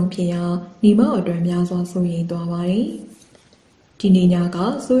တိဆုံးဖြစ်ရာညီမအတွက်များစွာစိုးရိမ်သွားပါတယ်ဒီနေ့ညက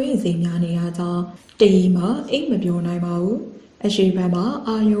စိုးရိမ်စိတ်များနေရကြောင်းတရီမှအိတ်မပြောနိုင်ပါဘူးအရှိဘက်မှာ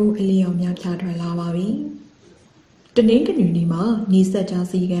အာယုံအလျော်များဖြာထွက်လာပါပြီတနင်္ဂနွေနေ့မှာညီဆက်ကြား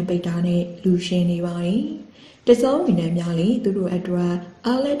စီကံပိတ်တာနဲ့လူရှင်းနေပါတယ်တစောင်းဝင်နေများလေသူတို့အတွက်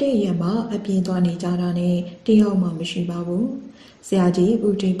အားလက်တဲ့ရက်မှာအပြင်းသွားနေကြတာနဲ့တယောက်မှမရှိပါဘူးဆရာကြီး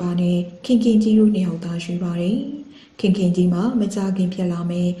ဦးတိတ်ပါနဲ့ခင်ခင်ကြီးတို့နှစ်ယောက်သာရှိပါတယ်ခင်ခင်ကြီးမှမကြခင်ဖြစ်လာ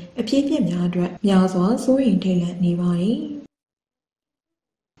မယ်အဖြစ်ပြက်များအတွက်များစွာစိုးရိမ်ထိတ်လန့်နေပါတယ်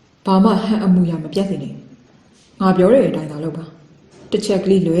ဘာမှဟန်အမှုရမပြတ်စေနဲ့ငါပြောတဲ့အတိုင်းသာလုပ်ပါတစ်ချက်က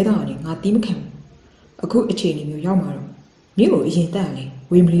လေးလွဲတာနဲ့ငါတီးမခံဘူးအခုအခြေအနေမျိုးရောက်မှာတော့မြို့ကိုအရင်တက်လေ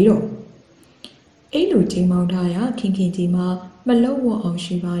ဝေမလီတော့အဲ့လိုချိန်မောင်းထားရခင်ခင်ကြီးမှမလုံးဝအောင်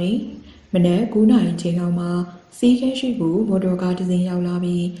ရှိပါတယ်မနေ့9 နာရီချိန်လောက်မှာစီးကန်းရှိကိုမော်တော်ကားတစ်စင်းရောက်လာ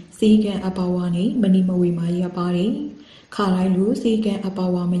ပြီးစီးကန်းအပေါ်ဝါနဲ့မနီမဝေးမှရပ်ပါတယ်ခါလိုက်လို့စီးကန်းအ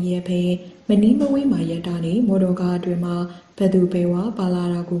ပေါ်ဝါမရက်ဖဲမနီမဝေးမှရပ်တာနဲ့မော်တော်ကားအတွင်မှာဘယ်သူပဲဝါပါလာ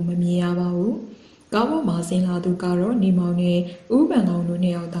တာကိုမမြင်ရပါဘူးကားပေါ်မှာဆင်းလာသူကတော့နေမောင်နဲ့ဦးပန်ကောင်တို့နှ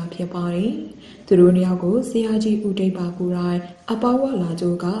စ်ယောက်သာဖြစ်ပါတယ်သူတို့နှစ်ယောက်ကိုဆရာကြီးဦးတိတ်ပါကိုယ်တိုင်အပေါ်ဝါလာ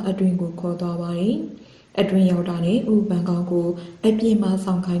ကြိုးကအတွင်ကိုခေါ်သွားပါတယ်အတွင်ရောက်တာနဲ့ဦးပန်ကောင်ကိုအပြင်မှာ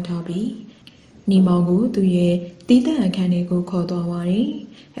ဆောင်ခိုင်းထားပြီးနီမောင်ကိုသူရဲ့တီးတန့်အခန်းလေးကိုခေါ်သွားပါတယ်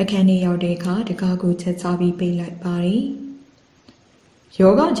အခန်းလေးရောက်တဲ့အခါတကားကိုချက်ချပြီးပိတ်လိုက်ပါတယ်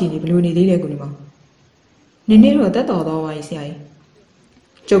ယောဂကြီးနေဘလို့နေသေးလဲကိုနီမောင်နည်းနည်းတော့တက်တော်သွားပါ යි ဆရာကြီး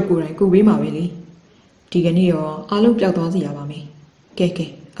ကျုပ်ကိုယ်တိုင်ကုပေးမှာပဲလေဒီကနေ့ရောအားလုံးပျောက်သွားစီရပါမယ်ကဲ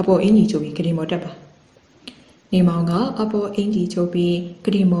အပေါ်အင်ကြီးချုပ်ပြီးကတိမော်တက်ပါနေမောင်ကအပေါ်အင်ကြီးချုပ်ပြီးက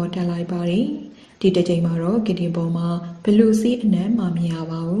တိမော်တက်လိုက်ပါတယ်ဒီတစ်ချိန်မှာတော့ကတိပေါ်မှာဘလူးစီးအနံ့မှမရ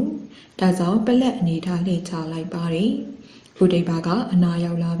ပါဘူးဒါကြောင့်ပလက်အနေထားလှည့်ချလိုက်ပါတယ်ဘုဒ္ဓဘာကအနာ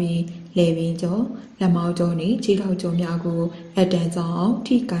ရောက်လာပြီးလေပင်ကျော်လက်မောက်ကျော်နဲ့ခြေထောက်ကျော်များကိုအတန်ဆောင်အောင်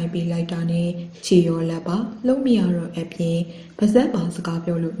ထိကိုင်ပေးလိုက်တာနဲ့ခြေရောလက်ပါလုံးမရတော့အပြင်ပါဇက်ပါစကား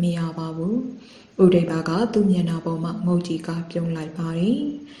ပြောလို့မရပါဘူးဥဒိဘာကသူ့မျက်နှာပေါ်မှာငုတ်ကြီးကပြုံးလိုက်ပါတယ်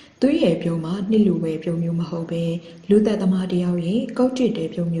သူ့ရဲ့ပြုံးမှာနှစ်လူပဲပြုံးမျိုးမဟုတ်ပဲလူသက်သမားတယောက်ရဲ့ကောက်ကျစ်တဲ့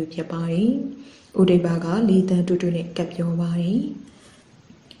ပြုံးမျိုးဖြစ်ပါတယ်ဥဒိဘာကလေးတန်းတူတူနဲ့ကပ်ပြောပါတယ်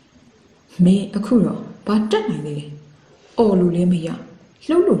မင်းအခုတော့ဘာတက်နိုင်သေးလဲအော်လို့လည်းမရ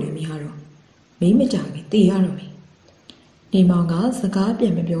လှုပ်လို့လည်းမရတော့မင်းမကြခင်တည်ရတော့မယ်နေမောင်ကစကားပြ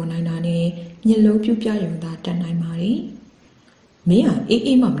န်မပြောနိုင်တာနဲ့မျက်လုံးပြူပြယုံသာတက်နိုင်ပါတယ်မင်းဟာ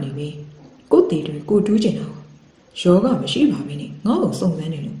အေးမှမနေပဲကိုတည်တွေကိုတူးကျင်တာယောဂမရှိပါဘူးနဲ့ငါ့ကိုစုံစ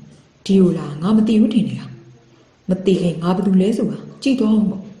မ်းနေလို့ဒီလိုလားငါမသိဘူးထင်နေတာမသိခင်ငါဘာလို့လဲဆိုတာကြည့်သွားအောင်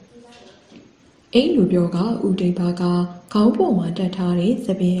ပေါ့အဲ့လိုပြောကဦးတိတ်ပါကခေါင်းပေါ်မှာတက်ထားတဲ့သ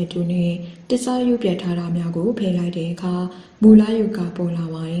ပင်းအတူနဲ့တစ္ဆာရုပ်ပြတ်ထားတာများကိုဖယ်လိုက်တဲ့အခါမူလာရုပ်ကပေါ်လာ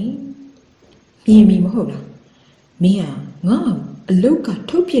ပါတယ်မြင်ပြီမဟုတ်လားမင်းဟာငါ့အလုတ်က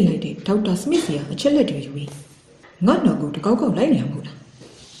ထုတ်ပြစ်လိုက်တဲ့ဒေါက်တာစမစ်စီကအချက်လက်တွေယူပြီးငါ့နောက်ကိုတကောက်ကောက်လိုက်နေရမဟုတ်လား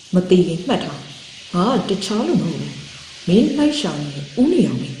မသိခင်မှတ်ထားငါတခြားလို့မဟုတ်ဘူးမင်းလိုက်ရှာနေဦးနေ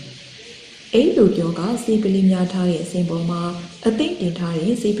အောင်လေအဲ့လိုပြောကစီပလင်းများထားတဲ့အစင်ပေါ်မှာအသိတင်ထား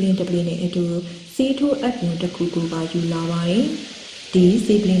တဲ့စီပလင်းတစ်ပလင်းနဲ့အတူစီထိုးအပ်ပြုံတစ်ခုကိုပါယူလာပါတယ်ဒီ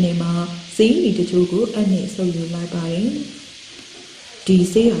စီပလင်းတွေမှာဇီးရီတချို့ကိုအနဲ့ဆုပ်ယူလိုက်ပါတယ်ဒီ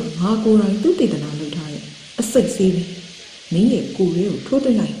ဆေးဟာငါကိုယ်တိုင်သူတည်တနာလုပ်ထားတဲ့အစိတ်ဆေးပဲမင်းရဲ့ကိုယ်လေးကိုထိုးသွ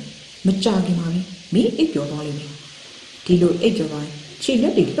င်းလိုက်မကြခင်ပါဘူးမင်းအိပ်ပျော်သွားလိမ့်မယ်ဒီလိုအိပ်ပျော်သွားခြေလ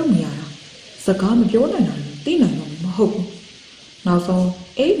က်တွေလှုပ်နေရတာစကားမပြောနိုင်တာသိနိုင်တော့မဟုတ်ဘူးနောက်ဆုံး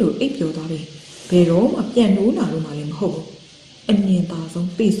အဲ့လိုအိပ်ပျော်သွားပြီဘယ်တော့မှပြန်လို့လာလို့မှလည်းမဟုတ်ဘူးအမြင်သာဆုံး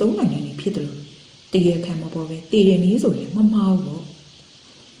ပြေဆုံးနိုင်နေဖြစ်တယ်လို့တကယ်ခံမှာပေါ့ပဲတည်တယ်နည်းဆိုရင်မမှားဘူးပေါ့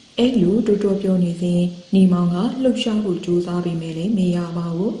အဲ့လိုတူတူပြောနေစဉ်နေမောင်ကလှုပ်ရှားဖို့ကြိုးစားပြီးမယ်လေမရပါ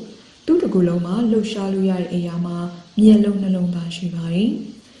ဘူးသူ့တကူလုံးမှာလှုပ်ရှားလို့ရတဲ့အရာမှာမျက်လုံးနှလုံးသားရှိပါတယ်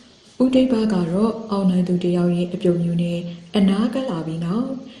ဦးတိတ်ပါကတော့အောင်နိုင်သူတယောက်ရဲ့အပြုံမျိုးနဲ့အနာကလာပြီးနောက်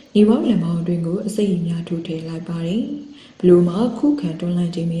နေပေါင်းလက်မောင်းအတွင်းကိုအစိတ်အများထိုးထည့်လိုက်ပါတယ်ဘလို့မှခုခံတွန်းလှ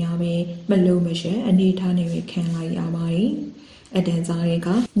န်ခြင်းမရပဲမလုံးမရှက်အနေထားနေပဲခံလိုက်ရပါတယ်အတန်ကြားတွေက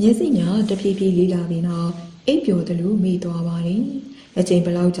မျက်စိညာတဖြည်းဖြည်းလေးလာပြီးနောက်အိပ်ပျော်တယ်လို့မိသွားပါတယ်အချိန်ဘ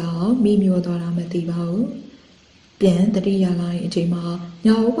ယ်လောက်ကြာအောင်မိမျောသွားတာမသိပါဘူးပြန်တတိယလာတဲ့အချိန်မှာည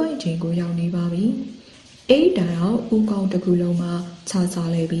အိုးပိုင်းအချိန်ကိုရောက်နေပါပြီအဲ့တိုင်အောင်ဦးကောင်းတစ်ခုလုံးမှာခြားခြား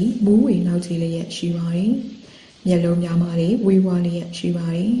လဲပြီးမူးဝေနောက်ချီလေးရရှိပါတယ်မျက်လုံးများမှလည်းဝေးဝါးလေးရရှိပါ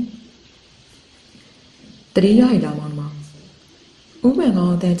တယ်တတိယရည်လာမောင်မ ဥပန်ကော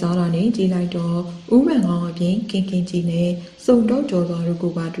င်အတန်ကြားလာနေကြည်လိုက်တော့ဥပန်ကောင်အပြင်ခင်ကြီးနဲ့စုံတော့ကြော်သွားတို့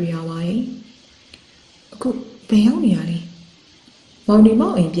ကိုပါတွေ့ရပါတယ်အခုဘယ်ရောက်နေရလဲမောင်ဒီမော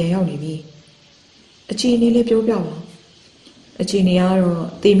င်အိမ်ပြန်ရောက်နေပြီအခြေအနေလေးပြောပြပါအခြေအနေကတော့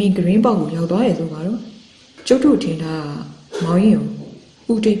တေမီဂရင်းပေါက်ကိုရောက်သွားတယ်ဆိုပါတော့ကျုပ်တို့ထင်တာမောင်ရင်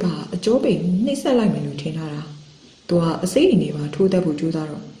ဦးတိတ်ပါအကျော်ပိန်နှိမ့်ဆက်လိုက်မယ်လို့ထင်ထားတာသူကအစိမ့်နေပါထိုးတတ်ဖို့ကြိုးစား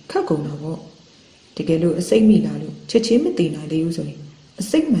တော့ခက်ကုန်တော့ဗောတကယ်လို့အစိမ့်မိလာလို့ချက်ချင်းမတည်နိုင်သေးဘူးဆိုရင်အ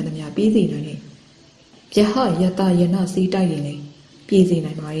စိမ့်မှန်သမျှပြေးစေနိုင်တယ်ပြဟယတယနာစီးတိုက်ရင်လေပြေးစေ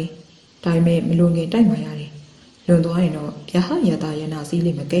နိုင်ပါလေဒါပေမဲ့မလွန်ခင်တိုက်မှရတယ်လွန်သွားရင်တော့ပြဟယတယနာစီး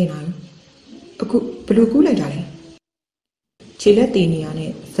လေးမကဲနိုင်ဘူးအခုဘယ်လိုကူးလိုက်တာလဲခြေလက်တည်နေရ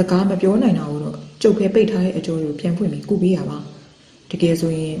နဲ့စကားမပြောနိုင်တာတော့ကျုပ်ခဲပိတ်ထားတဲ့အကျိုးကိုပြန်ဖွင့်ပြီးကူပေးရပါတကယ်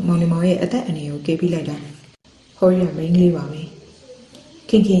ဆိုရင်မောင်နှမောင်ရဲ့အသက်အန္တရာယ်ကိုကေးပြီးလိုက်တာဟောရမိန်းကလေးပါပဲ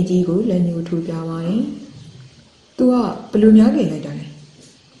ခင်ကြီးကိုလက်ညှိုးထိုးပြပါတယ်သူကဘယ်လိုများခဲ့လိုက်တာလဲ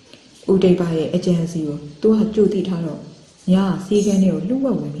ဦးတိတ်ပါရဲ့အကြံစီကိုသူကကြိုသိထားတော့ညာစီးကန်းတွေကိုလှုပ်ဝ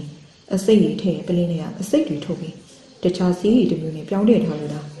က်ဝင်ပြီးအစိတ်တွေထည့်ပလင်းတွေကအစိတ်တွေထုတ်ပြီးတခြားစီးရီတစ်မျိုးနဲ့ပြောင်းထည့်ထား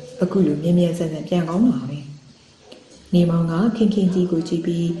လို့လားအခုလိုမြင်းမြဲဆန်ဆန်ပြန်ကောင်းလာပဲနေမောင်ကခင်ကြီးကိုကြည့်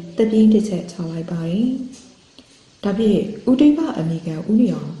ပြီးတပြင်းတစ်ချက်ချလိုက်ပါတယ်။ဒါဖြင့်ဦးတိတ်ကအမိကန်ဦး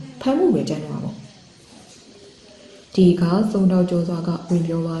လျောင်ဖမ်းမှုပဲကြမ်းတော့ပါဒီကစုံတော်ကျော်စွာကဝင်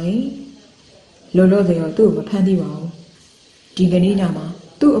ပြောပါတယ်။လောလောဆယ်တော့သူ့ကိုမဖမ်းသေးပါဘူး။ဒီကနေ့ညမှာ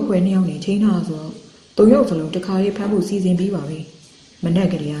သူ့အဖွဲနှစ်ယောက်နဲ့ချိန်ထားဆိုတော့သုံးယောက်စလုံးတစ်ခါလေးဖမ်းဖို့စီစဉ်ပြီးပါပြီ။မနက်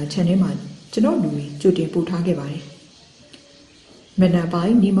ကလေးကခြံထဲမှာကျွန်တော်လူတွေကြိုတင်ပို့ထားခဲ့ပါတယ်။မနက်ပို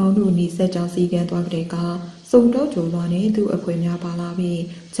င်းနေမောင်တို့နေဆက်ကြောင်စီကန်းသွားတဲ့ကစုံတော့ကြုံသွားနေသူအဖွဲများပါလာပြီး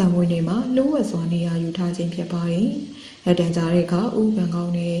ဂျံမွေးနေမှာလိုးဝက်စွာနေရာယူထားခြင်းဖြစ်ပါတယ်။အတန်ကြားတဲ့ကဦးပန်ကော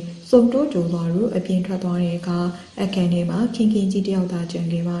င်းနဲ့စုံတော့ကြုံသွားလို့အပြင်ထွက်သွားတဲ့ကအခန်းထဲမှာခင်ကြီးတယောက်သာကျန်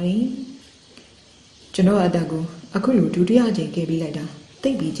ခဲ့ပါတယ်။ကျွန်တော်အသက်ကိုအခုလိုဒုတိယကြိမ်ကယ်ပေးလိုက်တာသိ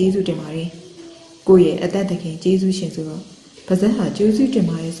ပြီးကျေးဇူးတင်ပါတယ်။ကိုယ့်ရဲ့အသက်သခင်ကျေးဇူးရှင်ဆိုတော့ပါဇက်ဟာကျေးဇူးတင်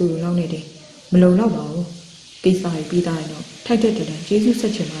ပါတယ်ဆိုလို့လောက်နေတယ်မလုံလောက်ပါဘူး။ကိစ္စရေးပြီးသားရင်တော့ထိုက်တဲ့တည်းကျေးဇူးဆ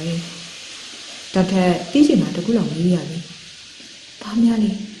က်ချင်ပါတယ်။ဒါထက်ပြီးချင်တာတကူလောက်မေးရပြီ။ဘာများ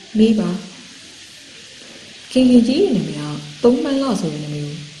လဲမေးပါ။ခင်ကြီးရဲ့နာမည်ကသုံးပန်းလဆိုတဲ့နာမည်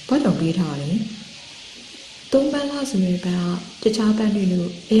ကိုဘာကြောင့်ပေးထားလဲ။သုံးပန်းလဆိုတဲ့ဘန်းကတခြားဘန်းတွေလို့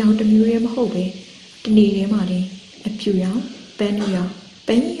အယောင်တစ်မျိုးတည်းမဟုတ်ပဲတနေ့တည်းမှတည်းအဖြူရောင်ပန်းရောင်ပ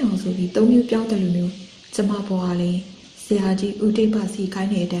န်းရောင်ဆိုပြီးသုံးမျိုးပြောင်းတယ်လို့မျိုးကျမဘွားလေးဆရာကြီးဦးတိတ်ပါစီခို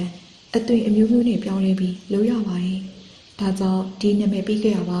င်းနေတဲ့အသွင်အမျိုးမျိုးနဲ့ပြောင်းလဲပြီးလုပ်ရပါတယ်။ဒါကြောင့်ဒီနာမည်ပေး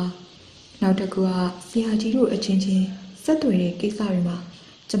ခဲ့ရပါ။နောက်တစ်ခုကဆရာကြီးတို့အချင်းချင်းဆက်သွယ်တဲ့ကိစ္စတွေမှာ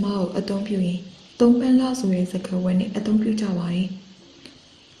ကျမကိုအသုံးပြုရင်သုံးပန်းလားဆိုတဲ့စကားဝတ်နဲ့အသုံးပြုကြပါတယ်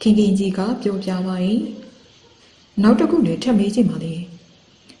။ခင်ကြီးကပြောပြပါတယ်။နောက်တစ်ခုလည်းထပ်မေးချင်ပါသေးတယ်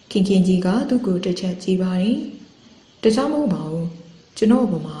။ခင်ကြီးကသူ့ကိုတစ်ချက်ကြည့်ပါတယ်။တခြားမဟုတ်ပါဘူး။ကျွန်တော်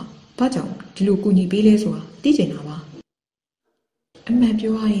ဘုံမှာဘာကြောင့်ဒီလိုကူညီပေးလဲဆိုတာသိချင်တာပါ။အမှန်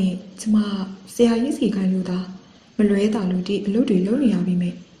ပြောရရင်ကျမဆရာကြီးစီခိုင်းလို့သာမလွဲတာလို့ဒီအလုပ်တွေလုပ်နေရပြီ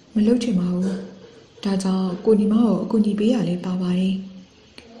မဲ့မလုပ်ချင်ပါဘူး။ဒါကြောင့်ကိုညီမကိုအကူအညီပေးရလဲပါပါတယ်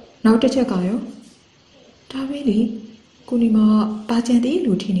။နောက်တစ်ချက်ကရောဒါပဲလေကိုညီမကပါကြံသေး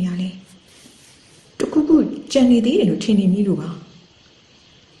လို့ထင်နေရလဲ။တခုခုကြံနေသေးတယ်လို့ထင်နေမိလို့ပါ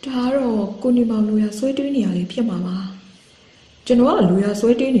။ဒါကတော့ကိုညီမလိုရဆွဲတွေးနေရလဲဖြစ်မှာပါ။ကျွန်တော်ကလိုရ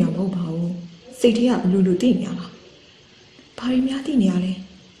ဆွဲတွေးနေရမဟုတ်ပါဘူး။စိတ်ထဲကအလိုလိုသိနေရလား။ဘာတွေများသိနေရလဲ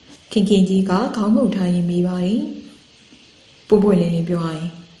။ခင်ကြီးကခေါင်းငုံထားရင်မိပါတယ်။ပွပွလင်းလင်းပြောရရင်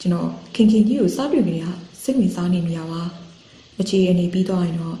ကျွန်တော်ခင်ကြီးကိုစားတွေ့ကြရစိတ်ဝင်စားနေမိရပါအခြေအနေပြီးသွားရ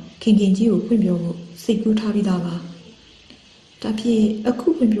င်တော့ခင်ကြီးကိုဖွင့်ပြောဖို့စိတ်ကူးထားပြီးသားပါဒါဖြစ်အခု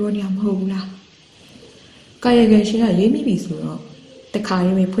ဖွင့်ပြောနေရမဟုတ်ဘူးလားကာယကံရှင်ကရေးမိပြီဆိုတော့တခါ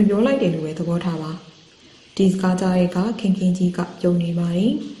ရေးပဲဖွင့်ပြောလိုက်တယ်လို့ပဲသဘောထားပါဒီစကားကြားရဲ့ကခင်ကြီးကယုံနေပါတ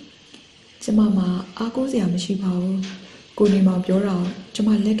ယ်ကျမမှာအားကိုးစရာမရှိပါဘူးကိုနေမောင်ပြောတာကျမ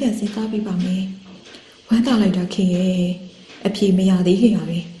လက်ခံစဉ်းစားပြီးပါမယ်ဝမ်းသာလိုက်တာခင်ရဲ့အပြေမရသေးခင်ရ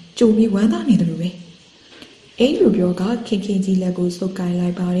ပဲကြုံပြီးဝမ်းသာနေတယ်လို့ပဲအဲ့လိုပြောကခင်ကြီးလက်ကိုစုပ်ကိုင်လို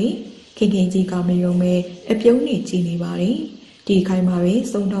က်ပါတယ်ခင်ကြီးကမယုံမဲအပြုံးနဲ့ကြည်နေပါတယ်ဒီခိုင်မှာပဲ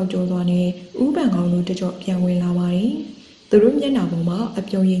စုံထောက်ကျော်သွားနေဥပန်ကောင်းတို့တကြော့ပြန်ဝင်လာပါတယ်သူတို့မျက်နှာပေါ်မှာအ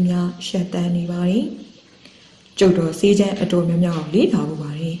ပြုံးရည်များရှက်တန်းနေပါတယ်ကျုပ်တော်စေးချမ်းအတော်များများလေးလာဖို့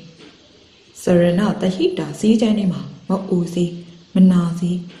ပါတယ်စရဏတဟိတာစေးချမ်းနေမှာမအိုစေးမနာ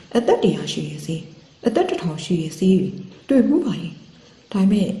စေးအသက်တရားရှိရစေးအသက်တစ်ထောင်ရှိရစေးတွေ့ဘူးပါရင်ဒါပေ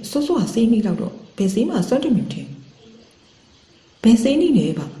မဲ့စောစောစေးမိလောက်တော့ဘယ်စေးမှစွန့်တယ်မြင်တယ်ဘယ်စေးနေလဲ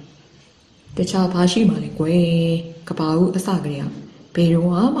ပါတခြားဘာရှိမှလဲကွယ်ကဘာဦးအစကလေးကဘယ်တော့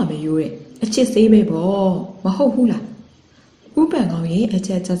မှမရိုးတဲ့အချစ်စေးပဲပေါ့မဟုတ်ဘူးလားဥပန်ကောင်ရဲ့အ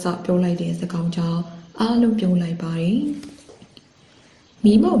ချက်ချက်စပြောလိုက်တဲ့စကားကြောင့်အားလုံးပြုံးလိုက်ပါတယ်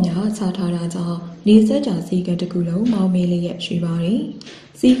မီးမောက်များချထားတာကြောင့်နေဆက်ကြစီကံတစ်ခုလုံးမောင်မေးလျက်ရှိပါတယ်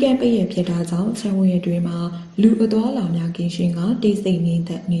။စီကံပိတ်ရဖြစ်တာကြောင့်ခြံဝင်းအတွင်းမှာလူအသွားလာများကင်းရှင်းကတိတ်ဆိတ်နေတ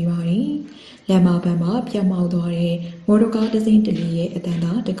တ်နေပါတယ်။လမ်းမဘက်မှာပြတ်မောက်သွားတဲ့မော်တော်ကားတစ်စင်းတလီရဲ့အတန်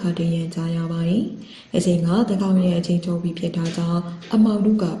သာတစ်ခါတည်းရန်ကြားရပါတယ်။အချိန်ကတကောင်ရဲ့အချိန်ကျော်ပြီးဖြစ်တာကြောင့်အမောင်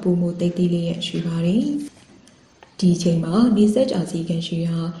တို့ကပုံမတိတ်တိလေးရဲ့ရှိပါတယ်။ဒီချိန်မှာနေဆက်ကြစီကံရှိ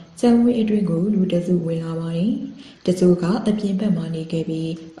ဟာကျန်ဝင်းအတွင်းကိုလူတစုဝင်လာပါတယ်။တစုကအပြင်ဘက်မှာနေခဲ့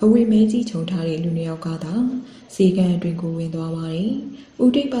ပြီးအဝေးမဲကြီးခြုံထားတဲ့လူနှစ်ယောက်ကသာစီကံအတွင်းကိုဝင်သွားပါတယ်။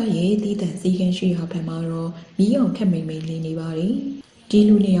ဦးတိတ်ပရဲ့တီးတန့်စီကံရှိဟာဘက်မှာတော့မီးအောင်ခက်မိန်မိန်လေးနေပါတယ်။ဒီ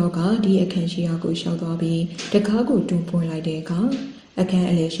လူနှစ်ယောက်ကဒီအခန်းရှိဟာကိုရှောက်သွားပြီးတကားကိုတွန်းပွင့်လိုက်တဲ့အခါအခန်း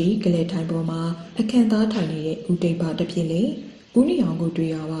အလဲရှိကလေးထိုင်ပေါ်မှာအခန်းသားထိုင်နေတဲ့ဦးတိတ်ပတစ်ဖြစ်လေဦးနေအောင်ကိုတွေ့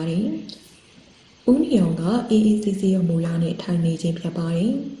ရပါတယ်။ဦးနေအောင်ကအေးအေးဆေးဆေးရမူလာနဲ့ထိုင်နေခြင်းဖြစ်ပါတ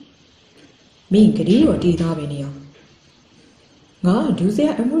ယ်။မင်းကလေးတော့တည်သားပဲနေအောင်ငါဒူးစ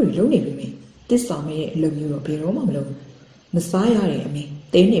ရာအမှုတွေလုံးနေပြီမင်းတစ္ဆာမဲရဲ့အလုပ်မျိုးတော့ဘယ်တော့မှမလုပ်ဘူးမစားရတဲ့အမင်း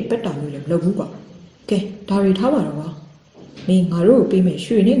တင်းနဲ့ပက်တာမျိုးလည်းမလုပ်ဘူးကွာကဲဒါတွေထားပါတော့ကွာမင်းငါတို့ကိုပေးမယ်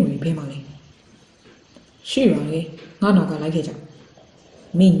ရွှေနဲ့ငွေပေးပါလေရှိပါလေငါနောက်ကလိုက်ခဲ့ကြ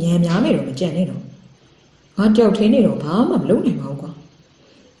မင်းညံများမယ်တော့မကြံနဲ့တော့ငါကြောက်ထင်းနေတော့ဘာမှမလုပ်နိုင်ပါဘူးကွာ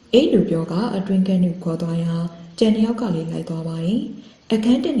အဲ့လူပြောကအတွင်းကန်းကိုခေါ်သွားရာကြံတယောက်ကလေးလိုက်သွားပါတယ်အခ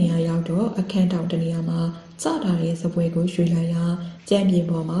န်းတနေရာရောက်တော့အခန်းတောင်တနေရာမှာစထားတဲ့စပွဲကိုရွှေ့လိုက်ရာကြံပြင်း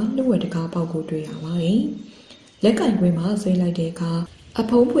ပေါ်မှာနှုတ်ဝက်တကားပေါက်ကိုတွေ့ရပါတယ်လက်ကင်ကွင်းမှာဆွဲလိုက်တဲ့အခါအ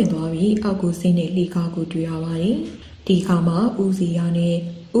ဖုံးပွင့်သွားပြီးအောက်ကိုဆင်းတဲ့လှေကားကိုတွေ့ရပါတယ်ဒီခါမှာဦးစီယာနဲ့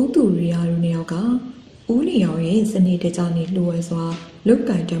ဦးသူရိယာတို့နှစ်ယောက်ကဦးနေအောင်ရဲ့စနေတကြနဲ့လှိုးဝဲစွာလုတ်က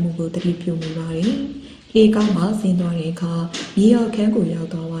င်တမှုကိုတတိပြုနေပါတယ်လေကားမှာဆင်းသွားတဲ့အခါမြေရောက်ခန်းကိုရောက်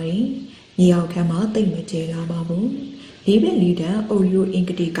သွားပါတယ်။မြေရောက်ခန်းမှာတိတ်မကျဲလာပါဘူး။လေးဘက်လေးတန်းအုပ်ရိုးအင်္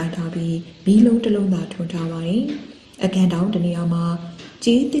ဂတိကိုင်ထားပြီးမီးလုံးတစ်လုံးသာထွန်းထားပါတယ်။အခန်းတောင်တနေရာမှာ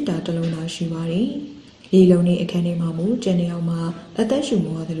ကြေးတစ်တာတစ်လုံးသာရှိပါတယ်။လေးလုံးနဲ့အခန်းထဲမှာမူကျန်နေအောင်မှာအသက်ရှူ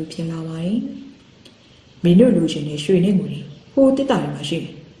မောတယ်လို့ဖြစ်လာပါတယ်။မင်းတို့လူချင်းနဲ့ရွှေနဲ့ငွေတွေဟိုတစ်တာတွေမှာရှိတ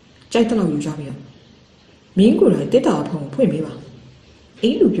ယ်။ကြိုက်တဲ့လောက်ယူကြပြီတော့။မင်းကိုယ်တိုင်တစ်တာဖုံဖွင့်ပေးပါ။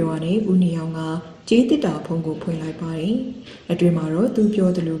အဲ့လူပြောရတဲ့ဦးနေအောင်ကကြေးတစ်တာဖုံကိုဖွင့်လိုက်ပါတယ်။အတွင်မှာတော့သူပြော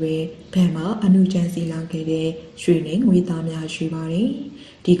သလိုပဲဘန်မှာအနုချမ်းစီလာခဲ့တဲ့ရွှေနဲ့ငွေသားများရှိပါတယ်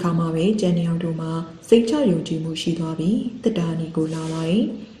။ဒီခါမှာပဲကျန်နေအောင်တို့မှာစိတ်ချယုံကြည်မှုရှိသွားပြီးတစ်တာနီကိုလာပါတယ်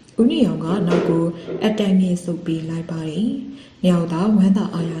။ဦးနေအောင်ကနောက်ကိုအတန်ငယ်ဆုပ်ပြီးလိုက်ပါတယ်။မြောက်သားဝမ်းသာ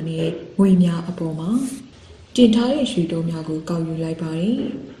အားရနဲ့ငွေများအပေါ်မှာတင်ထားတဲ့ရွှေတုံးများကိုကောက်ယူလိုက်ပါတယ်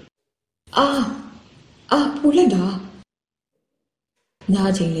။အာပူလိုက်တာ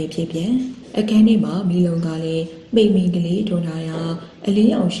နားချိန်လေးဖြစ်ပြန်အခန်းထဲမှာမီးလုံးကလည်းမိတ်မိန်ကလေးထွန်းထားရာအလ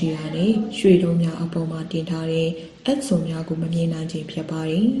င်းအောင်ရှိရာနဲ့ရွှေတုံးများအပေါ်မှာတင်ထားတဲ့အက်စုံများကိုမမြင်နိုင်ခြင်းဖြစ်ပါ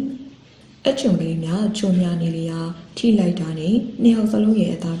တယ်။အချုံကလေးများချုံများနေလျာထိလိုက်တာနဲ့နှစ်ယောက်စလုံး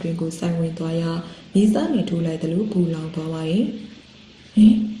ရဲ့အသားတွင်ကိုစိုက်ဝင်သွားရာမြေစားနေထိုးလိုက်တယ်လို့ပူလောင်သွားပါတယ်။ဟ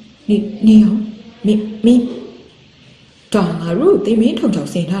င်နေအောင်မင်းတောင်ငါတို့သိမင်းထုံချော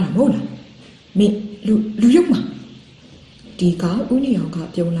က်ဆင်ထားတာမဟုတ်လား။မင်းလူရုပ်မှာဒီကဦးနေအောင်က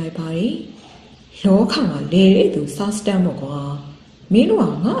ပြုံးလိုက်ပါတယ်လောခါကလေတဲ့သူစားစတန်ပေါ့ကွာမင်းတို့က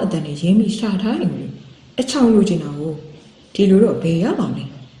ငါအတန်နဲ့ရင်းပြီးရှာထားရင်လေအချောင်လိုချင်တာကိုဒီလိုတော့ဘယ်ရပါမလဲ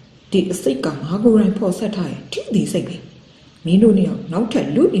ဒီအစိတ်ကငါကိုယ်တိုင်ဖော်ဆက်ထားရင်ထိသည်စိတ်ပဲမင်းတို့နေအောင်နောက်ထပ်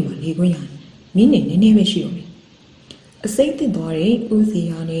လူအိမ်မှာနေခွင့်ရမင်းနဲ့နည်းနည်းပဲရှိတော့မယ်အစိတ်တင်သွားတဲ့ဦးစီ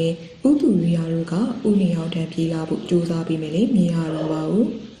ယာနဲ့ဦးသူရိယာတို့ကဦးနေအောင်တန်းပြေးလာဖို့ကြိုးစားပြီးမယ်လေမြင်ရတော့ပါဘူး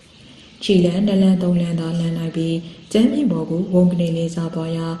ခြေလန်း2လန်း3လန်းသာလန်းလိုက်ပြီးကျမ်းပြင်ပေါ်ကိုဝုန်းကနေလေးစား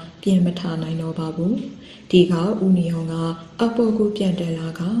သွားရာပြန်မထနိုင်တော့ပါဘူးဒီကဦးနေအောင်ကအပေါ်ကိုပြန်တက်လာ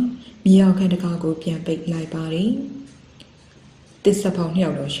ကမြေရောက်ခန့်တကားကိုပြန်ပိတ်လိုက်ပါတယ်တစ်စပေါက်2ယော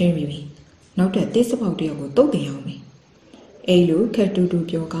က်တော့ရှင်းပြီနောက်ထပ်တစ်စပေါက်1ယောက်ကိုတုတ်တင်အောင်မယ်အဲ့လိုခက်တူတူ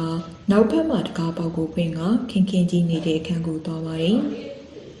ပြောကနောက်ဘက်မှာတကားပေါက်ကိုဖွင့်ကခင်ခင်ကြီးနေတဲ့အခန်းကိုသွားပါတယ်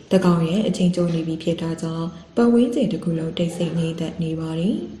တကောင်ရဲ့အချင်းကျုံနေပြီဖြစ်တာကြောင့်ပတ်ဝန်းကျင်တစ်ခုလုံးတိတ်ဆိတ်နေတတ်နေပါတ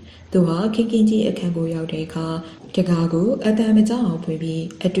ယ်သူဟာခင်ခင်ကြီးအခန်းကိုရောက်တဲ့အခါတကားကိုအတန်မကြောက်အောင်ဖွင့်ပြီး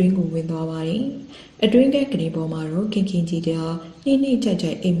အတွင်းကိုဝင်သွားပါတယ်အတွင်းကကနေပေါ်မှာတော့ခင်ခင်ကြီးကနှိမ့်နှိမ့်ကြိုက်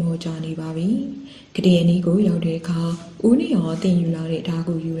ကြိုက်အိမ်မောကြနေပါပြီကတိအနီးကိုရောက်တဲ့အခါဦးနေအောင်တင်ယူလာတဲ့ဓာတ်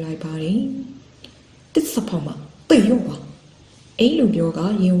ကိုယူလိုက်ပါတယ်တစ်စဖောက်မှာတိတ်ရုပ်ပါအဲ့လိုပြောက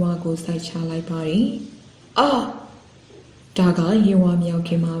ရင်ဝါကိုစိုက်ချလိုက်ပါတယ်ဒါကရင်ဝါမြောက်ခ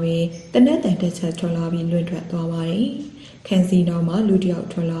င်မှာပဲတနက်တန်တက်ချက်ထွက်လာပြီးလွင့်ထွက်သွားပါတယ်ခန်းစီနောက်မှာလူတယောက်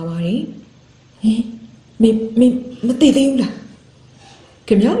ထွက်လာပါတယ်ဟင်မသိသေးဘူးလားခ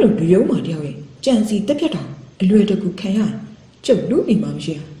င်ဗျားတို့လူရုံးမှာတယောက်ရဲ့ကြံစီတက်ပြတ်တာအလွယ်တကူခံရကျုပ်လူအိမ်မှာမ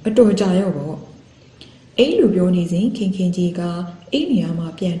ရှိအတော်ကြာရောပေါ့အဲ့လိုပြောနေစဉ်ခင်ခင်ကြီးကအိမ်နေရာမှာ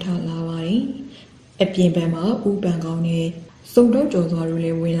ပြန်ထလာပါတယ်အပြင်ဘက်မှာဦးပန်ကောင်းနဲ့ စုံတော့ကြော်သွားလို့လ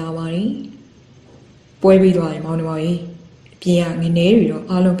ည်းဝင်လာပါတယ်ပွဲပြီးသွားရင်မောင်နှမကြီးပြင်ကငနေတွေတော့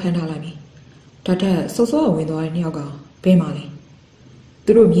အားလုံးဖမ်းထားလိုက်ပြီဒါထက်စောစောဝင်သွားတဲ့နှစ်ယောက်ကဘဲမှလဲ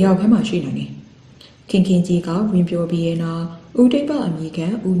သူတို့မြေအောင်ခန်းမှာရှိနေတယ်ခင်ကြီးကဝင်ပြောပြီးရဲ့နောက်ဦးတိတ်ပအမိခံ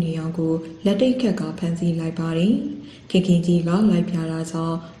ဦးနေအောင်ကိုလက်တိတ်ခက်ကဖမ်းဆီးလိုက်ပါတယ်ခင်ကြီးကလိုက်ပြတာကြော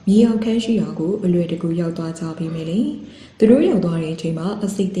င့်မြေအောင်ခန်းရှိရာကိုအလွယ်တကူရောက်သွားကြပြီမယ်လေသူတို့ရောက်သွားတဲ့အချိန်မှာအ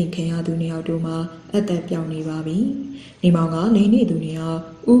စိတ်သိခံရသူနှစ်ယောက်တို့မှအသက်ပြောင်းနေပါပြီနေမောင်ကလိန်နေသူနှစ်ယောက်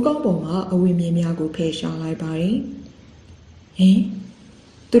ဦးကောင်းပေါ်မှာအဝိမြင်များကိုဖယ်ရှားလိုက်ပါတယ်ဟင်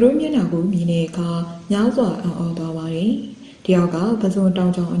သူတို့မျက်နှာကိုမြင်တဲ့အခါညောင်းစွာအံ့ဩသွားပါတယ်တယောက်ကပစုံတော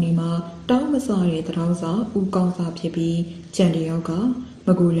င်ချောင်းအနီးမှာတောင်းမစားတဲ့တရောင်းစာဦးကောင်းစာဖြစ်ပြီးကြံတယောက်ကမ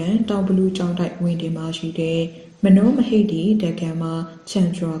ကူလန်တောင်ဘလူးကျောင်းတိုက်ဝင်းတင်မှာရှိတဲ့မနောမဟိတ်ဒီတက္ကံမှာချန်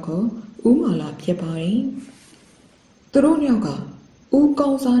ချွာကိုဦးမာလာဖြစ်ပါတယ်သူတို့နှစ်ယောက်ကဦးကော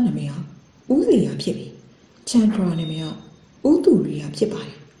င်းစားနာမည်ဟာဦးစီယာဖြစ်ပြီးချန်ချွာနာမည်ကဦးသူရိယာဖြစ်ပါတ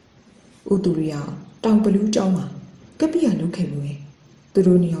ယ်ဦးသူရိယာတောင်ဘလူးကျောင်းမှာကပိယလုပ်ခဲ့မှုပဲသူ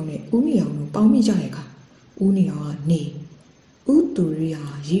တို့နှစ်ယောက်နဲ့ဦးနေအောင်တို့ပေါင်းမိကြရဲ့အခါဦးနေအောင်ကနေဦးသူရိယာ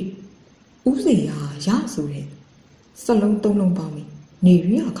ရိဦးစီယာရဆိုတဲ့စလုံးသုံးလုံးပေါင်းပြီးနေ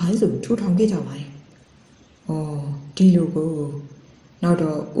ရိယာခိုင်းဆိုထူထောင်ခဲ့ကြပါတယ်။အော်ဒီလိုကိုနောက်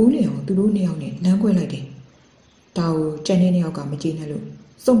တော့ဦးနေအောင်သူတို့နှစ်ယောက်နဲ့လမ်းခွဲလိုက်တယ်။ဒါကိုကျန်တဲ့နှစ်ယောက်ကမကြည့်နဲ့လို့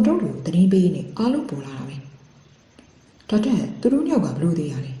စုံတော့လို့တရင်ပေးနေအားလုံးပေါ်လာတာပဲ။ဒါတက်သူတို့နှစ်ယောက်ကဘလို့သေး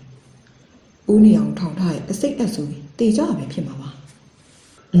ရလဲ။ဦးနေအောင်ထောင်ထားရဲ့အစိတ်အဆိုပြီးတေကြပဲဖြစ်မှာပါ။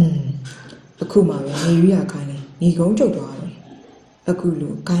အခုမှပဲနေရိယာခိုင်းလေညီကုန်းကျုပ်သွားတယ်။အခု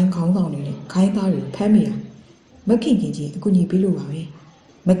လိုခိုင်းခေါင်းဆောင်နေလေခိုင်းသားတွေဖမ်းမိတာမခင်ကြီးအခုညီပြီးလို့ပါပဲ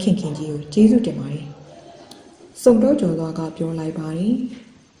။မခင်ကြီးကိုကျေးဇူးတင်ပါတယ်။စုံတော့ကျော်သွားကပြောလိုက်ပါတယ်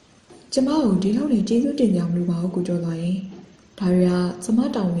။ကျမကိုဒီလောက်နဲ့ကျေးဇူးတင်ကြမလို့ပါဘူးကိုကျော်သွားရင်ဒါတွေကကျမ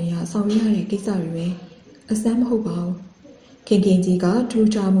တောင်းဝင်ရဆောင်ရတဲ့ကိစ္စတွေပဲအစမ်းမဟုတ်ပါဘူး။ခင်ကြီးကထူး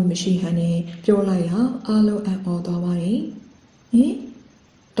ခြားမှုမရှိဟန်နဲ့ပြောလိုက်ရအားလုံးအံ့ဩသွားပါတယ်။ဟင်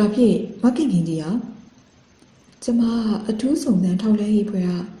ဒါဖြင့်မခင်ကြီးကကျမအထူးစုံစမ်းထောက်လှမ်းရေးဖွဲ့က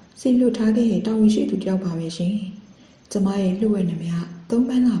စီလွတ်ထားခဲ့တဲ့တာဝန်ရှိသူတယောက်ပါပဲရှင်။ကျမရဲ့လှုပ်ဝက်နေမြ3ပ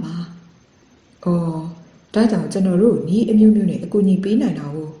န်းလာပါ။အော်ဒါကြောင့်ကျွန်တော်တို့ညီအမျိုးမျိုးနဲ့အကူအညီပေးနိုင်တာ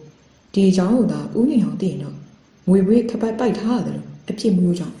ကိုဒီအကြောင်းကိုသာဦးနေအောင်သိရင်တော့ငွေပွေးခပတ်ပိုက်ထားရတယ်လို့အဖြစ်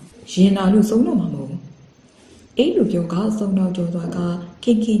မျိုးကြောင့်ရင်နာလို့ဆုံးတော့မှာမဟုတ်ဘူး။အဲ့လိုပြောကစုံတော့ကြောသွားကခ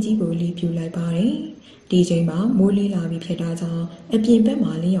င်ကြီးကိုလေးပြူလိုက်ပါတယ်။ဒီချိန်မှာမိုးလေးလာပြီးဖြစ်တာကြောင့်အပြင်ဘက်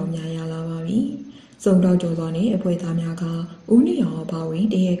မှာလင်းအောင်များရလာပါပြီ။စုံတော့ကြောသွားနဲ့အဖွဲ့သားများကဦးနေအောင်ပါဝင်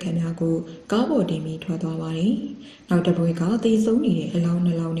တရက်ခန့်များကိုကားပေါ်တင်ပြီးထွက်သွားပါတယ်။နောက်တစ်ပွဲကသေဆုံးနေတဲ့အလောင်း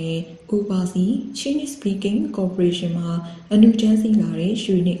နှလောင်းနဲ့ဦးပါစီ Chinese Speaking Corporation မှာအနုချမ်းစီလာတဲ့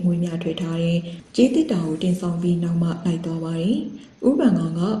ရွှေနဲ့ငွေများထွေထားတဲ့ကျေးတစ်တာကိုတင်ဆောင်ပြီးနောက်မှလိုက်သွားပါတယ်။ဦးပန်ကော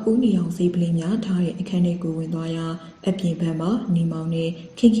င်ကဦးနေအောင်စီးပလင်းများထားတဲ့အခန်းထဲကိုဝင်သွားရာအပြင်ဘက်မှာနေမောင်နဲ့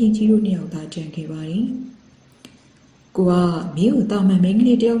ခင်ကြီးတို့နှစ်ယောက်သာကြံခဲ့ပါတယ်။ကိုကမင်းကိုတာမန်မင်းက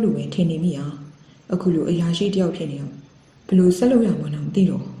လေးတယောက်လိုပဲထင်နေမိအောင်အခုလိုအရာရှိတယောက်ဖြစ်နေအောင်ဘလို့ဆက်လုပ်ရမှာတော့မသိ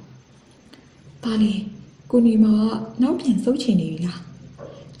တော့။ဘာလဲကိုနေမကနောက်ပြန်စုပ်ချင်နေပြီလား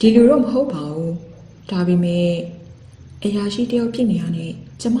။ဒီလိုတော့မဟုတ်ပါဘူး။ဒါပေမဲ့အရာရှိတယောက်ဖြစ်နေရတဲ့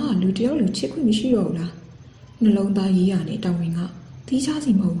ကျမကလူတယောက်လိုချစ်ခွင့်မရှိတော့ဘူးလား။နှလုံးသားရေးရတဲ့တောင်းဝင်ကတီးခြား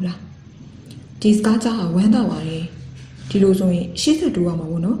စီမဟုတ်ဘူးလား။ဒီစကားကြားကဝမ်းသာပါတယ်။ဒီလိုဆိုရင်ရှေ့ဆက်တိုးရမှာ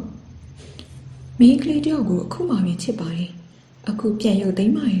ပေါ့နော်။မင်းကလေးတယောက်ကိုအခုမှပဲချစ်ပါတယ်။အခုပြန်ရုပ်သိ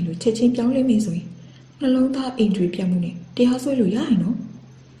မ်းမှရင်လို့ချက်ချင်းပြောင်းလဲမိဆိုရင်နှလုံးသားအိမ်တွေပြတ်မှုနဲ့တရားဆွဲလို့ရရင်နော်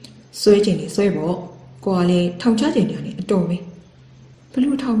ဆွဲချင်နေဆွဲပေါ့ကိုကလည်းထောင်ချချင်တယ်နဲ့အတော်ပဲဘ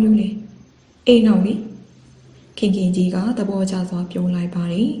လို့ထောင်မျိုးလဲအိမ်အောင်လေခင်ကြီးကသဘောကျစွာပြုံးလိုက်ပါ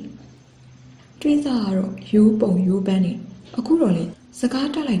တယ်တွေးစားကတော့ယူပုံယူပန်းနေအခုတော့လေစကား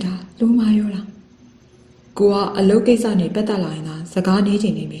တက်လိုက်တာလုံးမရောလားကိုကအလုပ်ကိစ္စနဲ့ပတ်သက်လာရင်သာစကားနေချ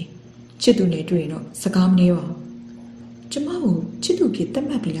င်နေပြီချစ်သူနဲ့တွေ့ရင်တော့စကားမနေပါဘူးကျမကိုချစ်သူဖြစ်သတ်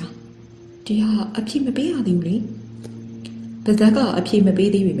မှတ်ပြီလားဒီဟာအဖြစ်မပေးရသေးဘူးလေပါဇက်ကအဖြစ်မ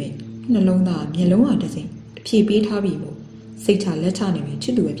ပေးသေးပေမဲ့နှလုံးသားမျက်လုံးဟာတစ်စိမ်အဖြစ်ပေးထားပြီမို့စိတ်ချလက်ချနေပြီချ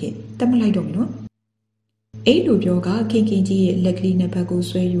စ်သူအဖြစ်တတ်မလိုက်တော့ဘူးနော်အဲ့လိုပြောကခင်ကြီးရဲ့လက်ကလေးနှစ်ဖက်ကို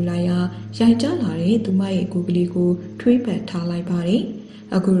ဆွဲယူလိုက်ရာရိုက်ကြလာတဲ့သူမရဲ့ကိုယ်ကလေးကိုထွေးပတ်ထားလိုက်ပါတယ်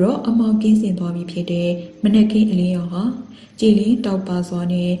အခုတော့အမောင်ကင်းစင်သွားပြီဖြစ်တဲ့မနက်ခင်းအလင်းရောင်ဟာကြည်လင်းတောက်ပါစွာ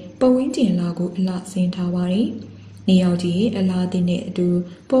နဲ့ပဝင်းကျင်လာကိုအလှဆင်းထားပါတယ်နေရောက်ကြီးအလားတင်နဲ့အတူ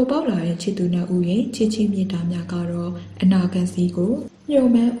ပေါ်ပေါက်လာတဲ့ချစ်သူနှစ်ဦးရဲ့ချစ်ချင်းမြတ်တာများကတော့အနာဂတ်စီကိုညှို့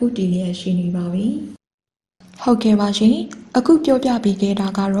မှန်းဥတီလျက်ရှိနေပါပြီ။ဟုတ်ကဲ့ပါရှင်။အခုပြောပြပေးခဲ့တာ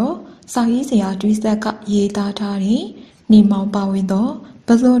ကတော့စာရေးဆရာတွီးဆက်ကရေးသားထားတဲ့နေမောင်ပါဝင်သောပ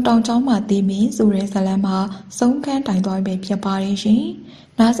ဇွန်တောင်ကျောင်းမှာတည်မင်းဆိုတဲ့ဇာတ်လမ်းမှာဆုံးခန်းတိုင်သွားပြီဖြစ်ပါတယ်ရှင်။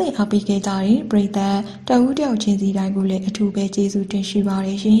 နားဆင်အားပေးခဲ့ကြတဲ့ပရိသတ်တဦးတယောက်ချင်းစီတိုင်းကိုလည်းအထူးပဲကျေးဇူးတင်ရှိပါတ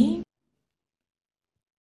ယ်ရှင်